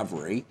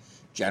recovery,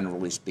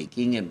 generally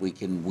speaking, and we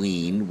can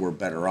wean, we're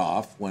better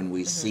off. When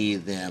we see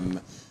them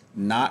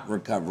not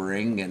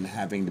recovering and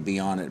having to be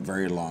on it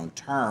very long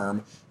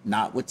term,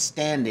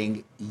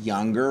 notwithstanding,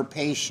 younger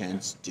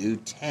patients do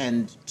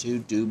tend to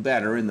do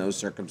better in those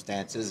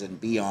circumstances and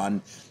be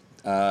on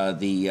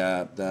the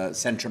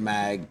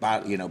Centramag,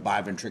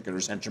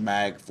 biventricular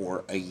Centramag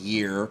for a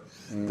year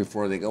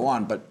before they go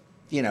on. But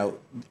no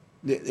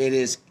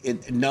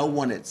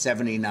one at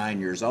 79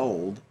 years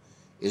old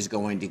is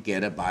going to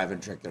get a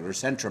biventricular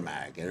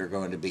Centramag. They're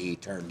going to be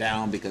turned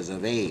down because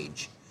of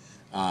age.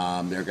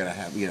 They're going to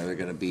have, they're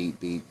going to be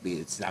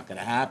it's not going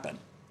to happen.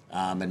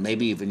 And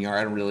maybe even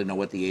I don't really know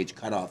what the age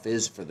cutoff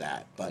is for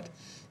that. But,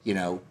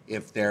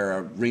 if they're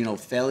a renal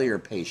failure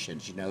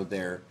patient,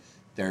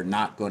 they're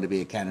not going to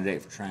be a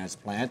candidate for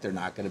transplant. They're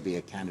not going to be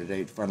a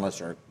candidate for, unless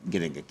they're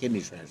getting a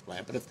kidney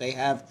transplant. But if they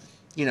have,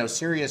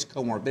 serious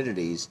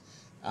comorbidities,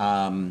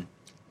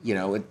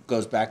 it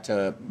goes back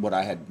to what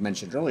I had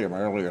mentioned earlier, my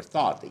earlier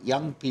thought, that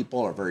young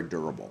people are very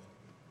durable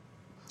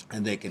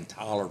and they can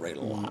tolerate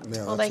a lot.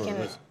 Yeah, Well, they that's what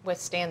can it is.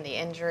 withstand the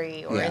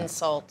injury or Yeah.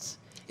 insult.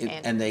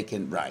 And they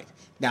can, right.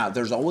 Now,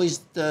 there's always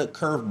the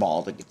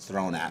curveball that gets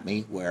thrown at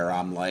me where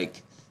I'm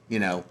like,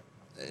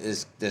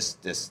 is this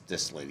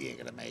lady ain't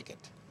gonna make it.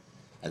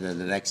 And then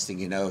the next thing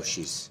you know,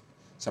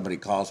 somebody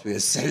calls me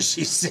and says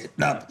she's sitting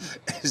up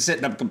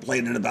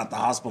complaining about the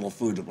hospital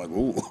food. I'm like,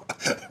 ooh,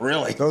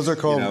 really? Those are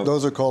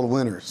called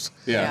winners.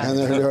 Yeah. And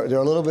they're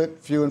a little bit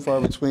few and far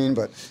between,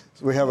 but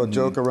we have a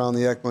joke around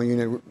the ECMO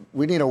unit.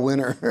 We need a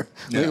winner.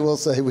 Yeah. We will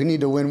say we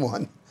need to win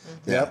one.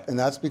 Yeah. Yep. And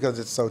that's because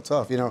it's so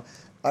tough.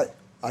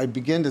 I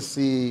begin to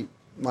see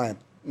my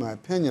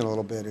opinion a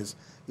little bit is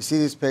you see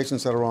these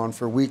patients that are on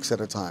for weeks at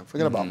a time.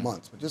 Forget about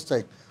months, but just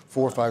take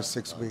 4, 5,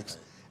 6 weeks,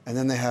 and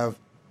then they have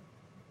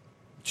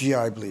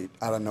GI bleed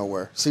out of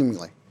nowhere,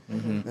 seemingly.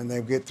 And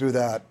they get through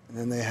that, and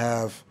then they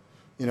have,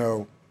 they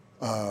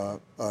have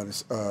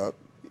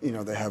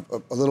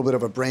a little bit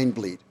of a brain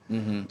bleed.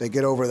 They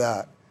get over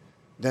that.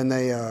 Then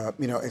they,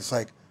 it's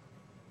like,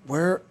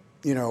 where,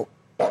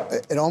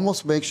 it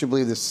almost makes you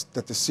believe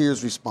that the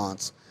Sears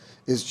response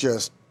is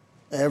just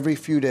every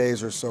few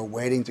days or so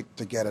waiting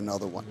to get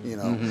another one,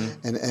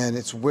 and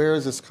it's, where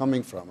is this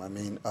coming from? I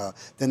mean,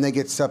 then they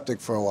get septic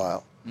for a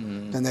while,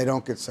 then they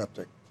don't get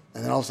septic,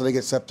 and then also they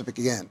get septic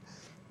again,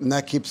 and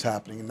that keeps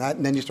happening, and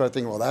then you start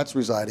thinking, well, that's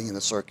residing in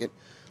the circuit,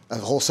 a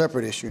whole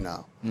separate issue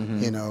now,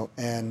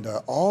 and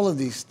all of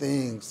these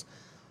things,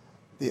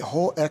 the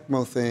whole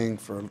ECMO thing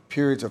for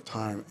periods of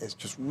time is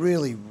just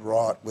really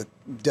wrought with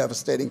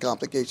devastating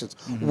complications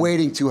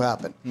waiting to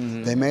happen.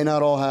 They may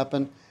not all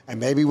happen, and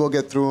maybe we'll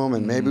get through them,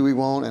 and maybe we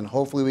won't, and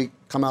hopefully we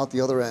come out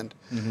the other end.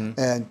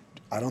 And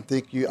I don't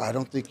think you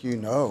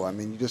know. I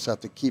mean, you just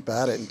have to keep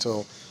at it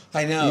until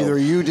I know. either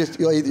you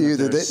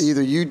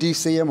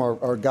DC them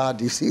or God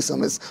DCs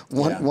them. It's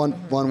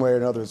one way or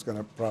another is going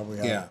to probably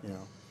happen.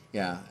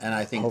 Yeah, and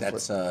I think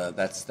Hopefully.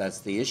 that's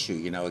the issue.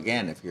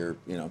 Again, if you're,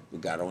 we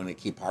got to want to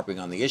keep harping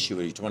on the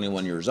issue. You're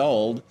 21 years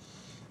old,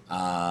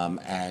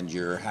 and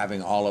you're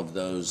having all of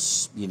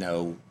those,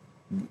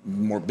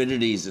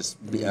 morbidities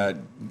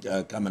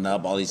coming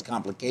up. All these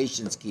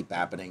complications keep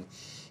happening.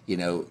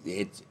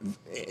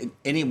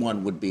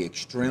 Anyone would be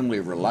extremely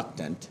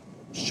reluctant,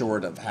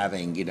 short of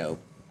having,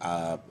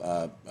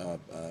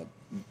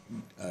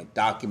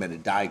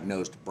 documented,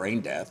 diagnosed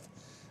brain death,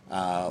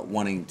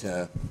 wanting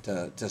to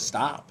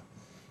stop.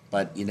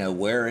 But,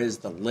 where is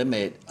the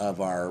limit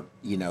of our,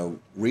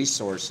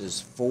 resources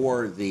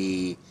for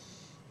the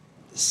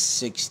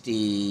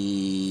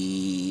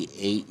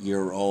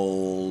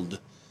 68-year-old,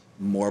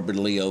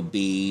 morbidly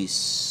obese,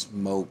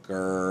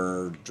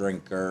 smoker,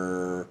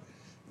 drinker,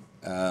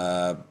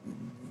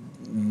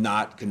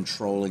 not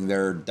controlling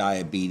their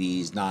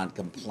diabetes,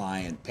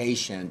 non-compliant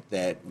patient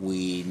that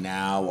we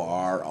now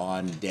are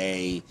on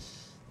day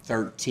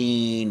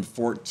 13,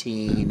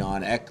 14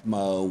 on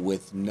ECMO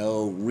with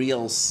no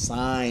real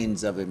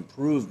signs of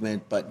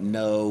improvement, but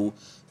no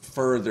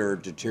further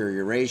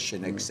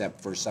deterioration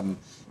except for some,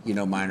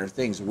 minor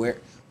things.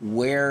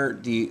 Where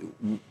do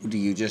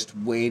you just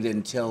wait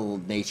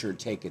until nature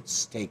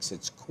takes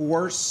its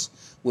course,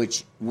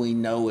 which we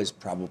know is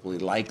probably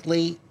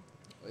likely?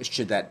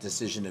 Should that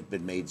decision have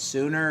been made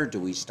sooner? Do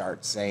we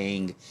start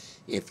saying,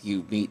 if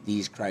you meet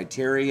these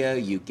criteria,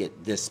 you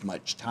get this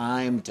much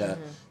time to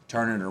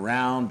turn it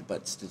around,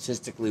 but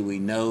statistically we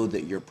know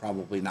that you're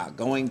probably not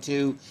going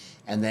to?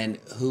 And then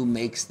who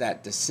makes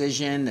that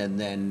decision? And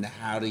then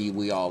how do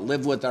we all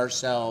live with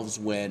ourselves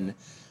when,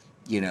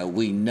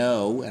 we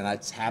know, and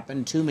it's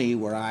happened to me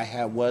where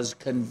I was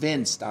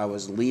convinced I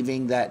was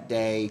leaving that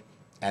day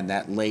and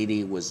that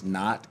lady was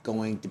not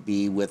going to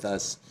be with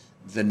us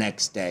the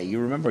next day. You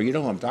remember, you know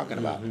what I'm talking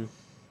about.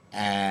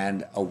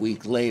 And a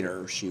week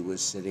later, she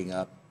was sitting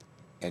up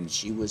and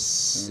she was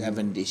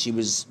 70, she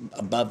was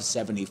above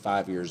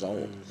 75 years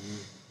old.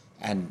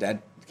 And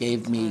that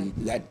gave me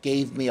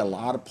a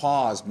lot of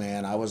pause,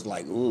 man. I was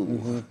like,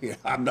 ooh,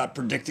 I'm not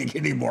predicting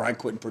anymore. I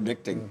quit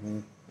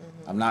predicting.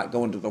 I'm not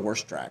going to the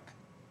horse track.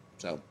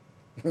 So,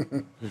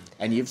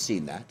 and you've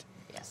seen that.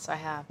 Yes, I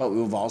have. But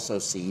we've also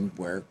seen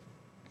where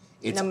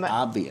it's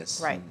obvious.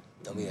 Right.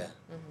 Oh, yeah.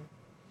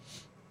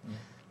 I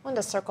wanted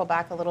to circle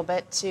back a little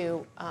bit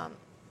to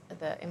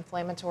the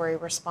inflammatory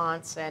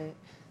response and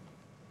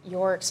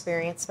your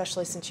experience,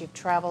 especially since you've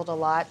traveled a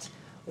lot,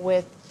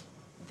 with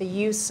the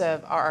use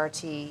of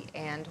RRT,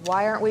 and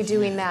why aren't we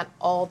doing that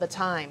all the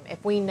time?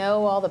 If we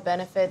know all the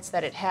benefits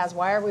that it has,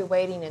 why are we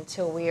waiting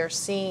until we are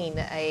seeing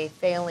a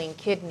failing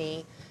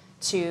kidney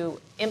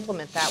to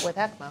implement that with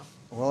ECMO?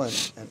 Well,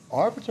 in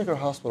our particular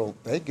hospital,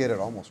 they get it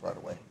almost right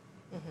away.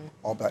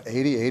 About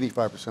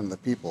 85% of the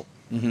people,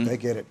 they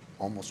get it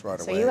almost right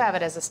away. So you have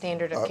it as a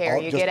standard of care.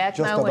 You get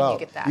ECMO and you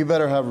get that. You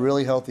better have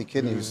really healthy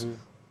kidneys.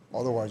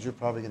 Otherwise, you're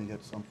probably going to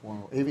get some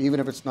form of, even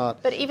if it's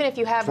not. But even if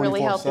you have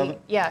really healthy,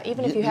 24/7?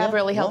 even if you have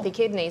really healthy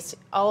kidneys,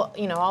 all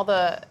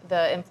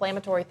the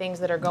inflammatory things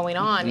that are going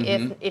on.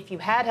 If you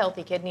had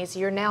healthy kidneys,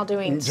 you're now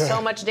doing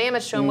so much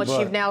damage to them, which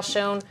you've now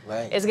shown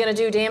is going to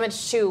do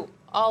damage to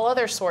all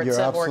other sorts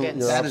of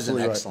organs. That is an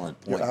excellent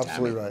point. You're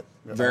absolutely Tammy. right.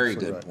 You're Very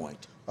absolutely good right.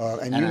 point.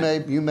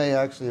 And you may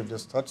actually have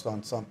just touched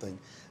on something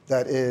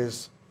that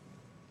is,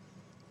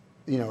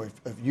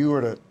 if you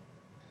were to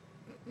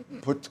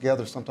put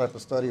together some type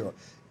of study or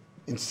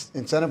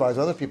incentivize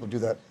other people to do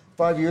that,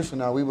 5 years from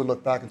now, we would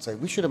look back and say,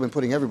 we should have been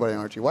putting everybody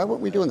on RT. Why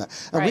weren't we doing that?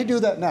 And we do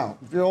that now.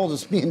 If you're old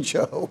as me and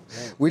Joe,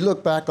 we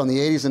look back on the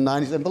 80s and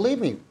 90s, and believe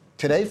me,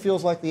 today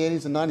feels like the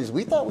 80s and 90s.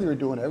 We thought we were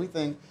doing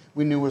everything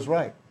we knew was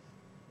right.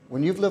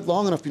 When you've lived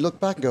long enough, you look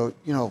back and go,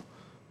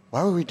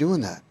 why were we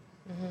doing that?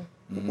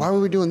 Why were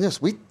we doing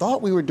this? We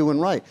thought we were doing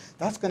right.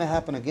 That's going to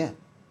happen again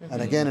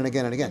and again and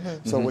again and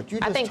again. So what you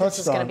just touched on. I think this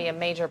is going to be a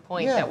major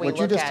point that we look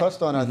at. What you just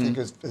touched on, I think,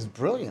 is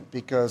brilliant,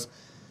 because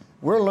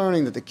we're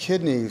learning that the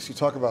kidneys, you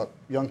talk about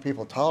young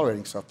people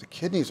tolerating stuff, the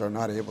kidneys are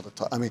not able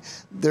to I mean,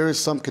 there is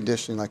some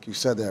conditioning, like you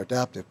said, they're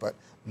adaptive, but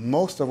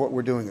most of what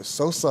we're doing is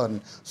so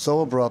sudden,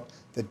 so abrupt,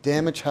 the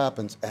damage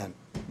happens, and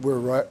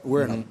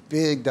we're in a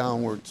big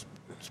downward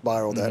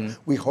spiral that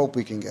we hope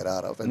we can get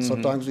out of. And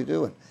sometimes we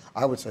do, and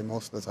I would say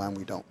most of the time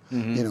we don't.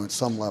 At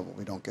some level,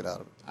 we don't get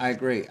out of it. I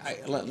agree.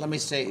 Let me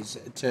say,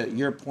 to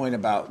your point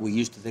about we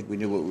used to think we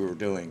knew what we were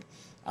doing,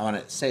 I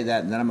want to say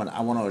that, and then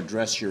I want to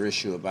address your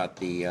issue about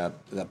the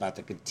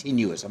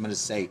continuous. I'm going to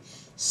say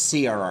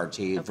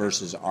CRRT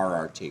versus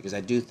RRT, because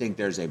I do think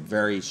there's a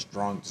very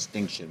strong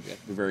distinction. We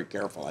have to be very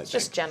careful, I think.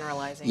 Just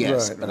generalizing.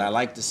 Yes, but I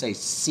like to say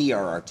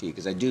CRRT,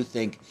 because I do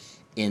think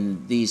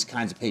in these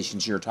kinds of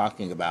patients you're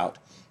talking about,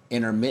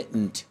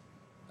 intermittent,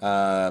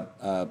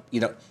 the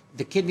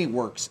kidney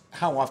works.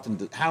 How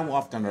often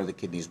are the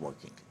kidneys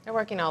working? They're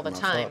working all the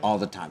time. All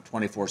the time,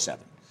 24/7.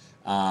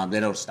 They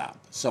don't stop.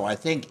 So I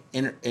think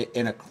in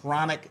a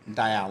chronic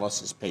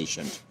dialysis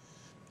patient,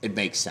 it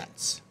makes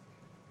sense.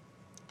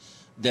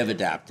 They've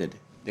adapted.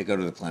 They go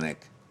to the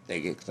clinic.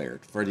 They get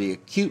cleared. For the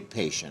acute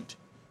patient,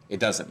 it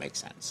doesn't make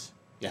sense.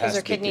 Because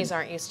their kidneys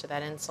aren't used to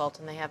that insult,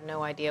 and they have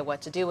no idea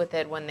what to do with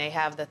it when they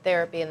have the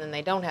therapy and then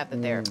they don't have the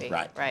therapy.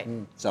 Right.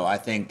 So I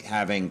think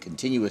having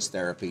continuous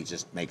therapy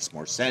just makes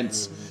more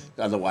sense.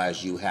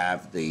 Otherwise, you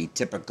have the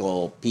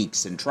typical peak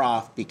and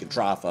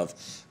trough of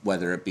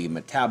whether it be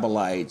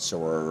metabolites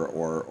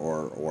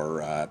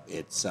or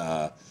it's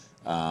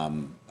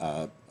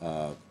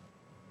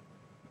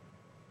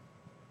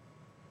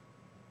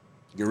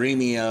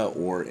uremia,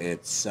 or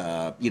it's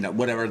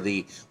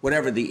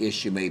whatever the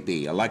issue may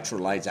be,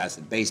 electrolytes,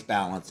 acid-base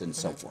balance, and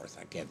so forth.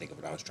 I can't think of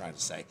what I was trying to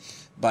say,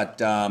 but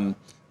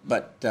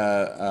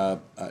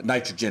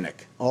nitrogenic.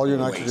 All your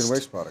nitrogen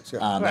waste products,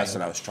 yeah. That's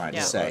what I was trying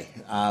to say.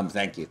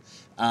 Thank you.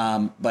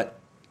 But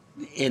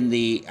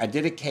I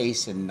did a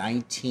case in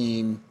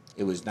 19,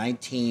 I believe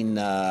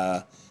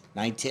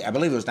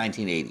it was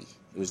 1980.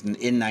 It was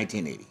in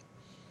 1980.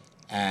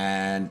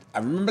 And I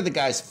remember the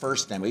guy's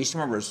first name. I used to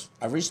remember his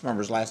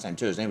last name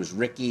too. His name was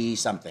Ricky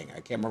something.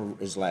 I can't remember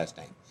his last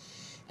name.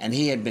 And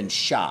he had been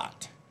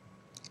shot.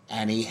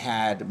 And he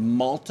had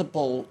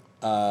multiple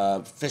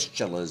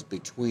fistulas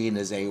between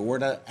his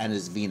aorta and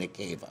his vena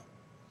cava.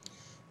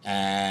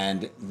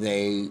 And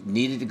they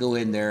needed to go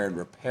in there and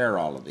repair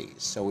all of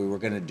these. So we were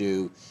going to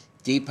do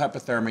deep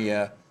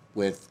hypothermia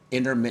with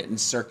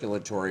intermittent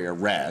circulatory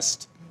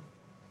arrest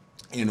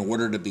in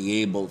order to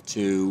be able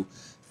to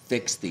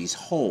fix these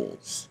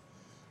holes.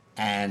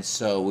 And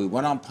so we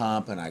went on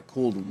pump and I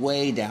cooled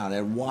way down.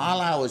 And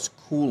while I was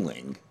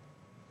cooling,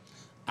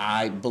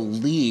 I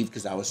believe,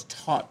 because I was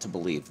taught to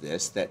believe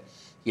this, that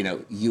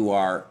you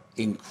are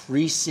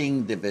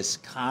increasing the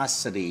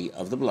viscosity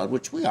of the blood,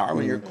 which we are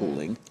when you're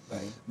cooling,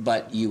 right.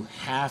 But you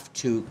have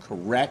to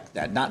correct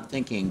that, not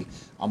thinking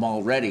I'm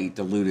already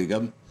diluting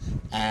them.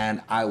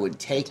 And I would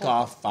take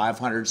off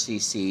 500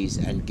 cc's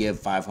and give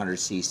 500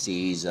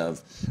 cc's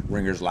of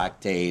Ringer's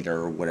lactate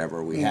or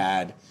whatever we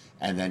had,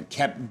 and then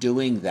kept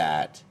doing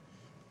that.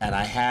 And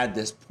I had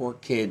this poor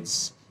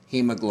kid's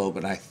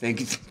hemoglobin, I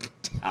think,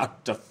 down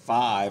to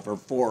 5 or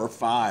 4 or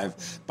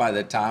 5 by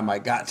the time I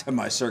got to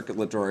my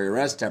circulatory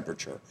arrest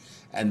temperature.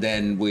 And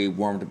then we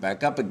warmed it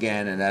back up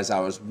again, and as I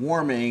was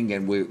warming,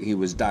 and he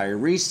was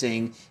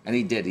diuresing, and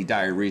he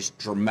diuresed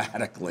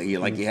dramatically,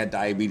 like he had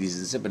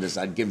diabetes insipidus.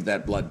 I'd give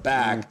that blood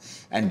back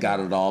and got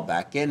it all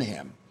back in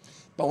him.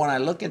 But when I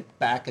look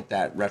back at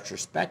that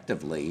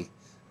retrospectively,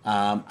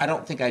 I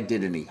don't think I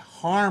did any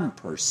harm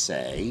per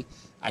se.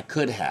 I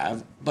could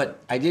have, but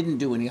I didn't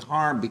do any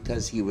harm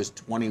because he was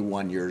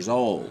 21 years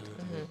old.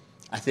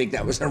 I think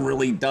that was a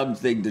really dumb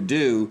thing to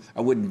do.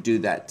 I wouldn't do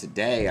that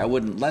today. I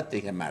wouldn't let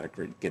the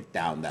hematocrit get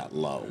down that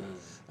low,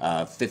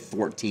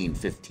 14,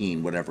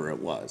 15, whatever it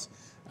was.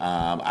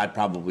 I'd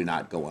probably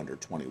not go under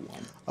 21.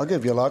 I'll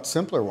give you a lot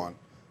simpler one.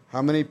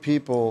 How many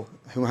people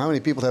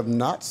have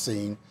not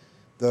seen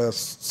the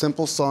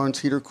simple Sarnes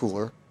heater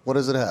cooler? What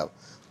does it have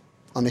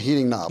on the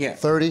heating knob?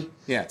 30,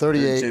 38,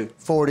 32.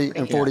 40,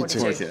 and 42.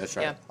 42, that's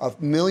right. A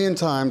million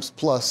times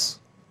plus.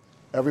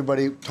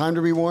 Everybody, time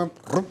to rewarm.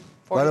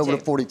 Right over to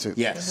 42.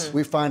 Yes.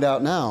 We find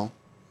out now,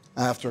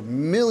 after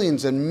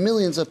millions and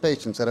millions of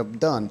patients that have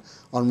done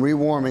on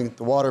rewarming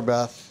the water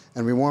bath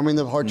and rewarming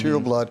the arterial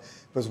blood,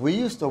 because we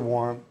used to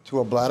warm to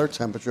a bladder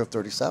temperature of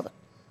 37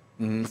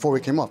 before we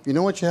came off. You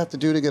know what you have to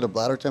do to get a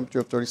bladder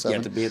temperature of 37? You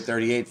have to be at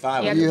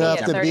 38.5. You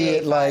have to be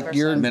at like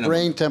your minimum.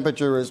 brain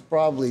temperature is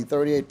probably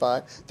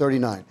 38.5,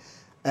 39.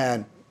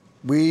 And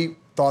we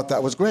thought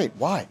that was great.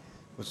 Why?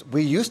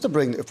 We used to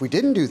bring, if we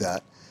didn't do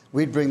that,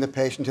 we'd bring the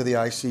patient to the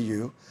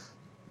ICU.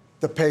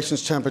 The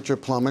patient's temperature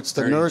plummets.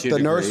 The nurse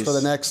for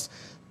the next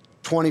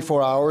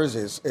 24 hours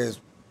is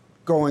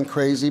going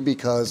crazy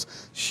because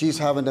she's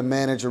having to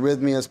manage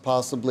arrhythmias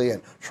possibly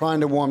and trying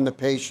to warm the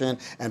patient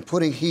and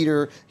putting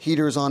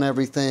heaters on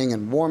everything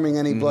and warming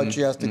any blood she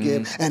has to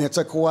give. And it's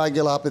a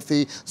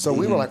coagulopathy. So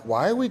we were like,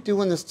 why are we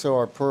doing this to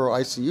our poor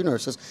ICU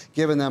nurses,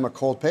 giving them a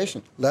cold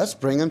patient? Let's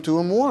bring them to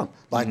them warm,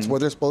 like where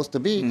they're supposed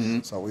to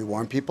be. So we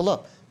warm people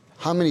up.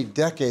 How many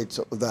decades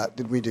of that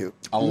did we do?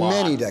 A lot.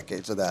 Many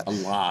decades of that. A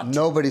lot.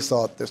 Nobody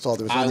saw there was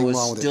anything wrong with it.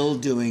 I was still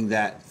doing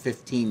that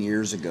 15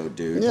 years ago,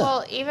 dude. Yeah.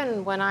 Well,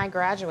 even when I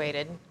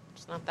graduated,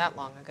 it's not that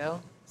long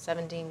ago,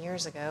 17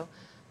 years ago,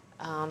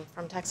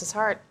 from Texas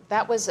Heart,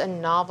 that was a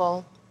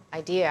novel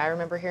idea. I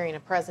remember hearing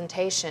a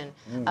presentation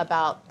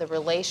about the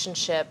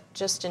relationship,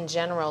 just in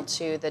general,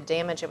 to the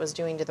damage it was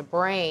doing to the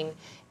brain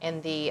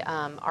and the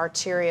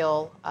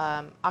arterial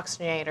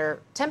oxygenator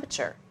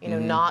temperature,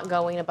 not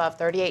going above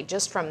 38,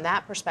 just from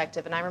that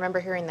perspective. And I remember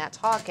hearing that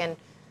talk, and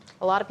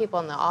a lot of people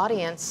in the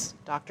audience,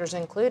 doctors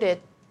included,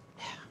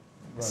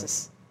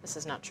 this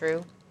is not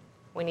true.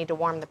 We need to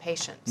warm the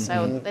patient.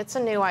 So it's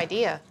a new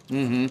idea.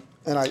 And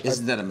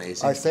Isn't that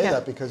amazing? I say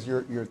that because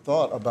your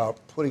thought about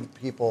putting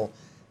people,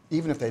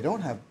 even if they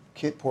don't have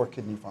poor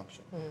kidney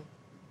function,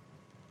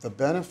 the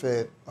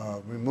benefit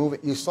of removing,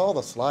 you saw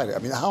the slide. I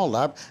mean, how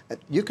elaborate,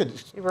 you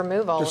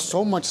remove all of it. There's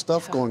so much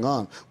stuff going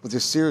on with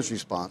this Sears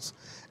response,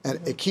 and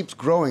it keeps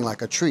growing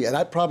like a tree. And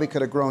I probably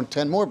could have grown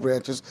 10 more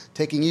branches,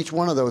 taking each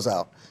one of those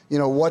out.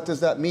 What does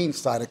that mean,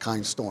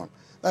 cytokine storm?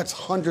 That's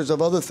hundreds of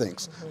other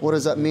things. What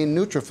does that mean,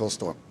 neutrophil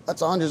storm?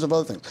 That's hundreds of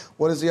other things.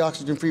 What is the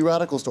oxygen-free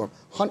radical storm?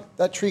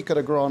 That tree could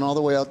have grown all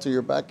the way out to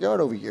your backyard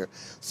over here.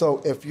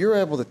 So if you're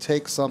able to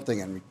take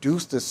something and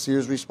reduce this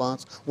Sears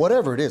response,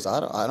 whatever it is,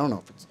 I don't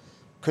know if it's,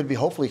 could be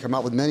hopefully come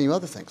out with many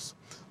other things.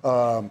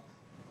 You're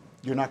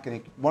not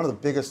going to, one of the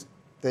biggest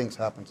things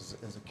happens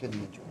is a kidney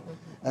injury.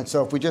 And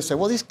so if we just say,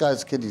 well, these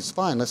guys' kidney's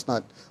fine, let's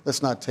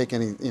not take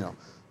any,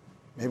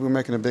 maybe we're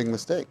making a big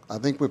mistake. I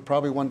think we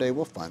probably one day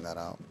we'll find that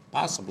out.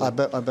 Possibly. I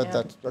bet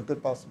that's a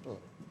good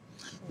possibility.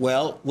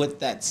 Well, with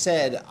that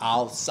said,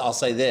 I'll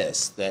say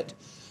this, that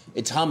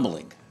it's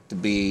humbling to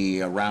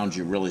be around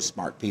you really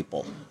smart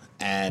people.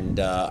 And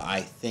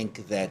I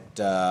think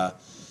that,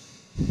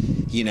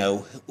 you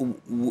know,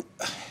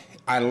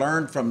 I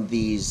learned from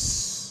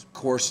these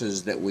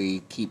courses that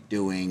we keep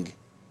doing,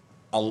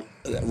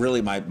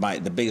 really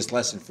the biggest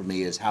lesson for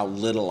me is how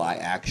little I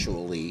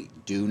actually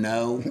do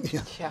know.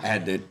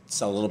 And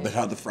it's a little bit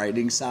on the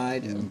frightening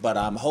side. But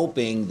I'm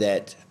hoping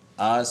that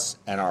us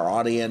and our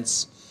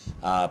audience,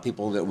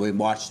 people that we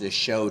watch this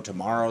show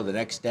tomorrow, the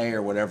next day,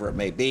 or whatever it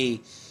may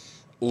be,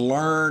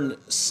 learn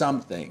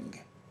something,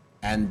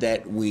 and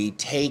that we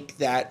take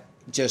that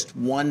just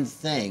one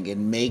thing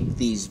and make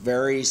these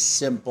very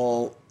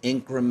simple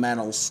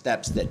incremental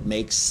steps that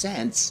make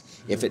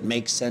sense, if it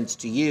makes sense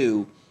to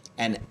you,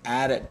 and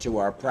add it to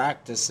our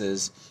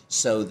practices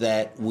so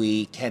that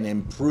we can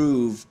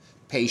improve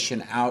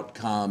patient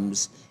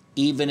outcomes,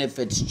 even if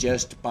it's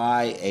just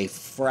by a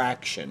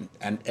fraction.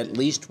 And at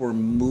least we're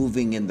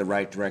moving in the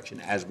right direction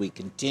as we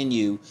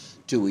continue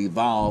to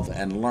evolve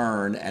and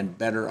learn and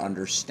better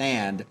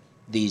understand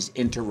these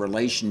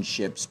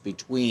interrelationships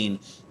between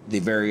the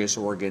various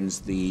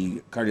organs,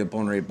 the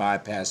cardiopulmonary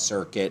bypass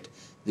circuit,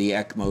 the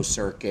ECMO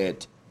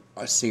circuit,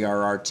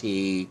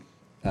 CRRT,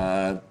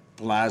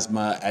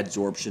 plasma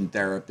adsorption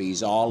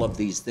therapies, all of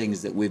these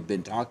things that we've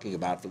been talking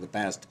about for the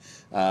past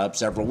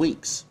several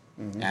weeks.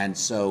 And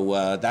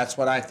so that's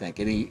what I think.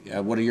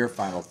 What are your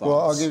final thoughts? Well,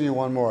 I'll give you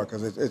one more,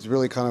 because it's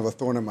really kind of a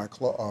thorn in my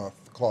claw.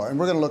 And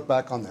we're going to look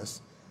back on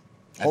this.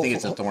 I think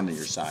it's a thorn in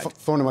your side.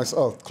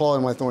 Claw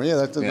in my thorn. Yeah,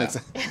 that makes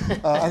sense.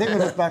 I think we'll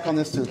look back on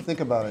this too. Think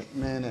about it,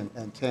 Min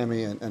and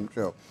Tammy and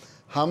Joe.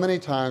 How many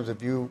times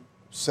have you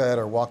said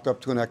or walked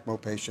up to an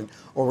ECMO patient,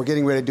 or we're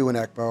getting ready to do an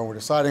ECMO, and we're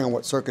deciding on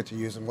what circuit to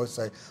use, and we'll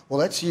say, well,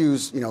 let's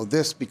use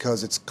this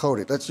because it's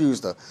coded. Let's use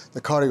the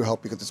cardio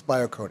help because it's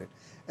biocoded.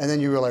 And then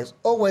you realize,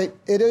 oh, wait,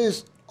 it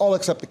is all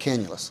except the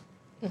cannulas.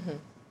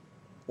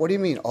 What do you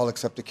mean, all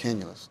except the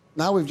cannulas?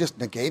 Now we've just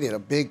negated a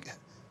big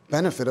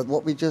benefit of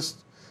what we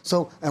just...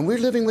 and we're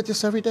living with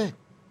this every day.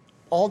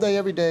 All day,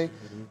 every day.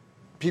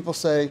 People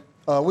say,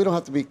 we don't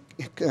have to be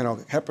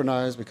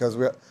heparinized because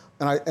we're...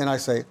 And I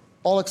say,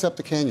 all except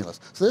the cannulas.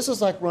 So this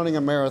is like running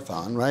a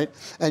marathon, right?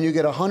 And you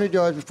get 100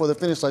 yards before the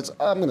finish line,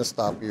 I'm going to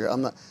stop here.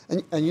 I'm not...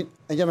 And you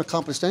haven't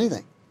accomplished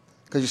anything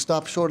because you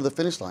stopped short of the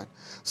finish line.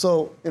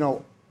 So,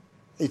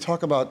 you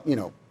talk about,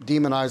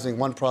 demonizing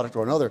one product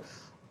or another.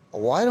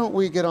 Why don't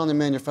we get on the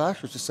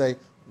manufacturers to say,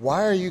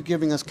 why are you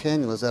giving us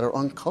cannulas that are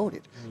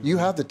uncoated? You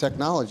have the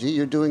technology.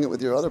 You're doing it with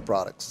your other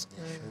products.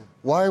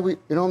 Why are we,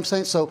 you know what I'm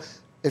saying? So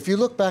if you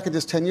look back at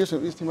this 10 years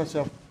ago, you think to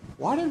myself,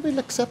 why did we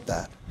accept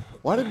that?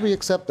 Why did we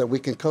accept that we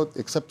can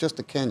accept just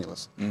the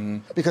cannulas?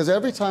 Because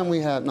every time we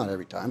had, not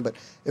every time, but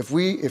if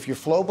you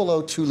flow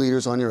below 2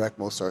 liters on your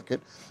ECMO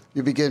circuit,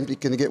 you begin to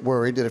get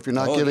worried that if you're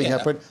not giving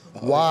heparin,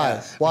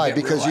 why? Why?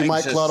 Because you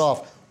might clot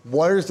off.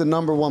 Where is the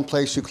number one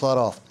place you clot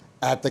off?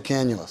 At the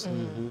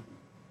cannulas.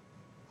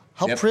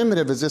 How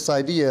primitive is this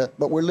idea?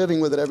 But we're living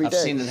with it every day.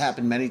 I've seen it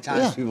happen many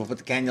times. People put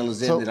the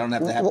cannulas in, they don't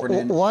have the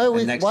heparin in.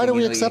 Why do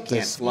we accept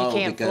this? You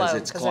can't flow because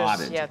it's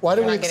clotted. Why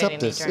do we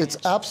accept this? It's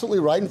absolutely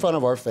right in front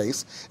of our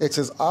face. It's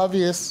as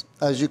obvious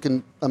as you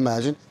can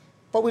imagine,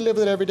 but we live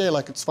with it every day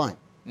like it's fine.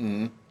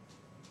 It's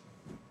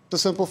a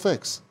simple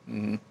fix,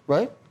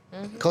 right?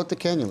 Coat the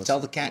cannulas.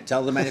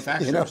 Tell the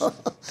manufacturers.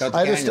 Coat the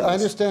cannulas. I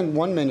understand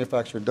one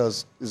manufacturer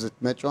does. Is it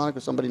Medtronic or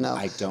somebody now?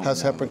 I don't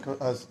has know.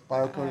 Has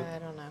biocoated? I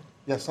don't know.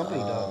 Yeah, somebody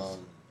does.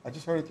 I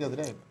just heard it the other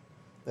day.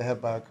 They have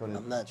biocoated.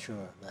 I'm not sure.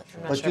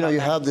 But you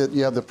have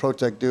the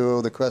Protect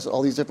Duo, the Crescent,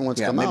 all these different ones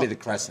come out. Yeah, maybe the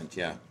Crescent.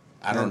 Yeah,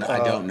 I don't know. I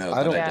don't know.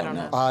 I don't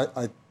know.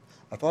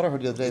 I thought I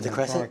heard the other day. The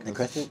Crescent. The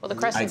Crescent. Well, the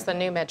Crescent's the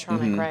new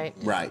Medtronic, right?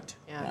 Right.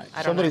 Yeah. Right. I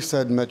don't Somebody know.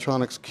 said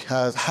Medtronic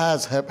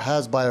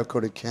has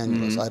biocoated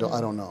cannulas.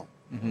 I don't know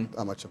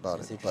that much about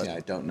it. But, Yeah, I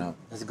don't know.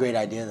 That's a great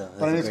idea, though.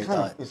 but That's a great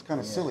thought. it's kind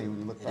of silly when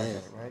you look back at is.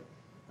 it, right?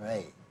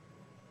 Right.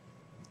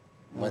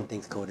 One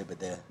thing's coded, but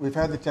the We've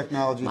had the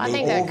technology I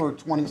think that- over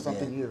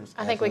 20-something years.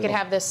 I think we could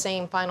have this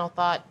same final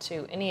thought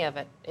to any of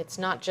it. It's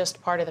not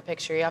just part of the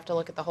picture. You have to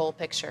look at the whole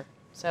picture.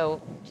 So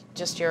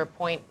just your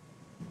point,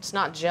 it's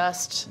not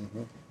just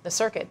the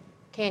circuit,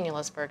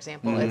 cannulas, for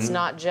example. It's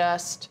not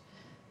just,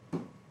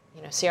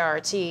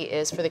 CRRT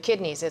is for the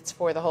kidneys. It's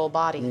for the whole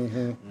body,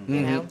 you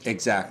know?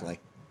 Exactly.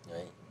 right.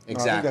 I think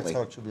Exactly. that's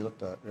how it should be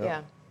looked at.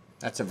 Yeah,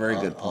 That's a very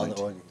good All point.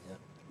 the organs.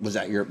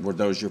 Yeah. Were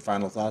those your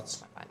final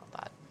thoughts? my final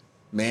thought.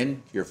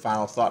 Min, your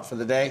final thought for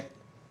the day?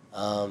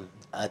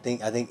 I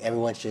think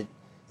everyone should,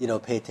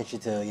 pay attention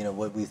to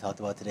what we talked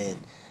about today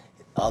and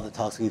all the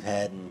talks we've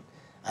had, and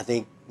I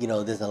think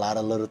there's a lot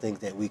of little things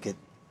that we could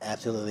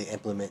absolutely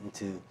implement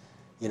into,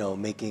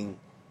 making,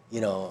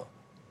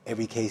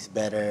 every case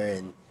better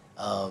and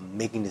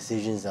making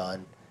decisions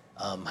on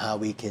how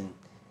we can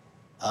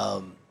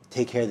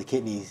take care of the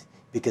kidneys,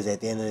 because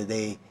at the end of the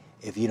day,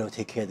 if you don't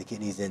take care of the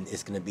kidneys, then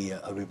it's going to be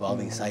a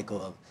revolving cycle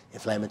of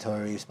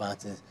inflammatory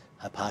responses,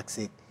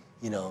 hypoxic,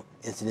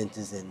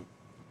 incidences, and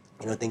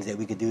things that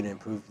we could do to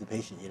improve the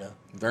patient.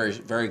 Very,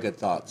 very good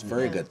thoughts.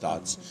 Very good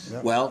thoughts.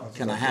 Yeah, Well, that's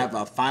can I good. have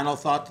a final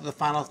thought to the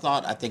final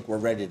thought? I think we're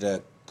ready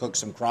to cook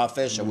some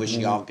crawfish. I wish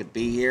y'all could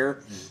be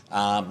here,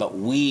 but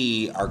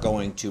we are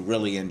going to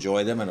really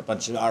enjoy them, and a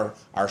bunch of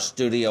our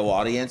studio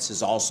audience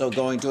is also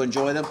going to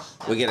enjoy them.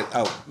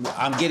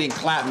 I'm getting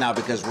clapped now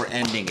because we're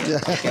ending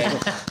it. Okay.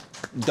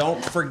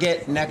 Don't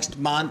forget next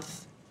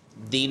month,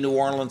 the New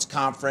Orleans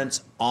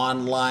Conference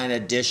online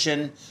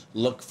edition.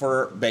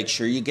 Make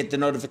sure you get the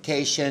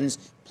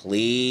notifications.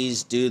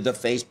 Please do the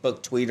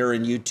Facebook, Twitter,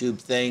 and YouTube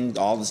thing,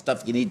 all the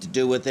stuff you need to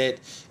do with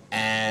it,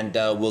 and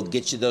we'll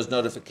get you those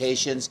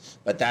notifications.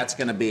 But that's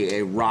going to be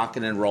a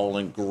rocking and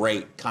rolling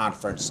great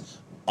conference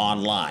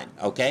online,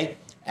 okay?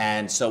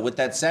 And so with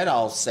that said,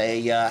 I'll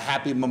say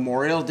happy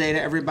Memorial Day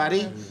to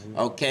everybody.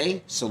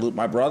 Okay, salute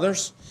my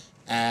brothers.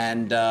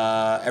 And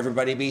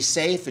everybody be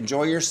safe,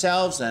 enjoy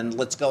yourselves, and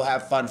let's go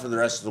have fun for the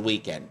rest of the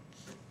weekend.